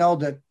way. I know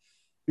that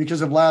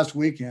because of last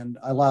weekend,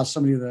 I lost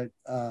somebody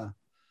that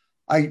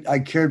I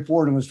cared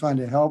for and was trying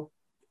to help.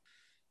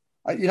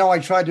 I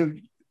tried to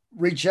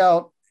reach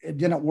out. It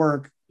didn't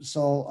work.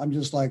 So I'm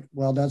just like,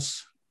 well,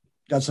 that's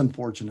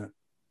unfortunate.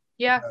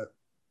 Yeah.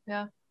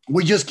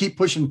 We just keep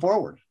pushing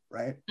forward,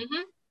 right?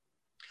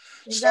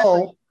 Exactly.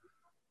 So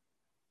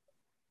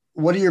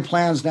what are your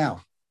plans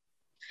now?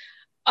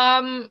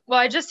 Well,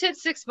 I just hit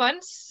 6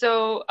 months.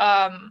 So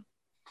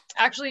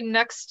actually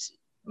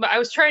I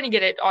was trying to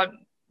get it on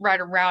right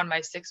around my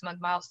 6-month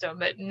milestone,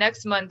 but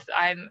next month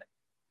I'm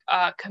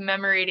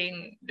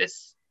commemorating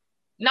this,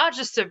 not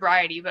just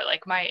sobriety, but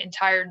like my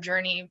entire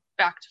journey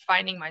back to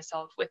finding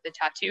myself with the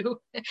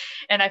tattoo.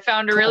 And I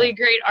found a really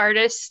great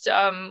artist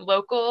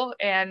local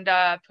and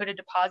put a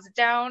deposit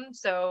down.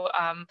 So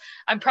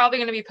I'm probably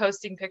going to be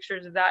posting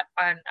pictures of that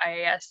on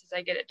IAS as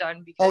I get it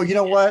done. Because, oh, you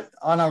know what?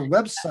 On our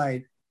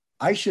website,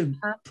 I should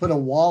put a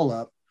wall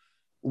up.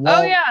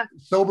 Oh yeah,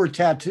 sober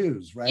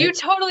tattoos, right? You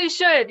totally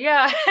should.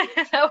 Yeah,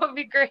 that would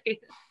be great.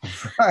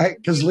 Right,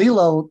 because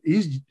Lilo,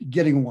 he's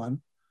getting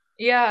one.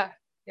 Yeah.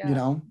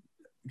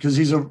 Because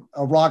he's a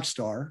rock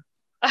star.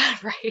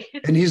 Right.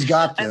 And he's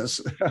got this.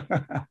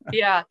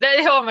 Yeah.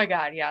 Oh my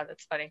God. Yeah,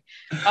 that's funny.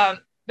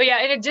 But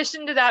yeah, in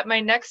addition to that, my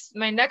next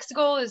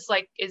goal is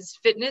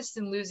fitness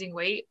and losing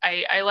weight.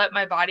 I let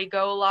my body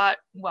go a lot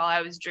while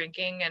I was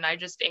drinking, and I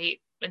just ate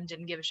and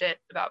didn't give a shit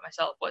about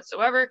myself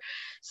whatsoever.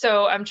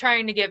 So I'm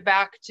trying to get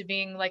back to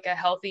being like a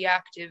healthy,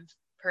 active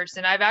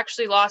person. I've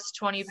actually lost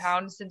 20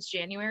 pounds since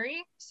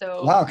January.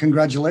 So wow,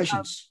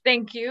 congratulations.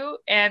 Thank you.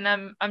 And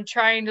I'm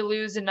trying to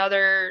lose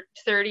another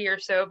 30 or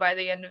so by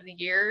the end of the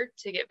year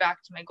to get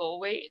back to my goal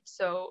weight.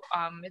 So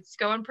it's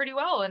going pretty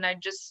well. And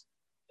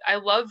I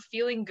love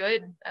feeling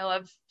good. I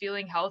love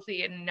feeling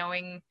healthy and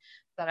knowing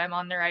that I'm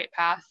on the right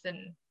path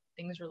and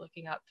things are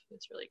looking up.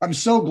 It's really great. I'm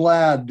so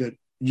glad that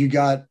you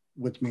got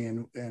with me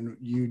and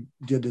you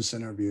did this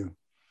interview.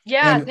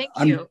 Yeah, and thank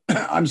you.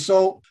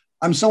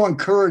 I'm so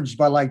encouraged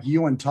by like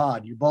you and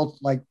Todd. You both,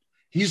 like,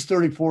 he's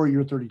 34,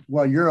 you're 30.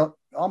 Well, you're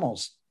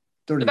almost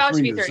 33 about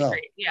to be yourself.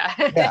 33.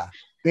 Yeah. Yeah,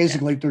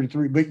 basically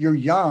 33, but you're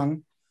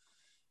young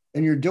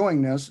and you're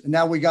doing this. And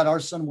now we got our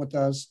son with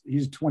us.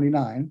 He's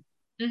 29.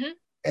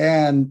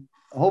 And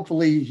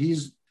hopefully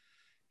he's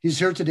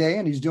here today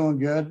and he's doing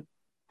good.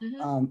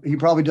 He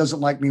probably doesn't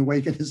like me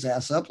waking his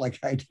ass up like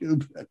I do,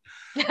 but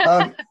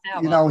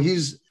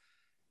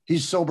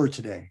he's sober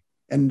today.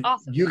 And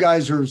awesome. You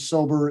guys are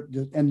sober,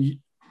 and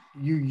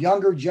you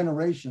younger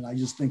generation, I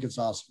just think it's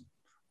awesome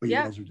what you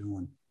guys are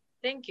doing.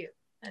 Thank you.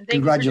 And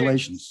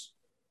congratulations.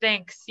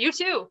 Thanks. You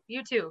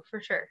too, for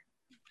sure.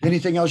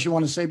 Anything else you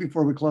want to say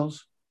before we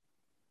close?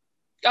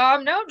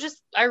 No,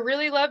 just I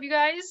really love you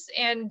guys,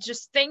 and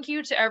just thank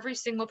you to every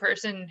single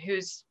person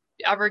who's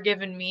ever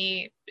given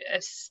me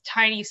a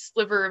tiny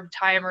sliver of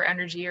time or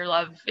energy or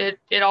love.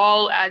 It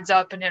all adds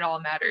up and it all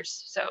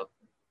matters. So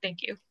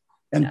thank you.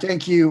 And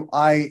thank you,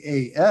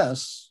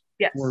 IAS,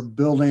 for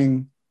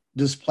building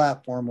this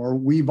platform where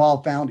we've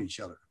all found each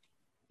other.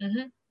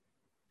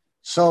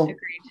 So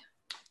agreed.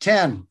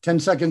 10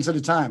 seconds at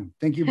a time.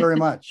 Thank you very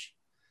much.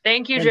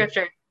 Thank you,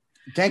 Drifter.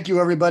 Thank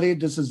you, everybody.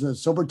 This is the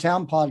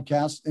Sobertown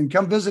Podcast. And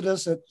come visit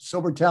us at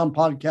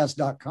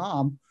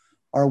SobertownPodcast.com,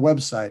 our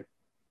website.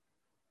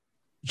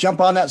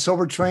 Jump on that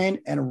sober train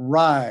and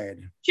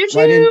ride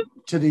right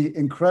into the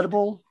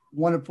incredible,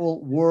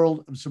 wonderful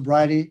world of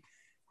sobriety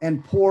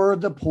and pour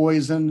the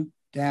poison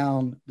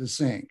down the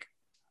sink.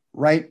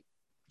 Right,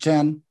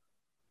 Jen?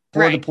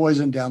 Pour the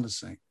poison down the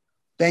sink.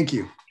 Thank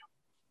you.